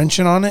the road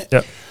wrenching on it.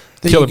 Yep.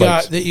 That you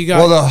got.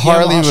 Well, the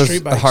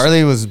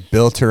Harley was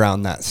built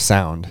around that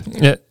sound.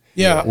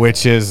 Yeah.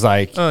 Which is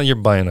like you're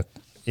buying a.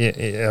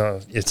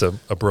 It's a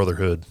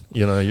brotherhood,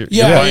 You're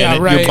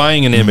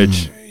buying an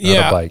image of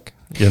a bike,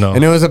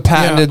 And it was a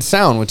patented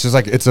sound, which is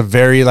like it's a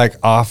very like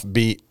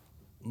offbeat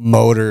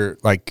motor,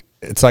 like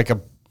it's like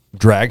a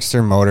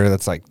dragster motor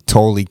that's like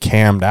totally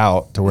cammed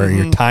out to where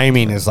your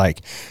timing is like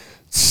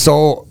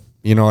so.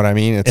 You know what I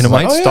mean? It's and it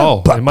might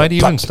stall. It might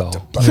even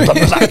stall.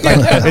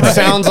 It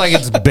sounds like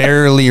it's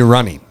barely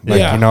running.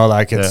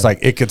 Like, it's like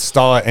it could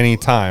stall at any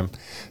time.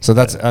 So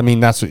that's that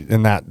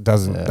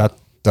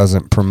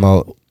doesn't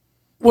promote.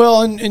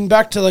 Well, and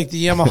back to like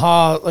the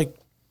Yamaha, like,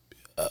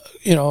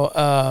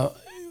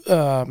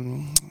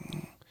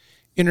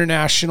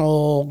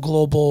 international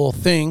global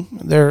thing.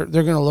 They're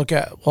going to look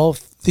at, well,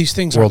 if these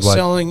things aren't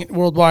selling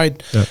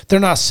worldwide, they're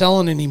not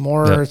selling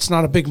anymore. It's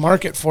not a big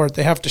market for it.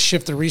 They have to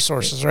shift the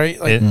resources, right?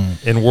 Like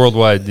in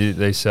worldwide,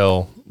 they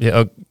sell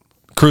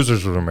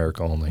cruisers with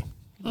America only.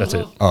 That's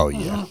it. Oh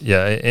yeah,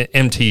 yeah.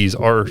 MTs,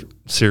 R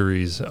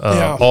series,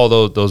 all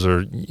those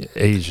are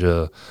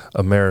Asia,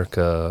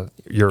 America,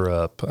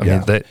 Europe. I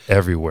mean,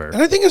 everywhere.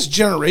 And I think it's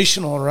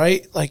generational,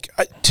 right? Like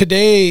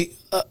today,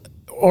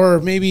 or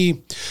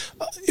maybe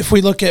if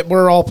we look at,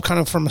 we're all kind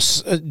of from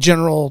a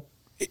general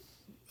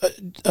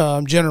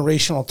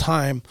generational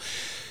time,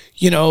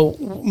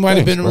 might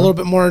have been a little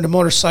bit more into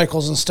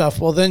motorcycles and stuff.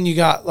 Well, then you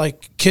got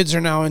like kids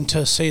are now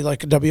into, say,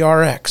 like a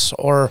WRX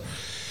or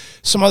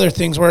some other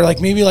things where like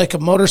maybe like a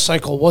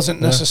motorcycle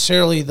wasn't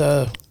necessarily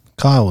the.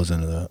 Kyle was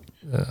into that.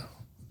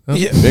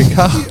 Yeah. Big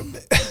Kyle.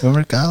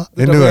 Remember Kyle?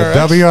 Into a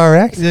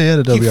WRX? Yeah, he had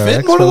a WRX. He fit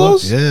in one of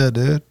those? Yeah,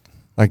 dude.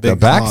 Like Big the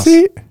back Moss.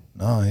 seat?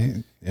 No,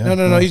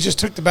 No. He just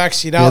took the back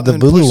seat out the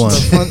and then blue pushed one. the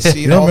front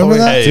seat. You don't all the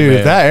remember way. that? Hey, Dude, man.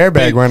 if that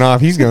airbag went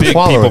off, he's going to Big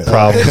swallow people it.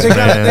 problems, They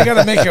man. got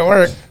to make it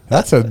work.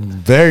 That's a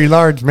very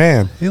large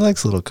man. He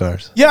likes little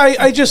cars. Yeah,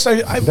 I guess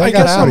I'm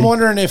Audi.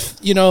 wondering if,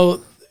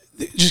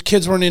 just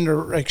kids weren't into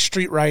like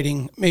street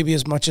riding maybe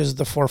as much as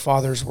the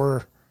forefathers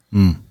were.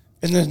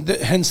 And then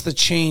hence the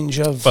change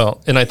of.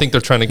 Well, and I think they're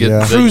trying to get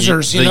the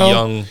cruisers, the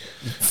young,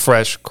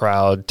 fresh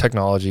crowd,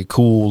 technology,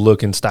 cool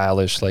looking,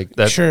 stylish. Like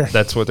that. Sure.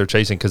 That's what they're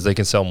chasing because they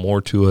can sell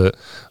more to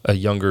a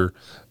younger,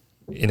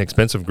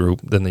 inexpensive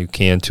group than you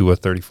can to a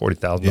 $30,000,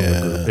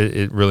 $40,000 group.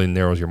 It really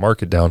narrows your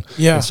market down.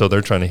 Yeah. And so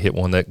they're trying to hit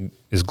one that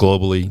is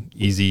globally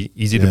easy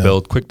to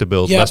build, quick to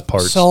build, less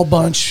parts. Sell a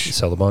bunch.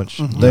 Sell a bunch.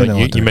 They know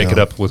what You they're make it doing.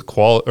 up with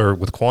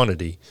with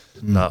quantity,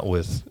 not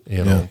with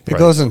It price.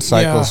 goes in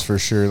cycles for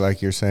sure,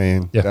 like you're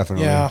saying. Yeah.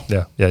 Definitely.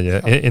 Yeah.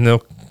 Yeah. And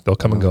they'll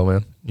come and go,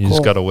 man. You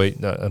just gotta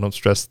wait. I don't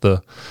stress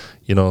the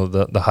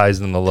highs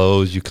and the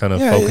lows. You kind of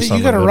focus on.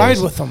 You got to the ride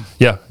middles. with them.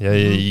 Yeah.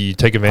 You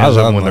take I advantage of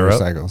love them when they're up.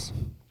 motorcycles.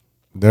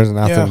 There's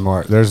nothing Yeah.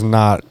 more. There's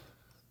not.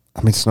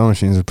 I mean, snow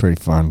machines are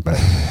pretty fun, but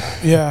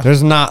Yeah.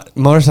 there's not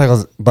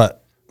motorcycles.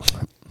 But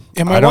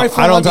Yeah, my I wife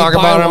don't won't let me talk buy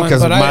about them one,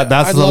 because but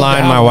that's I'd the love to line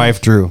have my one.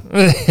 wife drew.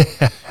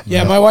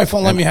 Yeah, my wife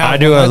won't let me have I one.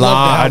 do I'd a love to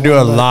lot. I have do one,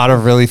 a but lot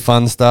of really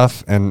fun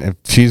stuff, and if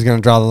she's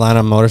gonna draw the line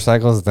on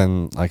motorcycles,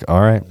 then like,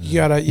 all right, You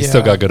gotta. You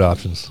still got good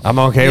options. I'm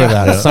okay with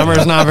that.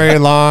 Summer's not very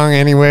long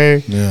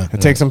anyway. Yeah. It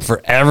takes them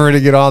forever to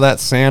get all that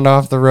sand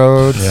off the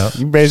road. Yeah.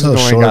 You basically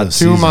So only short got of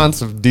 2 season.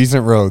 months of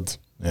decent roads.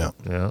 Yeah.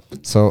 Yeah.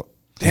 So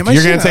Damn, if I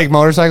you're seen gonna a- take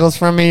motorcycles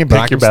from me, but Pick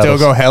I your can still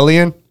battles. go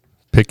hellion.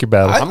 Pick your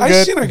battles. I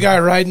good. seen a guy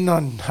riding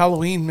on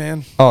Halloween,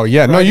 man. Oh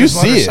yeah, no, Riding you his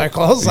see it.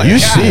 motorcycle. I was like, You God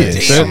see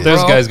it. damn, There's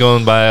bro. guys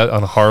going by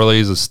on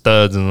Harleys with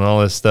studs and all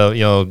this stuff.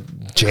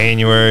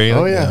 January.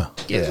 Oh yeah,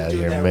 Get out of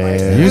here,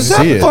 man. you Is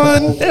that see it.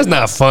 fun? It's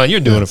not fun.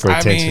 You're doing it for I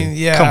attention. mean,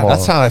 yeah. Come on.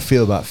 That's how I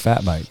feel about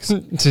fat bikes.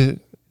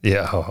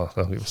 Yeah.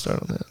 Don't even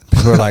start on that.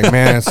 People are like,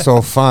 man, it's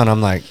so fun.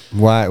 I'm like,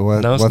 why?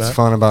 No, it's What's not.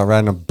 fun about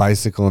riding a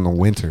bicycle in the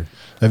winter?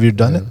 Have you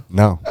done it?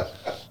 No,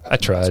 I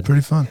tried.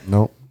 Pretty fun.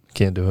 nope.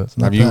 Can't do it.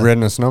 Have you bad.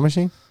 ridden a snow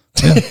machine?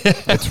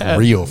 It's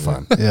real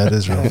fun. Yeah, it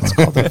is real fun.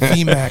 Called the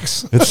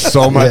VMAX. It's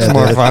so much Yeah,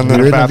 more dude. fun You than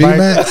a ridden fat bike.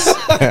 VMAX?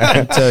 I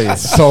can tell you.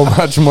 So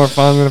much more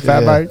fun than a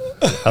fat Yeah. bike.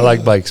 I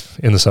like bikes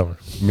in the summer.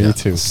 Me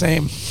too.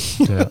 Same.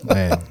 Yeah.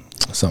 Man,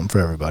 something for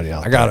everybody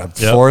out I got a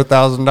Yep.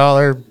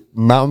 $4,000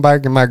 mountain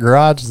bike in my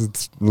garage.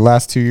 It's the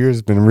last 2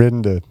 years been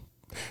ridden to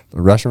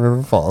the Russian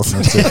River Falls.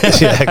 there.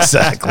 Yeah,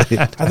 exactly.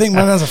 I think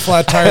mine has a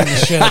flat tire in the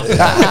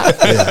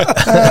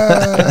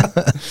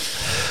shed.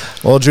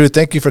 Well, Drew,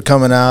 thank you for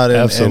coming out and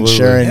Absolutely.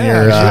 sharing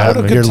Yeah, you had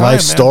a good your time, life man.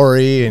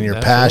 story and your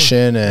Absolutely.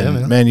 passion. And Yeah,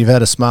 man. man, you've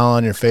had a smile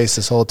on your face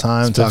this whole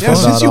time. Talking Yeah,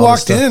 about since you all this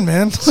walked stuff. in,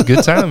 man. It's a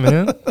good time,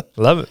 man.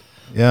 Love it.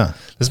 Yeah.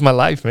 This is my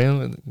life,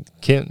 man.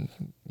 You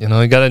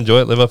got to enjoy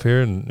it, live up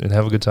here, and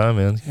have a good time,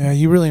 man. Yeah,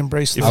 you really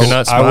embraced If it. you're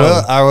not I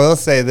smiling, will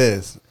say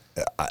this.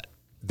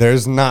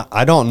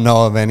 I don't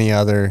know of any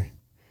other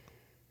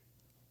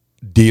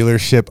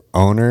dealership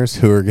owners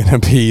who are going to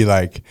be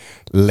like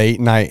late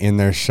night in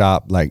their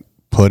shop, like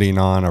putting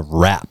on a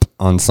wrap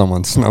on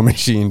someone's snow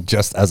machine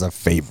just as a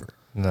favor.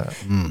 no,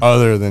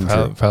 Other than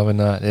Drew. probably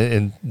not.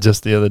 And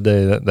just the other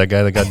day, that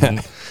guy that got,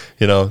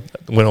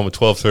 went home at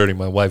 12:30.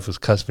 My wife was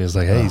cussing me. It's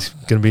like, hey, he's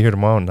gonna be here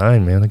tomorrow at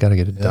 9, man. I got to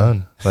get it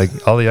done. Like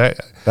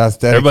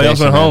That's everybody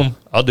else went dedication, man. home.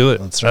 I'll do it.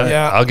 That's right.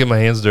 Yeah. I'll get my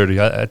hands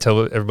dirty. I tell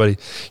everybody,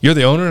 you're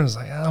the owner. And it's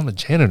like, I'm a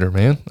janitor,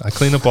 man. I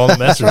clean up all the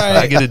messes. right.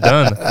 I get it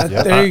done.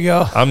 There you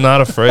go. I'm not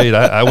afraid.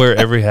 I wear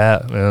every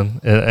hat, man,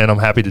 and I'm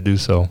happy to do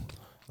so.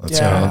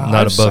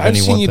 Not above any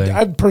seen one you, thing.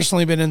 I've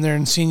personally been in there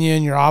and seen you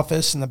in your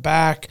office in the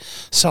back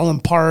selling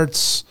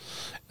parts,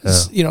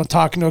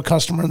 talking to a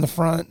customer in the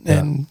front.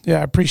 And I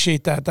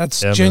appreciate that.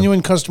 That's Yeah,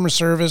 genuine customer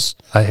service.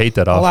 I hate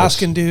that office.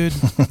 Alaskan dude.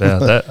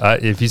 Yeah,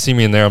 if you see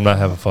me in there, I'm not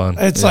having fun.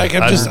 It's like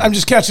I'm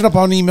just catching up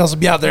on emails. I'll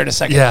be out there in a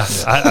second. Yeah,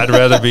 I'd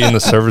rather be in the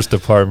service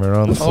department or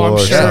on the floor I'm or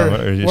sure.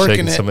 something, or you're Working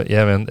shaking it. somebody.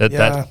 Yeah, man,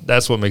 Yeah.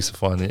 that's what makes it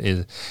fun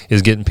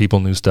is getting people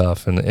new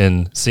stuff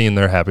and seeing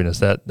their happiness.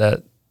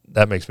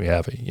 That makes me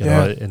happy, you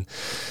know, and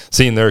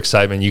seeing their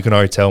excitement. You can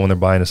already tell when they're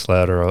buying a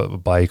sled or a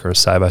bike or a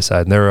side by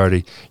side,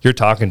 and you're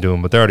talking to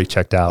them, but they're already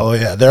checked out. Oh,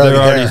 yeah. They're They're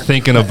already there.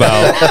 thinking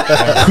about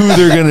who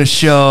they're gonna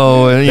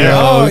show, and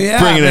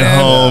bringing it man.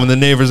 home, and the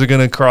neighbors are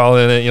gonna crawl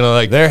in it.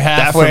 Like They're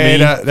that for halfway.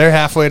 me. They're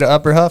halfway to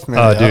Upper Huffman.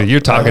 Oh, dude, you're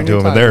talking to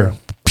them, and they're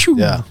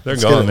Yeah. they're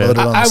Let's gone, get it man. loaded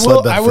on the I sled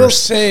will. bed I will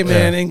first. say,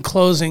 man, in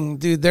closing,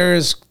 dude, there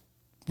is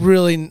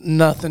really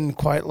nothing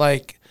quite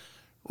like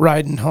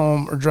riding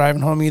home or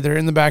driving home either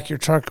in the back of your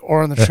truck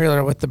or on the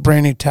trailer with the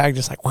brand new tag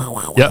just like wow,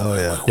 wow, Yeah. wow,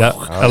 Oh, yeah.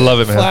 I love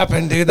it, man.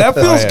 flapping, dude. That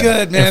feels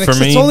good, man. For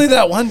me, it's only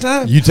that one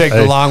time. You take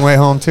the long way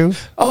home too?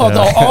 Oh,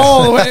 no,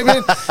 all the way,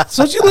 man.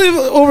 So you live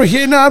over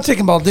here? No, I'm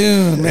taking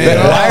Baldoon, man.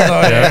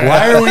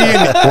 Why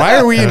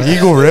are we in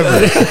Eagle River?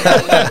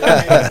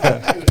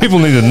 People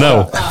need to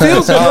know.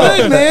 Feels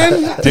good, man.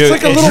 Dude, it's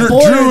like a little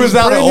boy. Drew was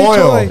out of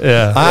oil.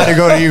 Yeah. I had to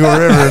go to Eagle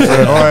River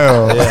for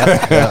oil.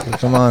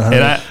 Come on, honey.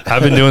 And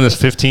I've been doing this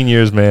 15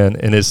 years, man,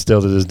 and it's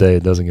still to this day,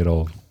 it doesn't get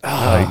old.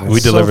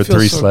 We delivered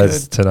 3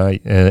 sleds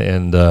tonight,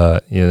 and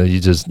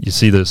you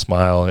see the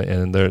smile,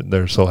 and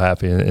they're so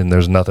happy, and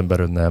there's nothing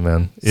better than that,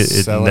 man.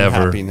 It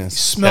never happiness.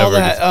 Smell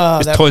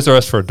that. It's Toys R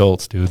Us for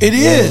adults, dude. It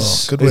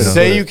is. Good They way to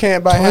say put you it.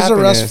 can't buy Toys happiness.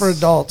 R Us for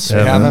adults. You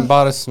haven't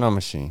bought a snow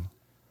machine.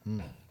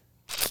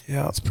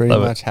 Yeah. It's pretty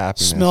Love it. much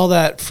happiness. Smell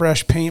that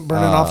fresh paint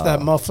burning off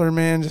that muffler,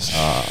 man. Just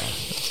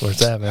That's where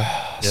it's at, man.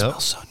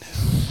 smells so new.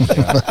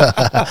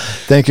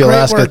 Thank you, Great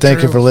Alaska. work, Thank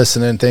you Drew. for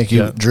listening. Thank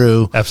you, Yeah.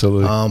 Drew.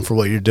 Absolutely. For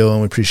what you're doing.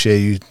 We appreciate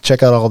you.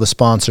 Check out all the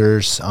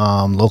sponsors,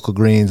 local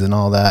greens and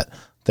all that.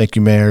 Thank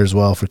you, Mayor, as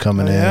well, for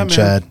coming in. yeah, man.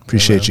 Chad,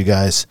 appreciate you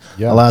guys.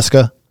 Yeah.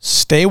 Alaska.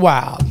 Stay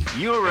wild.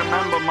 You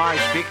remember my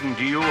speaking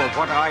to you of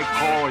what I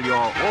call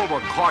your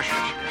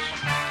overcautiousness.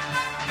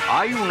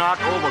 Are you not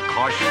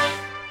overcautious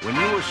when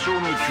you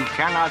assume that you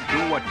cannot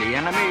do what the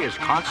enemy is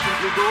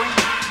constantly doing?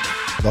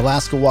 The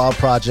Alaska Wild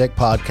Project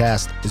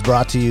podcast is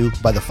brought to you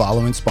by the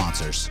following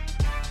sponsors.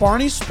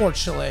 Barney's Sports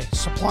Chalet,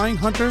 supplying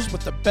hunters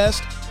with the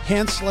best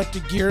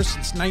hand-selected gear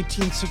since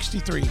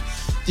 1963.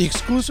 The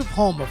exclusive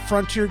home of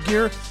frontier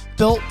gear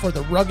built for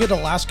the rugged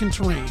Alaskan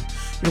terrain.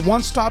 Your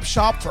one-stop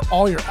shop for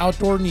all your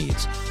outdoor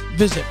needs.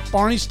 Visit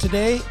Barney's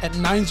today at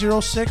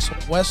 906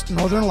 West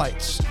Northern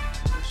Lights.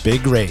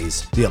 Big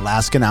Rays, the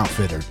Alaskan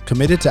outfitter,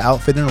 committed to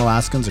outfitting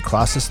Alaskans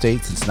across the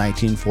state since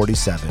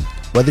 1947.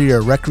 Whether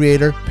you're a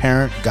recreator,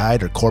 parent,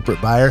 guide, or corporate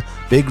buyer,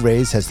 Big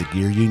Rays has the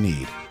gear you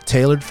need,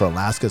 tailored for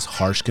Alaska's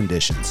harsh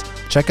conditions.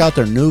 Check out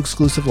their new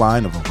exclusive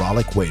line of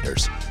Auralic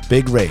waders.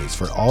 Big Rays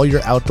for all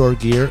your outdoor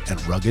gear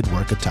and rugged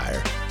work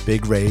attire.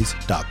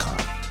 BigRays.com.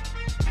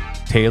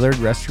 Tailored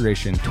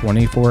Restoration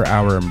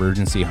 24-hour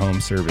emergency home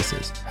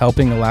services,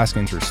 helping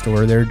Alaskans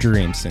restore their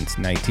dreams since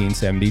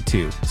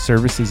 1972.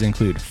 Services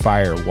include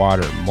fire,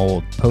 water,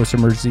 mold,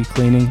 post-emergency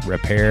cleaning,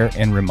 repair,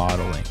 and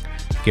remodeling.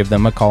 Give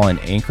them a call in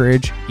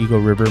Anchorage, Eagle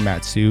River,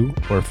 Matsu,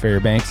 or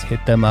Fairbanks.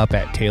 Hit them up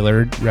at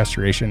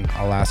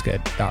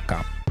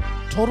tailoredrestorationalaska.com.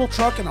 Total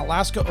Truck and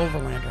Alaska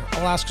Overlander,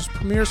 Alaska's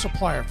premier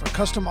supplier for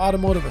custom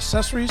automotive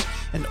accessories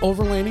and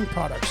overlanding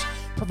products,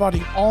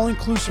 providing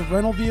all-inclusive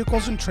rental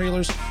vehicles and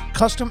trailers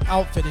custom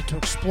outfitted to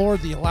explore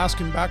the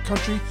Alaskan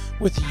backcountry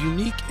with a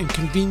unique and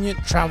convenient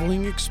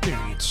traveling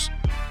experience.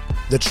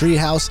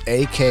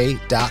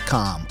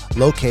 TheTreehouseAK.com,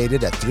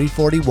 located at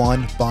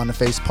 341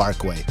 Boniface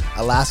Parkway,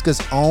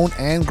 Alaska's own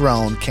and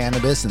grown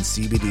cannabis and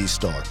CBD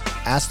store.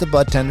 Ask the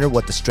bud tender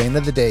what the strain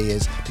of the day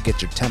is to get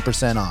your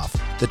 10% off.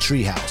 The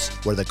Treehouse,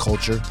 where the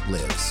culture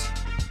lives.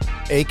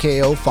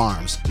 AKO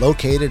Farms,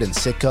 located in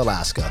Sitka,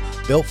 Alaska,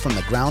 built from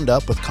the ground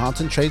up with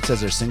concentrates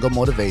as their single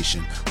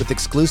motivation, with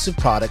exclusive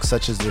products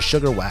such as their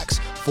sugar wax,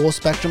 full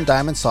spectrum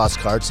diamond sauce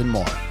carts, and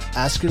more.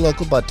 Ask your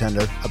local bud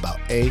tender about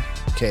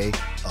AKO.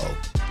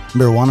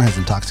 Marijuana has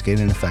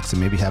intoxicating effects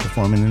and may be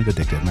habit-forming and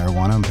addictive.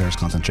 Marijuana impairs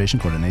concentration,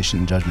 coordination,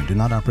 and judgment. Do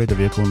not operate a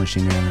vehicle or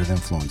machinery under the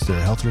influence. There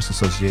are health risks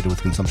associated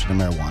with consumption of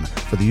marijuana.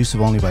 For the use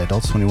of only by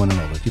adults 21 and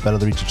older. Keep out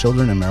of the reach of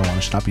children, and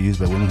marijuana should not be used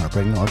by women who are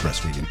pregnant or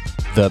breastfeeding.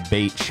 The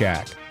Bait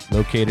Shack,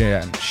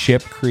 located on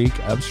Ship Creek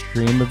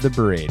upstream of the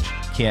bridge.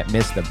 Can't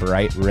miss the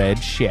bright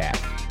red shack.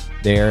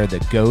 They are the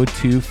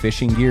go-to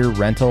fishing gear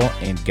rental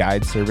and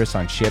guide service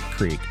on Ship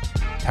Creek.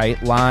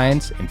 Tight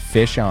lines and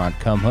fish on.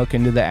 Come hook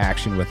into the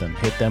action with them.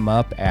 Hit them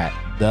up at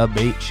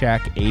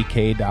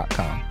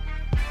thebaitshackak.com.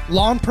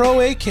 Lawn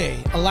Pro AK,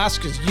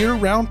 Alaska's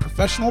year-round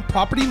professional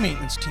property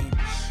maintenance team.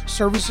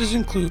 Services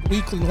include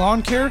weekly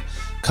lawn care,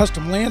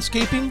 custom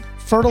landscaping,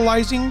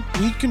 fertilizing,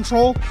 weed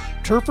control,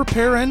 turf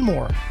repair, and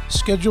more.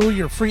 Schedule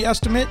your free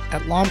estimate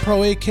at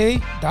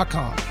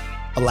lawnproak.com.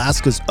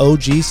 Alaska's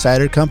OG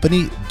cider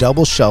company,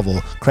 Double Shovel,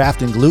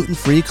 crafting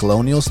gluten-free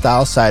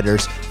colonial-style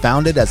ciders,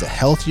 founded as a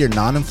healthier,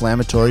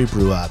 non-inflammatory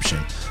brew option.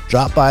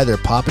 Drop by their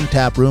Pop and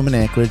Tap room in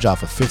Anchorage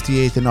off of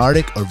 58th and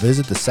Arctic, or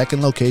visit the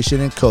second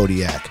location in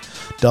Kodiak.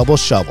 Double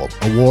Shovel,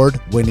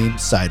 award-winning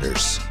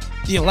ciders.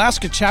 The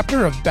Alaska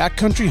chapter of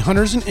Backcountry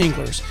Hunters and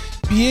Anglers.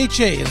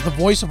 BHA is the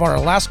voice of our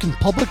Alaskan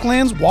public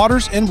lands,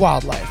 waters, and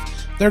wildlife.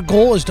 Their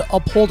goal is to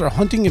uphold our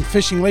hunting and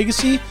fishing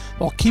legacy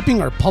while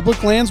keeping our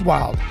public lands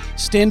wild.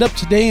 Stand up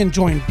today and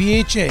join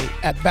BHA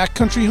at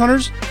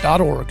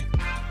backcountryhunters.org.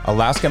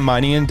 Alaska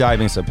Mining and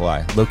Diving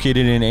Supply,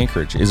 located in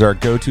Anchorage, is our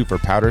go-to for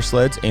powder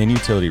sleds and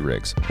utility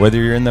rigs. Whether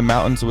you're in the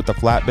mountains with the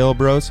flat bill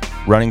bros,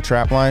 running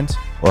trap lines,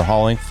 or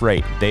hauling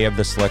freight, they have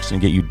the selection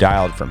to get you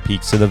dialed from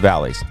peaks to the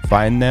valleys.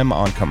 Find them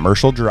on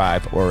Commercial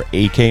Drive or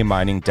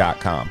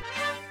akmining.com.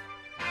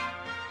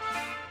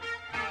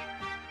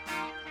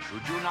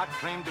 Should you not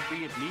claim to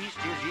be at least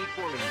his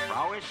equal in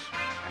prowess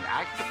and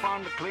act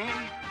upon the claim?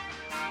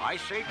 I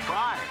say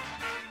try.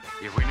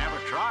 If we never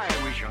try,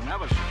 we shall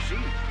never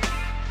succeed.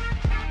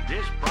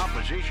 This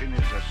proposition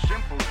is a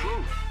simple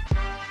truth,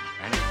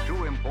 and it's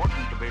too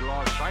important to be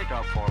lost sight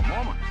of for a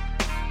moment.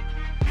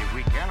 If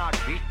we cannot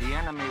beat the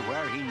enemy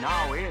where he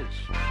now is,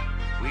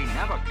 we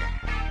never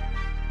can.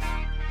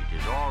 It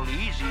is all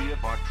easy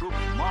if our troops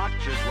march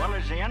as well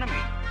as the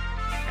enemy,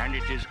 and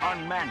it is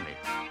unmanly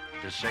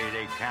to say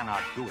they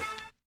cannot do it.